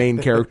when the main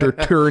character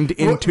turned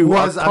into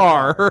a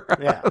car.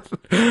 Yeah.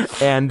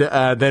 And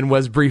then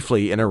was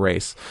briefly in a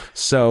race.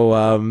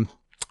 So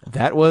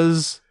that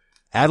was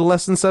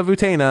Adolescence of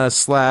Utena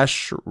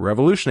 /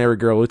 Revolutionary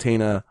Girl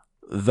Utena,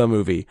 the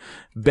movie.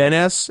 Ben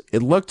S.,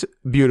 it looked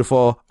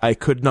beautiful. I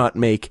could not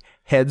make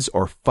heads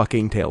or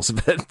fucking tails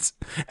of it.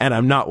 And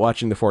I'm not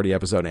watching the 40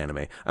 episode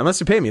anime.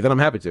 Unless you pay me, then I'm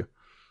happy to.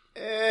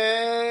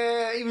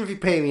 Even if you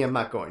pay me, I'm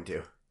not going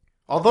to.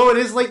 Although it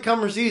is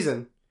latecomer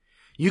season,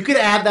 you could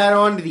add that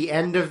on to the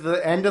end of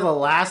the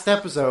last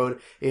episode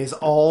is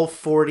all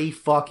 40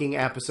 fucking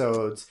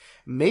episodes.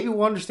 Maybe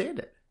we'll understand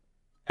it.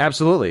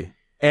 Absolutely.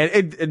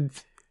 And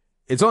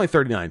it's only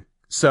 39.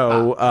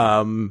 So,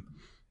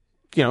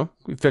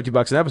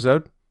 $50 an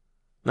episode,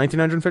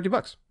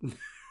 $1,950.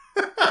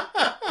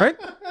 Right?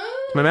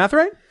 Is my math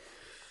right?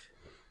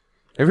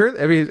 Have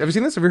you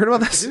seen this? Have you heard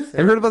about this? Have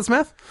you heard about this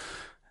math?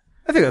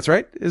 I think that's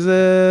right. Is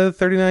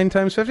 39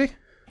 times 50?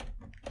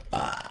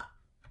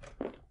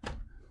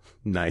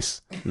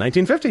 Nice.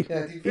 1950.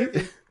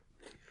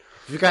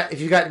 If you got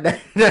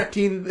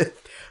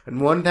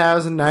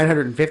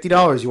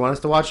 $1,950, you want us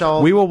to watch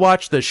all? We will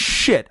watch the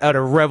shit out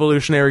of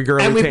Revolutionary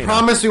Girl and we Utena.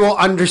 promise we will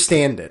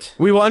understand it.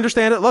 We will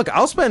understand it. Look,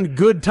 I'll spend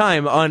good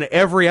time on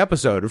every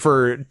episode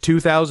for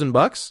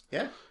 $2,000.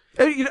 Yeah.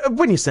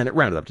 When you send it,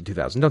 round it up to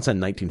 2,000. Don't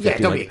send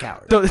 1950. Yeah, don't be a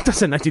coward. Don't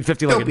send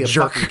 1950 Don't like be a a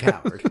jerk. fucking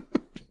coward.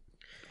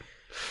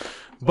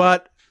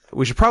 But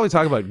we should probably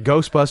talk about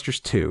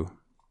Ghostbusters 2,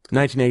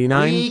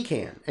 1989. We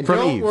can. And from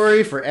don't Eve.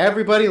 worry, for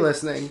everybody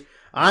listening,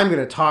 I'm going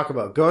to talk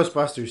about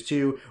Ghostbusters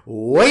 2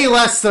 way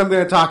less than I'm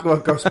going to talk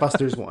about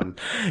Ghostbusters 1.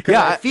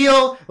 Yeah, I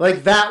feel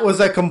like that was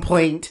a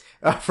complaint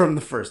from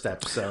the first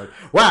episode.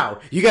 Wow,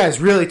 you guys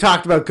really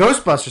talked about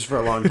Ghostbusters for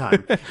a long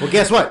time. Well,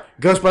 guess what?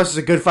 Ghostbusters is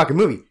a good fucking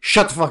movie.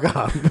 Shut the fuck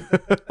up.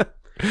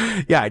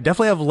 Yeah, I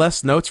definitely have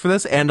less notes for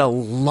this and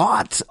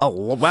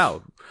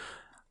wow.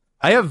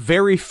 I have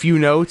very few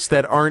notes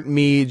that aren't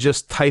me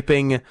just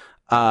typing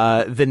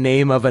the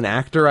name of an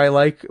actor I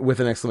like with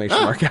an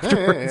exclamation mark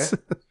afterwards.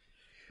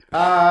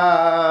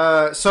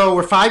 So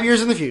we're 5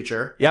 years in the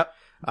future. Yep.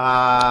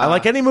 I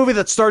like any movie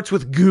that starts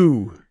with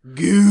goo.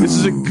 Goo. This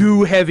is a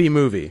goo-heavy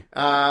movie.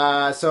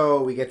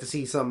 So we get to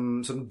see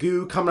some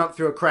goo coming up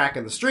through a crack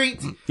in the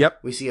street. Yep.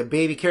 We see a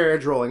baby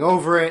carriage rolling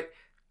over it.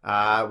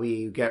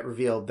 We get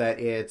revealed that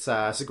it's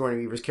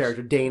Sigourney Weaver's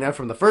character Dana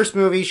from the first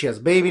movie. She has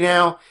a baby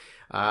now.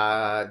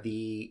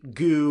 The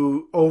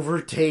goo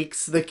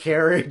overtakes the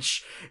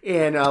carriage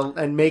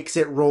and makes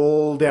it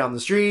roll down the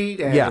street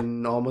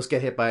and almost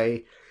get hit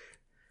by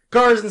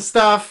cars and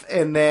stuff.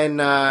 And then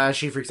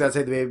she freaks out,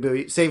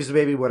 saves the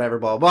baby, whatever,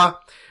 blah blah.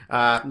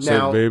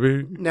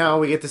 Now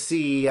we get to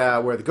see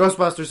where the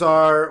Ghostbusters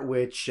are,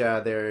 which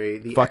they're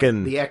the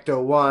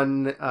Ecto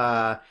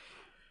 1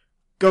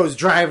 goes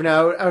driving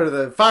out of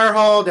the fire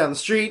hall down the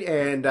street,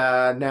 and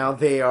now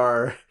they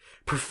are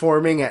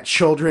performing at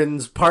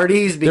children's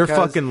parties because they're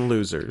fucking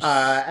losers.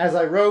 As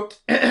I wrote,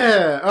 maybe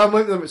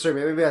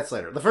that's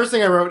later. The first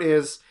thing I wrote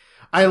is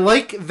I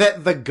like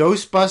that the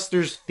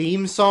Ghostbusters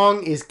theme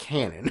song is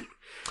canon.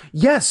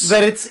 Yes,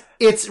 that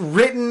it's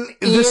written.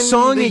 The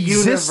song the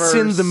exists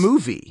in the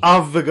movie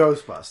of the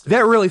Ghostbusters.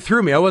 That really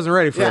threw me. I wasn't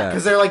ready for that. Yeah,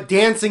 because they're like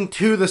dancing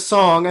to the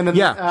song, and then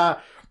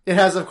it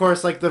has, of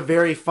course, like the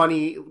very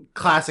funny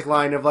classic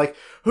line of like,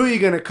 "Who are you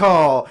gonna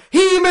call?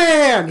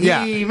 He-Man,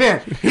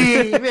 He-Man,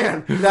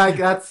 He-Man." Like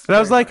that's. And I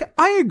was like,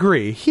 I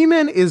agree.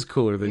 He-Man is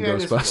cooler than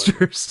He-Man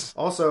Ghostbusters.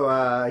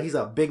 Also, he's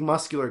a big,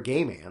 muscular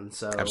gay man.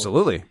 So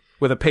absolutely,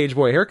 with a page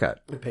boy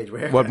haircut.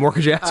 What more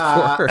could you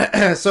ask for?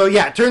 So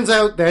yeah, it turns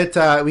out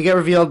that we get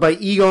revealed by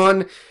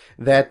Egon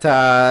that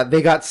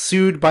they got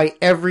sued by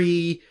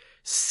every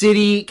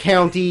city,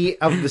 county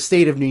of the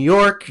state of New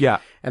York. Yeah.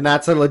 And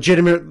that's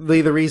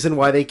legitimately the reason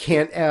why they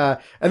can't, and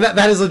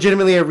that is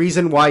legitimately a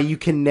reason why you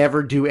can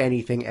never do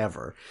anything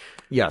ever.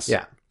 Yes.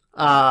 Yeah.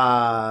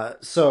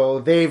 So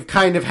they've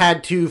kind of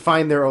had to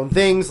find their own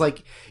things,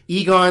 like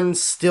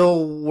Egon's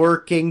still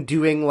working,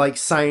 doing like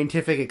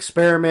scientific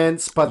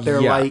experiments, but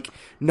they're like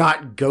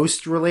not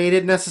ghost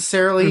related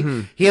necessarily.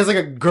 Mm-hmm. He has like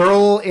a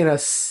girl in a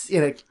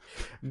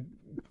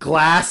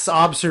glass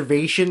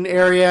observation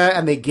area,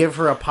 and they give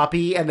her a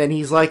puppy, and then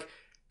he's like,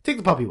 take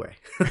the puppy away.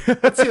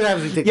 Let's see what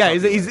happens when you take the puppy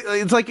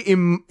away. It's like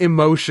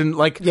emotion,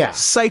 like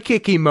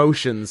psychic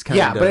emotions kind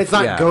of. Yeah, but it's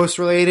not ghost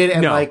related,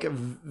 and like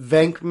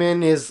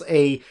Venkman is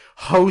a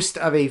host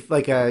of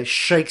a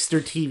Shakespeare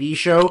TV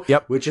show,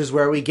 which is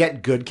where we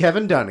get Good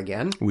Kevin Dunn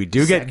again. We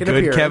do get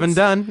Good Kevin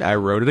Dunn. I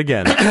wrote it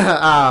again.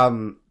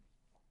 And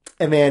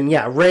then,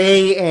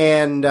 Ray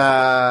and,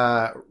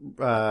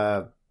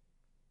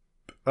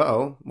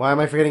 why am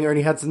I forgetting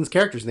Ernie Hudson's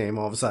character's name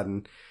all of a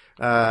sudden?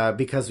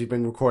 Because we've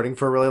been recording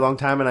for a really long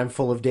time and I'm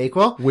full of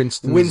Dayquil.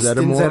 Winston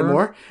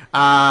Zeddemore.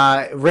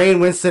 Ray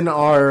and Winston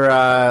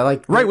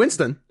are, Ray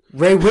Winston.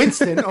 Ray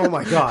Winston, oh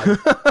my god.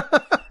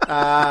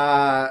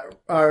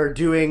 Are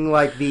doing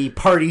like the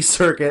party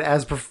circuit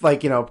as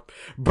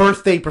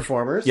birthday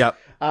performers. Yep.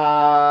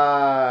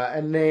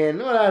 And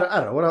then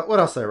I don't know what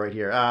else did I write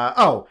here.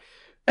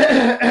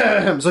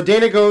 So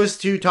Dana goes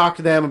to talk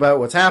to them about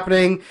what's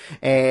happening,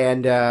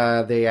 and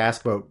they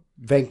ask about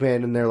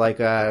Venkman, and they're like,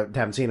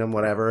 haven't seen him,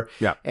 whatever.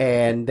 Yeah.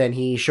 And then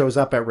he shows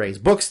up at Ray's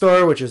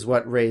bookstore, which is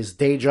what Ray's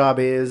day job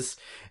is.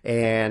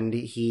 And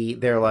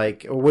they're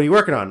like, what are you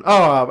working on?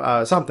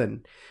 Oh,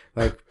 something.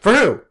 Like, for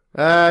who?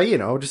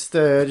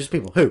 Just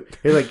people. Who?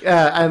 He's like,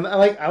 I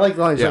like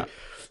the line. He's like,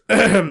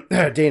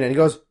 Dana, and he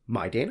goes,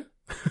 my Dana?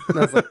 And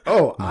I was like,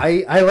 oh,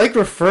 I like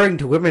referring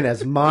to women as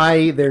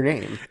their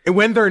name.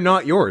 When they're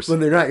not yours. When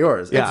they're not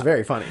yours. Yeah. It's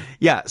very funny.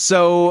 Yeah,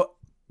 so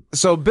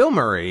Bill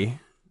Murray,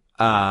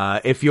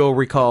 if you'll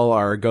recall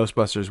our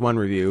Ghostbusters 1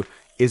 review,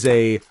 is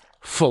a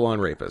full-on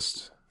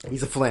rapist.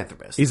 He's a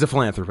philanthropist. He's a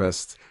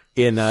philanthropist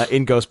in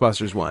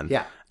Ghostbusters 1.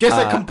 Yeah. Just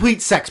a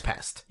complete sex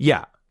pest.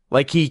 Yeah.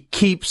 Like, he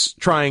keeps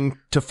trying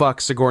to fuck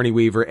Sigourney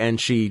Weaver,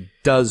 and she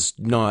does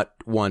not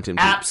want him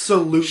to.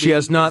 Absolutely. She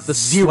has not the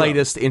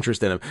slightest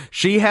interest in him.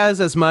 She has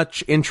as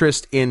much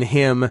interest in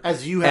him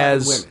as you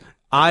have in women.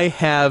 I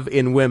have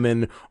in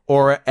women,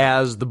 or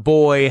as the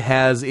boy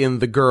has in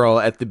the girl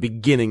at the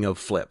beginning of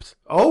Flipped.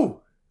 Oh,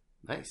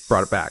 nice.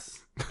 Brought it back.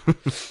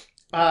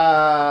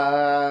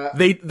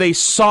 They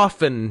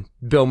soften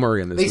Bill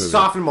Murray in this movie. They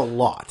soften him a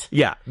lot.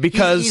 Yeah,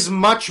 because he's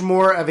much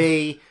more of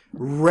a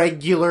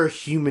regular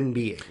human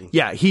being.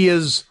 Yeah, he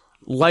is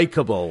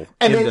likable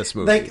in this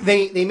movie. Like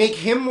they make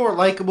him more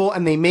likable,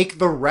 and they make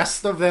the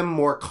rest of them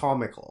more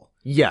comical.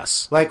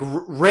 Yes. Like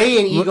Ray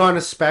and Egon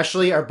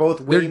especially are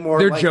both way more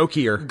they're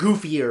jokier,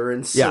 goofier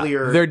and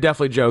sillier. Yeah, they're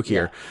definitely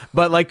jokier. Yeah.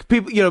 But like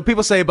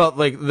people say about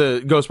like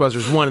the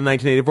Ghostbusters 1 in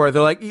 1984,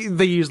 they're like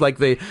they use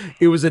like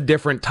it was a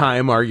different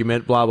time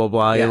argument, blah blah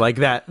blah. Yeah. Like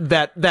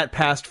that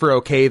passed for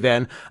okay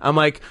then. I'm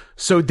like,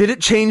 so did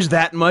it change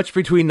that much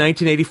between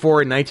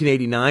 1984 and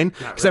 1989?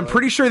 Because I'm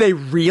pretty sure they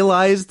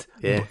realized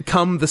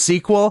come the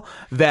sequel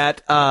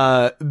that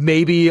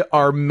maybe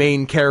our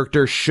main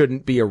character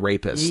shouldn't be a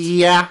rapist.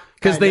 Yeah.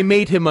 Because they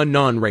made him a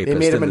non-rapist. They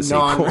made him a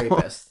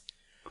non-rapist.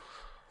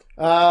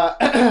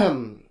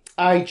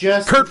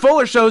 Kurt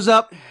Fuller shows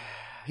up.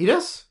 He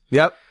does?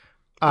 Yep.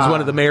 He's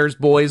one of the mayor's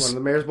boys. One of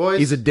the mayor's boys.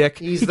 He's a dick.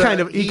 He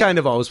kind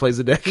of always plays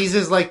a dick. He's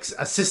his like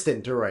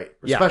assistant to write,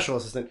 special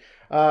assistant.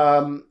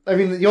 I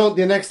mean,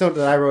 the next note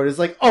that I wrote is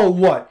like, oh,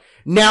 what?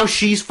 Now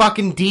she's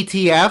fucking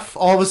DTF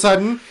all of a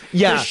sudden?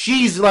 Yeah.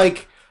 She's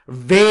like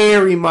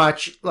very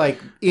much like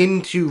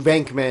into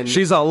Venkman.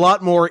 She's a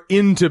lot more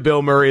into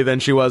Bill Murray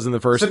than she was in the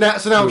first. So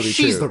now movie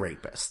she's too. the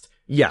rapist.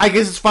 Yeah, I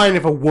guess it's fine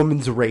if a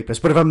woman's a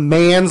rapist, but if a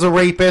man's a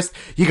rapist,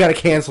 you got to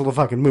cancel the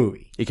fucking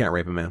movie. You can't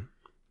rape a man.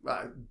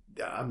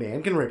 A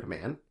man can rape a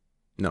man.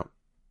 No.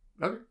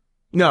 Okay.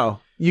 No,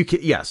 you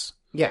can. Yes.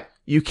 Yeah.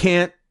 You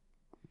can't.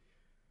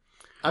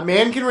 A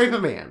man can rape a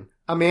man.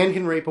 A man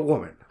can rape a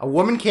woman. A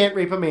woman can't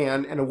rape a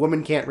man, and a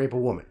woman can't rape a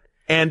woman.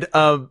 And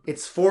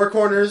it's four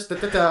corners. Da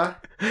da da.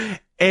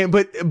 And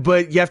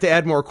but you have to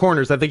add more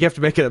corners. I think you have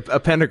to make it a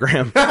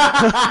pentagram.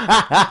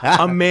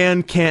 A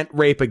man can't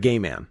rape a gay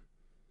man.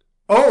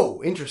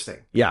 Oh, interesting.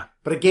 Yeah,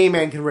 but a gay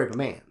man can rape a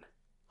man.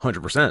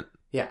 100%.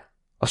 Yeah,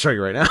 I'll show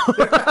you right now.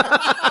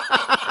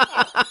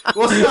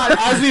 Well, Scott,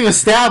 as we've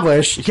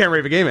established, you can't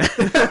rape a gay man.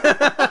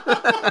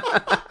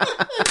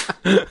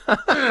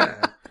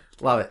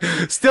 Love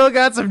it. Still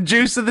got some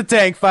juice in the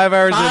tank. 5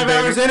 hours in. 5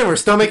 hours in, and we're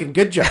still making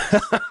good jokes.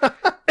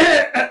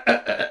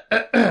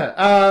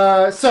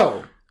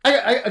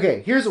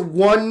 Okay, here's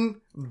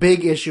one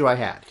big issue I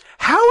had.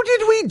 How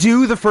did we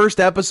do the first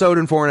episode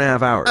in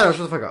 4.5 hours? Oh,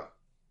 shut the fuck up.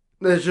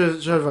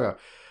 Shut the fuck up.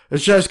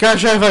 Shut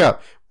the fuck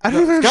up. I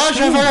don't even Scott,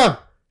 shut the fuck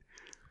up.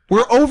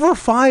 We're over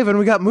 5 and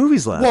we got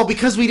movies left. Well,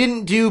 because we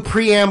didn't do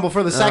preamble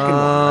for the second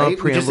one, right?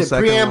 We just did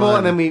preamble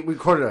and then we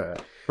recorded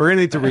it. We're going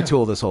to need to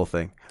retool this whole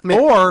thing.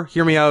 Or,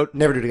 hear me out.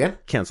 Never do it again.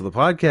 Cancel the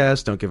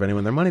podcast. Don't give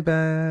anyone their money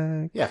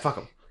back. Yeah, fuck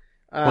them.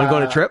 Want to go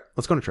on a trip?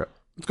 Let's go on a trip.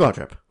 Let's go on a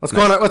trip. Let's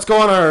go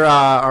on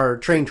our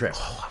train trip.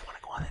 Oh, I want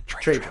to go on that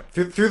train trip.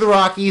 Through the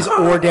Rockies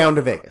or down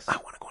to Vegas. I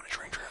want to go on a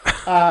train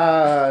trip.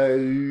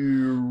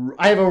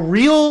 I have a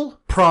real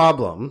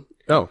problem.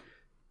 Oh.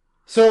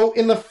 So,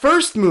 in the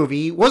first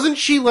movie, wasn't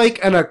she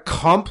like an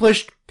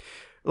accomplished,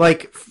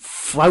 like,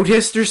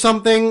 flautist or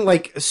something?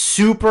 Like,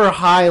 super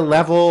high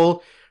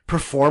level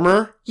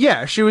performer?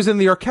 Yeah, she was in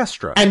the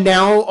orchestra. And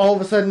now, all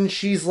of a sudden,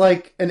 she's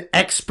like an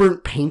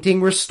expert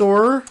painting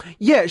restorer?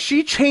 Yeah,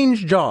 she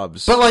changed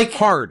jobs. But like,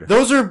 hard.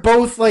 Those are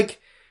both like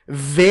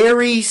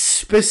very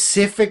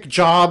specific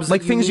jobs.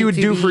 Like things you would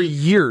do for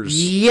years.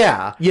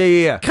 Yeah.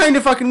 Yeah. Kind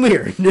of fucking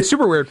weird.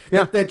 Super weird.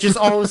 Yeah. That just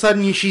all of a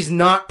sudden she's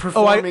not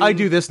performing. Oh, I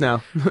do this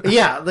now.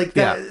 Yeah, like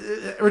that.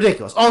 Yeah.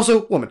 Ridiculous.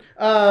 Also, woman.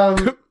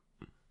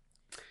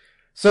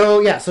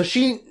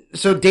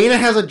 So Dana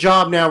has a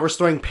job now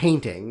restoring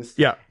paintings.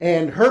 Yeah.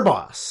 And her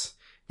boss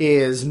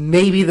is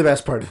maybe the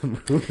best part of the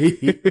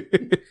movie.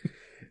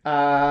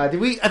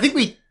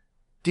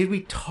 Did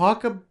we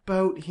talk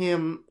about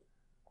him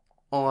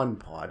on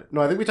pod?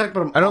 No, I think we talked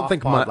about him I don't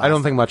think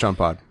much on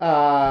pod.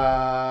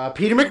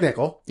 Peter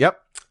McNichol.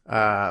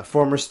 Yep.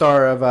 Former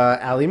star of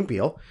Ally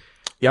McBeal.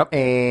 Yep.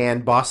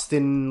 And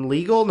Boston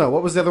Legal. No,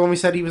 what was the other one we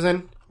said he was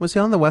in? Was he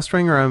on The West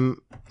Wing, or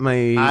am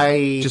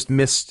I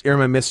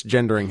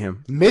misgendering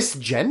him?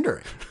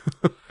 Misgendering?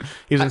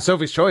 He was in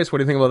Sophie's Choice. What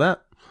do you think about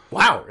that?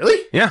 Wow,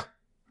 really? Yeah.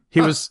 He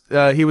was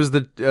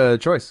the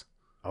choice.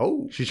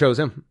 Oh. She chose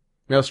him.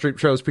 Meryl Streep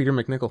chose Peter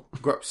McNichol.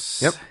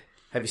 Gross. Yep.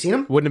 Have you seen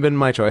him? Wouldn't have been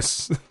my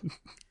choice.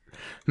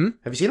 Have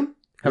you seen him?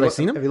 Have I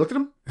seen Have him? you looked at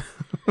him?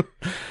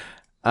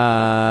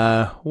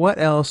 What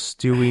else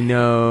do we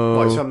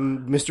know? Oh, he's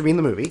from Mr. Bean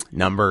the movie.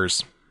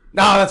 Numbers.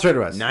 No, that's right, it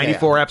was.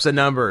 94 eps of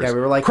Numbers. Yeah, we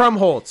were like-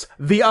 Krumholtz,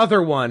 the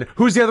other one.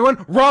 Who's the other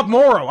one? Rob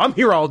Morrow. I'm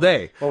here all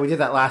day. Well, we did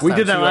that last time. We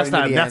did that so last you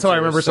already time. knew the That's how I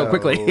remember answer, so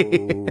quickly.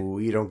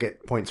 You don't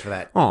get points for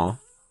that. Aw.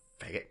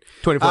 Faggot.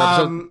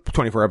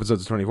 24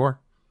 episodes of 24.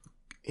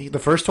 The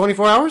first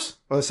 24 hours?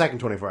 Or the second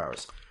 24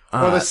 hours?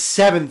 Or the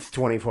seventh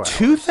 24 hours?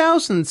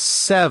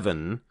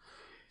 2007.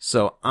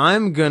 So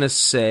I'm going to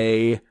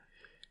say,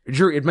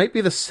 Drew, it might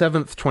be the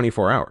 7th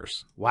 24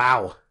 hours.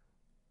 Wow.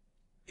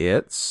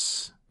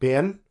 It's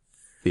Ben?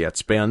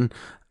 been.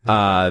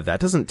 That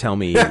doesn't tell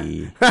me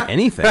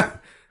anything.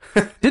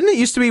 Didn't it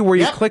used to be where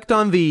you clicked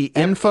on the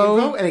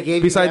info and it gave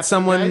you besides the episode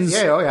someone's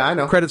guys? Yeah, I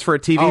know. credits for a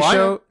TV Oh, I show?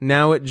 know.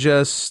 Now it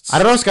just... I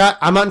don't know, Scott.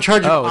 I'm not in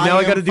charge of Oh, now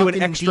I got to do an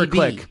fucking extra DB.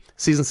 click.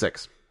 Season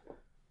 6.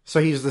 So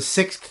he's the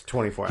sixth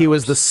 24 hours. He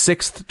was the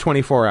 6th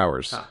 24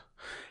 hours. Huh.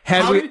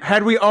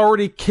 Had we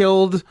already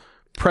killed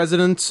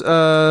President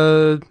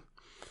Dennis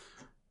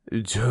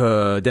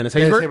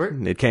Haysbert?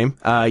 Haysbert? It came.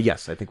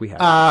 Yes, I think we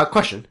have.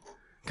 Question.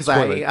 Because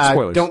I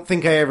Spoilers. don't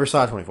think I ever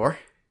saw 24.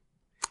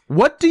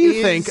 What do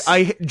you think?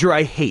 Drew,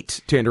 I hate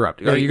to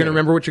interrupt. Are you you going to do.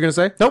 remember what you're going to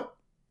say? Nope.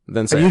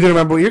 Then Are say you it. going to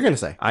remember what you're going to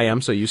say? I am,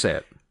 so you say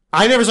it.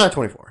 I never saw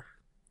 24.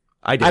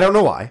 I did. I don't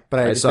know why, but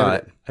I, I just saw never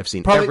it. did. I've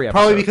seen Probably, every episode.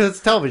 probably because it's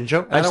a television show.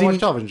 I I've don't seen watch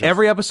television shows.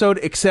 every episode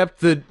except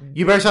the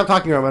You better stop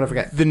talking or I'm going to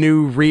forget. the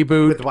new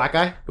reboot With the black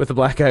guy? with the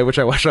black guy, which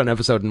I watched on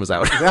episode and was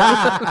out.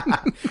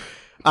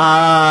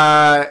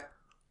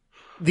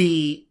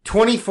 The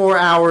 24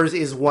 hours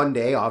is one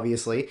day,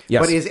 obviously.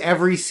 Yes. But is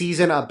every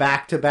season a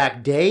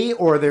back-to-back day,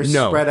 or they're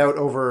No. spread out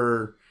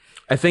over...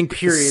 I think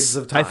Periods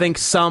of time. I think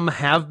some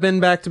have been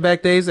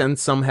back-to-back days and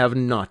some have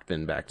not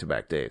been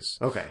back-to-back days.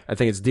 Okay. I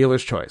think it's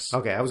dealer's choice.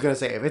 Okay, I was going to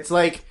say, if it's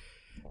like...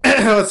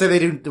 let's say they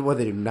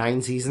do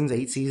 9 seasons,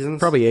 8 seasons?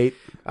 Probably 8.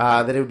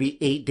 That it would be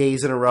 8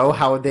 days in a row.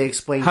 How would they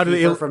explain How do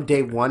they- FIFA from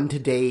day 1 to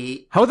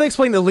day... How would they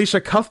explain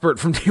Alicia Cuthbert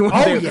from day one?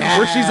 Oh, day, yeah.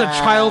 Where she's a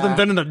child and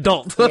then an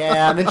adult.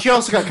 Yeah, and then she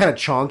also got kind of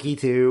chonky,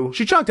 too.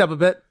 She chunked up a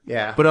bit,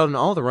 Yeah. but in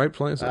all the right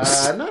places.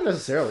 Not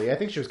necessarily. I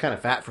think she was kind of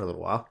fat for a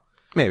little while.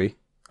 Maybe.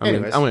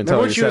 Anyways, I'm gonna remember tell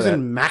when you she said was that.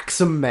 in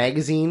Maxim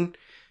magazine?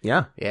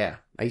 Yeah. Yeah,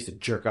 I used to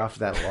jerk off to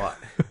that a lot.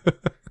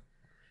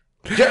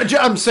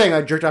 I'm saying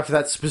I jerked off to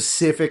that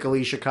specific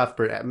Alicia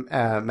Cuthbert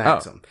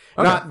Maxim,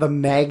 Oh, okay. not the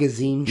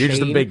magazine. You're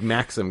just a chain. big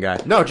Maxim guy.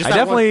 No, just I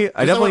that one- definitely,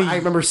 just that one. I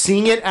remember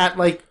seeing it at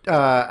at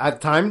the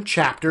time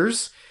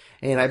Chapters,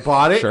 and I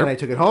bought it Sure. and I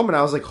took it home and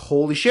I was like,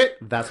 "Holy shit,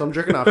 that's what I'm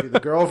jerking off to." The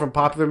girl from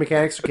Popular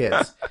Mechanics for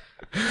Kids.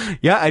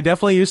 Yeah, I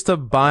definitely used to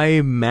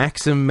buy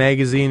Maxim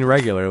magazine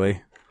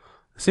regularly.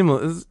 It's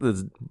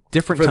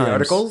different For times. the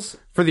articles?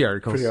 For the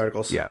articles. For the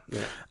articles. Yeah.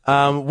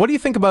 Yeah. What do you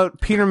think about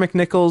Peter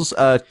McNichol's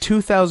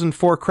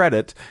 2004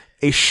 credit,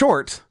 a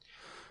short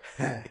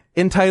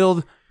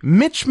entitled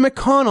Mitch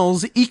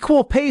McConnell's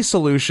Equal Pay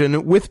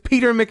Solution with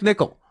Peter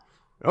McNichol?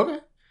 Okay.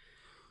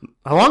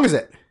 How long is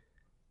it?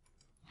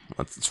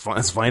 Let's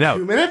find 2 out.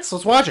 minutes?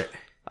 Let's watch it.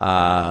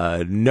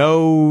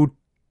 No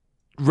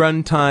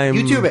runtime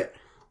YouTube it.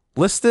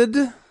 listed.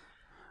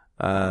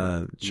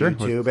 Sure.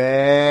 YouTube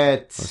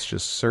it. Let's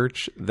just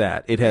search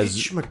that. It has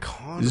Mitch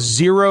McConnell.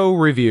 0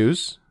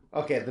 reviews.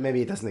 Okay, then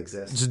maybe it doesn't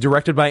exist. It's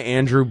directed by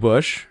Andrew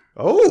Bush,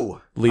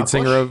 Oh, lead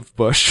singer of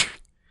Bush,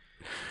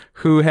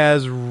 who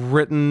has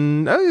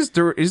written. Oh,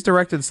 he's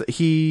directed.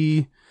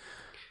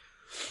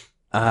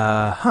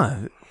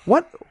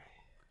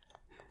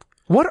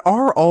 What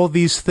are all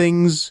these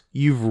things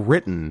you've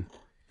written,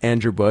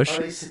 Andrew Bush?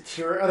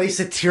 Are they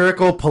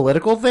satirical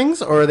political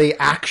things, or are they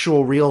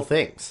actual real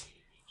things?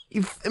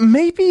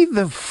 Maybe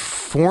the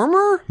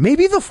former.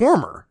 Maybe the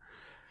former.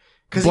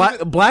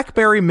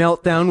 Blackberry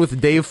Meltdown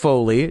with Dave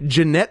Foley,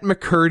 Jeanette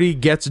McCurdy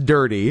Gets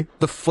Dirty,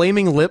 The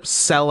Flaming Lips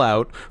Sell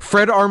Out,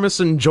 Fred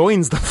Armisen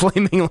Joins the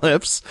Flaming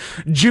Lips,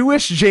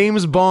 Jewish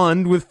James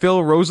Bond with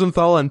Phil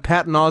Rosenthal and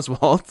Patton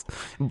Oswalt,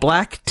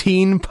 Black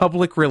Teen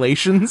Public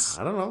Relations.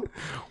 I don't know.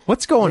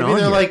 What's going Maybe on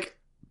they're here? like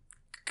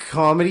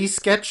comedy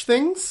sketch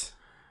things.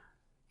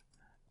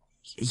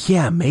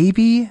 Yeah,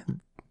 maybe.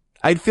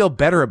 I'd feel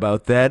better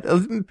about that.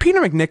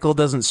 Peter McNichol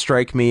doesn't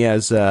strike me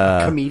as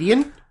a...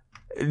 Comedian.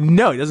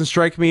 No, he doesn't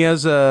strike me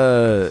as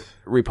a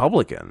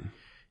Republican.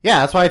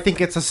 Yeah, that's why I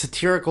think it's a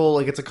satirical,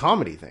 like it's a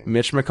comedy thing.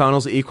 Mitch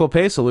McConnell's Equal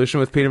Pay Solution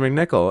with Peter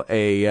McNichol.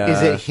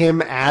 Is it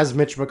him as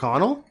Mitch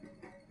McConnell?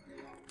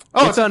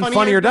 Oh, It's on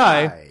Funny or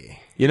Die.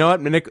 You know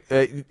what?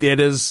 It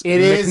is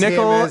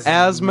McNichol him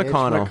as Mitch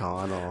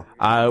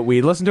McConnell.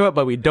 We listened to it,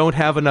 but we don't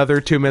have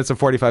another 2 minutes and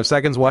 45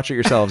 seconds. Watch it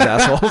yourselves,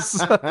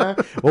 assholes.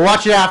 We'll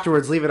watch it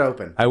afterwards. Leave it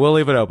open. I will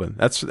leave it open.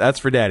 That's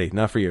for Daddy,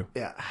 not for you.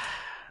 Yeah.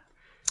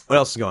 What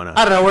else is going on?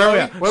 I don't know. Where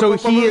are we? What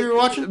movie he were we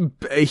watching?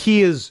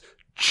 he is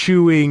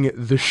chewing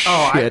the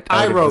shit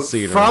I out of wrote the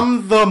scenery.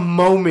 from the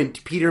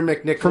moment Peter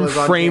McNichol From is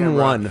on frame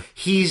camera, one.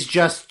 he's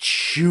just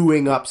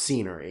chewing up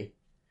scenery.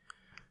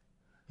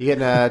 You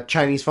getting a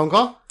Chinese phone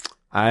call?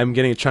 I'm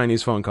getting a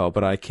Chinese phone call,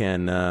 but I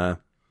can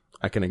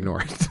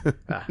ignore it.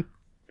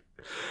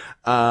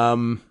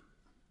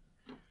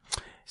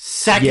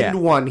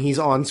 Second one, he's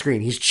on screen.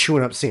 He's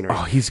chewing up scenery.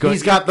 Oh, he's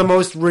got the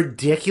most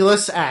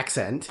ridiculous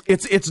accent.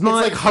 It's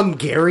not like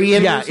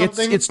Hungarian. Yeah, or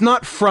something. it's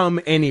not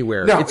from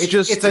anywhere. No,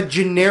 it's a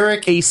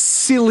generic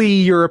silly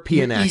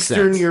European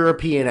Eastern accent.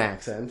 European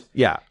accent.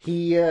 Yeah,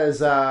 he is.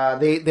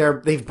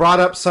 They've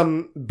brought up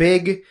some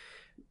big,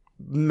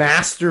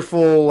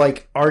 masterful,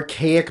 like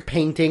archaic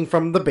painting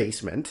from the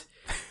basement.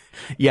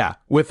 Yeah,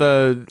 with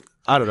Thor.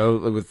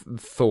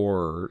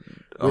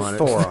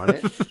 Thor on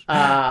it.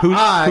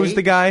 Who's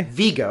the guy?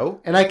 Vigo.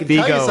 And I can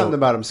tell you something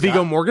about him, Scott.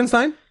 Viggo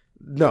Mortensen?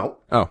 No.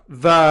 Oh.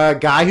 The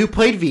guy who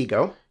played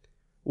Vigo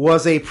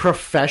was a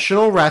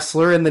professional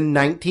wrestler in the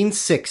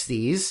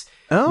 1960s,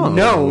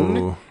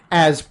 known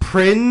as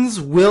Prinz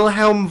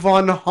Wilhelm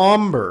von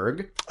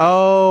Homburg.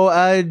 Oh,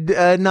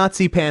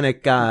 Nazi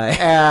panic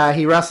guy.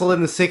 He wrestled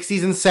in the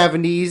 60s and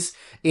 70s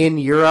in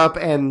Europe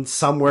and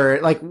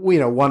somewhere, like,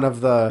 one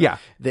of the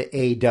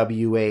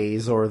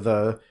AWAs or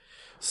the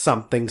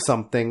somethings.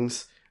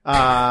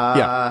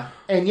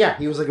 And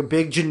he was like a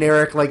big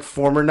generic, like,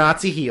 former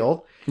Nazi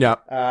heel. Yeah.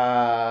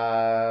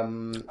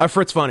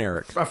 Fritz von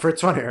Erich. Fritz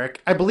von Erich.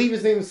 I believe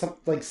his name is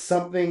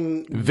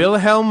something...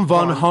 Wilhelm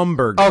von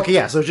Homburg. Okay,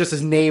 yeah, so it's just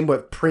his name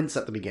with Prince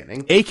at the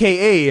beginning.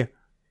 A.K.A.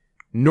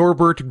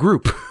 Norbert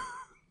Group.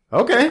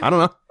 Okay. I don't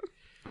know.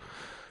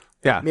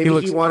 Yeah. Maybe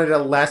he wanted a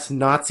less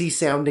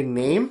Nazi-sounding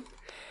name?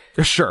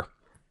 Sure.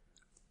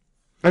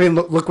 I mean,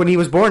 look when he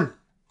was born.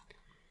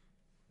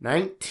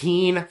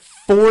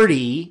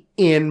 1940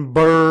 in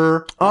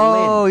Berlin.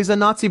 Oh, he's a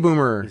Nazi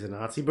boomer. He's a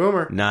Nazi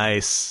boomer.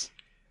 Nice.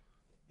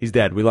 He's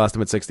dead. We lost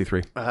him at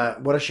 63.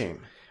 What a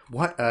shame.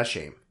 What a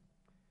shame.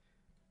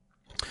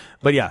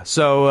 But yeah,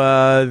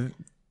 so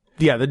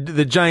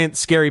the giant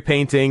scary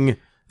painting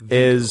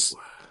is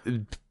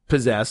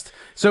possessed.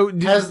 So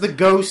has the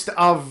ghost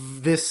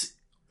of this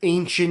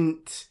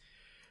ancient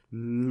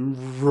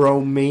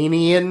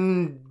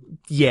Romanian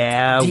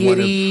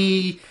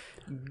deity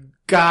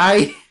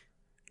guy.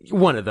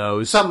 One of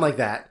those. Something like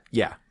that.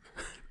 Yeah.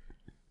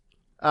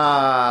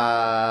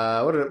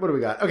 What do we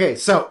got? Okay,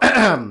 so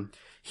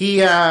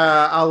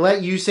I'll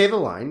let you say the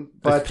line,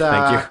 but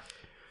thank you.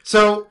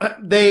 So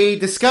they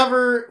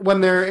discover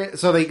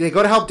they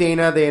go to help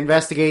Dana, they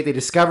investigate, they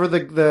discover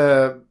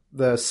the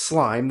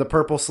slime, the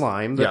purple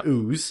slime, the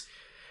ooze.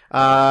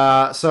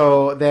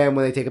 So then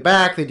when they take it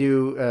back, they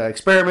do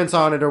experiments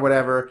on it or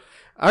whatever.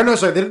 Oh no,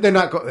 sorry, they're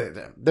not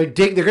they're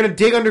going to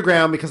dig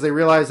underground because they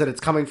realize that it's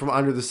coming from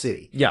under the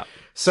city. Yeah.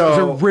 So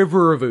there's a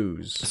river of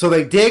ooze. So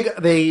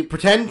they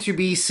pretend to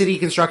be city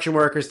construction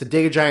workers to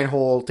dig a giant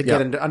hole to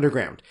get into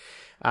underground.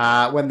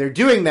 When they're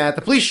doing that,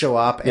 the police show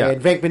up and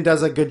Venkman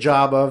does a good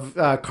job of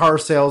car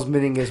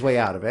salesmaning his way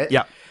out of it.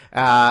 Yeah.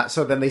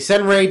 So then they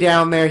send Ray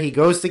down there, he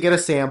goes to get a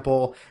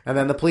sample, and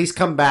then the police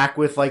come back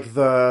with like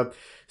the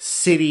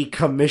city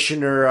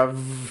commissioner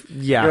of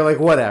they're like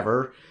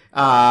whatever.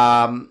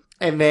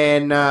 And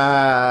then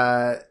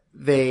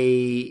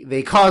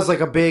they cause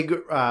like a big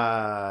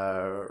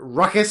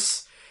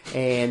ruckus,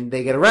 and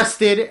they get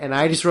arrested. And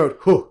I just wrote,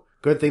 "Whew,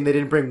 good thing they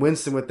didn't bring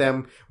Winston with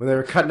them when they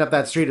were cutting up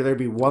that street, or there'd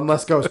be one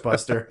less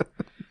Ghostbuster."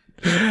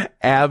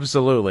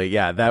 Absolutely,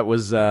 yeah. That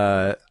was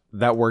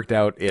that worked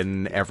out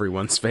in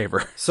everyone's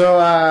favor. So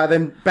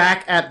then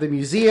back at the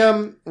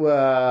museum,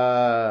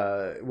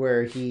 where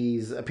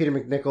Peter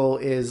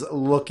MacNicol is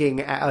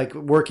looking at, like,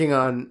 working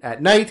on at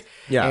night,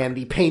 and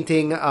the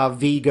painting of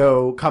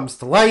Vigo comes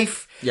to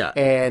life,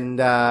 and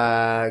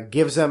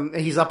gives him.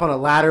 He's up on a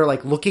ladder,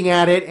 like looking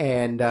at it,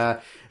 and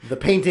the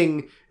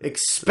painting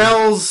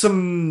expels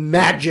some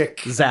magic,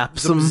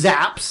 zaps,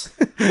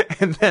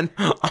 and then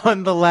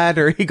on the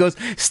ladder he goes,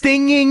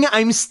 "Stinging,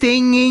 I'm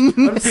stinging,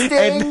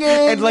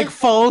 and like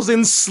falls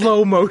in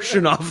slow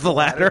motion off the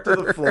ladder to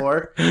the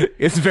floor.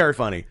 It's very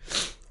funny.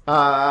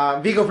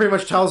 Vigo pretty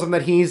much tells him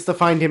that he needs to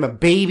find him a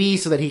baby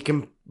so that he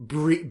can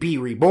be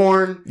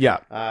reborn.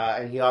 Yeah,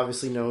 and he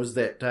obviously knows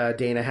that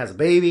Dana has a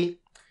baby,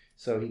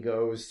 so he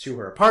goes to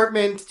her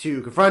apartment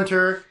to confront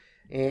her.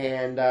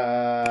 And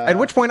at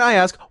which point I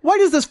ask, why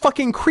does this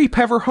fucking creep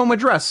have her home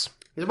address?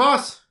 He's her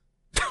boss.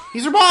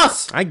 He's her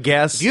boss. I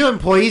guess. If you have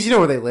employees, you know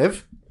where they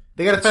live.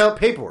 They gotta fill out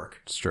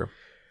paperwork. It's true.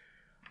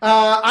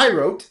 I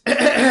wrote.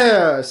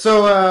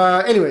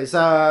 Anyways,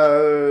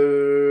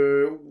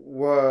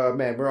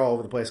 man, we're all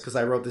over the place because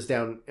I wrote this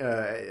down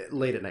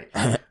late at night.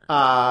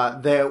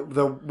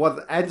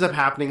 What ends up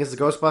happening is the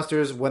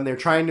Ghostbusters, when they're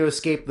trying to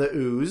escape the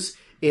ooze,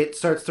 it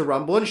starts to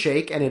rumble and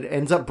shake, and it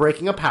ends up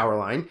breaking a power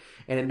line,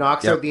 and it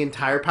knocks out the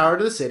entire power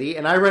to the city.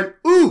 And I read,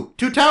 "Ooh,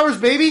 2 towers,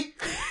 baby!"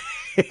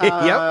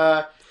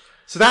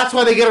 So that's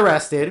why they get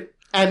arrested.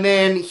 And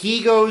then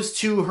he goes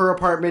to her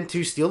apartment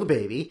to steal the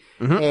baby.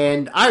 Mm-hmm.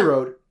 And I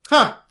wrote,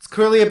 it's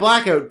clearly a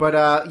blackout,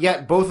 but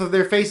yet both of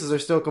their faces are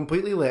still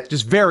completely lit.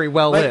 Just very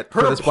well lit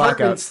for this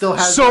blackout. Still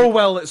has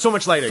so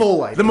much lighting. Full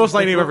lighting. The most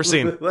lighting I've ever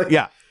seen.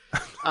 Yeah.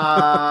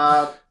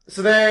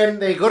 So then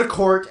they go to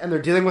court, and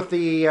they're dealing with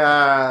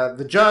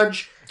the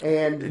judge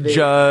and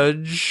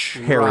Judge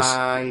Harris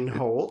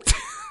Reinhold.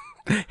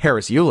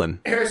 Harris Yulin.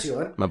 Harris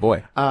Yulin. My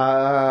boy.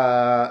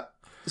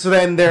 So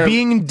then they're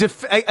being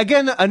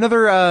again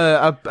another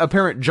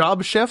apparent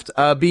job shift,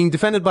 being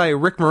defended by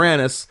Rick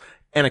Moranis,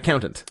 an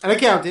accountant.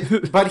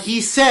 But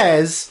he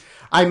says,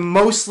 I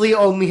mostly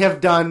only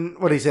have done,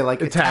 what did he say, like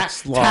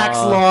tax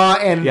law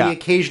and the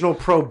occasional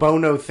pro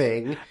bono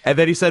thing. And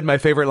then he said my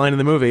favorite line in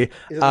the movie.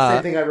 Is it the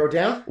same thing I wrote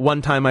down?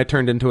 One time I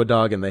turned into a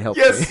dog and they helped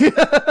Yes, me.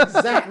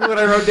 exactly what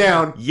I wrote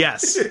down.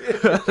 Yes.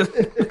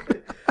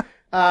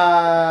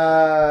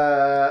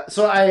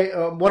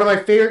 So one of my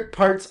favorite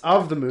parts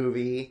of the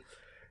movie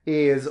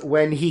is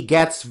when he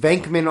gets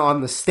Venkman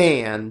on the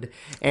stand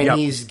and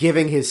he's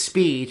giving his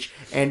speech,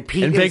 and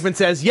Venkman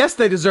says, "Yes,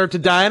 they deserve to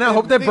die, and I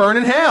hope they burn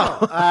in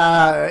hell."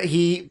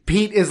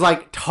 Pete is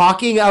like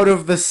talking out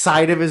of the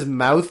side of his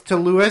mouth to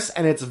Lewis,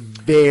 and it's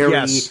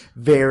very,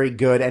 very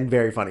good and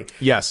very funny.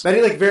 Yes. Then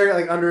he like very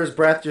like under his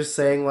breath just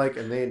saying like,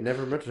 and they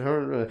never meant to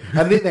harm,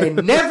 and they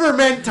never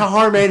meant to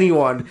harm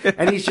anyone,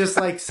 and he's just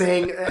like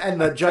saying,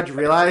 and the judge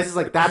realizes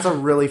like that's a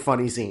really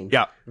funny scene.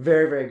 Yeah.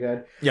 Very, very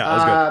good. Yeah, that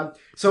was good.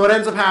 So what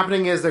ends up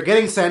happening is they're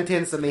getting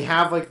sentenced, and they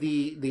have like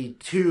the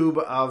tube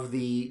of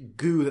the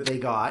goo that they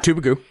got. Tube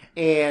of goo.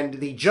 And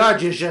the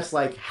judge is just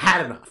like,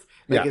 had enough.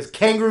 Like his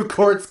kangaroo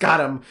court's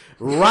got him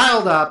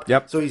riled up.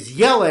 Yep. So he's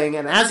yelling,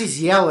 and as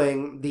he's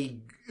yelling, the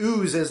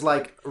ooze is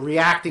like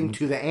reacting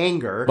to the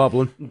anger.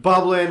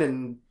 Bubbling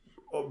and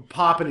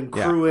popping and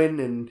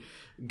crewing and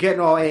getting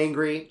all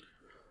angry.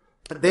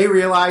 They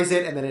realize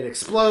it, and then it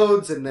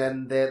explodes, and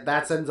then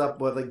that ends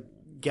up with like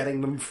getting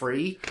them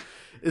free.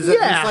 It's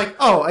like,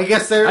 oh, I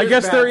guess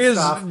there is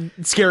stuff.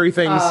 Scary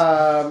things.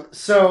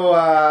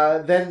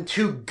 So then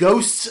two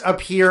ghosts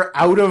appear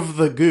out of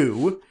the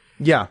goo.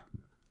 Yeah.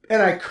 And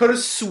I could have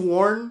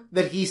sworn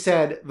that he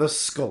said the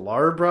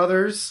Sklar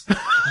brothers,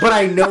 but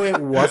I know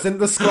it wasn't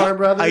the Sklar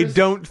brothers. I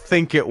don't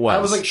think it was. I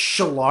was like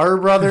Shalar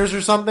brothers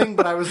or something,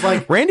 but I was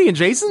like... Randy and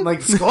Jason? Like,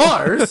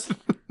 Sklars?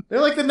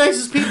 They're like the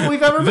nicest people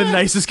we've ever met. The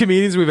nicest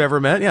comedians we've ever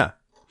met, yeah.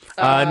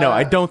 No,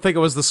 I don't think it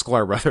was the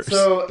Sklar brothers.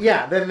 So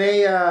yeah, then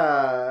they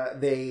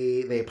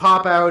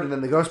pop out, and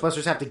then the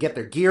Ghostbusters have to get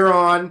their gear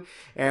on,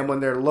 and when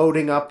they're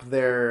loading up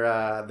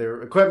their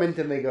equipment,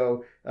 and they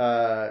go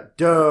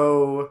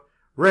Do,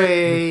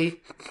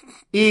 Ray,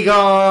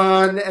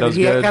 Egon, and then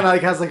he kind of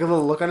like has like a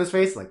little look on his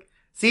face, like,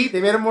 see, they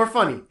made him more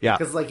funny,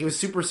 because like he was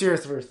super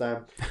serious the first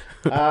time.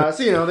 So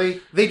you know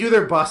they do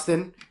their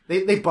busting,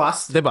 they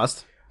bust,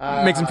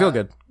 makes them feel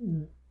good.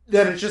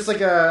 Then it's just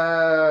like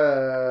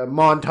a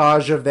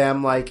montage of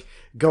them like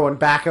going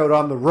back out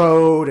on the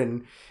road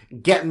and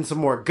getting some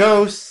more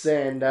ghosts,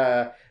 and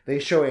they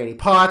show Annie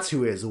Potts,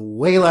 who is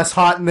way less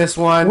hot in this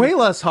one. Way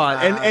less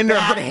hot. And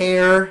bad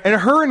hair.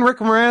 And her and Rick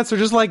Moranis are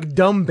just like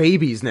dumb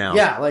babies now.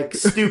 Yeah, like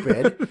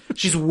stupid.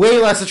 She's way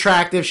less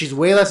attractive. She's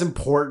way less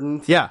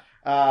important. Yeah.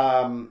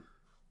 Then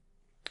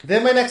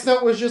my next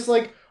note was just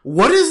like,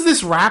 what is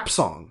this rap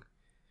song?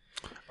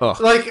 Ugh.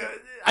 Like,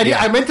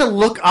 I meant to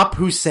look up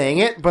who sang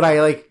it, but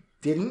I like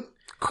didn't.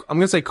 I'm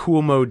gonna say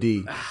Kool Moe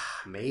Dee.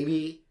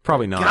 Maybe.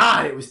 Probably not.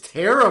 God, it was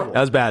terrible.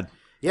 That was bad.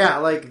 Yeah,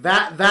 like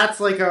that's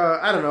like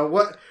I don't know,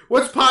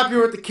 what's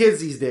popular with the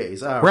kids these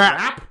days?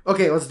 Rap?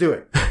 Okay, let's do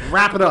it.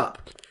 Wrap it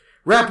up.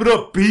 Wrap it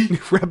up, B.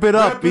 Wrap it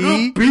up,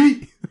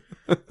 B.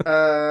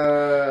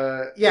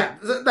 Yeah,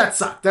 that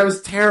sucked. That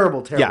was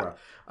terrible. Yeah,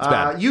 it's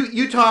bad.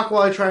 You talk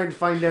while I try and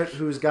find out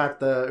who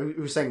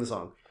sang the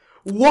song.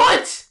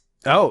 What?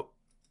 Oh.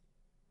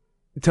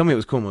 Tell me it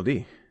was Kool Moe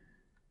Dee.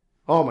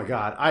 Oh my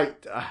God, I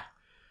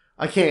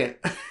can't.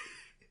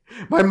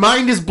 My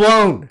mind is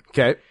blown.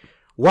 Okay.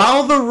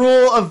 While the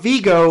role of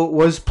Vigo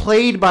was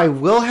played by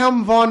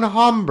Wilhelm von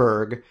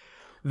Homburg,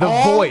 the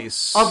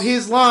voice of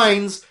his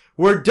lines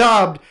were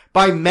dubbed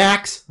by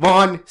Max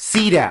von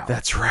Sydow.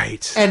 That's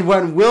right. And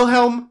when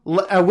Wilhelm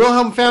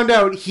found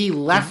out, he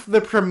left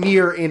the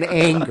premiere in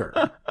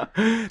anger.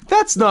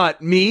 That's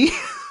not me.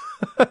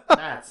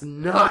 That's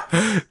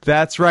nuts.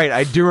 That's right.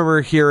 I do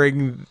remember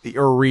hearing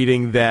or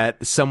reading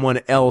that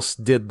someone else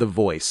did the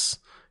voice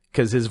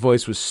because his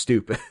voice was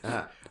stupid.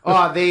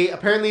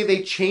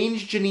 They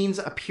changed Janine's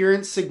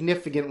appearance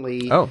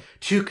significantly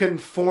to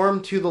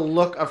conform to the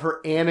look of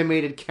her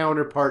animated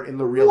counterpart in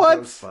the real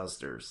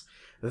Ghostbusters.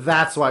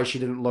 That's why she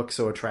didn't look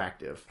so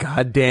attractive.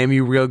 God damn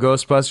you, real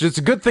Ghostbusters. It's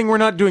a good thing we're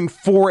not doing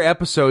 4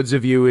 episodes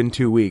of you in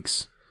 2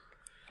 weeks.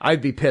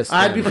 I'd be pissed.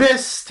 I'd be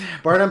pissed.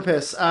 Bart, I'm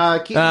pissed.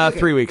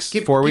 3 weeks.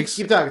 4 weeks?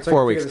 Keep talking.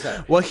 4 weeks.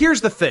 Well, here's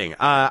the thing.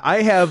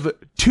 I have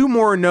 2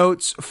 more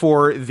notes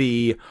for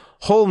the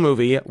whole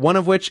movie, one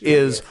of which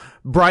is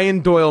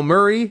Brian Doyle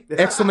Murray, !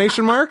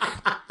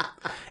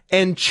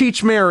 And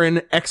Cheech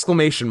Marin, !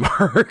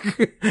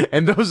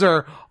 And those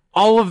are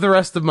all of the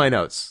rest of my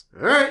notes.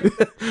 All right.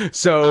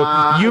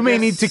 So you may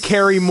need to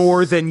carry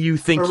more than you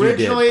think you did.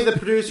 Originally, the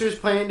producers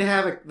planned to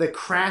have the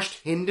crashed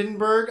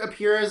Hindenburg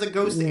appear as a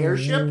ghost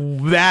airship.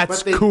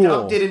 That's cool. But they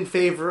dubbed it in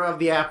favor of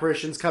the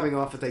apparitions coming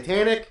off the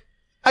Titanic.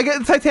 I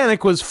guess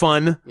Titanic was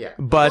fun. Yeah.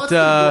 But,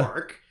 New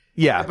York.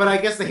 Yeah. But I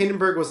guess the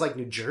Hindenburg was like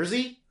New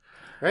Jersey,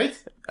 right?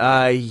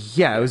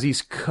 Yeah, it was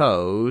East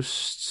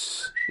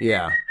Coast.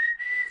 Yeah.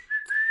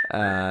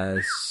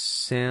 What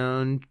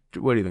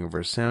are you looking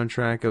for?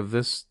 Soundtrack of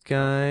this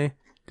guy?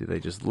 Do they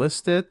just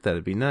list it?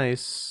 That'd be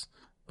nice,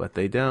 but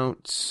they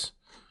don't.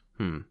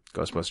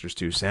 Ghostbusters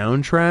 2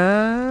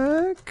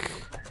 soundtrack.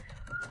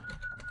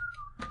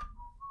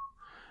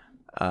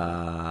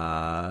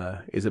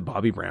 Is it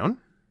Bobby Brown?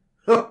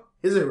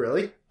 Is it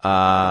really?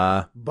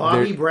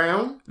 Bobby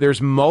Brown?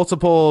 There's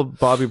multiple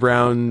Bobby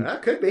Brown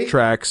could be.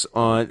 tracks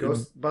on.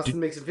 Ghostbusters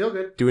makes it feel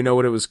good. Do we know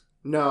what it was?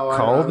 No, I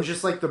called? don't know. It was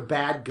just like the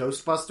bad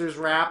Ghostbusters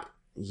rap.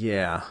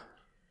 Yeah.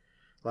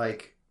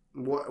 Like,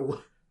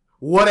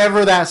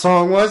 whatever that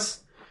song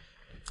was.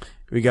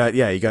 You got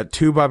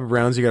 2 Bobby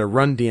Browns. You got a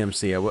Run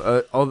DMC.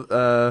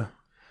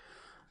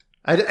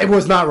 It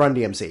was not Run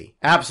DMC.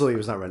 Absolutely, it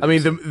was not Run DMC. I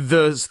mean,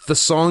 the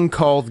song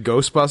called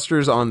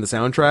Ghostbusters on the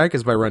soundtrack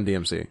is by Run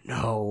DMC.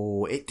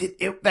 No,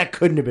 that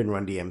couldn't have been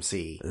Run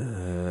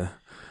DMC.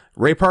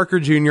 Ray Parker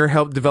Jr.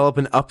 helped develop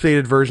an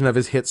updated version of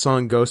his hit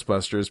song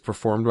Ghostbusters,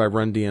 performed by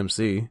Run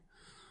DMC.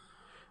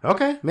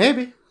 Okay,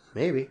 maybe.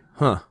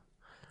 Huh.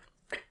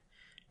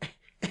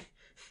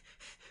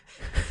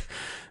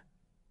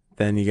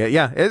 Then you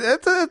get,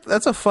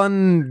 that's a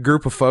fun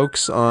group of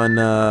folks on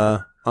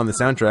the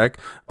soundtrack.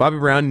 Bobby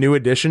Brown, New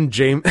Edition,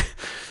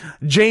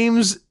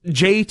 James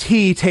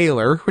J.T.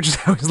 Taylor, which is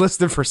how he's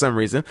listed for some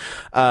reason,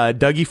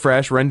 Dougie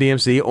Fresh, Run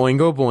DMC,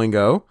 Oingo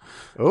Boingo,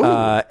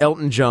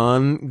 Elton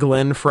John,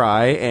 Glenn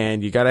Fry,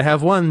 and you gotta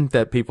have one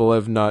that people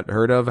have not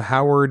heard of,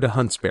 Howard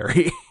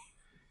Huntsberry.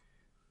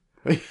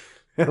 I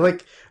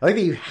like that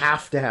you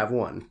have to have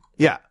one.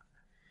 Yeah.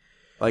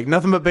 Like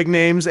nothing but big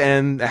names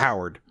and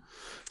Howard.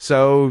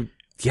 So,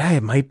 yeah,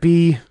 it might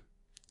be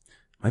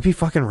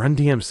fucking Run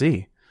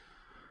DMC.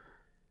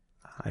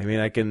 I mean,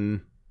 I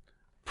can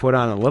put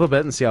on a little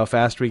bit and see how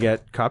fast we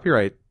get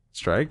copyright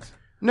striked.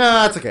 No,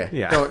 that's okay.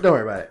 Yeah. Don't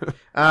worry about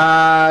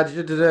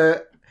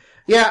it.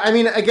 Yeah, I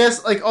mean, I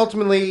guess, like,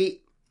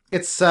 ultimately,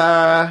 it's,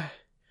 I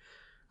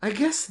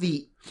guess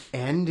the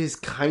end is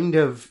kind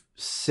of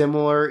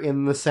similar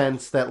in the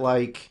sense that,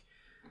 like,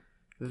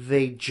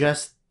 they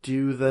just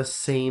do the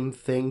same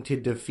thing to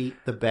defeat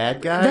the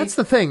bad guy. That's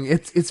the thing.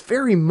 It's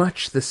very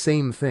much the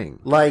same thing.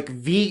 Like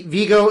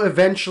Vigo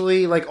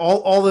eventually, like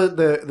all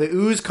the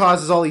ooze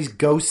causes all these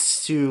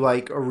ghosts to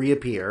like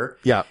reappear.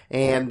 Yeah,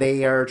 and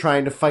they are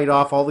trying to fight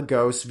off all the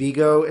ghosts.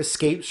 Vigo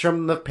escapes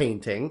from the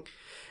painting,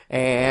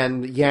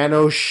 and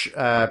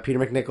Janosz, Peter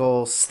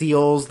McNichol,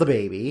 steals the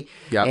baby.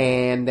 Yeah,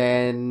 and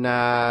then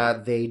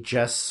they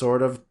just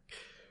sort of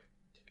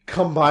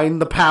combine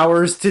the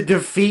powers to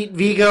defeat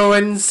Vigo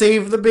and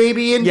save the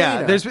baby and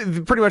Dana. There's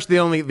pretty much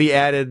the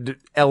added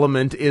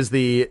element is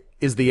the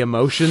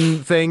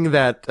emotion thing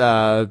that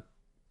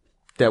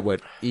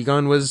what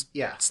Egon was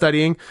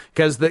studying,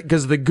 because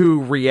the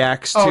goo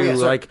reacts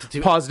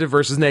to positive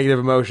versus negative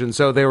emotion.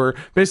 So they were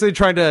basically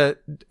trying to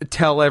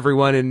tell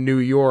everyone in New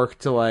York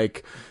to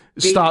like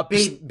stop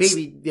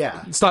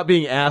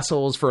being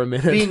assholes for a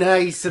minute, be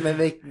nice, and then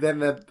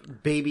the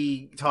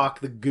baby talk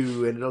the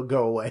goo and it'll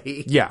go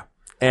away. Yeah.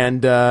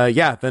 And,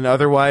 then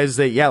otherwise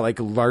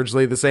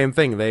largely the same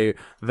thing.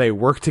 They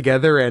work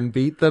together and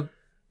beat the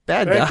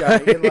bad guy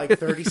in like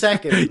 30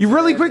 seconds.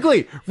 Really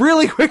quickly.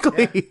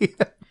 Yeah.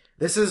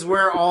 This is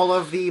where all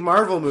of the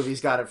Marvel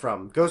movies got it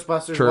from.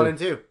 Ghostbusters 1 and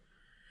 2.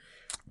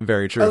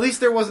 Very true. At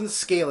least there wasn't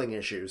scaling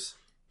issues.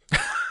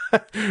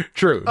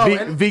 True.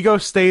 Vigo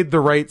stayed the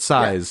right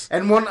size. Yeah.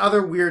 And one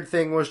other weird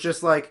thing was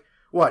just like,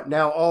 what,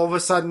 now all of a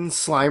sudden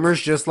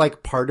Slimer's just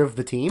like part of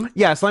the team?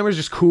 Yeah, Slimer's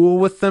just cool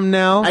with them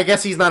now. I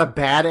guess he's not a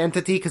bad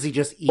entity because he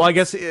just eats. Well, I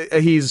guess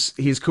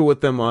he's cool with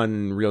them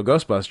on Real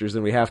Ghostbusters,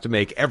 and we have to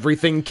make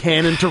everything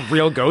canon to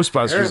Real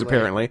Ghostbusters,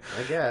 apparently.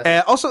 I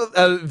guess.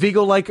 Also,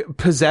 Vigo,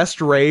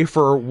 possessed Ray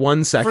for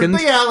 1 second.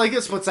 Like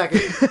a split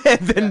second.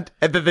 and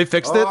then they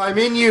fixed it. Oh, I'm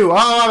in you. Oh,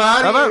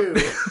 I'm out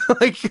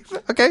of you.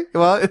 Okay,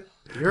 well,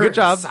 you're good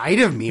job.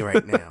 Inside of me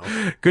right now.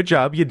 Good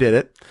job, you did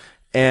it.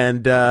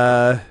 And,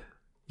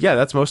 yeah,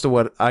 that's most of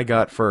what I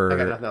got for. I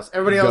got nothing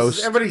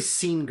else. Everybody's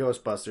seen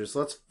Ghostbusters, so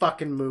let's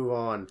fucking move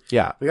on.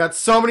 Yeah. We got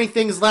so many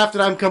things left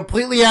and I'm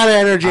completely out of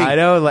energy. I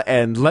know,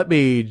 and let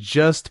me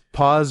just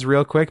pause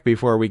real quick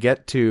before we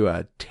get to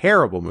a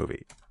terrible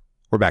movie.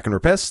 We're back and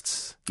we're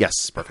pissed.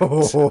 Yes, perfect.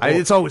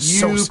 It's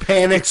always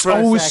It's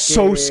always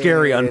so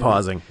scary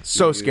unpausing.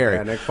 So scary.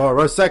 Panic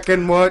for a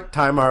second. What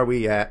time are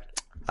we at?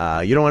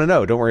 You don't want to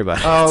know. Don't worry about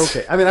it. Oh,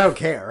 okay. I mean, I don't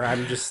care.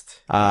 I'm just.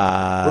 We're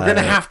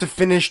gonna have to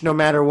finish no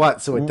matter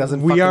what, so it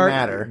doesn't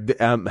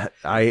matter.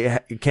 I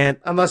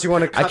can't. Unless you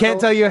want to. Cut I can't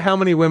tell you how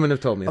many women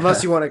have told me.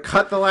 Unless you want to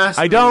cut the last.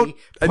 I don't.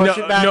 Push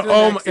it back to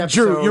the next episode,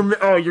 Drew,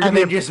 you're and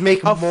then just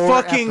make a more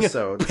fucking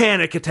episodes.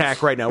 Panic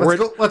attack right now.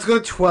 Let's go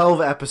to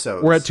 12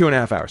 episodes. We're at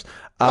 2.5 hours.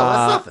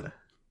 That's nothing.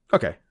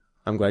 Okay,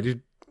 I'm glad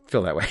you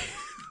feel that way.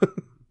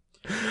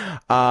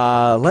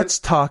 Let's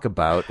talk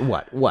about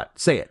what?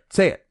 Say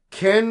it.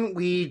 Can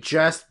we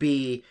just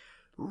be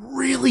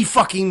really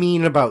fucking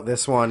mean about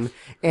this one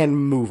and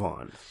move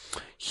on?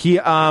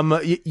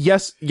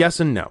 Yes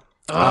and no.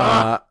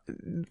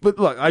 But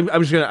look,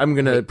 I'm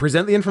gonna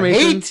present the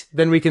information.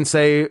 Then we can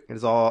say it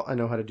is all I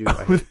know how to do.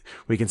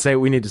 We can say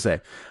what we need to say.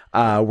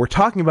 We're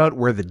talking about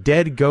Where the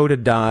Dead Go to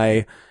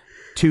Die,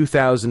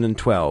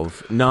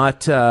 2012,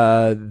 not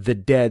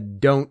The Dead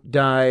Don't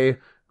Die,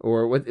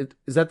 or what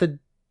is that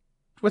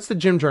what's the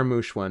Jim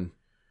Jarmusch one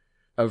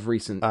of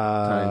recent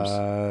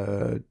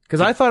times?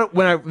 Because I thought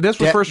this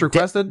was first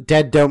requested,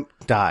 Dead Don't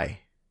Die,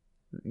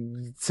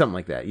 something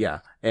like that, yeah.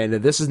 And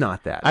this is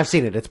not that. I've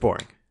seen it. It's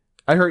boring.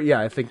 I heard, yeah,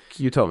 I think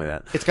you told me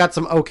that. It's got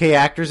some okay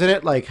actors in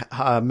it, like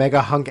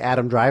mega hunk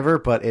Adam Driver,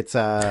 but it's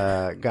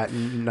got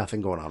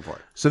nothing going on for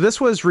it. So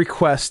this was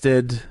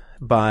requested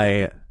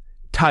by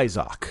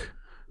Tyzok,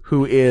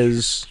 who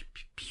is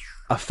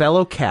a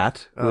fellow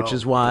cat, which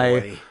is why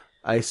boy.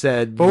 I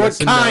said... But what yes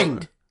and no.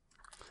 kind? Is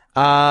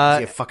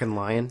he a fucking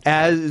lion?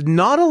 As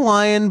not a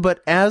lion,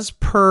 but as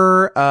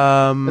per...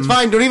 It's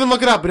fine. Don't even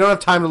look it up. We don't have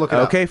time to look it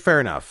up. Okay,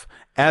 fair enough.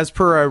 As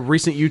per a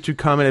recent YouTube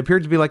comment, it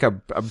appeared to be like a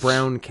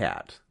brown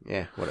cat.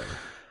 Yeah, whatever.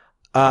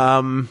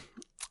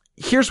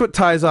 Here's what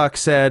Tyzok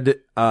said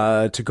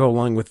to go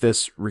along with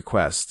this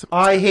request.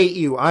 I hate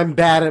you. I'm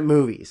bad at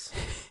movies.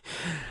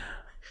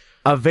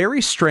 A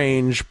very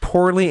strange,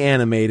 poorly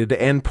animated,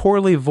 and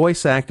poorly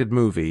voice-acted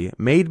movie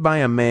made by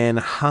a man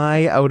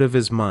high out of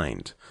his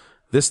mind.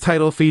 This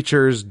title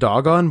features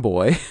Doggone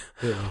Boy,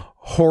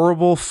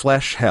 horrible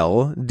flesh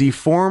hell,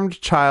 deformed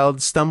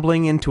child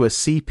stumbling into a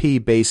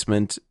CP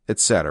basement,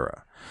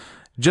 etc.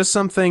 Just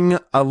something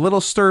a little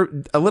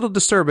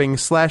disturbing /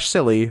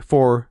 silly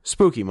for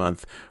Spooky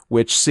Month,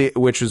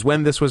 which is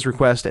when this was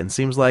requested and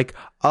seems like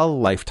a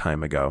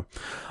lifetime ago.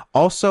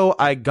 Also,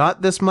 I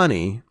got this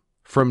money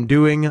from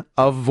doing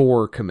a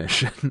vor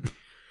commission.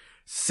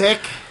 Sick.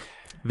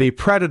 The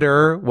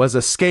Predator was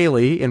a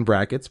scaly, in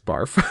brackets,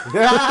 barf.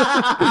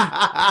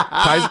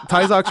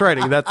 Tyzok's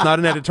writing, that's not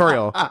an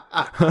editorial.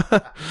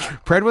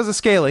 Pred was a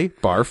scaly,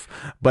 barf,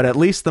 but at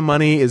least the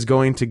money is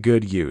going to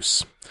good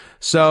use.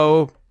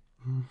 So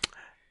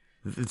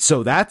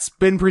that's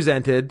been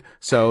presented.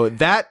 So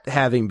that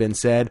having been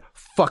said,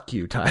 fuck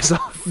you,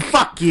 Tyzok.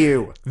 Fuck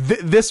you.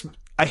 This...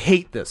 I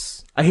hate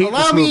this. I hate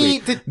Allow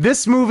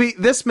this movie.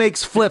 This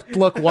makes Flipped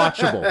look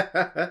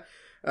watchable.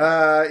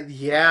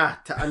 Yeah.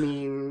 I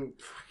mean,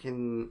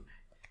 fucking...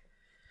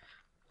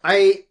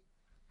 I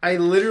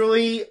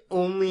literally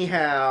only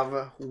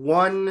have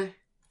one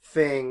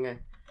thing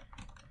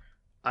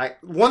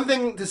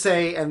to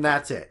say, and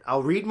that's it.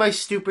 I'll read my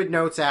stupid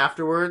notes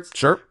afterwards.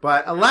 Sure.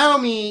 But allow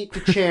me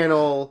to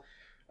channel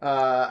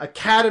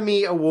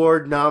Academy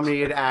Award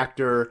nominated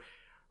actor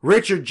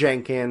Richard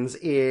Jenkins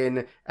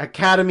in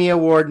Academy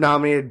Award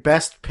nominated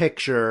Best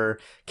Picture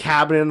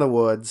Cabin in the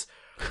Woods.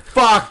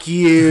 Fuck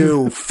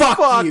you.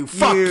 Fuck you.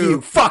 Fuck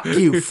you. Fuck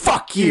you.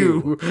 Fuck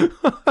you.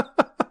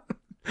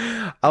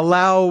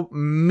 Allow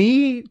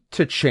me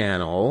to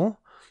channel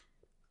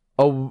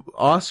a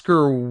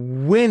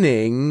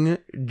Oscar-winning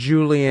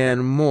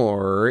Julianne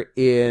Moore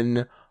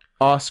in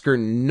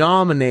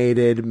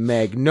Oscar-nominated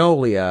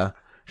Magnolia.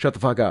 Shut the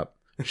fuck up.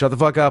 Shut the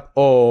fuck up.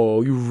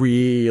 Oh, you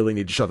really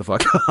need to shut the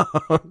fuck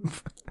up.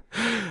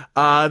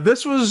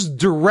 This was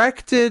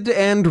directed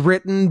and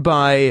written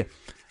by,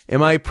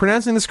 am I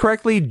pronouncing this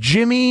correctly?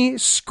 Jimmy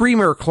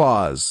Screamer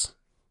Claus.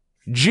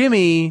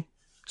 Jimmy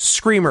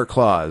Screamer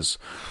Claus,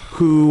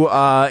 who,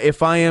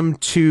 if I am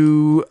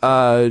to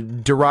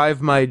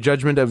derive my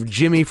judgment of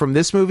Jimmy from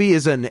this movie,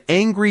 is an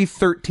angry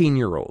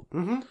 13-year-old.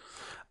 Mm-hmm.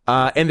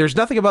 And there's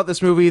nothing about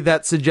this movie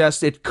that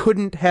suggests it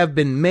couldn't have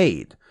been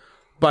made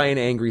by an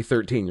angry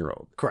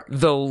 13-year-old. Correct.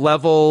 The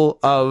level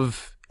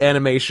of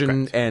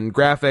animation and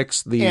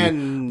graphics,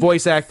 the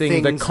voice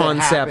acting, the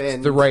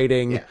concept, the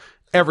writing,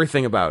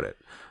 everything about it.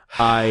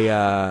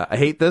 I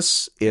hate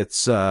this.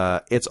 It's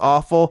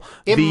awful.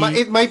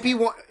 It might be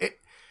one.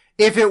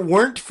 If it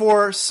weren't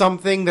for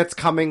something that's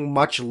coming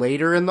much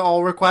later in the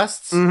all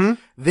requests,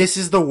 this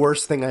is the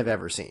worst thing I've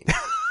ever seen.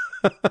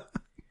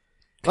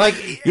 Like,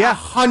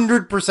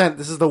 100%,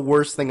 this is the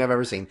worst thing I've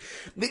ever seen.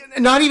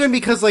 Not even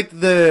because, like,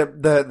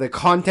 the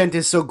content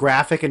is so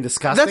graphic and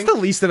disgusting. That's the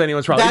least of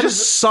anyone's problem. It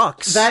just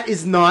sucks. That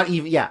is not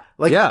even,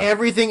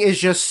 everything is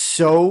just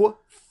so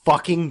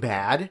fucking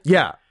bad.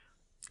 Yeah.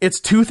 It's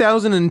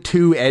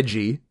 2002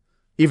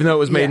 even though it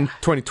was made in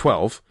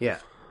 2012. Yeah.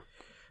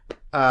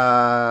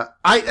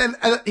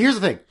 Here's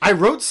the thing. I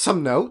wrote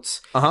some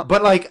notes,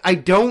 but, like, I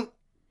don't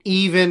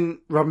even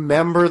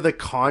remember the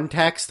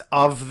context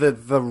of the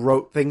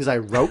things I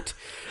wrote.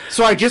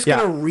 So I just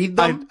gonna read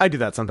them. I do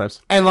that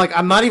sometimes. And like,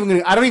 I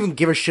don't even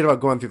give a shit about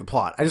going through the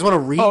plot. I just want to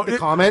read the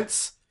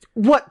comments.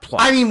 What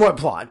plot? I mean, what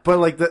plot? But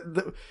like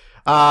so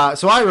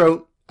I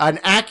wrote an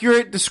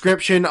accurate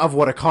description of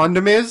what a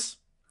condom is.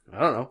 I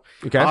don't know.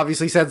 Okay.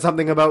 Obviously said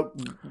something about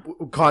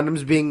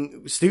condoms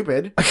being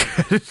stupid.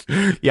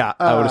 Yeah,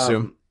 I would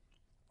assume.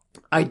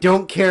 I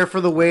don't care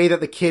for the way that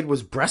the kid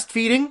was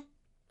breastfeeding.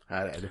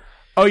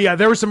 Oh yeah,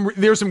 there was some,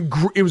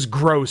 it was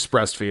gross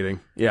breastfeeding.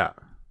 Yeah.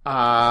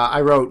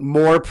 I wrote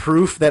more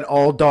proof that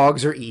all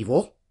dogs are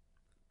evil.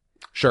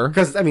 Sure.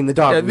 Because, I mean, the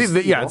dog was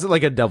evil. It's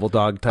like a devil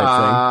dog type thing.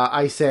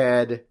 I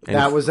said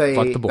that was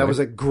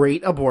a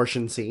great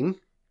abortion scene.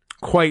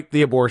 Quite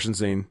the abortion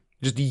scene.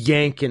 Just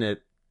yanking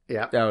it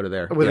out of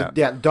there. With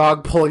a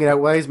dog pulling it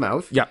out by his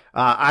mouth. Yeah.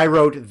 I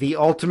wrote the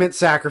ultimate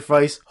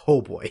sacrifice.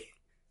 Oh boy.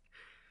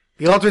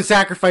 The ultimate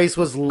sacrifice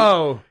was...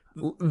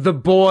 The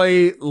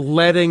boy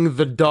letting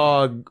the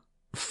dog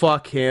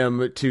fuck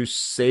him to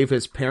save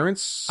his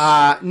parents?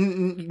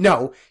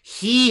 No.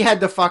 He had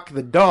to fuck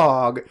the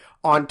dog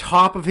on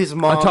top of his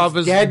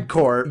mom's dead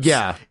corpse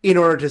in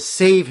order to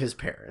save his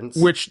parents.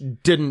 Which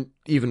didn't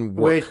even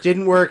work. Which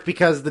didn't work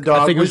because the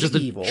dog I think it was was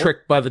just evil. a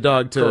trick by the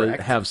dog to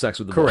have sex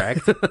with the boy.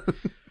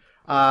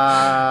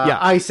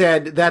 I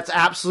said, that's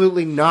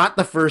absolutely not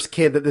the first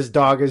kid that this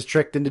dog has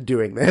tricked into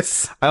doing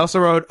this. I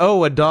also wrote,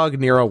 a dog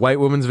near a white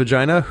woman's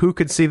vagina. Who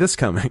could see this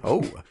coming?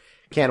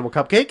 Cannibal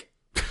Cupcake?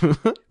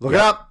 Look it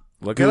up.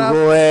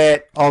 Google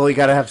it. Although you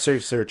gotta have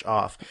safe search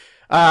off.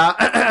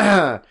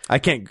 I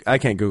can't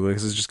Google it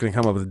because it's just going to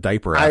come up with a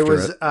diaper after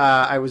it.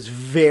 I was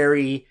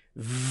very,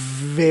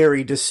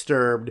 very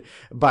disturbed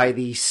by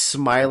the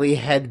smiley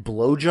head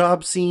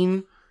blowjob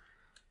scene.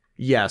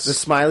 Yes. The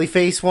smiley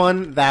face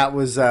one, that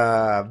was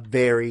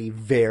very,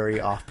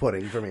 very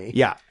off-putting for me.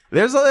 Yeah.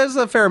 There's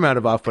a fair amount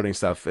of off-putting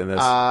stuff in this.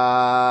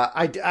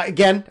 I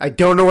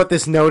don't know what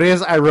this note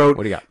is. I wrote,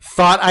 what do you got?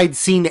 Thought I'd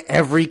seen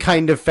every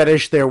kind of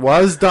fetish there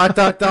was, ... Boy,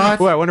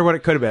 I wonder what it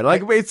could have been.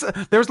 Like,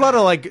 there's a lot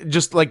of,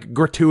 just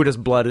gratuitous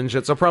blood and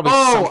shit, so probably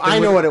I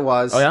know what it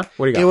was. Oh, yeah?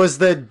 What do you got? It was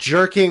the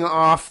jerking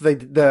off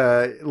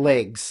the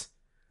legs.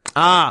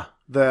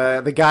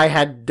 The guy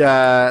had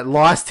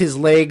lost his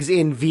legs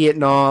in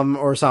Vietnam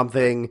or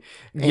something,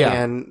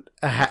 and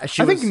I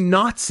think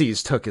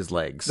Nazis took his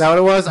legs. Is that what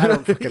it was? I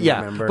don't fucking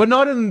remember. But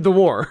not in the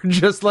war.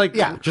 Just like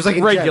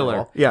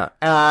regular. Yeah.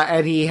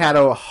 And he had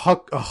a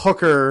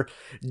hooker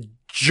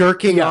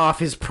jerking off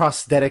his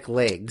prosthetic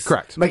legs.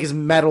 Correct. Like his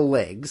metal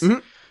legs.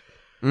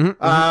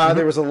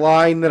 There was a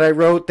line that I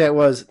wrote that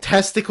was,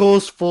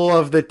 testicles full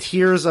of the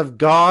tears of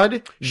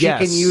God. She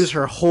can use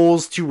her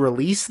holes to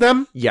release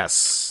them.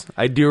 Yes.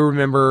 I do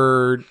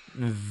remember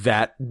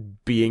that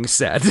being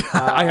said.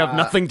 I have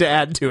nothing to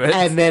add to it.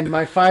 And then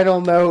my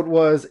final note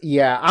was,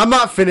 I'm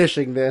not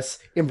finishing this,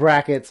 in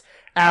brackets,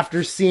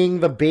 after seeing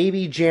the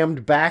baby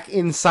jammed back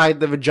inside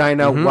the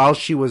vagina while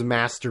she was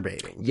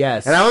masturbating.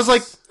 Yes. And I was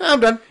like, I'm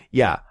done.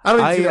 Yeah. I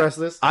don't need to see the rest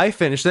of this. I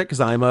finished it because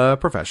I'm a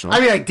professional.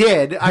 I mean, I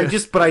did.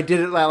 But I did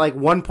it at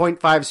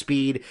 1.5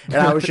 speed, and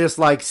I was just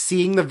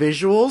seeing the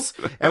visuals,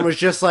 and was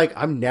just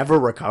I'm never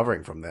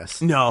recovering from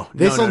this. No.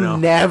 This will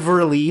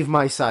never leave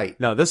my sight.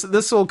 No,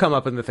 this will come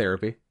up in the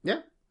therapy. Yeah.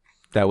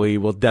 That we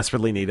will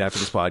desperately need after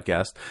this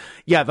podcast.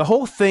 Yeah, the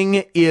whole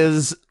thing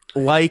is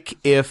like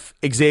if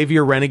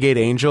Xavier Renegade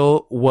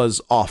Angel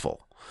was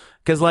awful.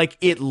 Because,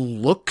 it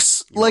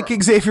looks like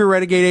Xavier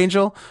Renegade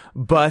Angel,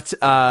 but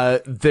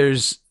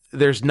there's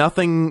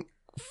nothing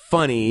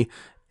funny,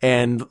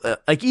 and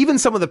even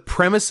some of the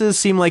premises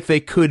seem like they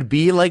could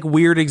be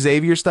weird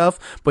Xavier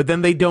stuff, but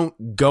then they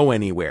don't go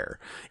anywhere.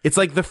 It's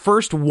like the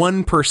first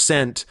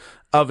 1%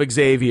 of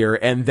Xavier,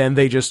 and then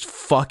they just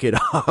fuck it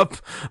up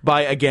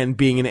by, again,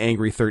 being an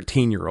angry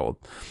 13-year-old.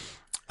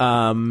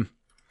 I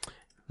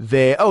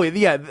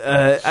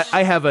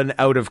have an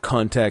out of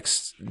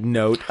context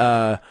note.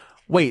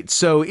 Wait,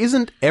 so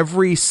isn't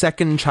every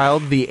second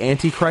child the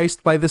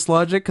Antichrist by this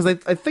logic? Because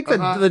I think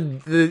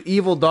that the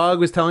evil dog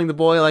was telling the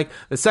boy,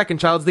 the second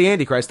child's the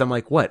Antichrist. I'm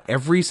like, what?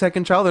 Every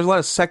second child? There's a lot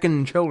of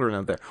second children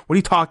out there. What are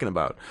you talking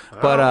about?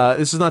 But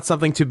this is not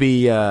something to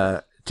be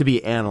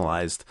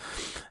analyzed.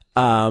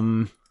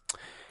 And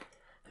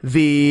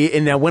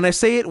now when I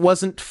say it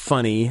wasn't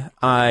funny,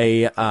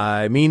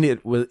 I mean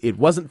it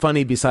wasn't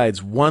funny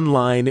besides one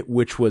line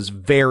which was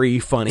very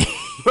funny.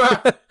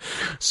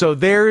 So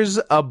there's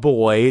a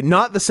boy,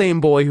 not the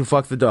same boy who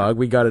fucked the dog.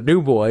 We got a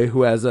new boy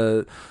who has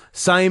a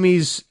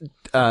Siamese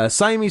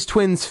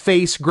twin's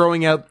face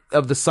growing out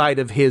of the side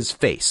of his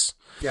face.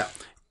 Yeah.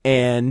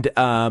 And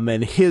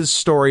his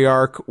story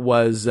arc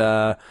was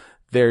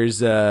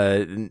there's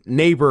a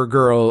neighbor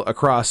girl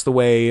across the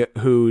way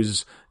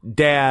whose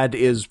dad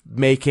is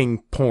making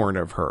porn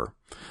of her.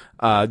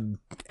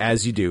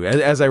 As you do.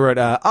 As I wrote,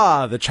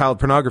 the child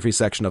pornography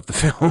section of the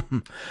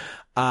film.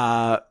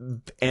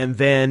 And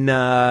then,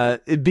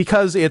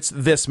 because it's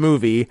this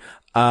movie,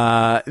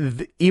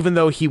 even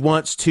though he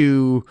wants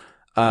to,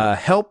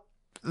 help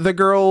the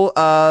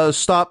girl,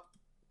 stop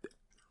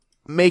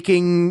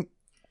making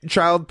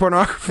child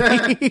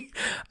pornography,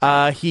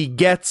 he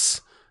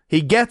gets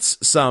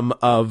some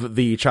of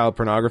the child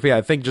pornography,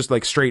 I think just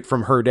straight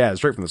from her dad,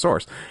 straight from the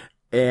source,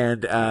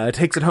 and,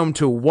 takes it home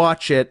to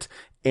watch it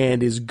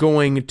and is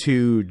going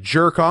to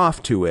jerk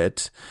off to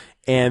it.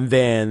 And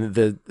then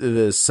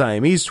the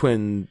Siamese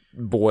twin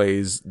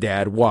boy's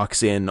dad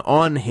walks in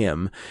on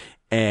him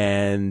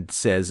and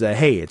says,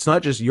 hey, it's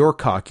not just your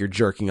cock you're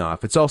jerking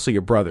off, it's also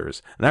your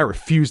brother's. And I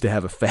refuse to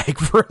have a fag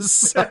for a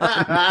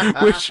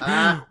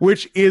son,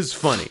 which is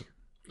funny.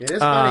 It is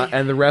funny.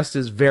 And the rest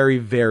is very,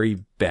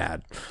 very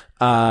bad.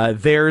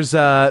 There's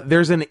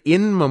an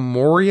in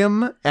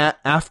memoriam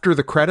after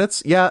the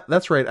credits. Yeah,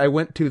 that's right. I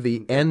went to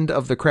the end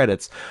of the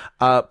credits.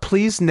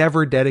 Please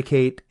never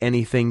dedicate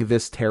anything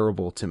this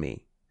terrible to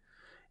me.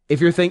 If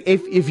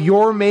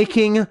you're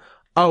making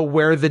a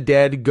Where the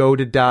Dead Go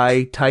to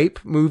Die type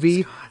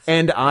movie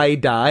and I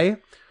die,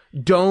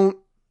 don't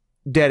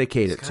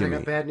dedicate it to Kind me.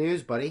 of got bad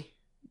news, buddy.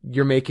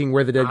 You're making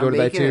Where the Dead Go to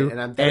Die making too, it,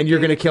 and I'm and you're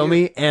going to dedicating it kill to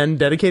me and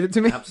dedicate it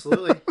to me.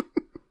 Absolutely.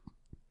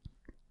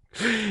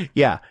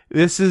 Yeah,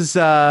 this is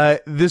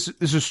this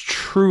is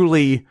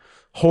truly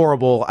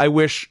horrible. I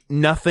wish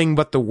nothing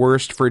but the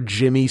worst for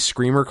Jimmy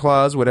Screamer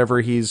Claus,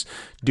 whatever he's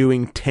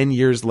doing 10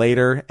 years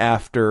later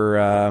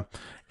after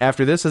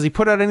this. Has he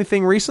put out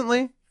anything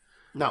recently?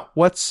 No.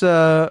 What's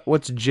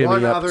Jimmy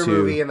One up other to?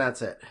 movie, and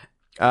that's it.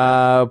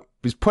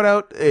 He's put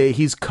out.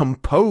 He's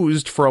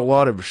composed for a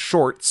lot of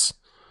shorts.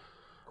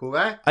 Cool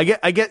guy?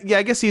 I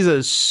guess he's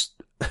a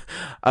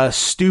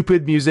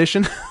stupid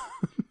musician.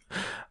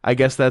 I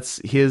guess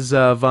that's his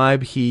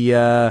vibe. He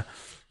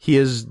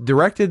has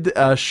directed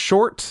a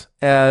short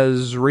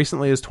as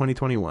recently as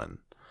 2021.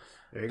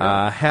 There you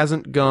go.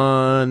 Hasn't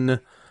gone. Do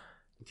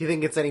you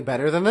think it's any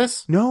better than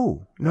this?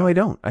 No, I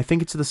don't. I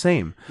think it's the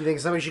same. Do you think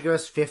somebody should give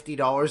us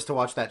 $50 to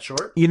watch that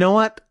short? You know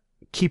what?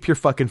 Keep your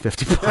fucking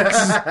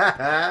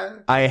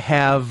 $50. I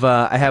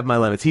have my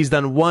limits. He's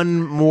done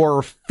one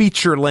more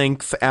feature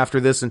length after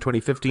this in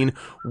 2015,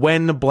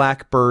 When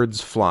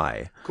Blackbirds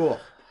Fly. Cool.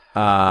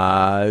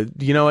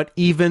 You know what?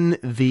 Even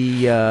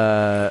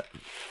the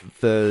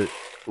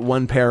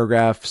one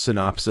paragraph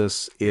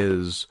synopsis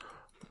is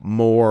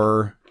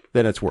more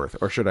than it's worth.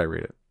 Or should I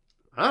read it?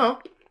 Oh.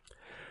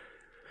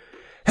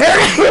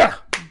 That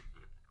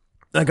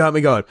got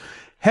me going.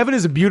 Heaven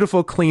is a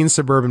beautiful, clean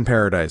suburban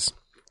paradise.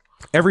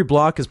 Every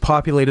block is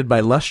populated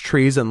by lush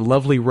trees and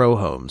lovely row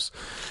homes.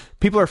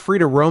 People are free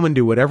to roam and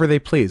do whatever they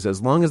please,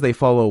 as long as they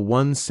follow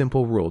one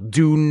simple rule.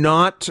 Do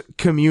not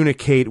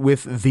communicate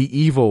with the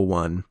evil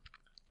one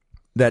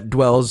that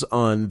dwells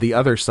on the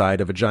other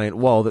side of a giant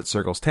wall that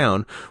circles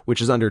town,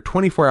 which is under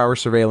 24-hour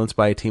surveillance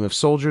by a team of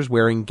soldiers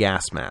wearing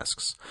gas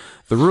masks.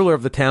 The ruler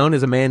of the town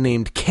is a man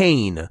named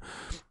Cain.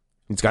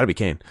 It's got to be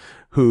Cain,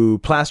 who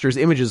plasters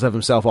images of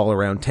himself all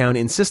around town,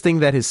 insisting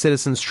that his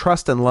citizens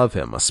trust and love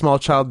him. A small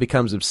child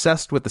becomes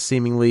obsessed with the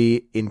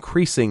seemingly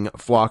increasing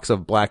flocks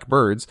of black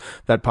birds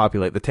that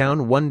populate the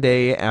town. One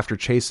day, after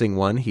chasing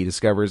one, he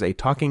discovers a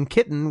talking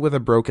kitten with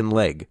a broken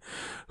leg,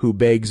 who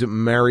begs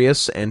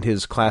Marius and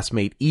his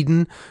classmate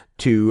Eden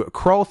to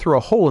crawl through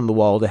a hole in the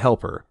wall to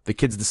help her. The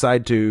kids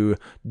decide to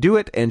do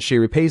it, and she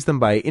repays them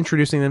by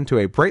introducing them to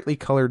a brightly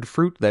colored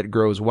fruit that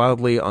grows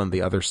wildly on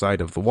the other side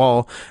of the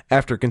wall.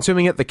 After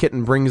consuming it, the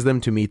kitten brings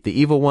them to meet the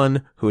evil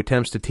one, who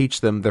attempts to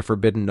teach them the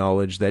forbidden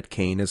knowledge that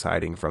Cain is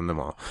hiding from them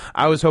all.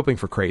 I was hoping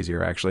for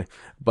crazier, actually,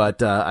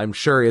 but I'm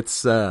sure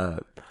it's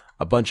a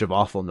bunch of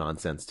awful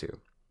nonsense, too.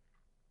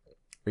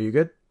 Are you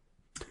good?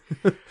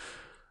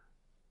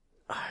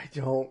 I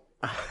don't.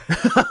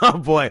 Oh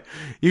boy,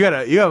 you have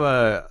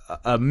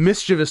a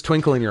mischievous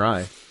twinkle in your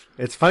eye.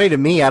 It's funny to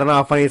me. I don't know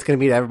how funny it's going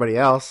to be to everybody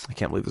else. I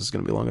can't believe this is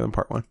going to be longer than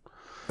part one.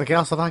 Okay,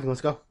 I'll stop talking.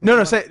 Let's go.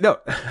 No, say no.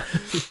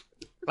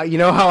 You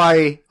know how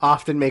I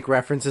often make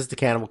references to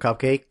Cannibal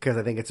Cupcake because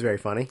I think it's very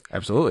funny?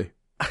 Absolutely.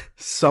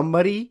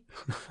 Somebody,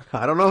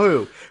 I don't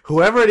know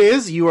whoever it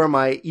is, you are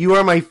my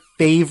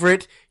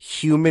favorite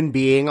human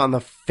being on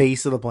the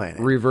face of the planet.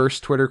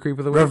 Reverse Twitter creep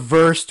of the week.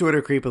 Reverse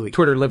Twitter creep of the week.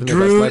 Twitter living the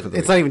Drew, best life of the week.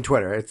 It's not even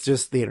Twitter. It's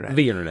just the internet.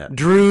 The internet.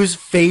 Drew's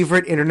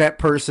favorite internet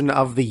person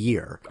of the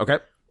year. Okay.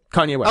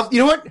 Kanye West. You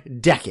know what?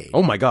 Decade.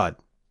 Oh my God.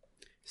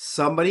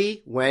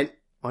 Somebody went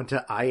onto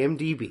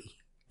IMDb,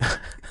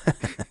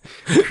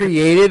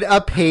 created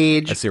a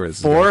page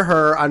for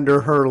her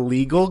under her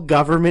legal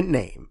government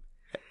name,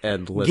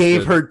 and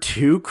gave her gave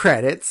her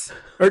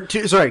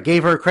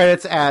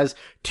credits as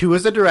 2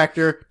 as a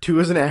director, 2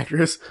 as an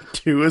actress,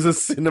 2 as a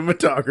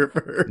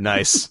cinematographer.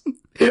 Nice.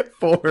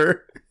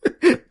 For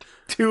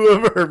 2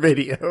 of her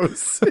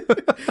videos.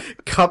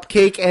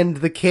 Cupcake and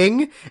the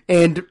King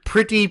and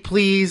Pretty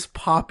Please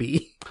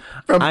Poppy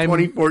from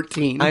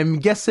 2014. I'm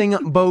guessing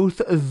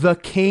both the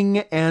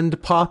King and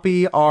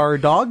Poppy are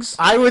dogs?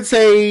 I would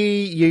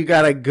say you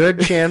got a good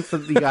chance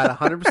that you got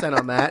 100%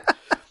 on that.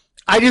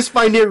 I just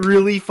find it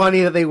really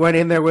funny that they went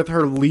in there with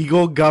her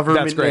legal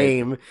government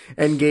name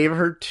and gave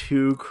her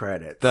 2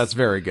 credits. That's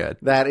very good.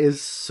 That is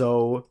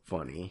so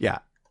funny. Yeah.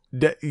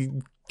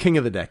 King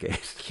of the decade.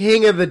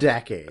 King of the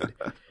decade.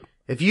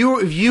 If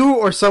you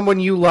or someone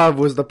you love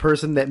was the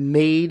person that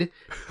made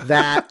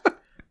that,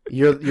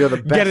 you're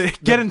the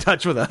best. Get in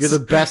touch with us. You're the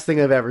best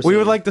thing I've ever seen. We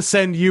would like to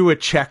send you a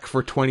check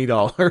for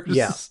 $20.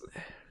 Yeah.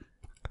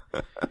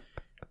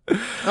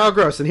 Oh,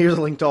 gross. And here's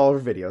a link to all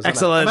of our videos.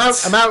 Excellent.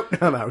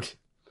 I'm out.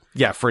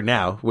 Yeah, for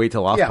now. Wait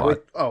till off pod.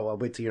 I'll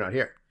wait till you're not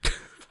here.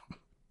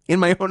 In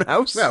my own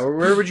house? Yeah,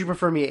 where would you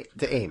prefer me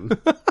to aim?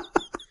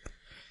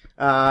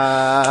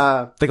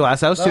 The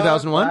Glass House,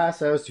 2001? Glass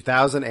House,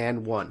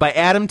 2001. By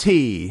Adam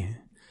T.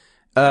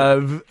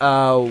 Las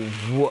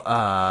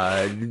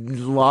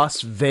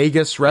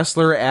Vegas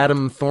wrestler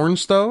Adam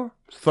Thornstowe?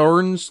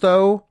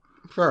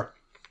 Sure.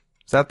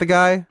 Is that the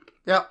guy?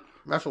 Yep,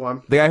 that's the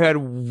one. The guy who had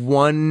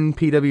one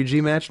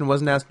PWG match and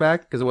wasn't asked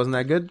back because it wasn't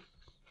that good?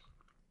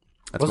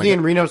 Wasn't he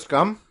in Reno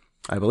Scum?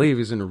 I believe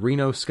he's in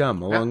Reno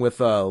Scum, along with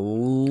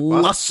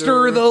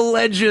Luster the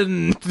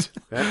Legend.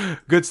 Yeah.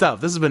 Good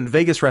stuff. This has been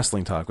Vegas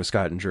Wrestling Talk with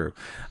Scott and Drew.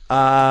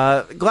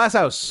 Glass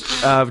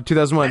House of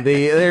 2001.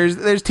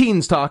 There's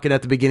teens talking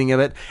at the beginning of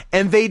it,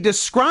 and they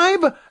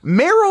describe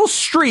Meryl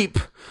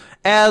Streep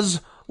as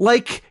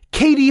like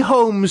Katie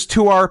Holmes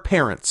to our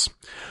parents.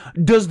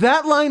 Does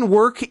that line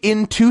work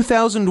in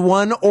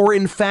 2001 or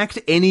in fact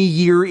any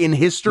year in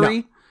history?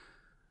 No.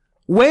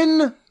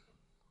 When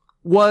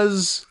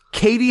was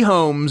Katie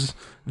Holmes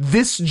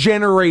this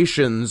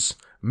generation's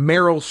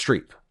Meryl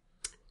Streep?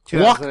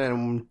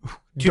 2000.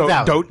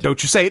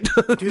 Don't you say it.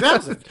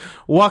 2000.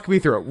 Walk me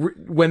through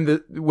it. When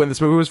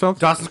this movie was filmed?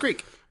 Dawson's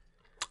Creek.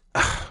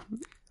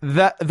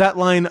 That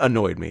line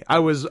annoyed me. I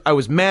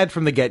was mad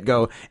from the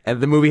get-go,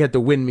 and the movie had to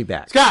win me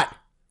back. Scott!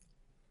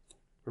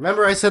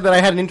 Remember I said that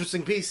I had an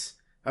interesting piece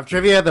of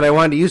trivia that I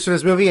wanted to use for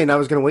this movie and I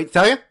was going to wait to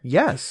tell you?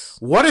 Yes.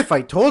 What if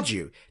I told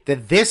you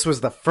that this was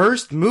the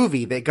first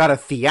movie that got a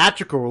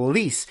theatrical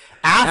release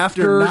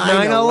after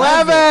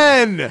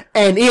 9/11?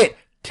 And it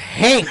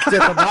tanked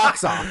at the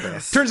box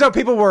office. Turns out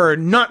people were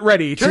not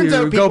ready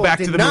to go back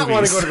to the movies. Turns out people did not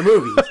want to go to the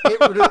movies.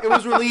 It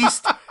was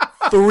released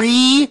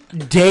 3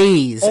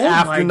 days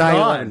after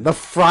 9/11. The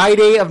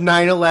Friday of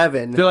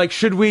 9/11. They're like,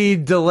 should we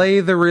delay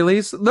the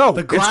release? No,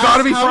 it's got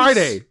to be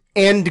Friday.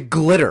 And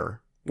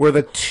Glitter were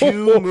the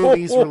two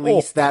movies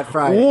released that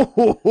Friday.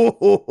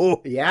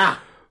 Yeah.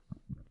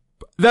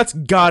 That's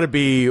got to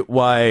be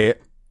why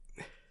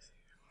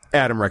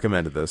Adam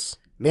recommended this.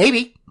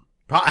 Maybe.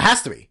 It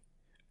has to be.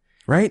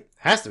 Right?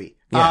 Has to be.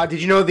 Yeah.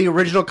 Did you know the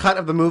original cut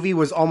of the movie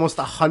was almost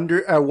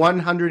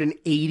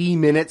 180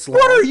 minutes long?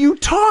 What are you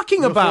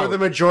talking Before about? the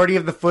majority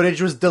of the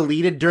footage was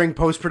deleted during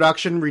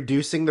post-production,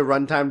 reducing the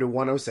runtime to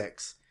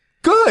 106.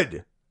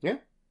 Good. Yeah.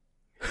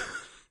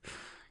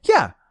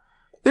 Yeah.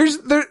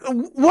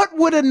 What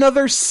would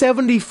another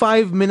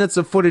 75 minutes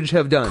of footage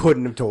have done?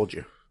 Couldn't have told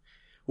you.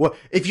 Well,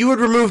 if you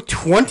would remove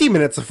 20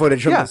 minutes of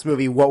footage from this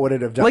movie, what would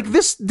it have done? Like,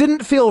 this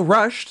didn't feel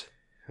rushed.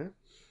 Huh?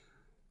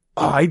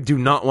 Oh, I do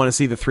not want to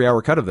see the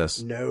 3-hour cut of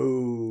this.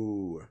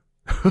 No.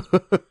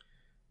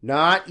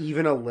 Not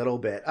even a little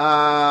bit.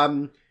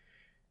 Back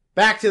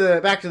to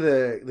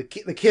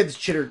the kids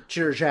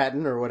chitter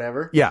chatting or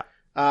whatever. Yeah.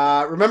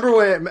 Remember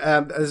when,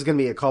 this is going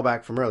to be a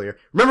callback from earlier.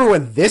 Remember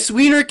when this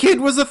wiener kid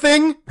was a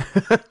thing?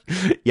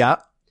 Yeah.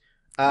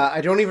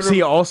 I don't even Is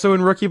he also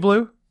in Rookie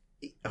Blue?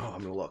 Oh,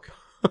 I'm going to look.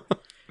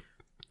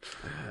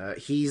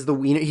 He's the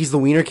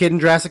wiener kid in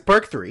Jurassic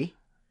Park 3.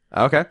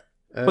 Okay.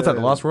 What's that,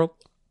 The Lost World?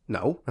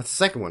 No, that's the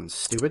second one,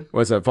 stupid.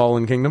 What's that,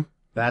 Fallen Kingdom?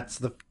 That's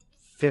the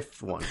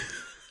fifth one.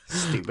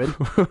 Stupid.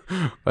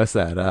 What's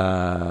that?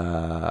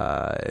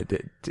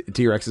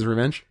 T-Rex's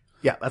Revenge?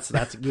 Yeah,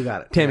 that's you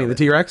got it. Tammy and the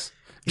T-Rex?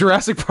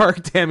 Jurassic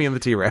Park, Tammy and the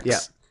T-Rex.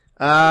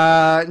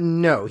 Yeah.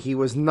 No, he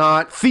was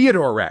not.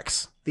 Theodore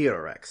Rex.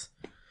 Theodore Rex.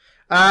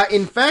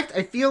 In fact,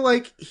 I feel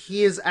like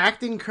his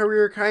acting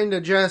career kind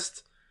of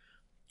just...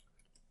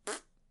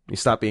 He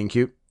stopped being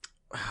cute?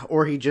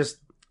 Or he just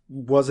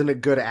wasn't a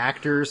good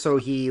actor, so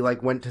he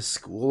like went to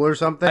school or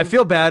something. I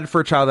feel bad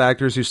for child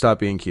actors who stop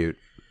being cute.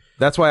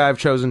 That's why I've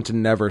chosen to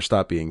never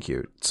stop being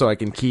cute, so I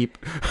can keep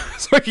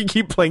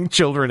playing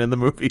children in the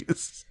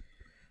movies.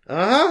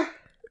 Uh-huh.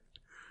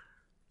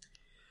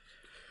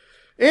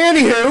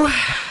 Anywho,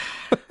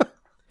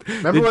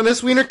 remember when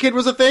this wiener kid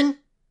was a thing?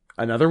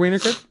 Another wiener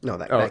kid? No,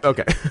 that. Oh, that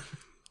kid.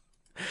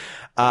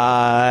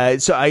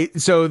 okay.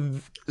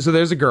 So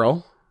there's a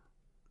girl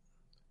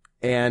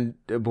and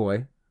a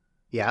boy.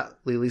 Yeah,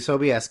 Lily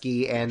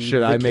Sobieski and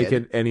should I make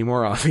it any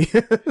more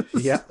obvious?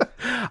 Yeah.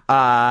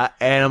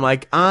 And I'm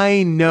like,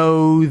 I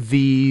know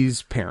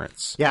these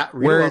parents. Yeah,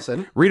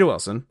 Rita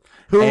Wilson,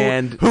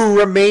 who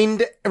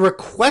remained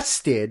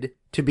requested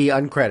to be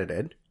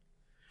uncredited.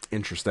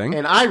 Interesting.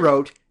 And I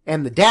wrote,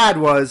 and the dad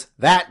was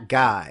that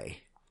guy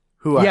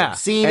who I've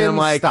seen and in I'm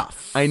like,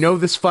 stuff. I know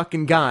this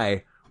fucking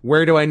guy.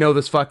 Where do I know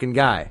this fucking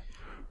guy?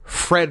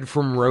 Fred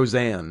from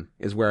Roseanne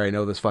is where I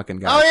know this fucking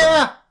guy. Oh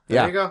yeah. From.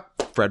 There you go.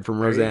 Fred from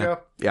There Roseanne. you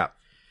go. Yeah.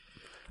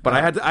 But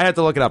I had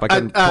to look it up. I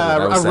couldn't pull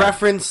it. A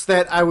reference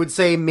that I would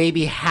say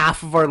maybe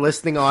half of our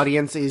listening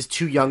audience is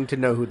too young to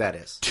know who that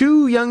is.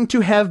 Too young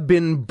to have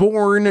been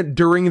born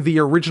during the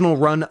original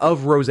run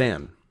of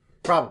Roseanne.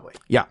 Probably.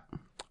 Yeah.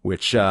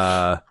 Which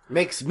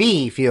makes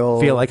me feel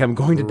like I'm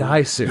going to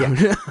die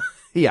soon.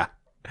 Yeah.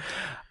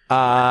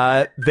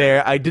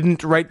 There, I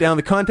didn't write down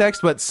the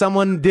context, but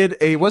someone did.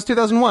 It was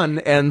 2001,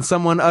 and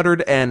someone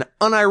uttered an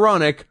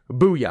unironic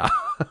booyah.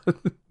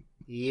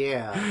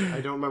 Yeah, I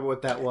don't remember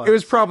what that was. It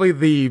was probably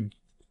the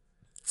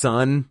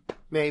son.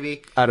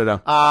 Maybe. I don't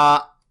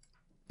know.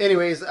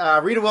 Anyways,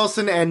 Rita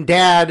Wilson and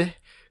Dad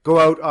go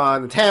out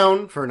on the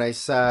town for a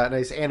nice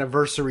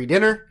anniversary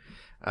dinner.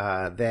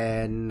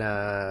 Then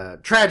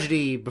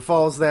tragedy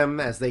befalls them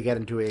as they get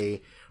into a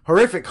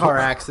horrific car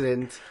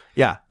accident.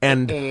 Yeah,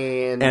 and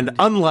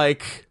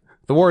unlike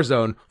the war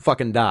zone,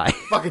 fucking die.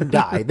 Fucking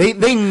die.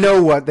 They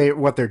know what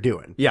they're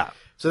doing. Yeah.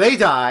 So they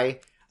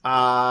die.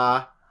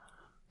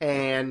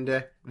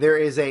 And there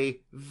is a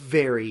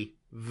very,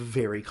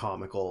 very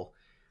comical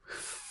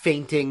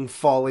fainting,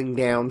 falling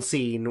down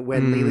scene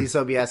when Lily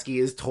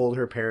Sobieski is told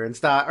her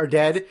parents are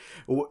dead.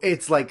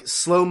 It's like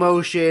slow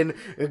motion,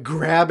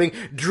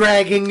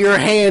 dragging your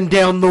hand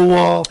down the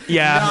wall,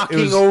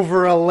 knocking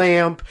over a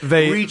lamp,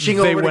 reaching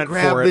over to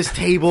grab this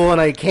table,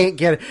 and I can't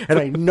get it, and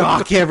I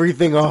knock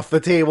everything off the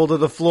table to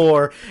the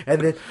floor,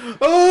 and then,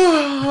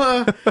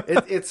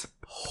 it's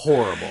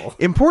horrible.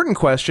 Important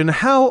question.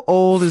 How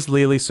old is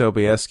Lily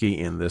Sobieski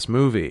in this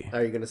movie?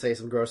 Are you going to say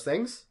some gross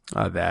things?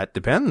 That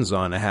depends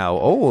on how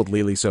old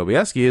Lily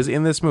Sobieski is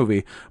in this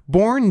movie.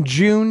 Born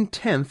June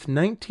 10th,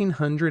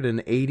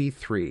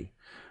 1983,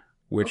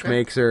 which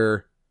makes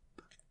her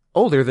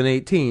older than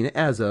 18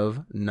 as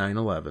of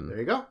 9/11. There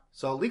you go.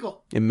 So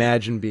legal.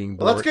 Imagine being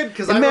born. Well, that's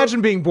good.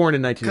 Imagine being born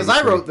in 1983. Because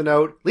I wrote the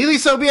note. Lily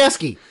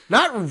Sobieski.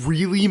 Not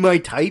really my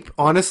type,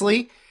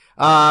 honestly.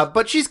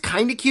 But she's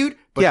kind of cute.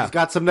 But she's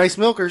got some nice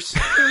milkers.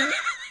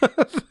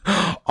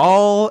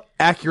 All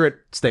accurate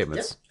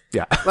statements.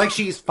 Yep. Yeah. Like,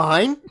 she's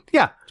fine.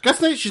 Yeah.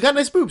 She's got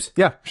nice boobs.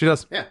 Yeah, she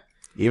does. Yeah.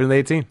 Even at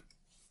 18.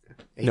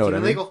 18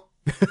 illegal.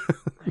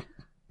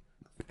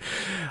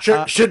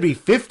 Should be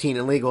 15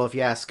 illegal if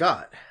you ask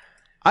Scott.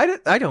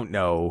 I don't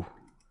know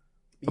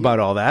about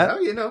all that. Oh,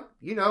 you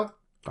know.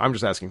 I'm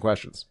just asking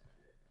questions.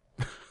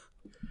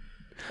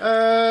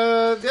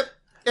 Yep.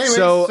 Anyway,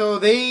 so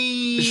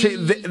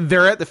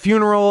they're at the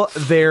funeral.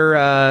 We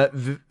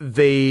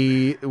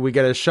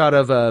get a shot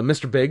of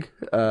Mr. Big,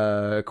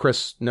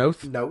 Chris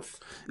Noth.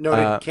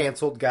 Noted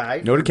canceled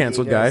guy.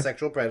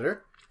 Sexual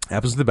predator.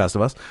 Happens to the best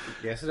of us.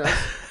 Yes, it does.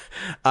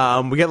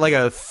 We get like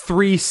a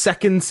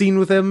 3-second scene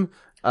with him.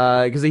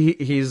 Because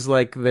he's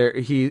like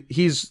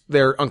he's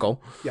their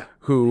uncle. Yeah.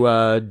 Who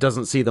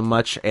doesn't see them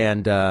much,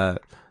 and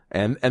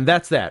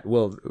that's that.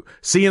 We'll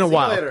see you in a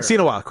while. Later. See you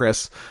in a while,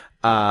 Chris.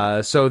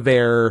 So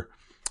they're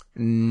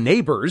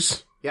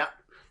neighbors. Yeah.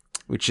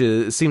 Which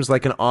seems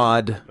like an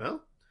odd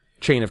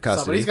chain of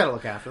custody. Somebody's got to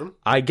look after them.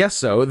 I guess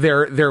so.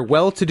 They're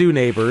well-to-do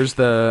neighbors.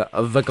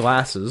 The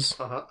Glasses.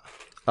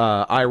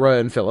 Ira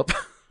and Philip.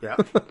 Yeah.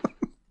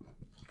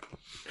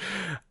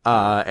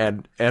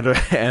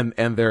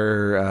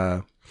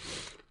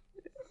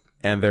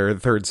 And their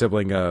third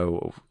sibling,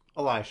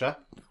 Elisha,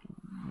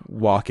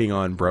 Walking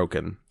on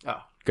Broken.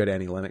 Oh, good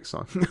Annie Lennox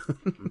song.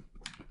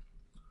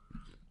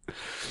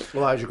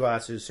 Elijah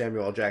Glass is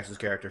Samuel L. Jackson's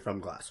character from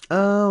Glass.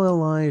 Oh,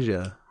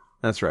 Elijah,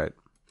 that's right.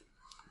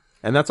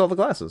 And that's all the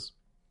Glasses.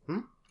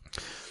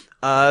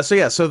 So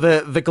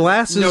the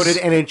Glasses. Noted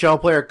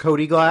NHL player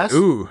Cody Glass.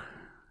 Ooh.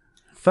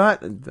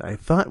 I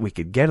thought we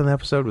could get an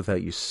episode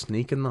without you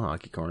sneaking the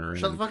hockey corner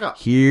in. Shut the fuck up.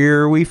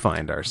 Here we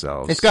find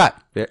ourselves. Hey, Scott.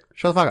 Yeah.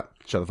 Shut the fuck up.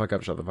 Shut the fuck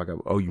up. Shut the fuck up.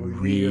 Oh, you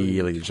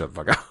really need to shut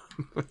the fuck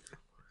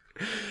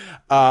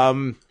up.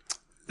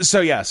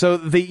 So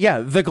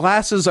the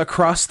Glasses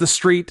across the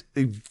street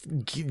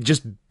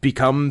just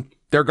become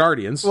their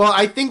guardians. Well,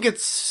 I think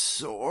it's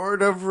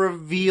sort of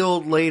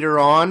revealed later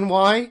on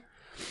why.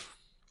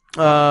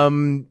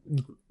 From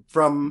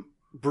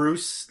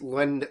Bruce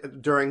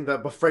during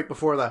right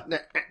before the.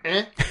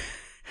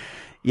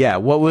 Yeah,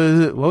 what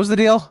was the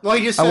deal? Well,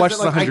 he just said that,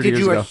 like, I did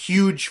you a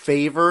huge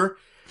favor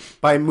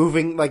by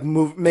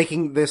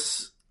making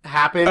this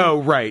happen.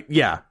 Oh, right,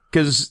 yeah,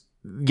 because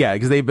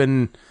they've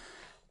been,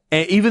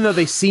 even though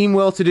they seem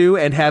well-to-do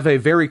and have a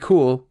very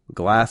cool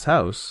glass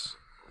house.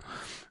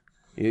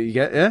 You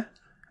get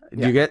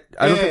Do you get?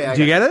 Do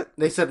you get it?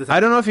 They said the title. I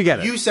don't know if you get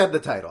it. You said the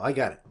title. I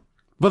got it.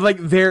 But like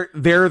they're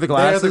the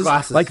Glasses. They're the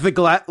Glasses. Like the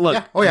glass. Look,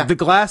 Yeah. Oh, yeah. The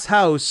glass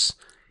house.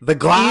 The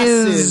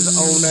Glasses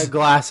own a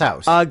glass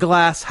house. A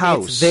glass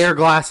house. It's their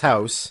glass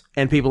house.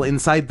 And people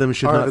inside them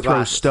should not throw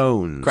Glasses.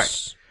 stones.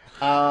 Correct.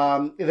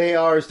 They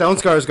are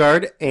Stellan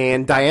Skarsgård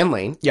and Diane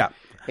Lane. Yeah.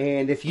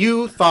 And if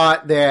you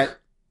thought that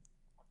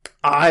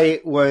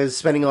I was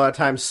spending a lot of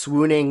time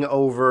swooning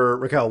over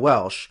Raquel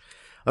Welch,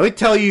 let me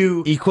tell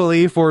you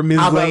Equally for Ms.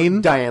 about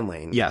Lane. Diane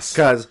Lane. Yes.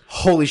 Because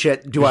holy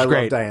shit, do I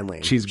great. love Diane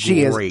Lane. She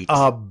is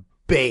a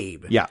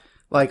babe. Yeah.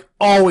 Like,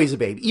 always a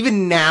babe.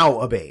 Even now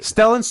a babe.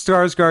 Stellan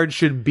Skarsgård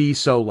should be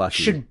so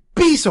lucky. Should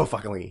be so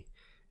fucking lucky.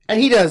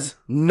 And he does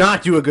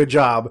not do a good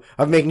job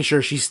of making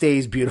sure she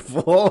stays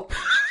beautiful.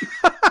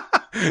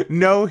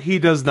 No, he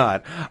does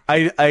not.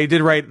 I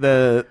did write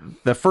the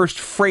first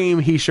frame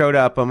he showed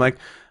up. I'm like,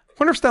 I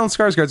wonder if Stellan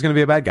Skarsgård's going to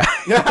be a bad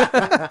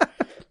guy.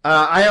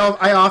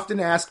 I often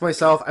ask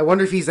myself, I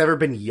wonder if he's ever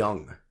been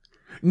young.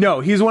 No,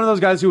 he's one of those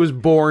guys who was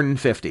born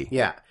 50.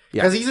 Yeah.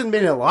 Because he's been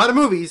in a lot of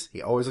movies.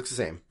 He always looks the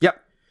same. Yep.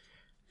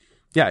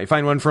 Yeah, you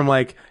find one from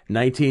like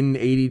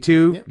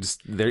 1982. Yep. It's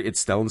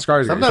Stellan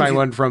Skarsgård. Sometimes you find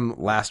one from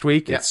last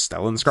week. Yeah. It's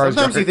Stellan Skarsgård.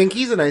 Sometimes you think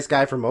he's a nice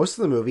guy for most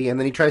of the movie, and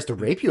then he tries to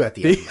rape you at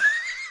the end.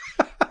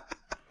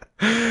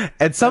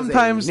 And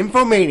sometimes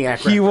nymphomaniac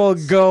he will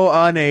go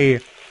on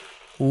a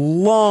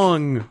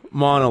long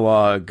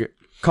monologue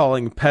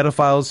calling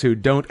pedophiles who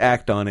don't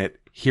act on it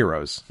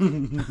heroes.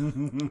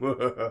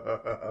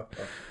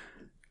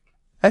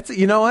 That's,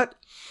 you know what?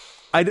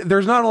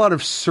 There's not a lot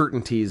of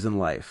certainties in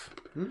life.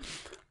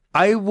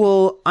 I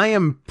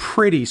am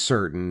pretty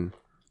certain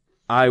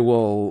I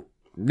will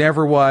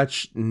never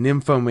watch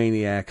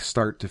Nymphomaniac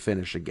start to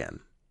finish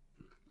again.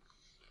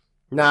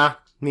 Nah,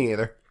 me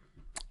neither.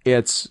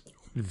 It's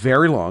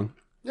very long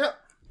Yep.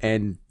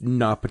 and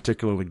not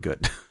particularly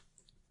good.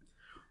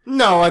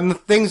 No, and the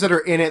things that are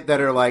in it that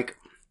are like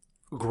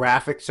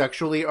graphic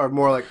sexually are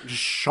more like just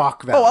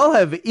shock value. Oh, I'll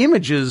have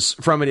images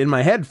from it in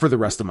my head for the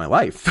rest of my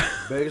life.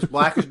 Biggest,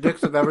 blackest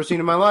dicks I've ever seen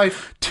in my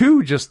life.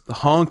 2 just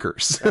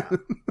honkers. Yeah.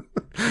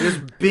 This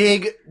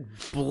big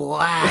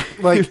black,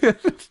 like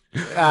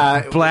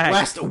Black.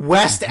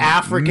 West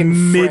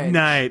African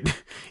Midnight.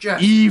 French.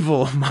 Just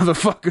Evil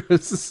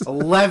motherfuckers.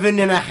 11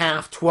 and a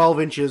half, 12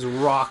 inches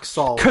rock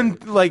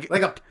solid. Like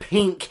a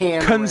paint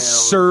can.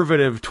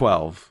 conservative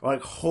 12.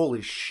 Like,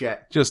 holy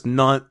shit. Just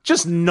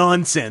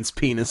nonsense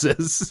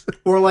penises.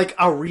 Or like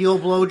a real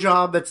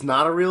blowjob that's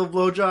not a real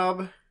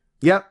blowjob.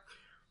 Yep.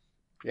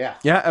 Yeah.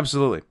 Yeah,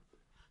 absolutely.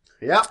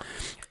 Yep.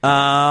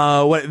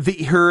 So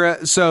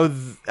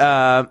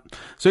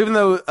even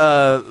though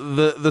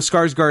the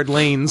Skarsgård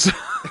lanes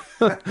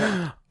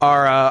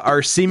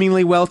are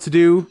seemingly well to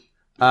do,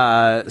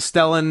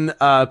 Stellan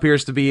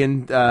appears to be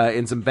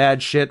in some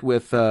bad shit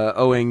with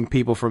owing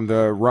people from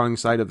the wrong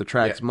side of the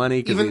tracks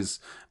money because he's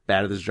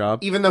bad at his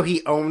job. Even though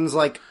he owns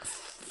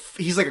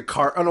he's like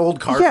an old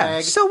car Yeah,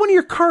 tag. sell one of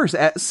your cars.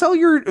 Sell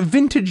your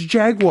vintage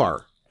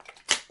Jaguar.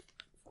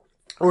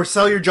 Or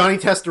sell your Johnny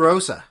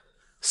Testarossa.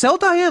 Sell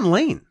Diane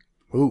Lane.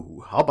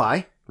 Ooh, I'll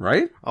buy.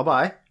 Right? I'll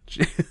buy.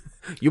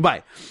 You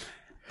buy.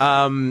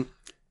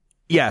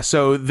 Yeah,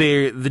 so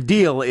the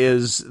deal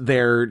is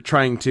they're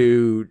trying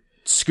to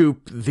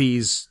scoop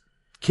these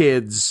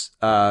kids'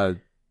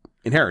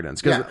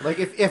 inheritance. Yeah, like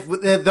if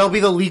they'll be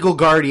the legal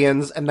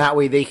guardians, and that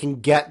way they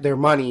can get their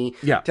money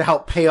to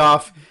help pay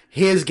off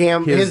his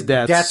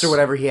debts or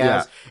whatever he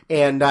has,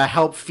 and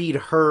help feed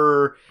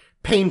her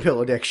pain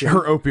pill addiction,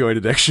 her opioid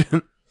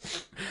addiction.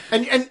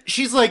 and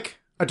she's like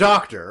a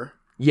doctor.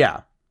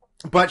 Yeah.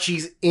 But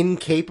she's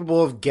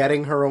incapable of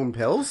getting her own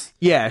pills?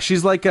 Yeah,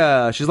 she's like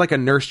a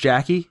Nurse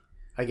Jackie.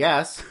 I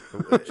guess.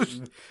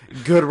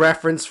 Good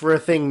reference for a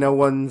thing no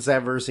one's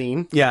ever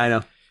seen. Yeah, I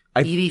know.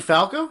 Edie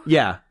Falco?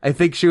 Yeah, I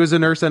think she was a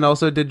nurse and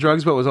also did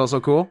drugs, but was also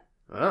cool.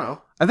 I don't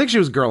know. I think she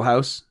was Girl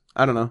House.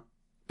 I don't know.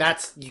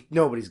 That's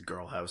nobody's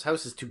Girl House.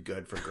 House is too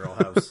good for Girl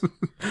House.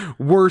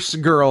 Worse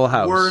Girl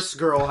House. Worse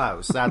Girl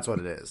House. That's what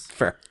it is.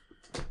 Fair.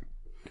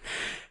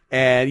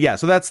 And yeah,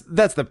 so that's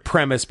the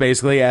premise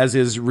basically, as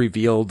is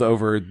revealed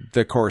over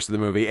the course of the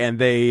movie. And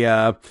they,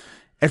 at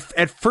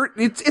first,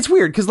 it's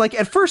weird because like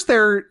at first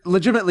they're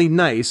legitimately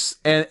nice,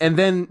 and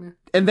then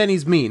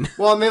he's mean.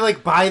 Well, and they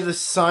like buy the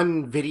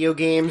son video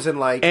games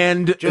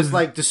and just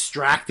like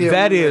distract him.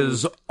 That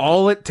is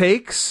all it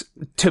takes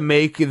to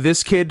make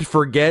this kid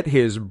forget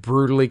his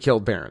brutally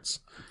killed parents.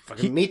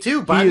 Me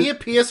too. Buy me a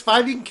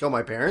PS5, you can kill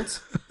my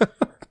parents.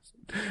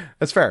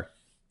 That's fair.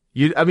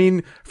 I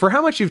mean, for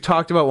how much you've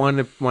talked about wanting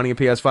a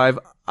PS5,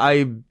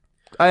 I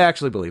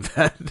actually believe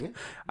that. Yeah.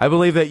 I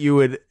believe that you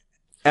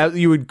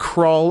would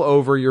crawl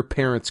over your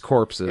parents'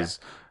 corpses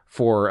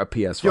for a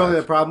PS5. The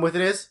only problem with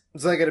it is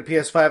I get a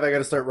PS5, I got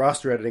to start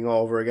roster editing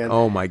all over again.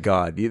 Oh my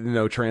god!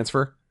 No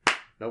transfer?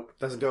 Nope, it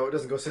doesn't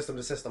go system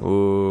to system.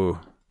 Ooh,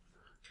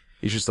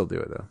 you should still do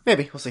it though.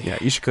 Maybe we'll see. Yeah,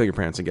 you should kill your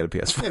parents and get a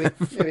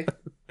PS5. Maybe.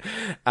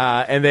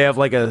 And they have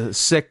like a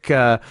sick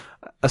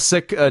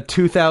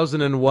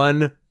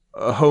 2001.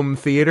 Home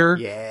theater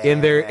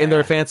in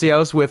their fancy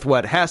house with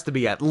what has to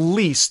be at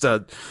least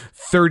a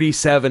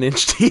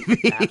 37-inch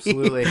TV.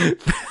 Absolutely.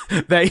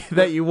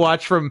 that you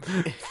watch from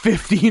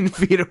 15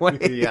 feet away.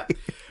 Yeah.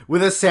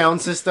 With a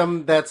sound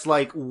system that's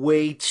like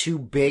way too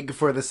big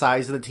for the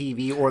size of the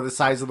TV or the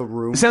size of the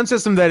room. Sound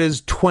system that is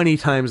 20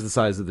 times the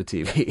size of the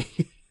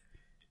TV.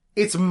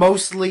 It's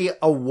mostly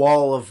a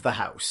wall of the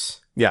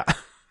house. Yeah.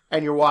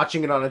 And you're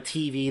watching it on a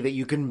TV that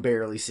you can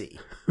barely see.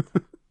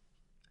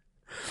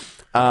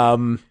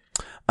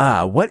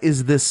 What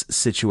is this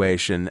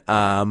situation?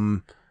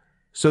 And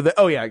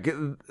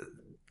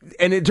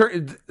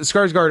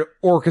Skarsgård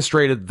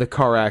orchestrated the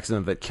car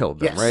accident that killed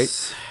them,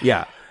 right?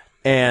 Yeah.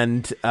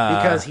 And,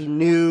 because he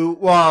knew,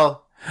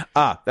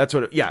 that's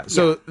what,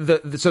 So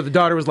the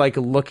daughter was like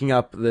looking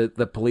up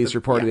the police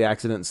report of the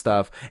accident and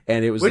stuff.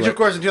 And it was of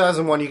course in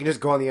 2001, you can just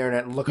go on the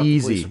internet and look up the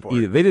police report.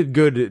 Easy. They did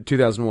good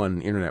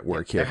 2001 internet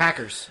work here. They're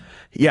hackers.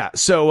 Yeah.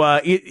 So,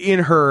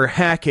 in her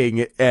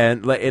hacking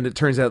and it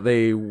turns out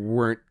they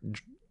weren't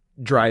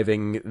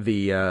driving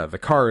the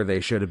car they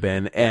should have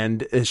been,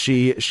 and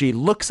she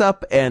looks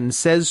up and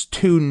says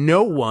to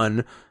no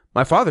one,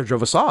 "My father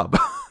drove a Saab."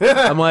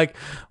 I'm like,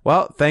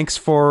 well, thanks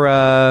for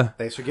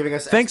giving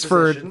us thanks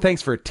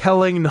for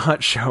telling,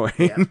 not showing.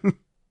 Yeah.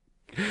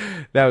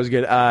 That was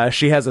good.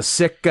 She has a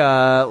sick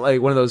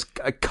like one of those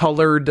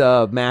colored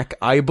Mac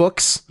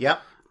iBooks. Yep.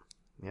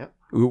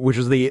 Which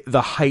was the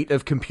height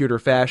of computer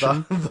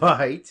fashion. The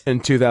height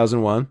in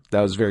 2001.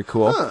 That was very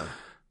cool. Huh.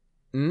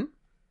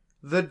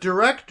 The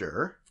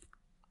director,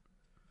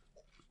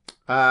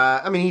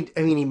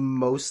 he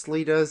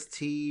mostly does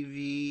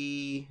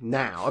TV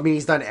now. I mean,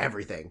 he's done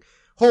everything.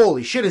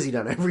 Holy shit, has he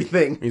done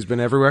everything? He's been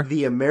everywhere.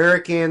 The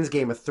Americans,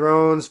 Game of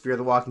Thrones, Fear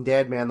the Walking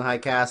Dead, Man in the High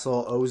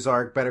Castle,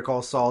 Ozark, Better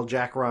Call Saul,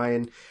 Jack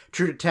Ryan,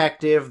 True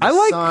Detective,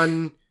 The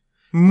Sun.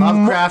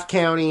 Lovecraft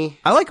County,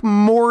 I like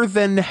more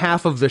than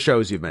half of the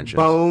shows you've mentioned.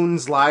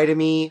 Bones, Lie to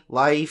Me,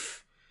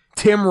 Life.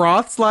 Tim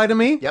Roth's Lie to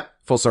Me. Yep.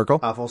 Full circle.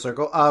 Full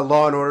circle.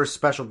 Law and Order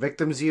Special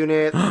Victims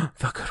Unit.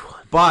 The good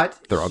one. But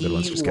they're all good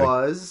ones. Just kidding.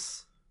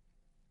 Was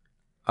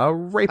a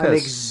rapist, an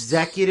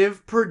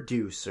executive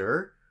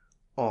producer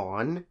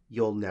on,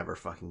 you'll never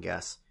fucking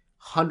guess,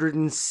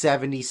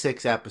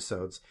 176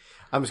 episodes.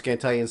 I'm just going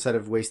to tell you instead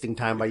of wasting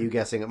time by you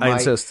guessing. I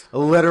insist.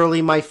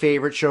 Literally my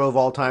favorite show of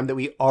all time that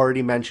we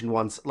already mentioned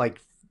once,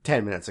 like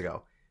 10 minutes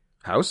ago.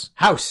 House?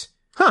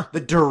 Huh. The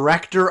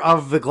director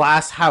of The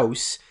Glass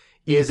House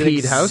is an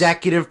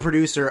executive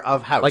producer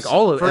of House. Like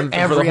all of for and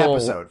every for the whole,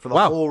 episode, for the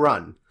whole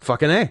run.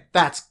 Fucking A.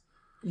 That's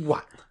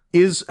what?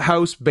 Is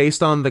House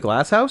based on The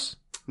Glass House?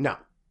 No.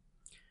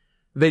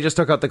 They just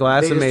took out the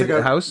glass and made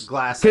the house?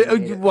 Glass.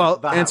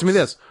 Well, answer me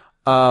this.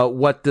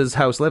 What does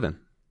House live in?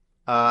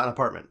 An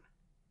apartment.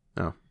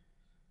 Oh.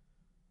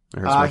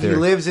 He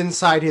lives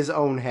inside his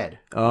own head.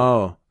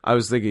 Oh. I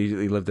was thinking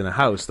he lived in a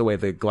house the way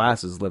the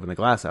glasses live in the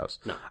glass house.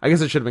 No. I guess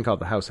it should have been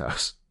called the House.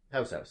 House.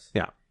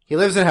 Yeah. He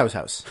lives in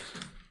House.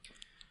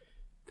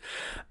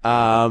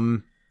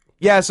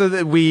 Yeah,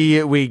 so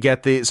we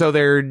get it's mostly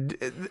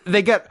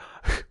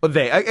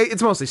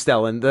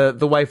Stellan.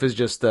 The wife is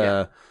just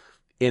in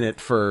it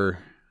for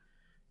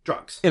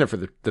drugs. In it for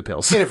the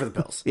pills. In it for the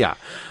pills. Yeah.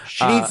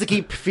 She needs to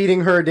keep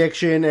feeding her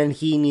addiction, and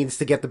he needs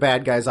to get the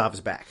bad guys off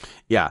his back.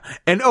 Yeah.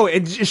 And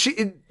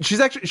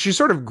she's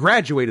sort of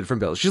graduated from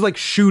pills. She's like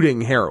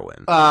shooting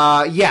heroin.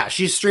 Yeah,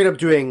 she's straight up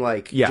doing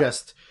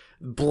just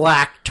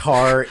black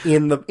tar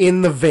in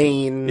the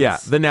veins. Yeah,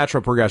 the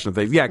natural progression of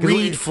things. Yeah,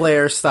 Reed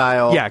Flair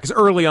style. Yeah, because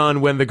early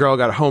on when the girl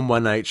got home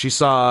one night, she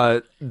saw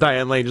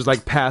Diane Lane just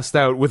like passed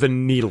out with a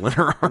needle in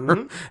her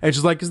arm, and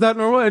she's like, "Is that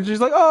normal?" And she's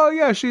like, "Oh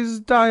yeah,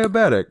 she's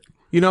diabetic."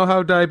 You know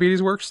how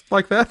diabetes works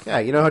like that? Yeah,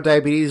 you know how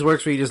diabetes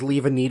works, where you just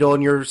leave a needle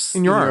in your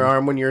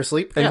arm when you're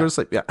asleep, and you go to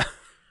sleep. Yeah.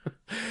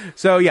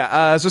 So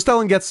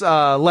Stellan gets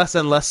less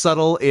and less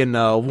subtle in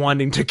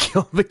wanting to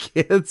kill the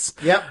kids.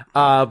 Yep.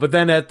 But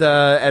then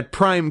at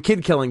prime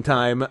kid killing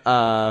time,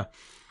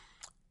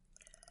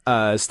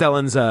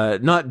 Stellan's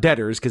not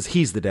debtors because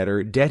he's the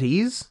debtor.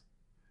 Debtees,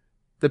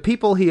 the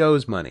people he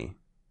owes money.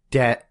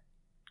 Debt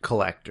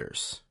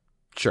collectors.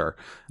 Sure.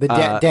 The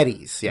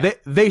debtees. Yeah.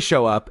 They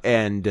show up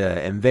and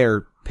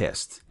they're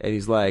pissed, and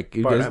he's like,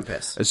 I'm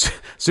pissed. As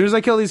soon as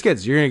I kill these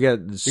kids, you're gonna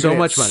get so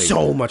much money.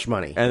 So much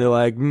money. And they're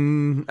like,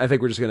 I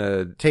think we're just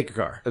gonna take your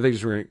car. I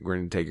think we're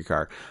gonna take your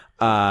car.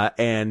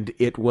 And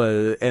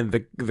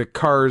the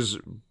car's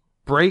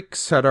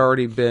brakes had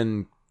already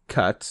been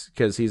cut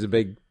because he's a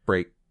big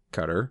brake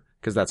cutter,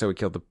 because that's how he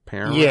killed the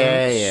parents.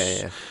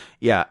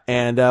 Yeah.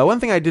 And one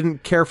thing I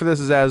didn't care for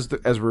this is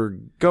as we're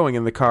going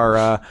in the car,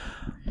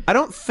 I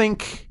don't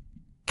think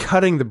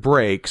cutting the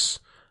brakes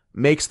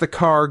makes the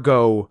car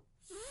go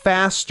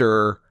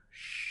faster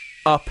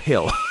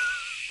uphill.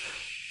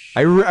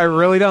 I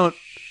really don't.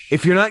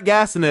 If you're not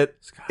gassing it,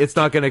 it's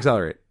not going to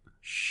accelerate.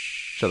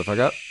 Shut the fuck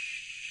up.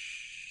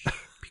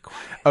 Be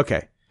quiet.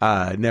 Okay.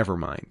 Never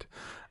mind.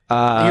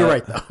 You're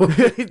right though.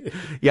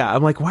 Yeah,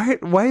 I'm like,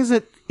 why is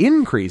it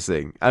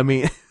increasing? I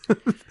mean,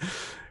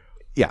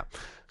 yeah.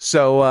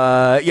 So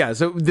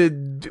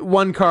the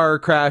one car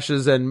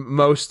crashes and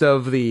most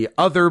of the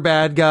other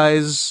bad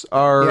guys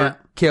are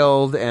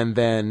killed, and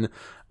then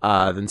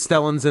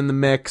Stellan's in the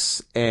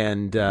mix,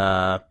 and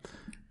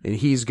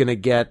he's gonna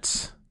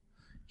get.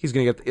 Is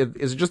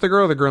it just the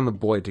girl or the girl and the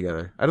boy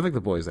together? I don't think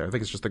the boy's there. I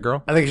think it's just the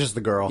girl. I think it's just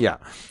the girl. Yeah.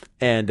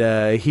 And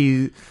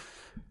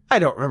I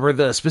don't remember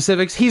the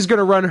specifics. He's going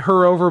to run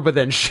her over, but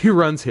then she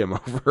runs him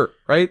over,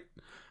 right?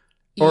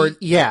 Or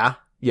yeah.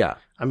 Yeah.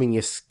 I mean,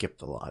 you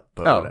skipped a lot,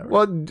 but whatever.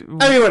 Well,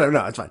 I mean, whatever.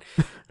 No, it's fine.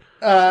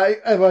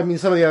 I mean,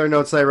 some of the other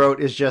notes I wrote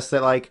is just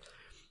that, like,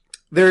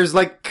 there's,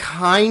 like,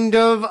 kind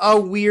of a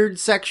weird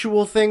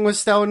sexual thing with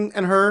Stellan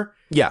and her.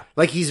 Yeah.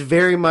 Like, he's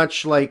very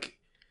much, like...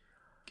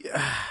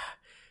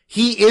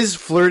 he is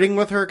flirting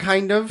with her,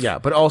 kind of. Yeah,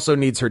 but also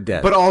needs her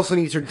dead. But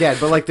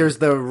like, there's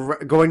the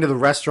going to the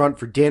restaurant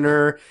for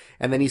dinner,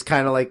 and then he's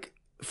kind of like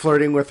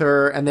flirting with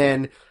her, and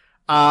then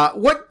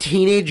what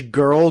teenage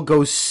girl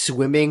goes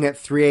swimming at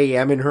 3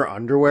 a.m. in her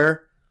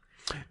underwear?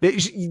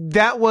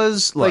 That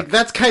was like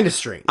that's kind of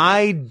strange.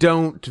 I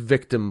don't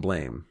victim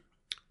blame,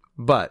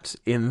 but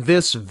in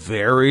this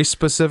very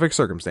specific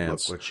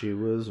circumstance, look what she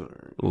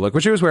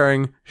was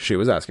wearing. She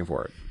was asking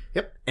for it.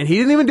 Yep. And he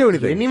didn't even do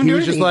anything. He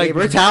was just like, gave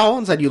her a towel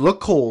and said, "You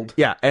look cold."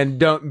 Yeah, and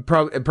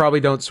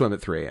probably don't swim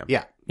at 3 a.m.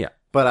 Yeah. Yeah.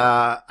 But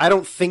I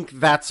don't think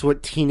that's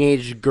what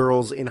teenage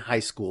girls in high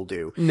school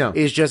do. No.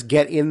 Is just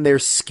get in their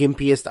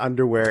skimpiest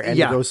underwear and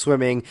go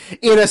swimming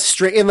in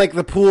like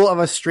the pool of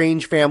a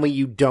strange family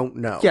you don't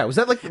know. Yeah, was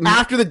that like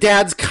after the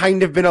dad's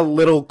kind of been a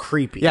little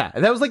creepy? Yeah,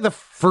 that was like the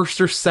first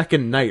or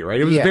second night,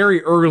 right? It was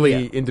very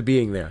early into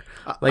being there.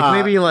 Like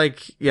maybe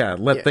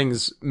let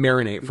things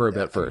marinate for a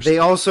bit first. They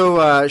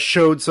also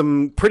showed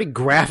some pretty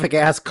graphic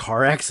ass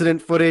car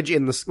accident footage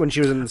when she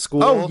was in the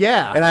school. Oh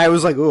yeah, and I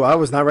was like, ooh, I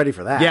was not ready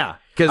for that. Yeah.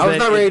 I was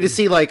not ready to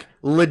see like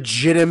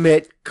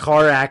legitimate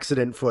car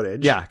accident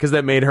footage. Yeah, because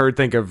that made her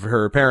think of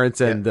her parents,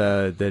 and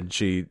then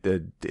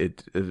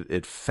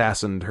it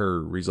fastened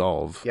her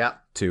resolve. Yeah.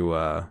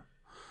 To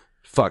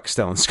fuck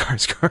Stellan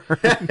Skarsgård.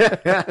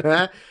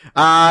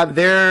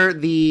 They're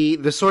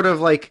the sort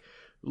of like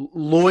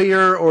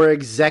lawyer or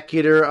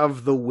executor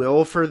of the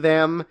will for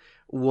them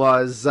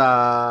was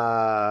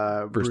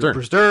Bruce Dern.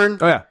 Bruce Dern.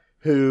 Oh yeah.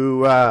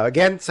 Who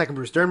again, second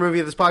Bruce Dern movie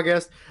of this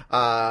podcast.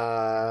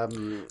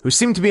 Who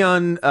seemed to be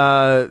on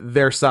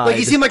their side. Like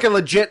he seemed like a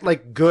legit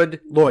like good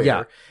lawyer.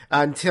 Yeah.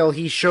 Until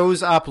he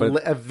shows up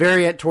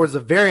towards the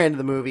very end of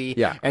the movie.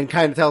 Yeah. And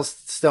kind of tells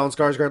Stellan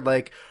Skarsgård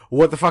like,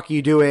 "What the fuck are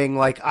you doing?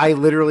 Like I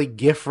literally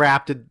gift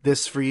wrapped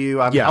this for you.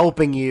 I'm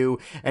helping you,"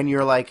 and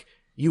you're like.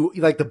 You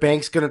like the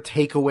bank's gonna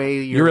take away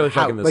your You're really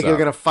house. fucking this Like up. they're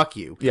gonna fuck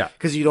you,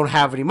 because you don't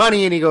have any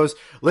money. And he goes,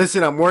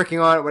 "Listen, I'm working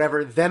on it,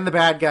 whatever." Then the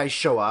bad guys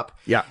show up,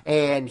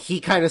 and he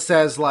kind of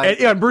says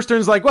like, and Bruce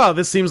Dern's like, "Well,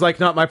 this seems like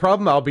not my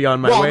problem. I'll be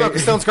on my way." No,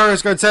 Stellan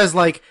Skarsgård says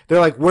like, they're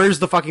like, "Where's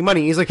the fucking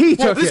money?" He's like,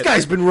 "This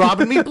guy's been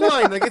robbing me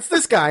blind. Like it's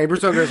this guy." And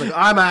Bruce Dern's like,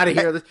 "I'm out of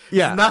here. This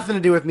has nothing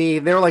to do with me."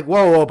 And they were like,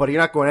 "Whoa, buddy,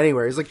 you're not going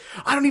anywhere." He's like,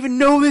 "I don't even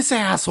know this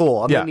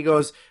asshole." And then he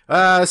goes,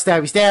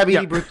 "Stabby, stabby."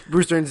 Yeah.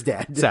 Bruce Dern's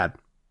dead. Sad.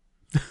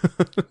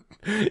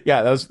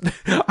 Yeah, that was.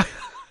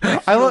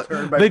 I love.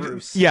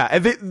 Bruce. Yeah,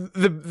 and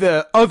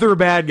the other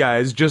bad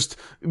guys just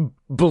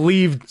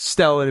believed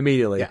Stellan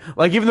immediately. Yeah.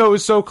 Like even though it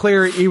was so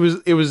clear, it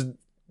was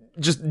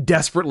just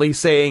desperately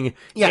saying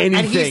anything.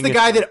 And he's the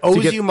guy that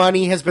owes you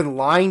money, has been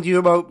lying to you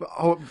about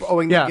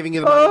giving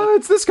you the money.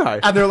 It's this guy.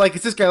 And they're like,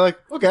 it's this guy. Like,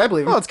 okay, I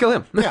believe him. Well, let's kill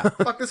him. Yeah,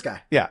 fuck this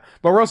guy. Yeah,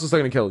 but we're also still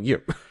gonna kill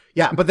you.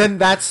 Yeah, but then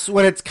that's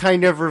when it's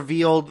kind of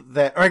revealed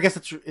that, or I guess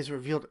it's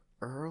revealed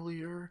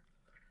earlier.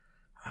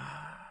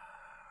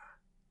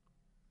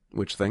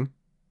 Which thing?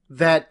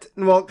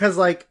 Because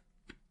like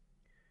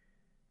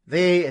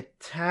they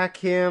attack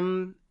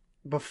him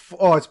before.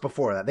 Oh, it's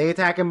before that. They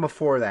attack him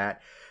before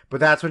that,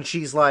 but that's when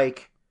she's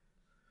like,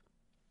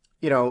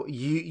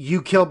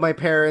 you killed my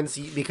parents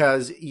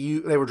because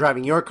they were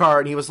driving your car,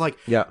 and he was like,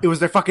 it was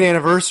their fucking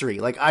anniversary.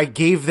 Like I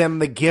gave them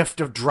the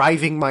gift of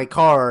driving my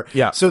car,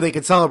 so they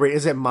could celebrate.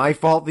 Is it my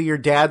fault that your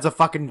dad's a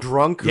fucking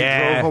drunk who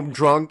drove home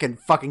drunk and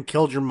fucking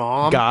killed your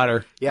mom? Got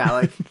her. Yeah,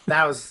 like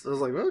I was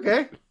like,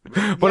 okay.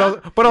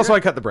 But also I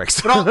cut the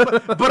brakes.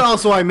 but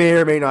also I may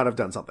or may not have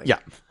done something. Yeah.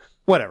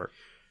 Whatever.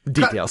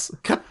 Details.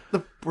 Cut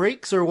the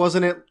brakes, or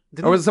wasn't it?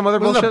 Or was it some other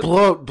bullshit? Wasn't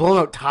it a blown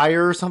out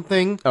tire or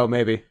something? Oh,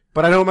 maybe.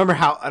 But I don't remember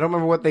how. I don't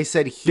remember what they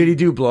said. Did he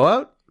do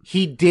blowout?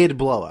 He did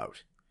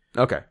blowout.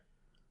 Okay.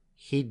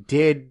 He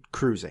did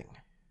cruising.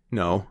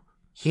 No.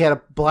 He had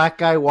a black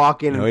guy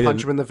walk in and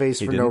punch him in the face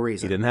for no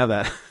reason. He didn't have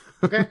that.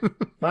 Okay,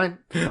 fine.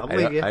 I'll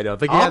believe you. I don't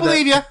think I'll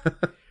believe you.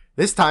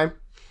 This time.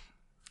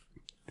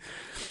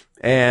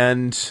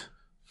 And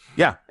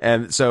yeah,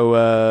 and so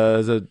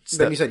then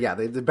you said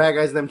the bad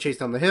guys and them chase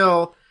down the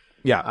hill.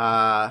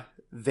 Yeah.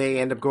 They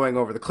end up going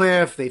over the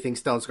cliff. They think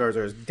Stellan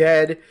Skarsgård is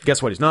dead.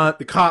 Guess what? He's not.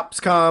 The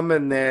cops come,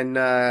 and then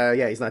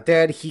he's not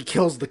dead. He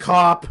kills the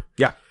cop.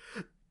 Yeah,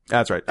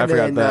 that's right. I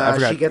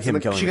forgot she gets him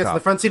in killing she the gets cop. in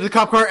the front seat of the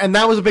cop car, and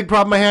that was a big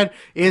problem I had.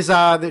 Is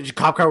the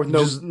cop car with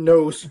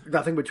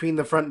nothing between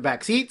the front and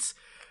back seats.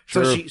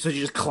 Sure. So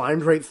she just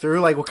climbed right through.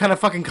 Like, what kind of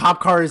fucking cop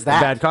car is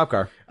that? Bad cop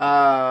car.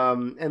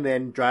 And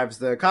then drives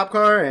the cop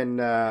car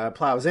and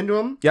plows into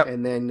him. Yep.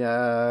 And then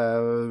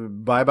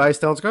bye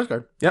Stellan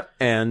Skarsgård. Yep.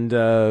 And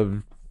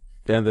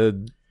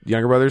the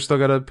younger brother's still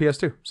got a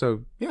PS2.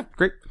 So yeah,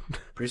 great.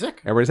 Pretty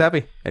sick. Everybody's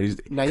happy. And he's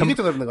now you get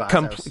to live in the glass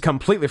house.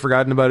 Completely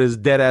forgotten about his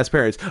dead ass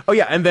parents. Oh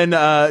yeah, and then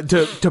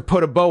to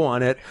put a bow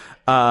on it,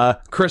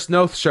 Chris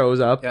Noth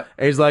shows up. Yep.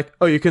 And he's like,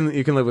 "Oh, you can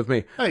live with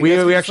me." Oh,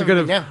 we actually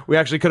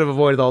could have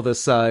avoided all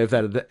this if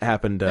that had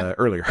happened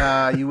earlier.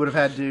 You would have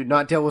had to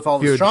not deal with all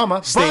this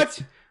trauma,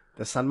 but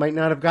the son might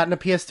not have gotten a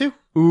PS2.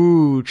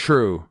 Ooh,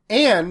 true.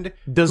 And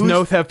does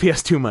Noth have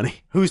PS2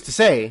 money? Who's to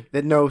say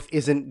that Noth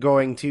isn't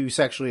going to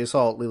sexually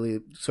assault Lily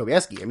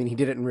Sobieski? I mean, he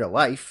did it in real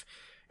life.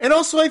 And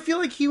also, I feel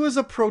like he was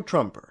a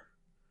pro-Trumper.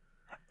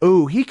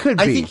 Ooh, he could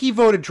be. I think he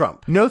voted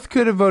Trump. Noth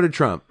could have voted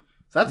Trump.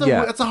 So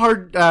that's a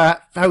hard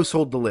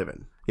household to live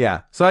in.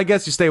 Yeah. So I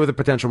guess you stay with a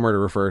potential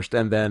murderer first,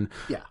 and then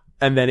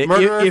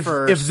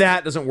if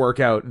that doesn't work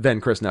out,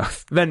 then Chris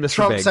Noth, then Mr.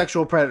 Trump Big.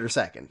 sexual predator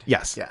second.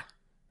 Yes. Yeah.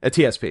 A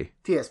TSP.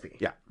 TSP.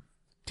 Yeah.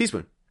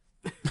 Teaspoon.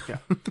 Yeah.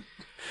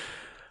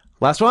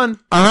 Last one.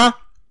 I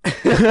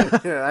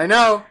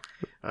know.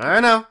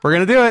 We're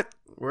gonna do it.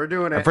 We're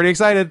doing it. I'm pretty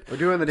excited. We're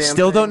doing the damn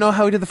Still thing. don't know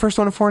how we did the first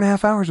one in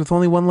 4.5 hours with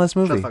only one less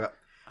movie. Shut the fuck up.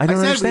 I don't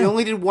said understand. we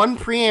only did one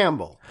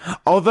preamble.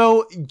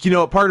 Although,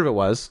 part of it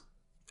was,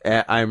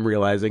 I'm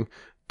realizing,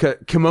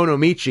 Kimono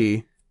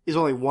Michi is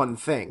only one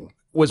thing.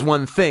 Was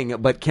one thing,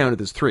 but counted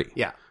as 3.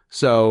 Yeah.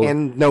 So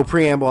and no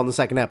preamble on the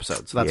second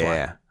episode. So that's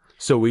why.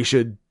 So we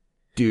should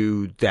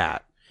do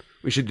that.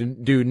 We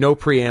should do no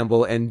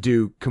preamble and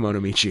do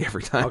Kimono Michi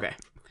every time. Okay.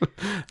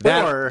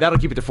 That'll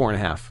keep it to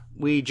 4.5.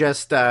 We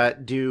just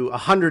do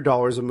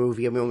 $100 a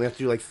movie, and we only have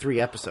to do like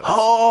 3 episodes.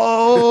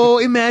 Oh,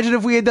 imagine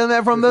if we had done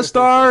that from the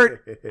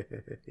start.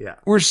 Yeah.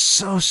 We're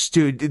so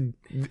stupid.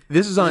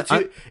 This is on.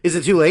 Is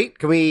it too late?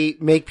 Can we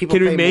make people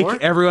Can pay we make more?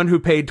 everyone who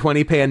paid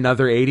 20 pay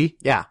another 80?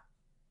 Yeah.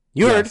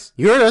 You heard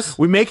us.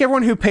 We make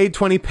everyone who paid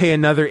 20 pay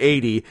another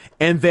 80,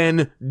 and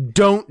then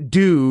don't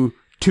do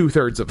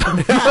 2/3 of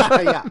them.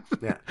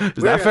 Yeah.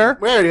 Is that fair?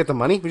 We already get the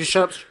money. We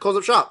just close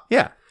up shop.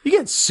 Yeah. You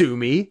can't sue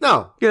me.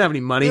 No. You don't have any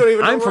money. You don't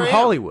even know I'm where from I am.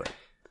 Hollywood.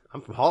 I'm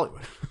from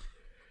Hollywood.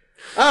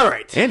 All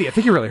right. Andy, I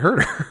think you really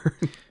hurt her.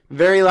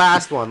 Very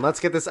last one.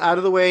 Let's get this out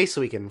of the way so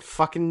we can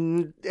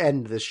fucking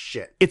end this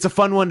shit. It's a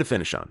fun one to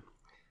finish on.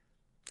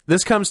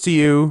 This comes to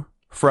you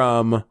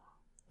from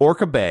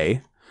Orca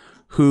Bay,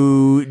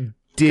 who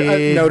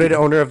did... Noted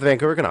owner of the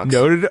Vancouver Canucks.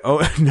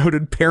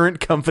 Noted parent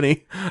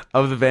company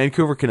of the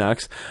Vancouver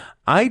Canucks.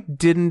 I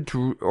didn't,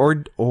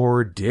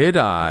 or did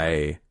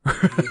I?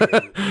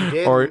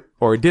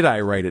 or did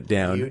I write it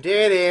down? You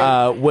did it.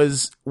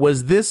 Was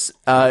this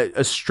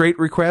a straight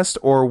request,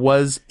 or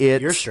was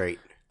it? You're straight.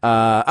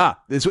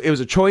 It was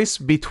a choice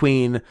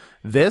between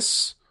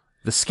this,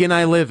 The Skin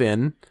I Live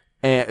In,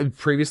 and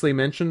previously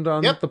mentioned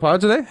on the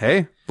pod today. Hey,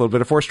 a little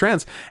bit of Forced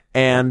Trans,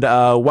 and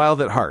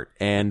Wild at Heart.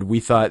 And we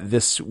thought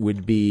this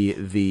would be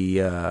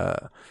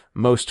the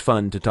most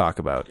fun to talk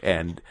about.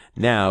 And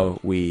now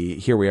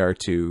here we are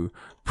to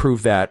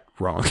prove that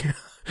wrong.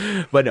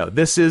 But no,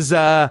 this is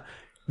a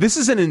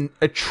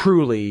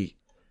truly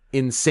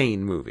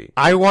insane movie.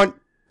 I want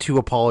to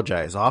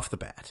apologize off the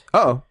bat.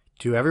 Uh-oh.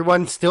 To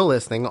everyone still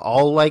listening,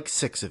 all like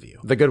 6 of you.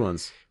 The good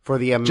ones. For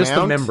the amount, just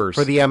the members.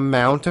 For the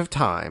amount of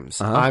times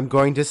I'm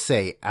going to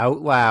say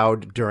out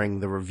loud during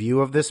the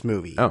review of this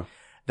movie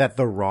that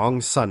the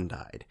wrong son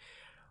died.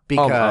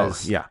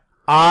 Because yeah.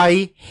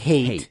 I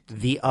hate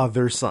the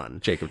other son.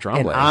 Jacob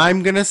Tremblay. And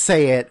I'm going to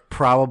say it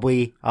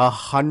probably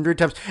 100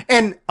 times.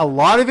 And a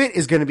lot of it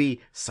is going to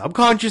be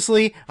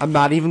subconsciously. I'm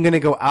not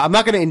going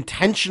to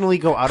intentionally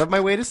go out of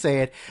my way to say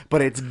it,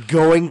 but it's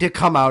going to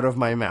come out of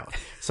my mouth.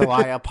 So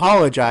I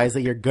apologize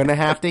that you're going to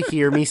have to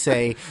hear me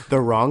say the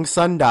wrong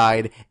son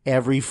died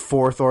every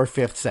 4th or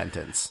 5th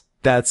sentence.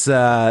 That's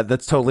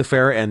totally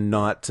fair and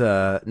not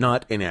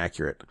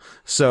inaccurate.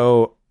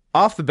 So,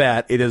 off the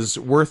bat, it is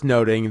worth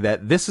noting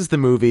that this is the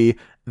movie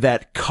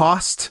that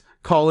cost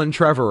Colin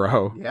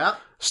Trevorrow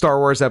Star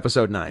Wars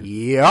Episode 9.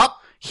 Yep.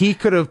 He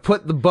could have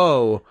put the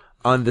bow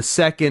on the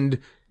second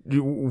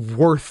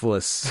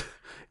worthless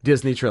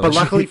Disney trilogy. But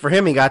luckily for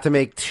him, he got to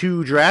make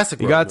 2 Jurassic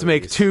World He got to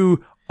make movies.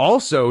 2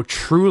 also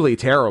truly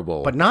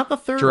terrible. But not the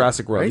third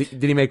Jurassic World. right?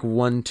 Did he make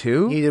 1,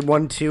 2? He did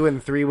 1, 2,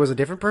 and 3 was a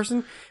different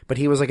person, but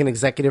he was like an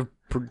executive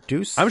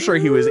producer. I'm sure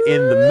he was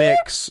in the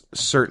mix,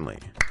 certainly.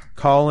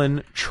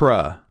 Colin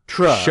Trevorrow.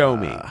 Show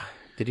me.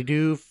 Did he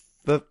do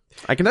the...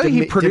 I can tell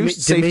you he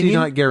produced Safety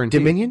Not Guaranteed.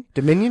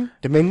 Dominion?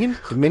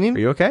 Are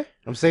you okay?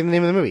 I'm saying the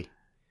name of the movie.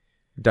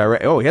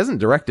 He hasn't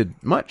directed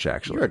much,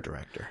 actually. You're a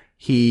director.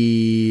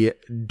 He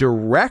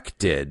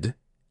directed...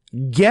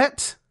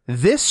 Get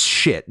this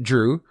shit,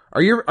 Drew.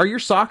 Are your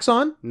socks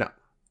on? No.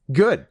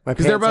 Good. My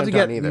Because they're pants about to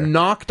aren't get done either.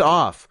 knocked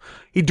off.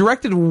 He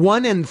directed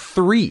 1 and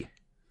 3.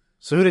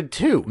 So who did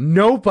 2?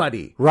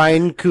 Nobody.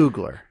 Ryan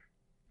Coogler.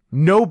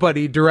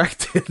 Nobody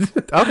directed.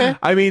 Okay.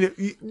 I mean,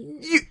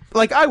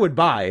 I would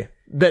buy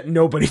that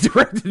nobody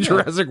directed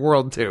Jurassic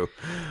World 2.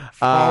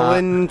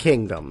 Fallen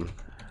Kingdom.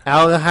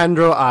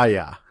 Alejandro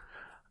Aya.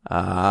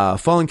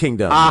 Fallen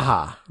Kingdom.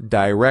 Aha.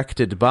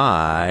 Directed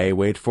by,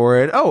 wait for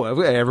it. Oh,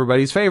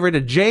 everybody's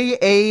favorite,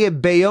 J.A.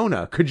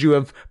 Bayona. Could you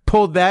have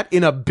pulled that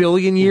in a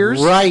billion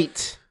years?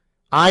 Right.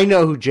 I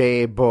know who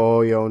J.A.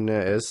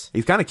 Bayona is.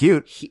 He's kind of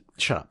cute.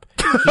 Shut up.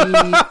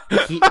 I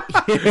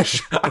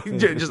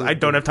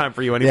don't have time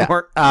for you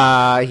anymore.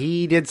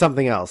 He did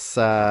something else.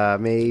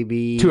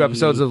 Maybe 2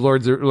 episodes of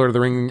Lord of the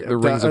Rings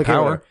of okay,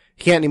 Power. whatever.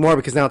 He can't anymore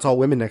because now it's all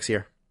women next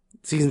year.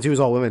 Season 2 is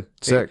all women.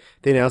 Sick.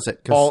 They announced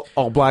it. 'Cause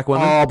All black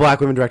women. all black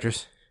women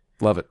directors.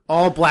 Love it.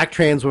 All black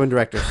trans women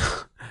directors.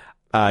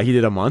 He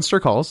did a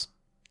Monster Calls.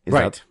 Is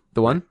Right. that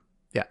the one?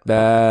 Yeah.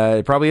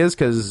 It probably is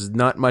because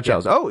not much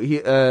else. Oh,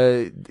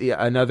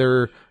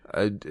 another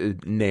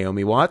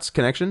Naomi Watts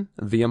connection,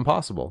 The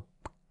Impossible.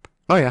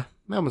 Oh yeah,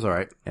 that was all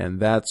right. And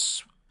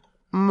that's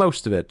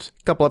most of it.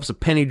 A couple episodes of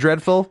Penny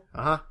Dreadful.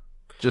 I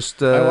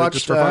Just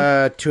watched for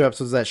fun. 2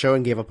 episodes of that show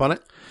and gave up on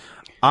it.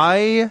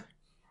 I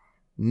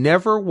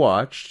never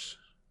watched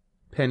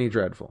Penny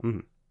Dreadful.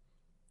 Mm-hmm.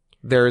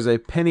 There is a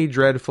Penny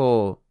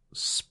Dreadful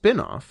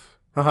spin-off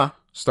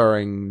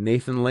starring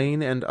Nathan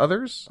Lane and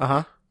others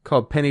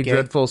called Penny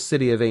Dreadful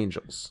City of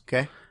Angels.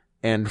 Okay.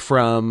 And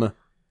from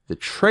the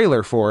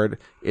trailer for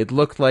it, it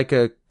looked like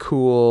a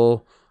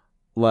cool,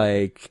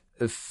 like,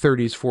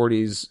 30s,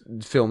 40s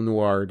film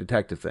noir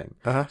detective thing.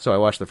 So I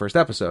watched the first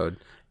episode,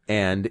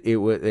 and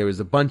there was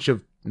a bunch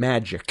of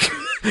magic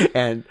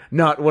and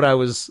not what I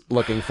was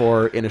looking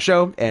for in a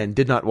show, and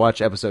did not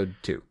watch episode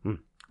 2.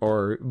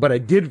 But I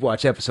did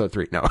watch episode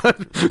 3. No.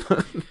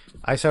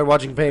 I started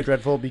watching Penny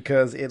Dreadful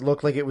because it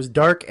looked like it was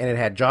dark and it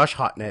had Josh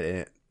Hartnett in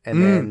it.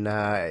 and then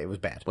it was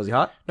bad. Was he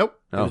hot? Nope,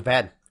 it Oh. was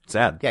bad.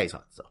 Sad. Yeah, he's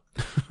hot. So,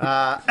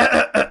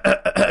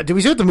 did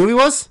we say what the movie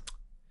was?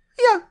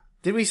 Yeah.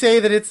 Did we say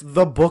that it's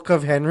The Book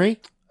of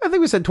Henry? I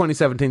think we said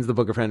 2017's The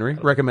Book of Henry,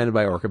 recommended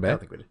by Orca I Bay. don't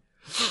think we did.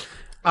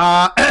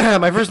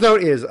 My first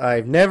note is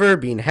I've never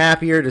been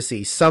happier to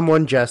see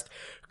someone just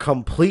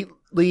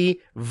completely,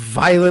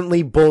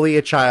 violently bully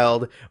a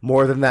child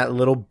more than that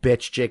little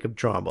bitch Jacob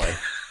Tremblay.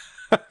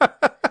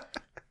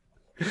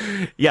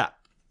 Yeah.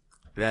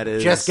 That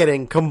is... Just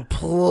getting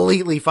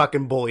completely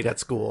fucking bullied at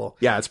school.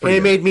 Yeah, it's And pretty it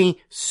good. made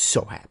me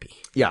so happy.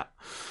 Yeah.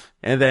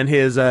 And then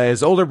his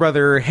older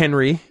brother,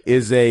 Henry,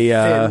 is a...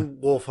 Finn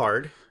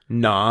Wolfhard.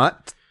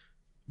 not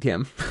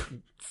him.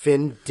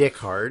 Finn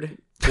Dickhard.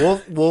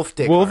 Wolf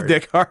Dickhard. Wolf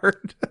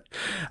Dickhard.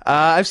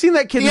 I've seen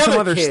that kid The in some other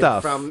other kid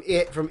stuff. from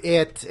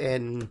It,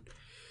 and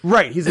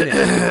Right, he's an it.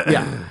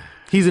 Yeah.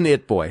 He's an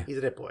it boy. he's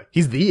an It boy.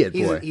 He's the it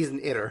He's, boy. he's an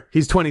Itter.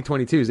 He's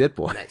 2022's it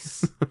boy.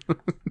 Nice.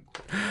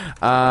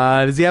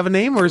 Does he have a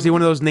name, or is he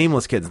one of those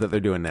nameless kids that they're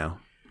doing now?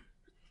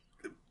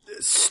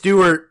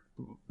 Stuart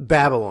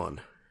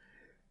Babylon.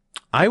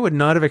 I would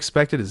not have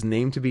expected his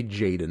name to be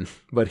Jaden,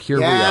 but here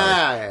we are.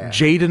 Yeah.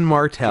 Jaden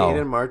Martell.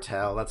 Aiden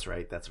Martell. That's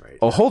right.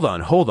 Oh, hold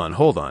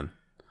on.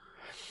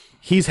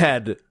 He's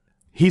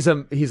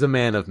a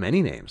man of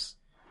many names.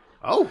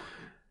 Oh.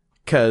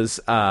 Because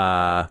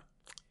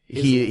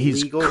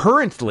he's legal-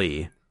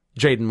 currently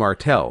Jaden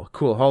Martell,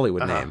 cool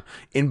Hollywood name.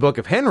 In Book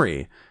of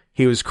Henry,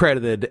 he was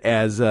credited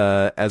as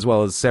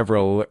well as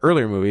several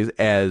earlier movies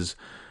as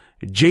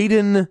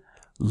Jaden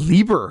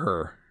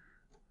Lieberher.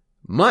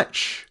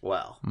 Much.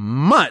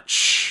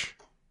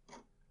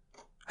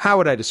 How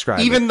would I describe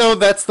it? Even though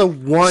that's the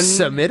one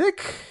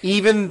Semitic?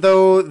 even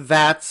though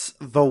that's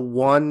the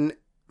one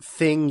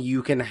thing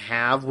you can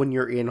have when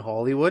you're in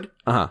Hollywood,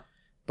 Uh-huh.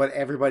 but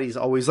everybody's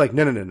always like,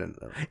 no.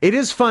 It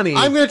is funny.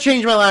 I'm going to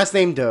change my last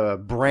name to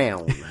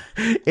Brown.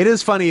 It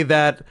is funny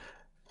that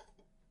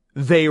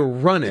they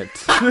run it.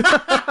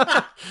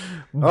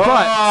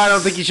 I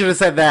don't think you should have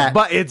said that.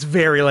 But it's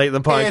very late in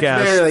the podcast.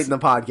 It's very late in the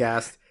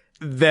podcast.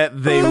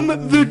 That they...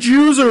 The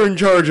Jews are in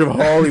charge of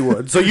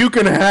Hollywood, so you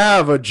can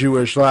have a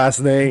Jewish last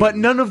name. But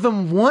none of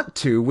them want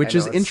to, which I know,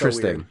 is it's so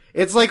interesting. weird.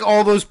 It's like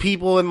all those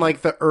people in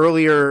like the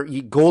earlier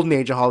golden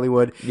age of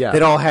Hollywood Yeah.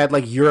 that all had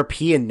like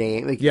European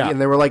names. Like, Yeah.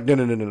 And they were like,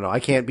 no, I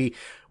can't be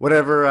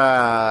whatever.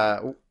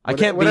 I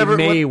can't whatever,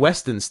 be Mae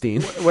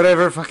Westenstein.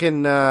 whatever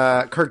fucking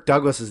Kirk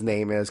Douglas's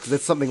name is, because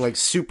it's something like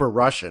super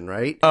Russian,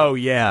 right? Oh,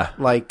 yeah.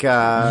 Like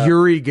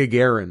Yuri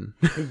Gagarin.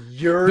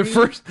 Yuri,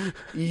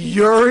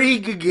 Yuri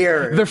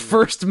Gagarin. The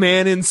first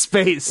man in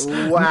space.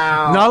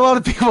 Wow. Not a lot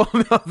of people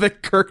know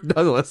that Kirk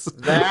Douglas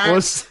That-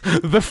 was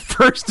the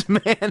first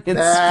man in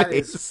That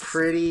space. is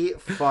pretty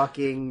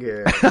fucking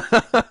good.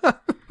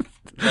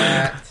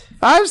 That.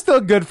 I'm still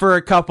good for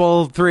a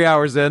couple, 3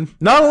 hours in.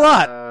 Not a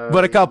lot,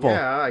 but a couple.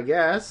 Yeah, I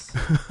guess.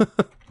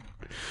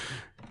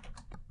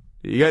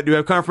 Do you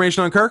have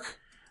confirmation on Kirk?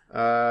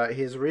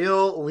 His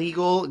real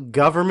legal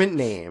government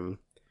name.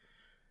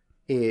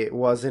 It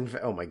was in.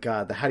 Oh my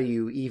god! How do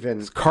you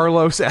even?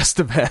 Carlos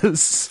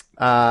Estevez.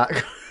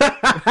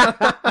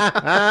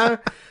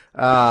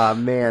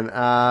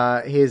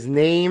 Man. His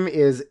name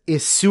is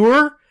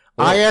Isur.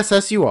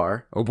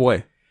 Issur. Oh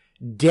boy.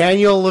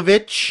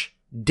 Danielovich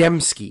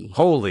Demsky.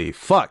 Holy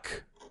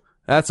fuck.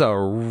 That's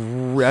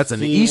an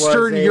He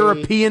Eastern was a-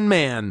 European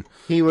man.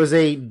 He was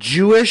a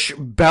Jewish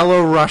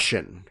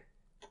Belarusian.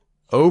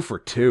 0 for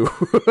 2.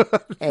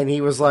 And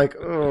he was like,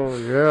 oh,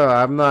 yeah,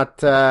 I'm not...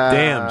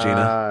 Damn,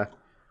 Gina.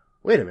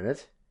 Wait a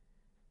minute.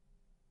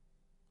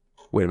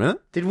 Wait a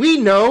minute. Did we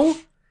know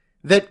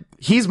that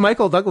He's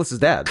Michael Douglas's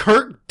dad.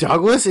 Kirk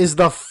Douglas is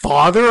the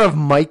father of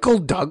Michael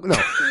Douglas?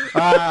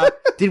 No.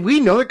 Did we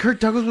know that Kirk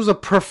Douglas was a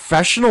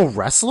professional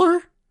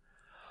wrestler?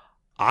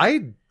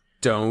 I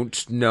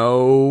don't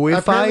know if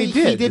Apparently I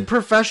did. He did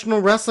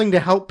professional wrestling to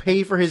help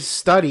pay for his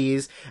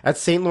studies at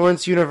St.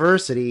 Lawrence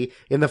University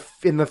in the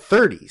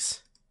 30s.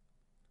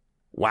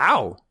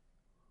 Wow.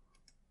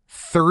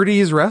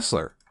 30s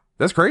wrestler.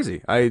 That's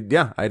crazy. I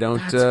don't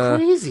That's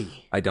crazy.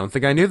 I don't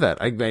think I knew that.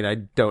 I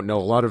don't know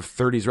a lot of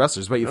 30s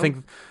wrestlers, but you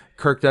think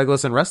Kirk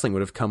Douglas and wrestling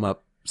would have come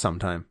up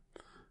sometime.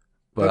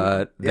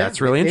 But Yeah,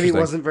 that's really maybe interesting. it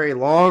wasn't very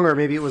long, or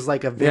maybe it was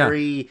like a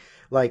very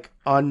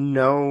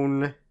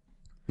unknown.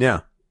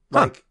 Yeah. Huh.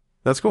 Like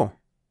That's cool.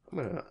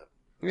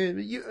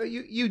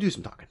 you do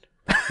some talking.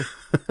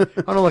 I'm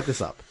gonna look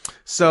this up.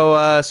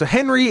 So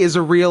Henry is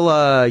a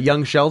real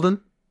young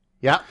Sheldon.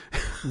 Yeah,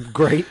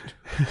 great.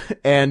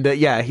 And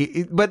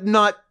but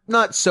not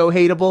so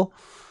hateable.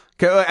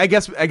 'Kay, I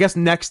guess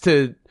next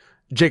to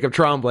Jacob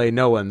Tremblay,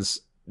 no one's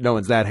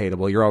that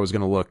hateable. You're always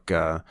gonna look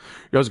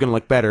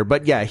better.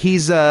 But yeah,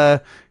 he's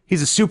a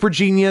super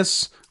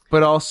genius,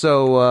 but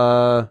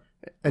also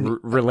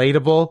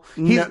relatable.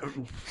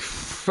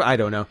 I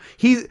don't know.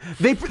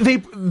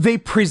 They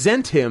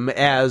present him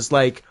as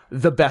like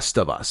the best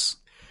of us.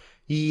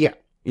 Yeah.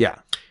 Yeah.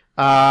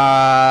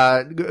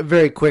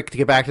 Very quick to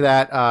get back to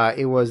that.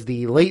 It was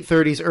the late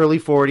 30s, early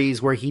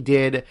 40s where he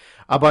did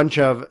a bunch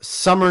of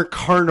summer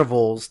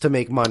carnivals to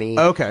make money.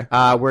 Okay.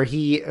 Where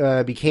he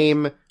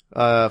became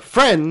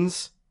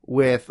friends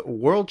with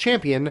world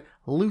champion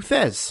Lou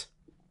Thesz.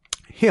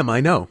 Him,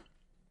 I know.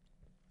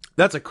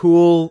 That's a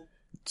cool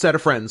set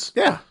of friends.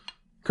 Yeah.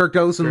 Kirk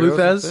Douglas and Lou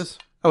Thesz.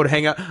 I would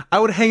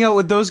hang out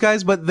with those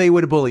guys, but they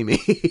would bully me.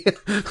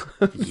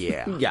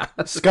 Yeah. Yeah.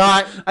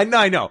 Scott.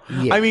 I know.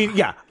 Yeah. I mean,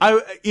 yeah.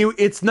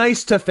 It's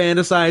nice to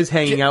fantasize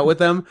hanging out with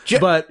them,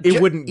 but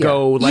it wouldn't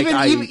go like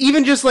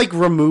even just like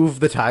remove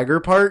the tiger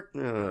part. I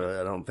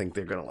don't think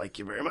they're gonna like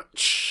you very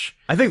much.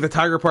 I think the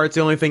tiger part's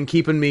the only thing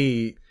keeping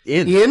me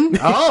in.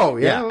 Oh,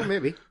 yeah, Yeah. well,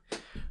 maybe.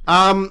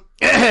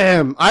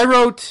 I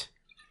wrote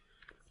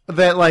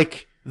that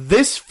like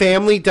this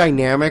family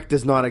dynamic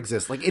does not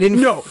exist. Like it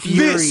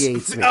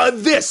infuriates me.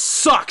 This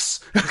sucks.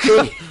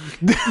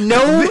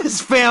 No,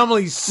 This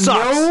family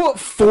sucks. no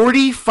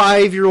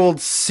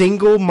 45-year-old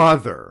single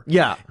mother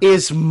Yeah.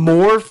 is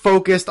more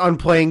focused on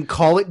playing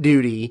Call of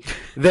Duty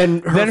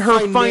than her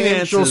financial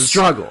finances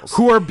struggles.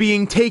 who are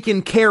being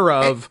taken care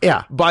of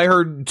Yeah. by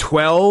her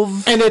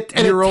 12 And a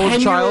 10-year-old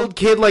 10-year-old child.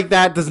 kid like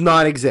that does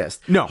not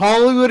exist. No.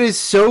 Hollywood is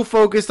so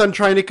focused on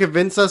trying to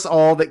convince us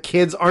all that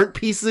kids aren't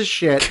pieces of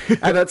shit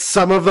and that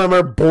some of them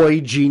are boy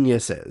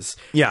geniuses.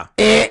 Yeah.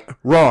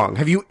 Wrong.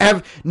 Have you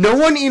ever... No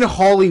one in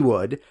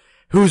Hollywood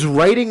who's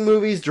writing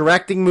movies,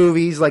 directing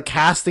movies, like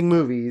casting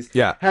movies,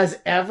 Yeah. has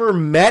ever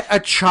met a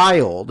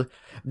child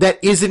that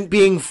isn't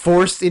being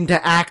forced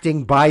into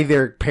acting by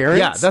their parents.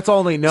 Yeah, that's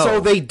all they know. So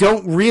they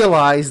don't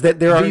realize that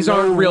there These are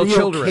no aren't real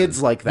children.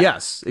 kids like that.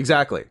 Yes,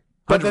 exactly. 100%.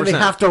 But then they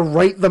have to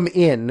write them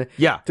in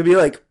Yeah. to be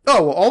like,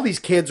 oh, well, all these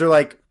kids are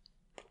like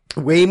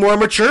way more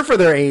mature for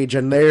their age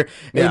and they're,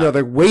 Yeah. you know,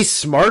 they're way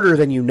smarter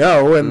than you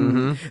know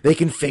and they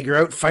can figure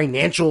out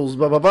financials,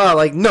 blah, blah, blah.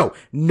 Like, no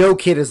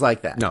kid is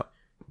like that. No.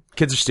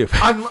 Kids are stupid.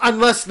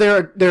 Unless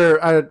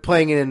they're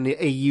playing in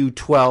a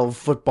U12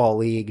 football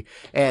league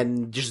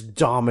and just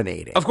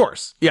dominating. Of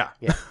course. Yeah.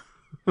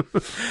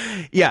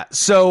 Yeah.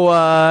 So,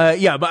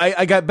 but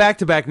I got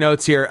back-to-back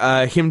notes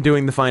here. Him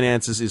doing the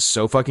finances is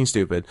so fucking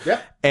stupid.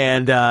 Yeah.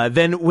 And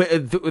then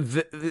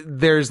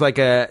there's like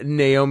a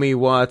Naomi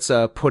Watts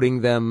putting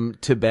them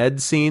to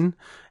bed scene,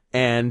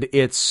 and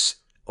it's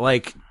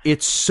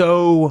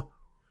so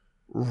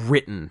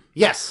written.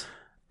 Yes.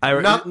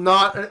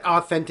 Not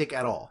authentic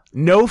at all.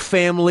 No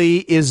family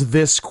is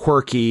this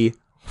quirky.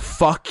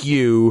 Fuck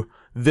you.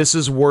 This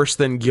is worse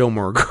than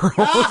Gilmore Girls.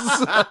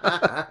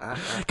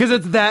 Because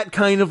it's that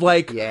kind of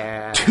like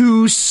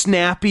too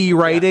snappy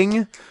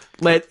writing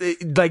like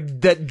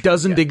that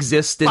doesn't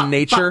exist in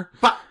nature.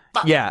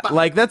 Yeah,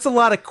 like that's a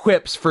lot of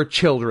quips for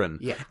children.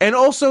 Yeah. And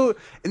also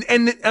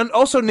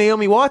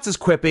Naomi Watts is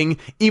quipping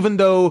even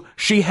though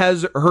she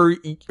has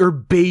her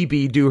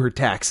baby do her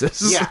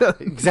taxes. Yeah,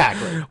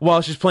 exactly.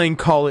 While she's playing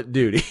Call of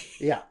Duty.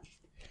 Yeah.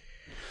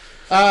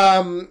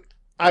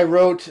 I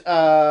wrote,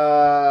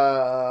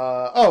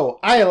 I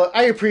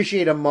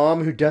appreciate a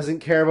mom who doesn't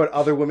care about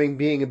other women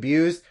being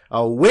abused.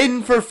 A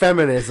win for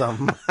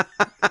feminism.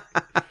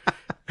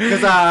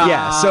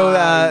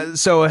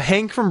 So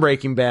Hank from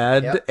Breaking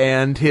Bad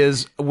and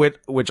his,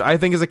 which I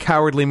think is a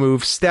cowardly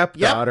move,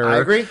 stepdaughter, I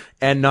agree.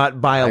 and not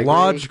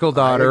biological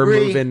daughter,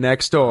 move in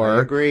next door.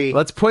 I agree.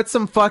 Let's put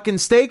some fucking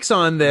stakes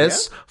on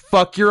this. Yep.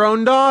 Fuck your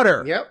own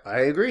daughter. Yep, I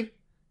agree.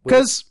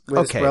 Because,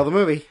 Spoil the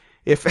movie.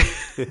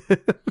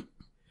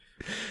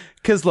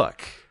 Because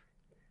look,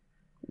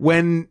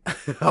 when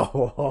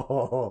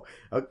I'm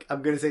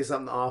going to say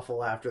something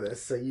awful after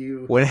this, so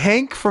when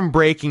Hank from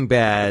Breaking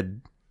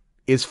Bad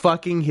is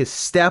fucking his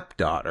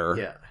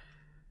stepdaughter,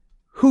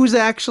 who's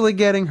actually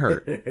getting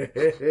hurt?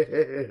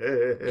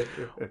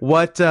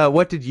 What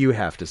did you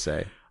have to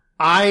say?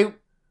 I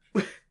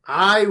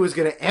was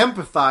going to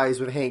empathize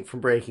with Hank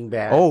from Breaking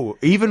Bad. Oh,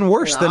 even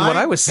worse than what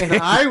I was saying.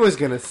 And I was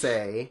going to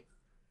say,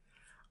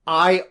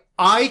 I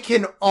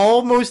can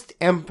almost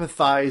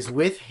empathize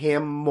with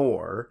him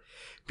more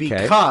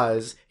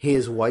because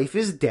his wife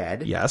is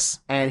dead. Yes.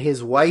 And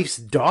his wife's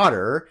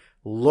daughter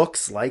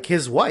looks like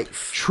his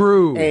wife.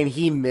 True. And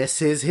he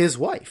misses his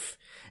wife.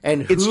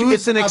 And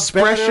it's an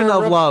expression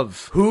of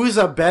love. Who's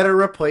a better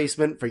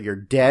replacement for your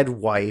dead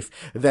wife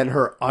than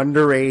her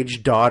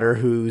underage daughter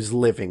who's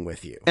living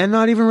with you? And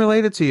not even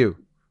related to you.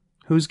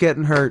 Who's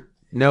getting hurt?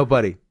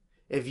 Nobody.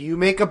 If you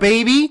make a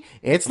baby,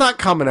 it's not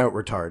coming out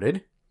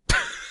retarded.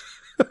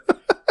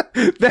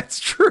 That's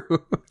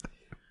true.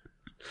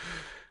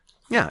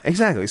 Yeah,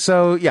 exactly.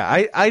 So,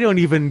 yeah, I don't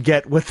even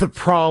get what the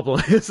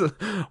problem is.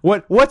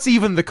 What's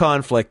even the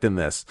conflict in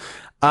this?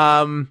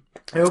 I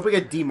hope we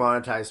get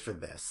demonetized for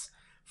this.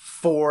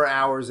 4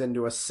 hours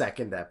into a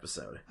second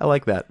episode. I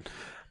like that.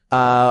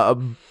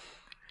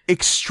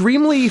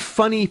 Extremely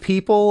funny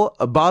people,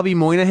 Bobby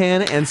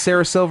Moynihan and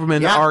Sarah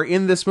Silverman are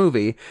in this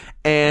movie,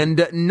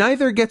 and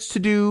neither gets to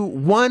do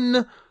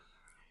one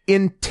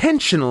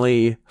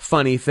intentionally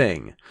funny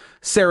thing.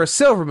 Sarah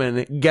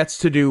Silverman gets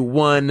to do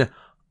one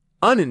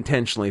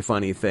unintentionally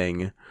funny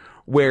thing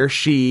where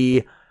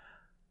she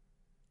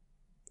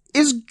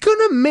is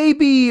gonna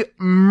maybe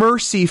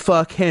mercy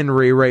fuck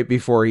Henry right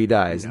before he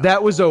dies. No.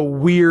 That was a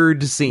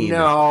weird scene.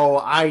 No,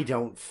 I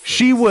don't think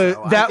she was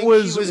so. that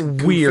was, she was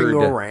weird.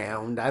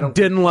 Around. I don't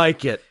didn't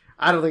like it.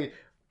 I don't think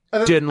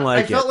didn't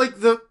like it. I felt like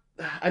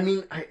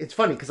it's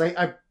funny because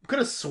I could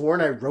have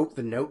sworn I wrote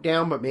the note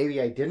down, but maybe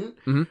I didn't.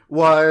 Mm-hmm.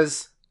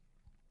 Was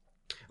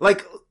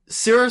like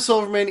Sarah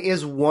Silverman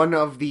is one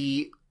of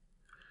the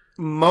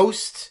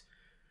most,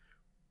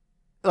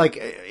 like,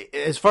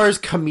 as far as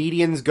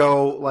comedians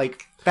go,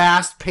 like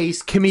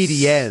fast-paced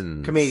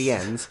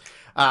comedians,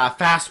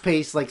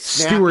 fast-paced, like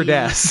snappy,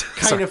 stewardess,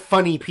 kind of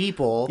funny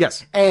people.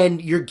 Yes,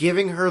 and you're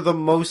giving her the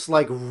most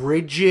like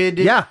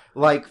rigid,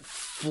 like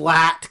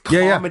flat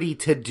comedy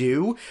to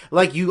do.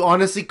 Like, you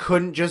honestly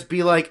couldn't just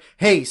be like,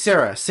 "Hey,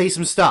 Sarah, say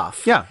some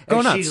stuff." Yeah, go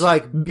and nuts. She's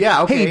like,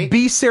 "Yeah, okay." Hey,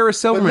 be Sarah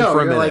Silverman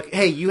for a minute. Like,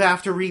 "Hey, you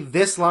have to read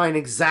this line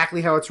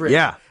exactly how it's written."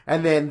 Yeah.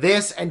 And then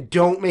this, and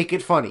don't make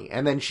it funny.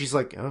 And then she's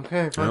like,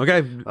 "Okay, fine.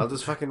 Okay, I'll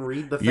just fucking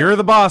read the thing." You're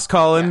the boss,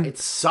 Colin. Yeah, it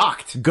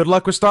sucked. Good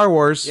luck with Star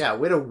Wars. Yeah,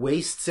 way to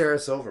waste Sarah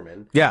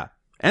Silverman. Yeah.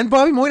 And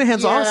Bobby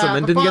Moynihan's awesome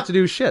and didn't get to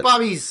do shit.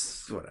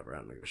 Bobby's whatever. I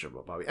don't give a shit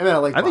about Bobby. I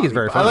mean, I think he's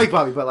very funny. I like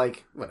Bobby, but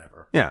like,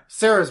 whatever. Yeah.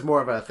 Sarah's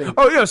more of a thing.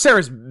 Oh, yeah,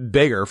 Sarah's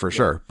bigger for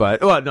sure,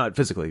 but well, not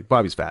physically.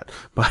 Bobby's fat,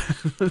 but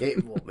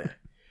Well, man.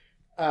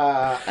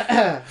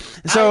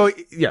 So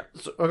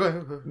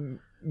Okay.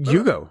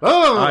 You go.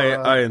 Oh,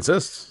 I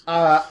insist.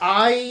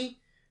 Well,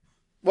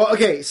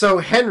 okay. So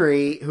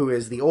Henry, who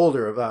is the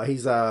older of,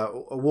 he's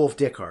Wolf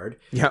Dickhard.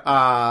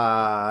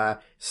 Yeah.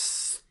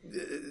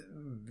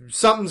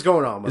 Something's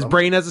going on with his him.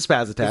 brain has a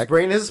spaz attack. His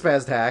brain has a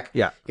spaz attack.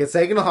 Yeah. Gets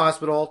taken to the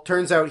hospital.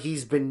 Turns out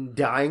he's been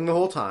dying the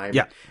whole time.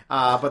 Yeah.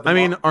 But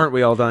aren't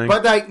we all dying?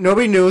 But like,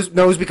 nobody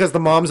knows because the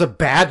mom's a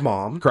bad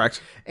mom.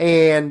 Correct.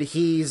 And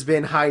he's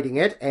been hiding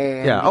it.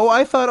 And yeah. Oh,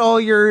 I thought all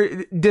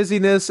your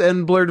dizziness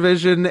and blurred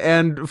vision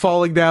and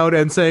falling down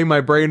and saying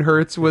my brain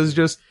hurts was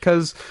just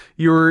because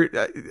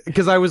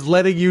I was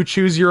letting you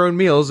choose your own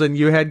meals and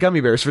you had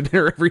gummy bears for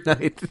dinner every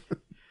night.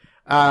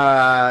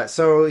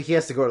 So he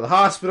has to go to the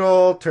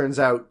hospital. Turns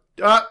out,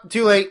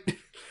 too late.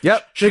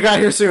 Yep. Should've got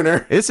here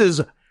sooner. This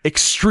is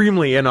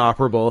extremely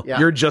inoperable. Yeah.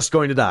 You're just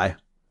going to die.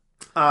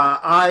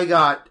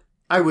 I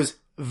was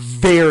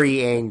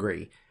very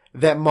angry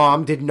that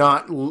mom did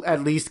not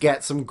at least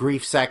get some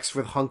grief sex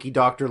with hunky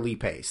Dr. Lee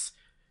Pace.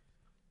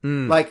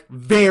 Like,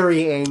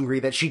 very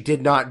angry that she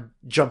did not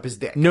jump his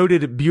dick.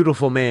 Noted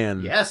beautiful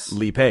man. Yes.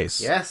 Lee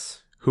Pace.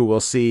 Yes. Who we'll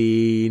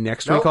see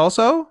next week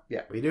also?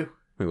 Yeah, we do.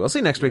 We will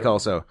see next week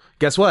also.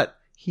 Guess what?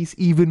 He's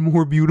even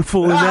more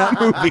beautiful in that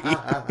movie.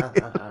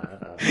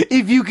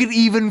 If you could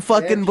even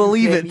fucking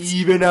believe it.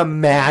 Even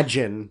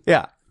imagine.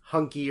 Yeah.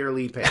 Hunky or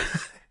Lee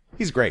Pace.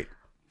 He's great.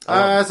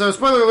 So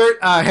spoiler alert,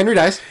 Henry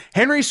dies.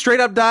 Henry straight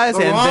up dies.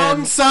 The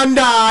wrong son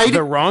died.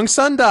 The wrong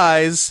son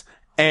dies.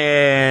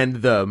 And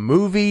the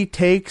movie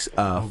takes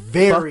a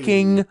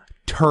fucking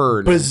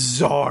turn.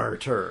 Bizarre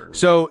turn.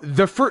 So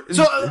the first.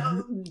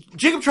 So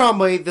Jacob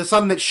Tremblay, the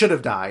son that should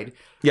have died.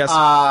 Yes.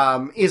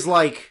 Is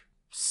like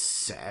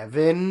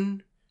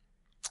 7,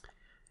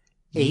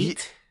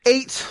 8.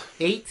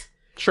 8.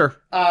 Sure.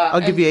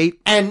 I'll give you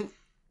 8. And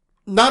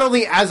not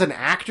only as an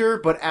actor,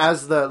 but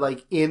as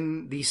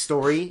in the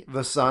story,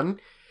 the son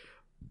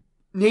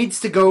needs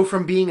to go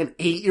from being an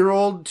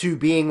 8-year-old to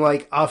being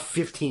like a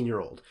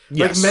 15-year-old.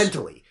 Yes. Like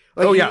mentally.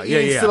 Like, he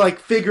needs to like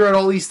figure out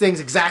all these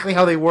things, exactly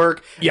how they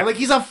work. Yeah. And, like,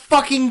 he's a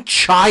fucking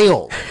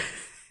child.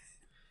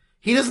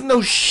 He doesn't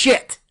know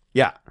shit.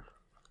 Yeah.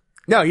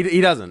 No, he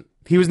doesn't.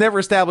 He was never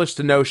established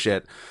to know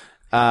shit.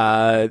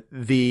 And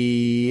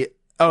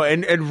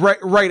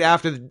right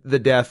after the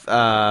death,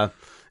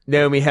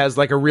 Naomi has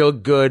like a real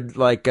good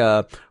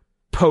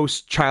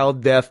post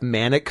child death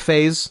manic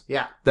phase.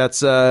 Yeah,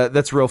 that's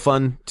real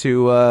fun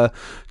to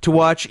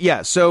watch.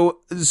 Yeah.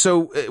 So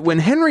when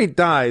Henry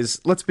dies,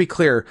 let's be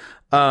clear.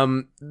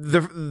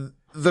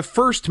 The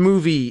first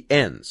movie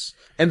ends,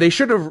 and they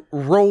should have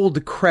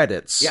rolled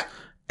credits. Yeah.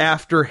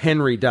 After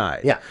Henry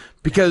died. Yeah.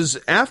 Because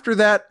after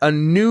that, a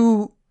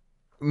new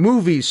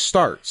movie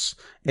starts.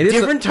 And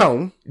different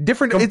tone.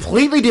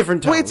 Completely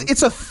different tone. Well,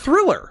 it's a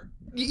thriller.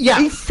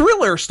 Yeah. A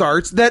thriller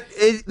starts that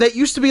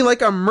used to be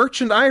like a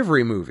Merchant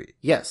Ivory movie.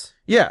 Yes.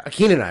 Yeah. A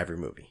Keenan Ivory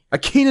movie. A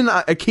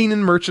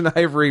Keenan Merchant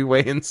Ivory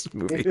Wayans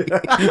movie.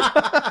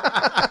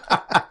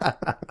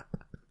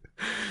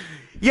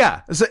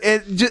 Yeah. So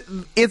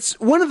it's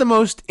one of the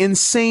most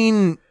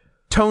insane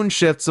tone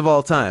shifts of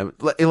all time.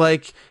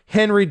 Like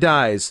Henry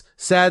dies.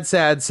 Sad.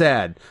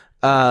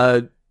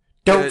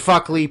 Don't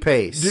fuck Lee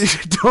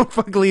Pace. Don't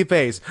fuck Lee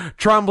Pace.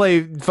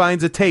 Tremblay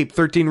finds a tape,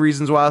 13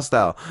 Reasons Why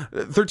style.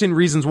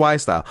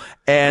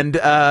 And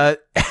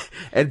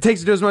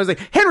takes it to his mother and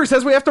like, Henry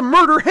says we have to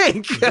murder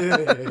Hank.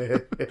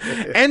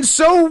 And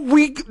so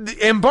we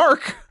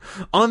embark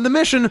on the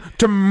mission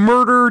to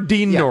murder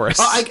Dean Norris.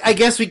 I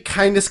guess we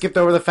kind of skipped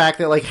over the fact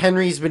that, like,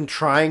 Henry's been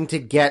trying to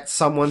get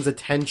someone's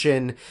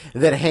attention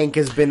that Hank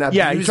has been abusing.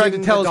 Yeah, he tried to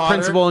tell his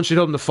principal, and she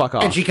told him to fuck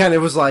off. And she kind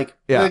of was like,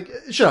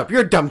 shut up,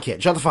 you're a dumb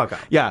kid, shut the fuck up.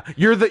 Yeah,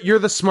 you're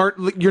the smart,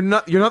 you're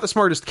not the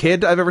smartest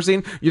kid I've ever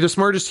seen. You're the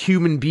smartest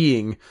human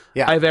being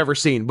I've ever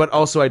seen, but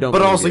also I don't But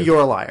believe also you.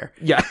 you're a liar.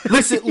 Yeah.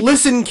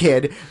 Listen,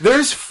 kid,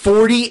 there's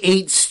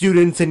 48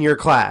 students in your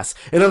class,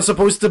 and I'm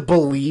supposed to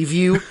believe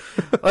you?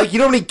 Like, you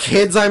know how many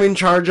kids I'm in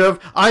charge of?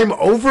 I'm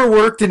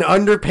overworked and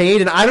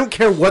underpaid, and I don't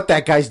care what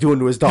that guy's doing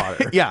to his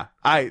daughter. Yeah,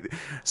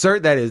 sir,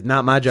 that is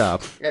not my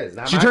job. That is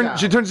not my job.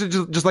 She turns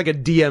into just like a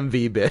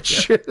DMV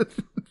bitch.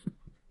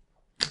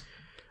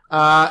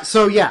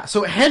 Yeah.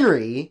 So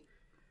Henry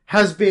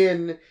has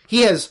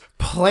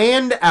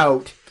planned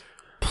out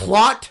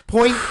plot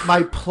point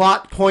by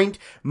plot point,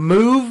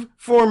 move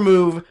for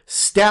move,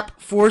 step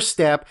for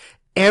step,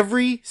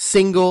 every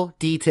single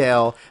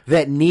detail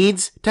that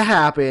needs to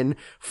happen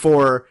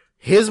for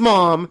his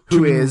mom,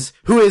 who is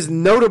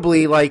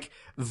notably like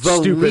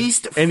the Stupid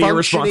least and functioning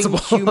irresponsible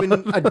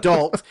human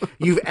adult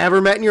you've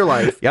ever met in your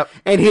life. Yep.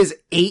 And his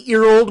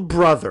 8-year-old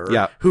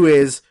brother, who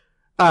is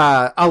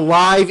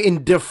alive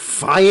in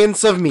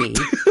defiance of me.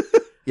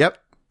 Yep.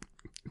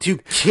 To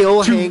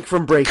kill Hank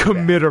from Breaking Bad.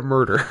 Commit a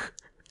murder.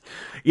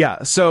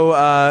 Yeah, so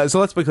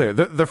let's be clear.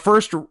 The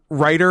first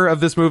writer of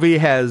this movie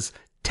has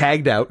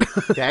tagged out.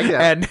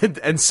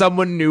 and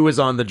someone new is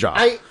on the job.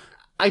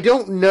 I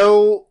don't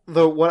know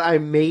what I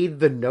made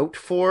the note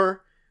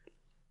for.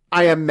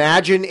 I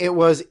imagine it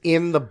was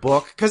in the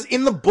book, because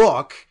in the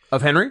book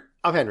of Henry,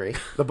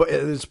 the book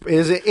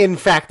is in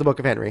fact the book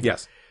of Henry.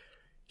 Yes,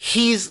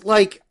 he's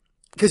like,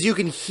 because you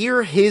can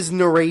hear his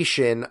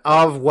narration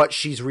of what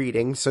she's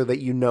reading, so that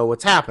you know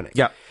what's happening.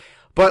 Yeah,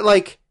 but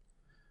like,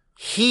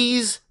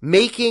 he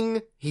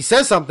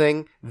says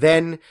something,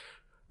 then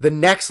the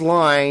next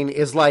line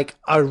is like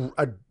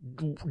a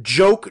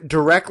joke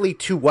directly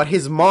to what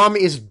his mom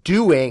is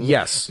doing.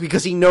 Yes.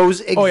 Because he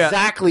knows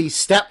exactly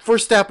step for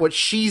step what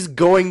she's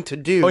going to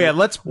do.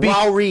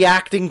 While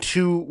reacting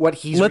to what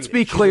he's Let's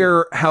reading. be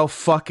clear how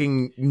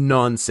fucking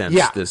nonsense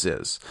this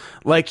is.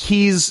 Like,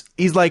 he's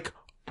like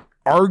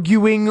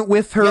arguing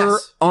with her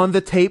on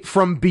the tape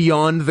from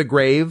beyond the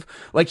grave.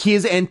 Like, he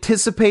has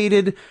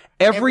anticipated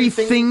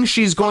everything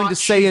she's going to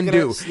say and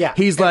do.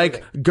 He's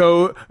like,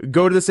 go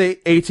to this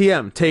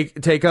ATM,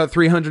 take out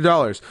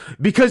 $300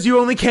 because you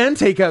only can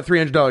take out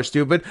 $300,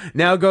 stupid.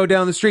 Now go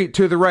down the street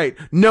to the right.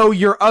 No,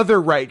 your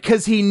other right,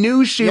 because he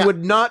knew she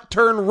would not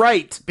turn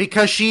right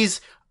because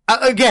she's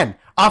again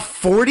a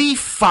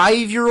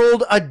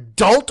 45-year-old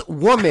adult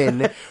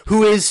woman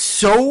who is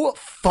so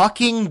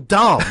fucking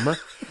dumb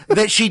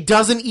that she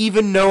doesn't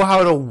even know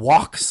how to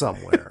walk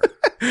somewhere.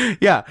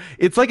 Yeah,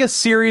 it's like a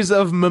series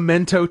of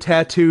memento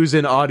tattoos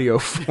in audio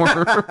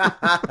form.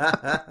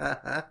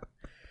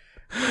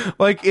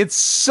 Like, it's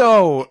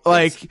so,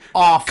 like,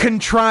 awful.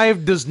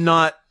 Contrived does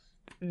not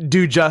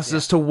do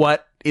justice to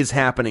what is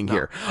happening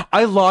here.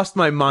 I lost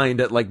my mind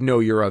at, like, know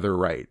your other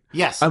right.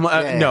 Yes. I'm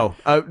no.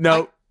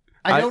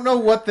 I don't know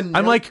what the...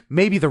 I'm like,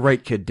 maybe the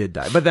right kid did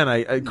die, but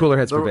then cooler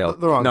heads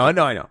prevailed. The wrong I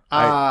know.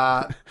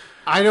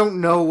 I don't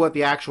know what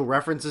the actual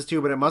reference is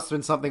to, but it must have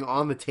been something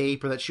on the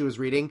tape or that she was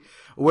reading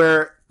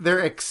where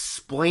they're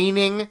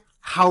explaining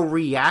how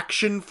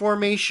reaction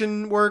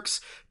formation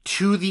works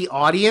to the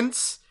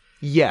audience.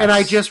 Yes. And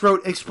I just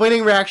wrote,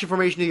 explaining reaction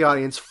formation to the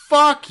audience.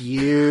 Fuck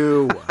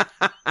you.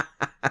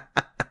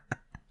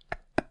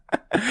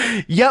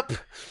 Yep.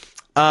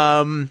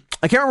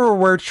 I can't remember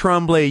where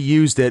Tremblay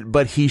used it,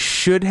 but he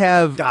should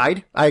have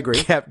died. I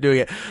agree. Kept doing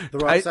it. The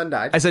wrong son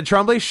died. I said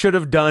Tremblay should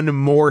have done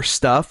more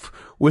stuff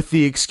with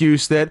the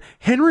excuse that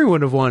Henry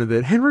would have wanted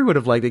it. Henry would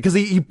have liked it because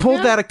he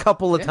pulled that a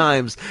couple of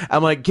times.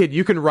 I'm like, kid,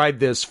 you can ride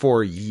this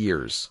for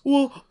years.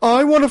 Well,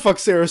 I want to fuck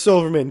Sarah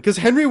Silverman because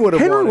Henry would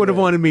have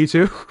wanted me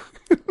to.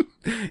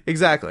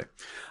 Exactly.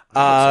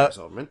 Sarah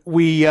Silverman.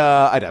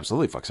 I'd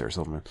absolutely fuck Sarah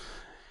Silverman.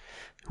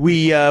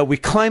 We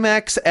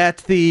climax at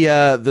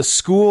the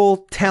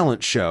school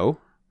talent show,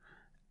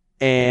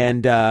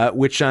 and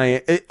it's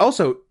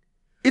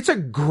a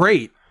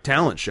great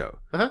talent show.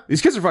 Uh-huh.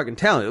 These kids are fucking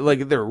talented.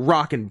 Like, they're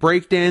rocking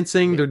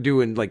breakdancing. They're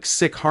doing like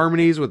sick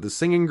harmonies with the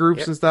singing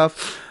groups and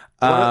stuff.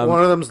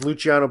 One of them's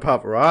Luciano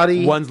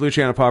Pavarotti. One's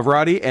Luciano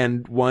Pavarotti,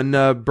 and one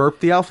burped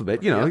the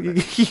alphabet. You know,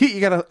 you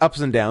got ups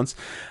and downs.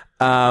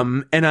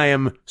 And I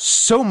am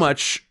so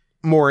much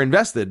more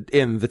invested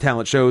in the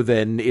talent show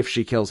than if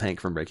she kills Hank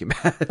from Breaking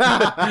Bad.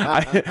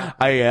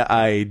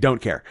 I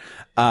don't care.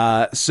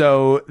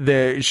 So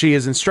she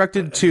is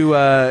instructed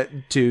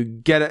to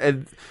get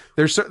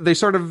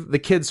the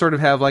kids sort of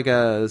have like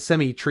a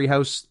semi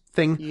treehouse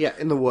thing. Yeah,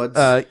 in the woods.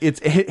 It's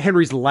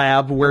Henry's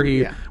lab where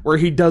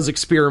he does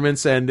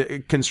experiments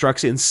and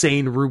constructs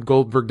insane Rube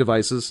Goldberg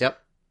devices. Yep.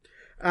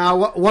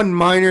 One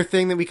minor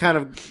thing that we kind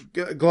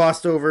of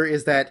glossed over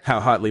is that How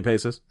hot Lee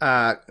Pace is?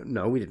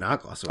 no, we did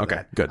not gloss over Okay,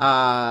 that. good.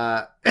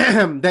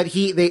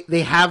 That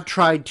they have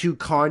tried to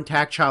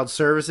contact child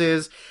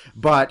services,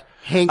 but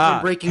Hank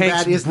from Breaking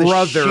Hank's Bad is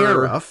brother, the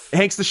sheriff.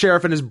 Hank's the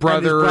sheriff, and his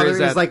brother, and his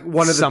brother is is like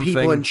one of the something.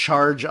 people in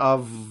charge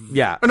of.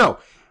 Yeah. Oh, no,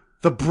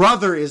 the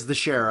brother is the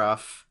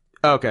sheriff,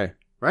 Okay.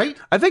 right?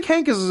 I think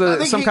Hank is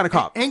some kind of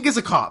cop. Hank is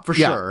a cop for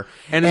Yeah. sure,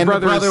 And his the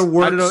brother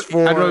works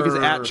for. I don't know if he's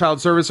at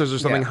child services or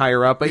something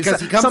higher up, but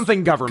because he's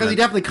something government. Because he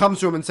definitely comes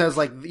to him and says,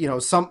 like,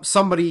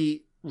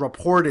 somebody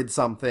reported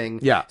something.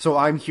 Yeah. So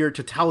I'm here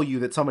to tell you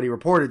that somebody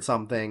reported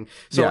something.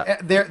 So Yeah.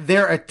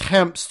 their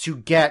attempts to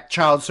get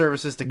child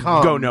services to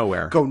come Go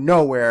nowhere.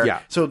 Yeah. Yeah.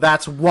 So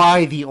that's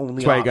why the only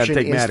That's why you got to option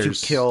take is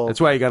matters. to kill.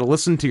 That's why you got to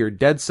listen to your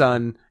dead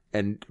son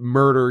and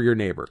murder your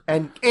neighbor,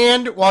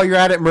 and while you're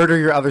at it, murder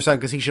your other son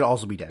because he should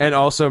also be dead. and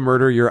also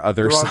murder your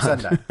other The wrong son.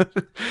 son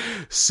died.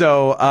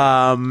 So,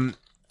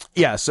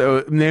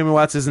 so Naomi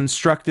Watts is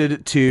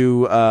instructed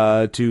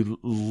to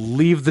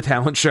leave the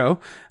talent show,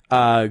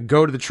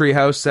 go to the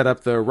treehouse, set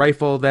up the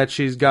rifle that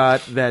she's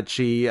got, that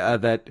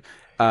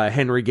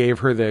Henry gave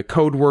her the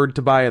code word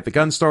to buy at the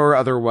gun store.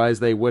 Otherwise,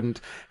 they wouldn't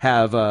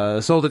have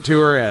sold it to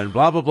her, and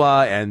blah blah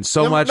blah, and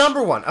so much.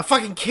 Number one, a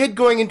fucking kid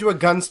going into a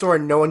gun store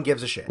and no one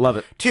gives a shit. Love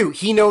it. Two,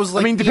 he knows,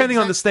 like, Depending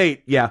on the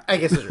state, yeah. I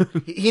guess it's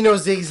true. He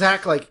knows the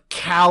exact, like,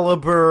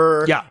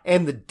 caliber Yeah.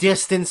 and the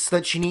distance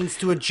that she needs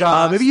to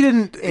adjust. Maybe you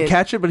didn't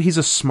catch it, but he's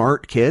a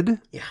smart kid.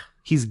 Yeah.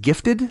 He's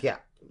gifted. Yeah.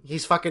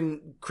 He's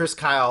fucking Chris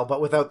Kyle,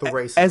 but without the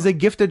racism. As a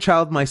gifted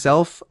child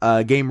myself,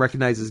 game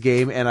recognizes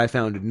game, and I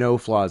found no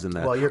flaws in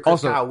that. Well, you're Chris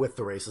also, Kyle with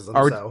the racism,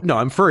 so. No,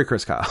 I'm furry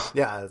Chris Kyle.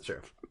 Yeah, that's true.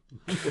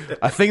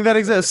 A thing that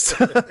exists.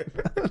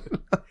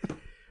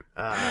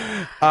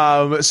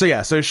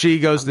 So she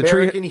goes to the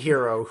tree. American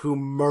hero who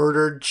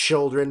murdered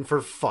children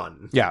for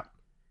fun. Yeah.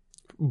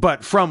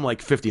 But from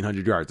like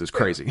 1,500 yards is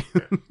crazy.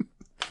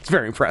 It's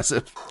very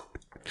impressive.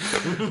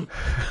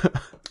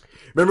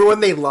 Remember when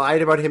they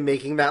lied about him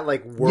making that,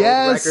 like, world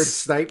Yes! record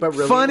snipe, but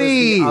really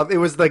Funny! it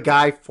was the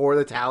guy for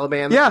the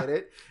Taliban that Yeah. did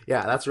it?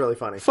 Yeah, that's really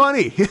funny.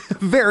 Funny.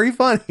 Very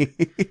funny.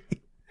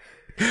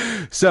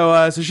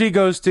 So she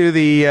goes to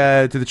the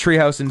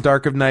treehouse in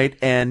dark of night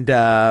and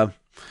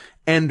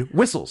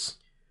whistles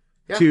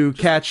Yeah, to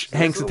just catch nice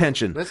Hank's little-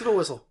 attention. Nice little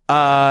whistle.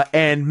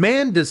 And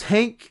man, does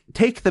Hank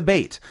take the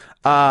bait.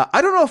 I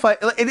don't know if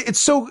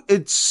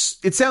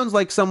it sounds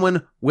like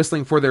someone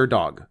whistling for their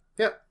dog.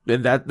 Yeah.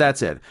 And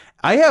that's it.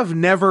 I have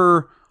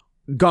never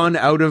gone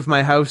out of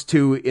my house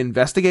to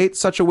investigate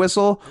such a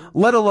whistle,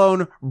 let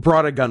alone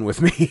brought a gun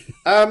with me.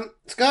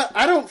 Scott,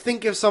 I don't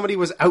think if somebody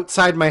was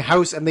outside my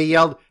house and they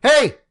yelled,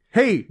 "Hey,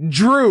 Hey,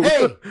 Drew.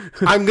 hey,"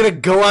 I'm gonna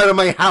go out of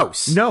my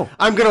house. No.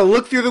 I'm gonna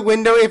look through the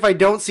window. If I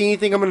don't see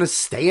anything, I'm gonna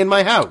stay in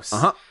my house.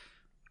 Uh-huh.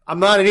 I'm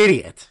not an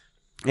idiot.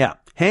 Yeah.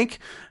 Hank,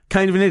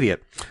 kind of an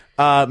idiot.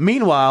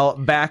 Meanwhile,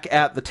 back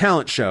at the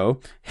talent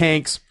show,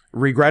 Hank's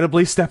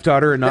regrettably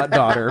stepdaughter and not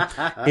daughter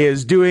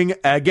is doing,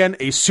 again,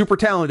 a super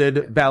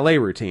talented ballet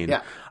routine.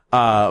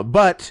 Yeah.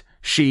 But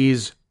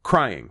she's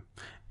crying.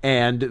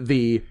 And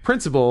the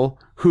principal,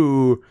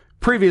 who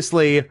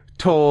previously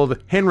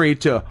told Henry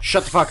to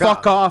Shut the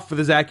fuck off with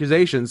his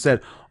accusations, said,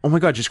 "Oh my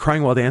God, she's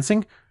crying while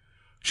dancing?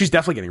 She's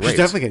definitely getting raped." She's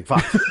definitely getting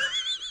fucked.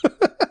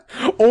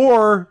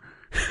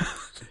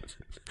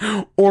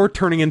 or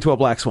turning into a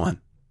black swan.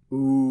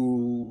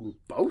 Ooh,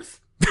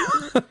 both?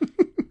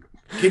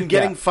 Can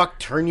getting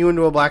fucked turn you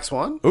into a black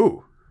swan?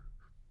 Ooh.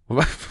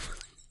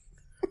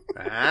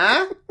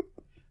 Huh?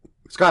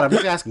 Scott, I'm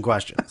just asking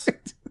questions.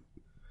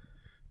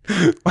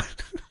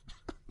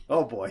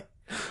 Oh boy.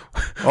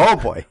 Oh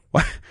boy.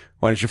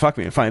 Why didn't you fuck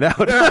me and find out?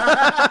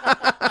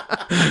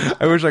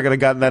 I wish I could have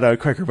gotten that out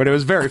quicker, but it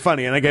was very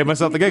funny and I gave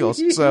myself the giggles.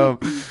 So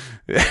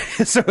it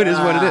is what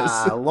it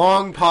is.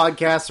 Long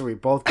podcast where we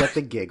both get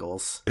the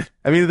giggles.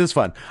 I mean, it is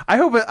fun. I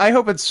hope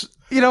it's,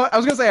 I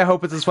was going to say I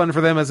hope it's as fun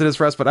for them as it is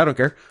for us, but I don't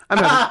care. I'm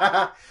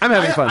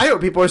having fun. I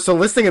hope people are still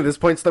listening at this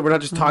point so that we're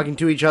not just talking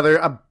to each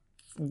other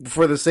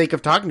for the sake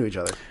of talking to each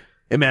other.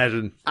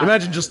 Imagine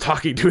just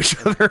talking to each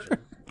other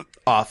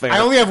off air. I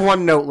only have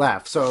one note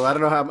left, so I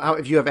don't know how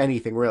if you have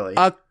anything really.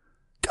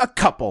 A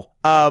couple.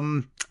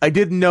 I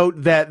did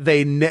note that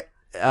they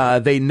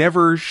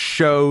never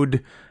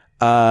showed.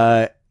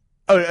 I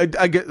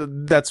get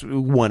that's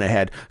one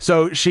ahead.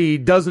 So she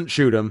doesn't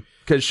shoot him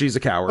because she's a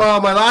coward. Well,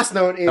 my last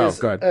note is,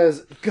 go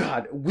ahead.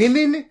 God,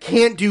 women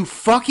can't do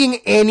fucking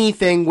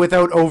anything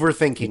without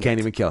overthinking. Can't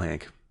even kill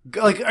Hank.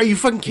 Like, are you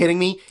fucking kidding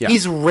me? Yeah.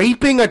 He's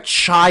raping a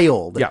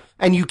child, Yeah.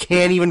 and you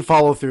can't even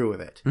follow through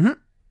with it. Mm-hmm.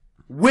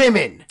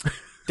 Women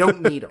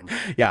don't need them.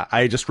 Yeah,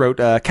 I just wrote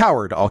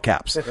coward all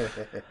caps.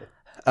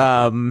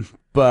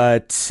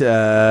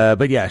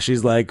 But yeah,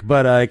 she's like,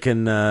 but I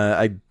can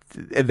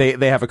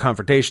they have a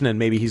confrontation and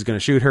maybe he's going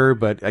to shoot her,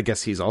 but I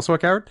guess he's also a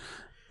coward.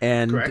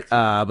 And Correct.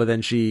 But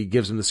then she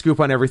gives him the scoop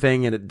on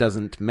everything, and it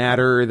doesn't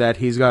matter that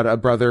he's got a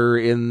brother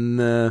in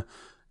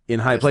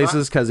high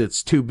places because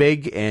it's too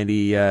big, and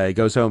he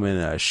goes home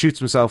and shoots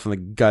himself in the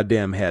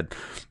goddamn head.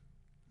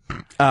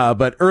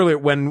 But earlier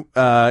when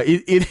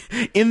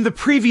in the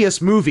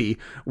previous movie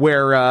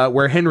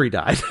where Henry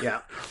died,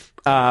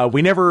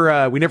 we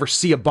never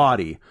see a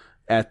body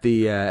at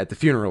the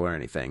funeral or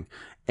anything.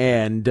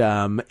 And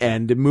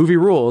movie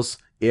rules,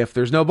 if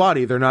there's no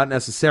body, they're not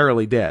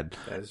necessarily dead.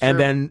 And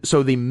then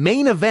so the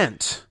main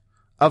event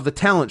of the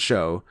talent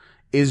show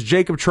is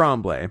Jacob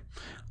Tremblay,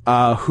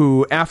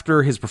 who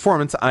after his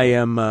performance, I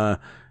am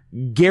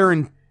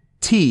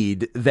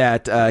guaranteed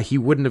that he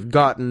wouldn't have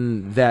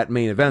gotten that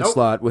main event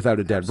slot without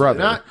a dead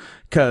brother,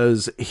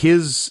 because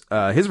his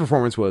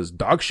performance was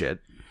dog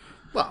shit.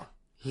 Well,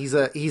 he's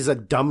a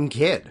dumb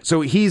kid. So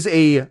he's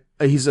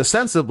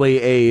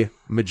ostensibly a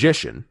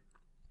magician,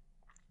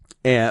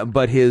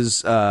 but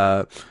he's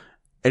got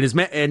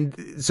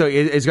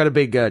a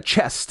big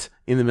chest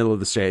in the middle of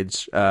the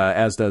stage,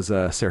 as does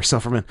Sarah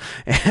Silverman,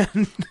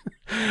 and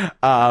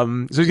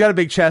so he's got a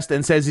big chest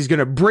and says he's going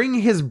to bring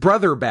his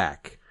brother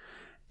back.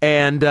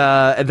 And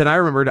then I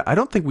remembered, I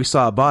don't think we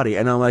saw a body.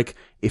 And I'm like,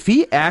 if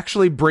he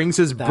actually brings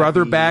his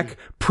brother back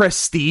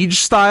Prestige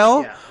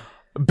style,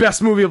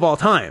 best movie of all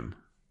time.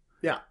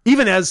 Yeah.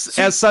 Even as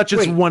such,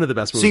 it's one of the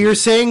best movies. So you're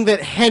saying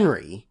that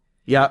Henry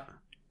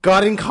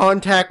got in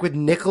contact with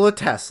Nikola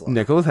Tesla.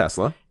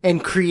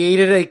 And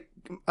created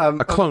a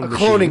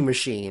cloning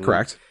machine.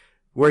 Correct.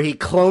 Where he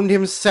cloned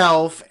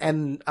himself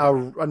and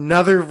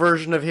another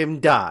version of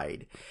him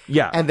died.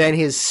 Yeah. And then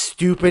his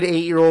stupid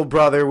 8-year-old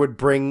brother would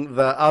bring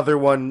the other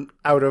one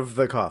out of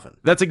the coffin.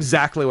 That's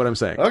exactly what I'm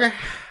saying. Okay.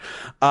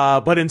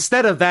 But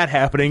instead of that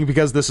happening,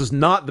 because this is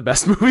not the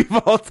best movie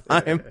of all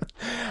time,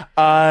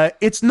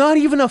 it's not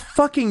even a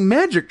fucking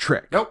magic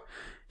trick. Nope.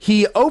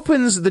 He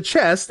opens the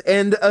chest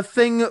and a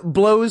thing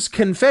blows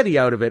confetti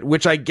out of it,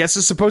 which I guess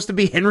is supposed to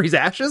be Henry's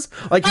ashes.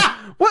 Like,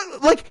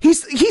 what? Like, he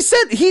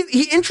said,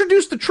 he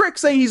introduced the trick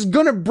saying he's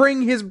gonna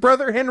bring his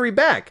brother Henry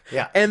back.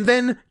 Yeah. And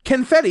then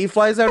confetti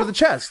flies out of the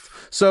chest.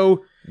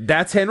 So,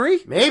 that's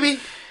Henry?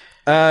 Maybe.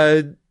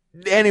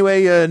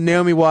 Anyway,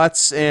 Naomi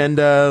Watts and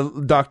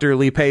Dr.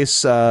 Lee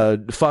Pace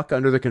fuck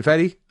under the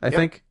confetti, I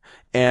think.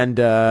 And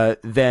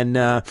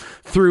then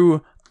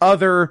through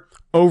other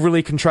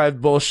overly contrived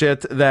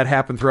bullshit that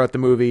happened throughout the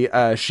movie,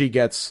 she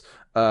gets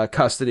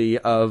custody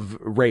of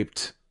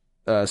raped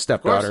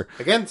stepdaughter.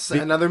 Again,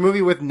 another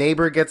movie with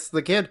neighbor gets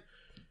the kid.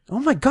 Oh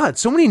my god,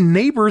 so many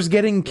neighbors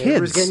getting kids.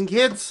 Neighbors getting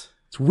kids.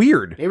 It's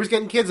weird. Neighbors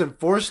getting kids and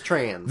forced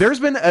trans.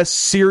 There's been a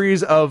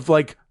series of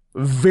like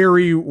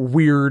very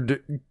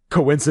weird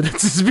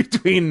coincidences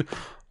between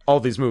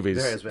all these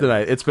movies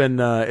tonight. It's been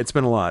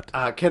a lot.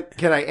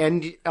 Can I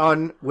end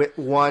on with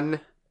one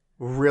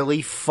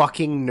really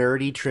fucking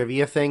nerdy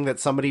trivia thing that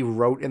somebody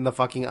wrote in the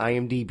fucking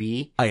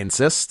IMDb? I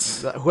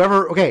insist.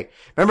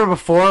 Remember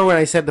before when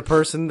I said the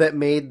person that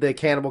made the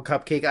Cannibal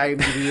Cupcake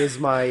IMDb is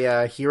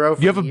my hero?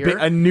 You have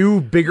a new,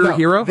 bigger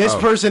hero? This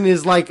person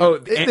is like...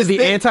 the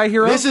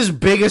anti-hero? This is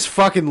Biggest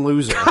Fucking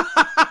Loser.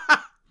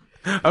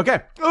 Okay.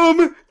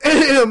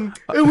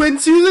 When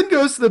Susan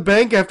goes to the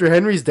bank after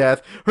Henry's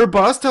death, her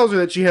boss tells her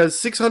that she has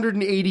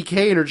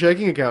 $680K in her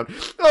checking account.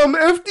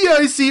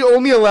 FDIC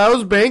only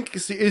allows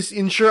banks to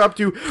insure up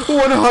to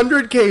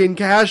 $100K in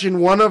cash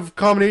in one of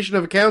combination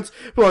of accounts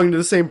belonging to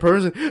the same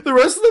person. The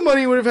rest of the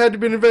money would have had to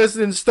be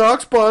invested in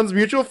stocks, bonds,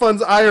 mutual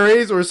funds,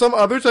 IRAs, or some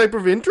other type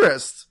of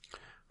interest.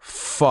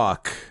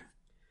 Fuck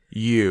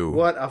you.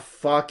 What a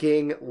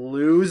fucking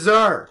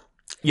loser.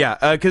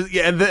 Yeah, because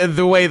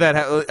the way that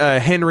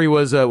Henry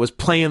was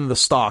playing the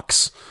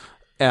stocks.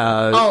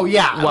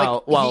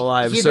 While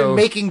alive, he'd been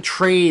making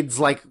trades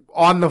like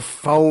on the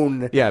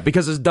phone. Yeah,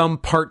 because his dumb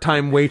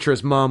part-time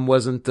waitress mom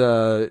wasn't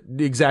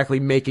exactly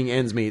making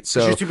ends meet.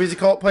 So she's too busy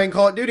playing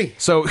Call of Duty.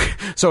 So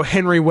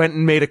Henry went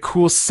and made a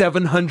cool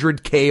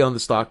 $700K on the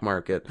stock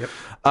market.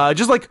 Yep.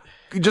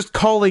 Just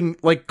calling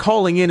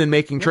in and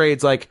making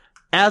trades like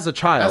as a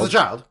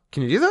child.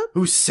 Can you do that?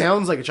 Who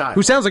sounds like a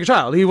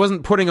child. He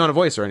wasn't putting on a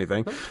voice or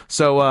anything.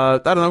 So, I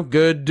don't know.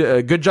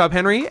 Good job,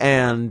 Henry.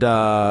 And,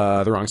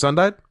 The Wrong Son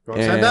died.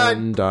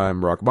 And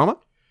I'm Barack Obama.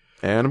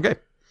 And I'm gay.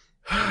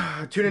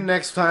 Tune in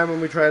next time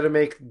when we try to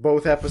make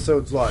both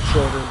episodes a lot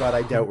shorter, but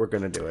I doubt we're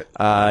going to do it.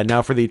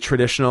 Now for the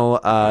traditional,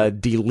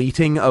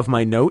 deleting of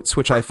my notes,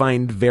 which I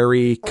find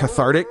very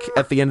cathartic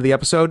at the end of the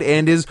episode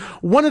and is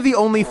one of the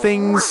only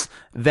things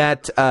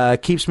that,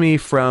 keeps me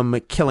from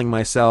killing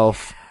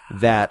myself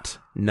that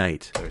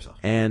night.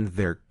 And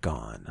they're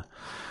gone.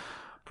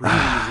 Breathe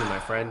easy, my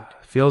friend.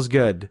 Feels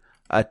good.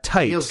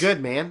 Feels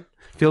good, man.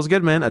 Feels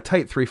good, man. A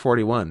tight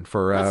 341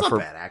 for That's not for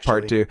bad, actually.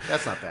 part 2.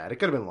 That's not bad. It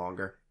could have been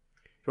longer.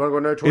 You want to go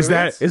another 20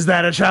 minutes? Is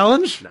that a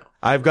challenge? No.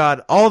 I've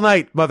got all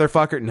night,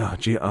 motherfucker. No,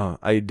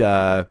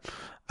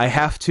 I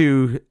have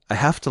to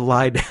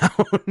lie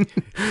down.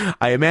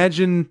 I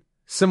imagine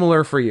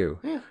similar for you.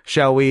 Yeah.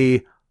 Shall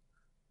we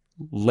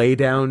lay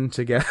down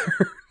together?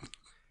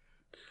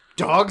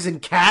 Dogs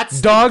and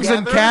cats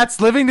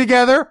living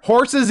together,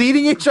 horses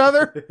eating each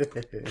other.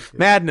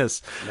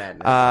 Madness.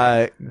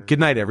 Good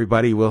night,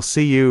 everybody. We'll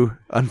see you,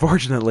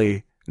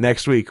 unfortunately,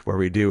 next week where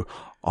we do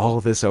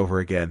all this over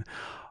again.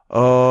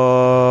 Oh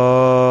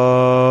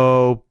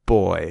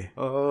boy.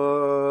 Oh.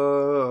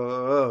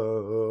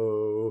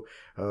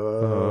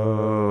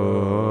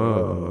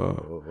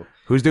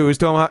 Who's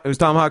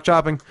Tomahawk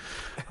chopping?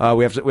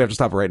 We have to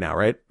stop it right now,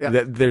 right?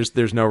 Yeah.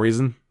 There's no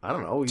reason. I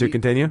don't know. To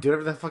continue? Do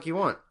whatever the fuck you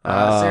want.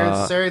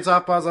 Sarian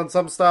Softpaws on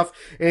some stuff,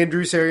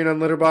 Andrew Sarian on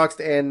Litterboxd,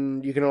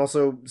 and you can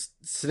also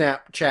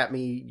Snapchat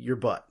me your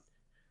butt.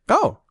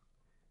 Oh.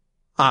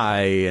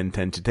 I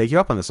intend to take you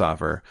up on this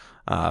offer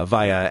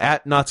via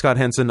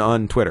 @NotScottHenson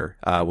on Twitter.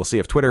 We'll see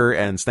if Twitter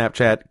and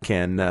Snapchat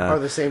can are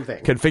the same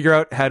thing. Can figure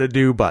out how to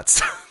do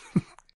butts.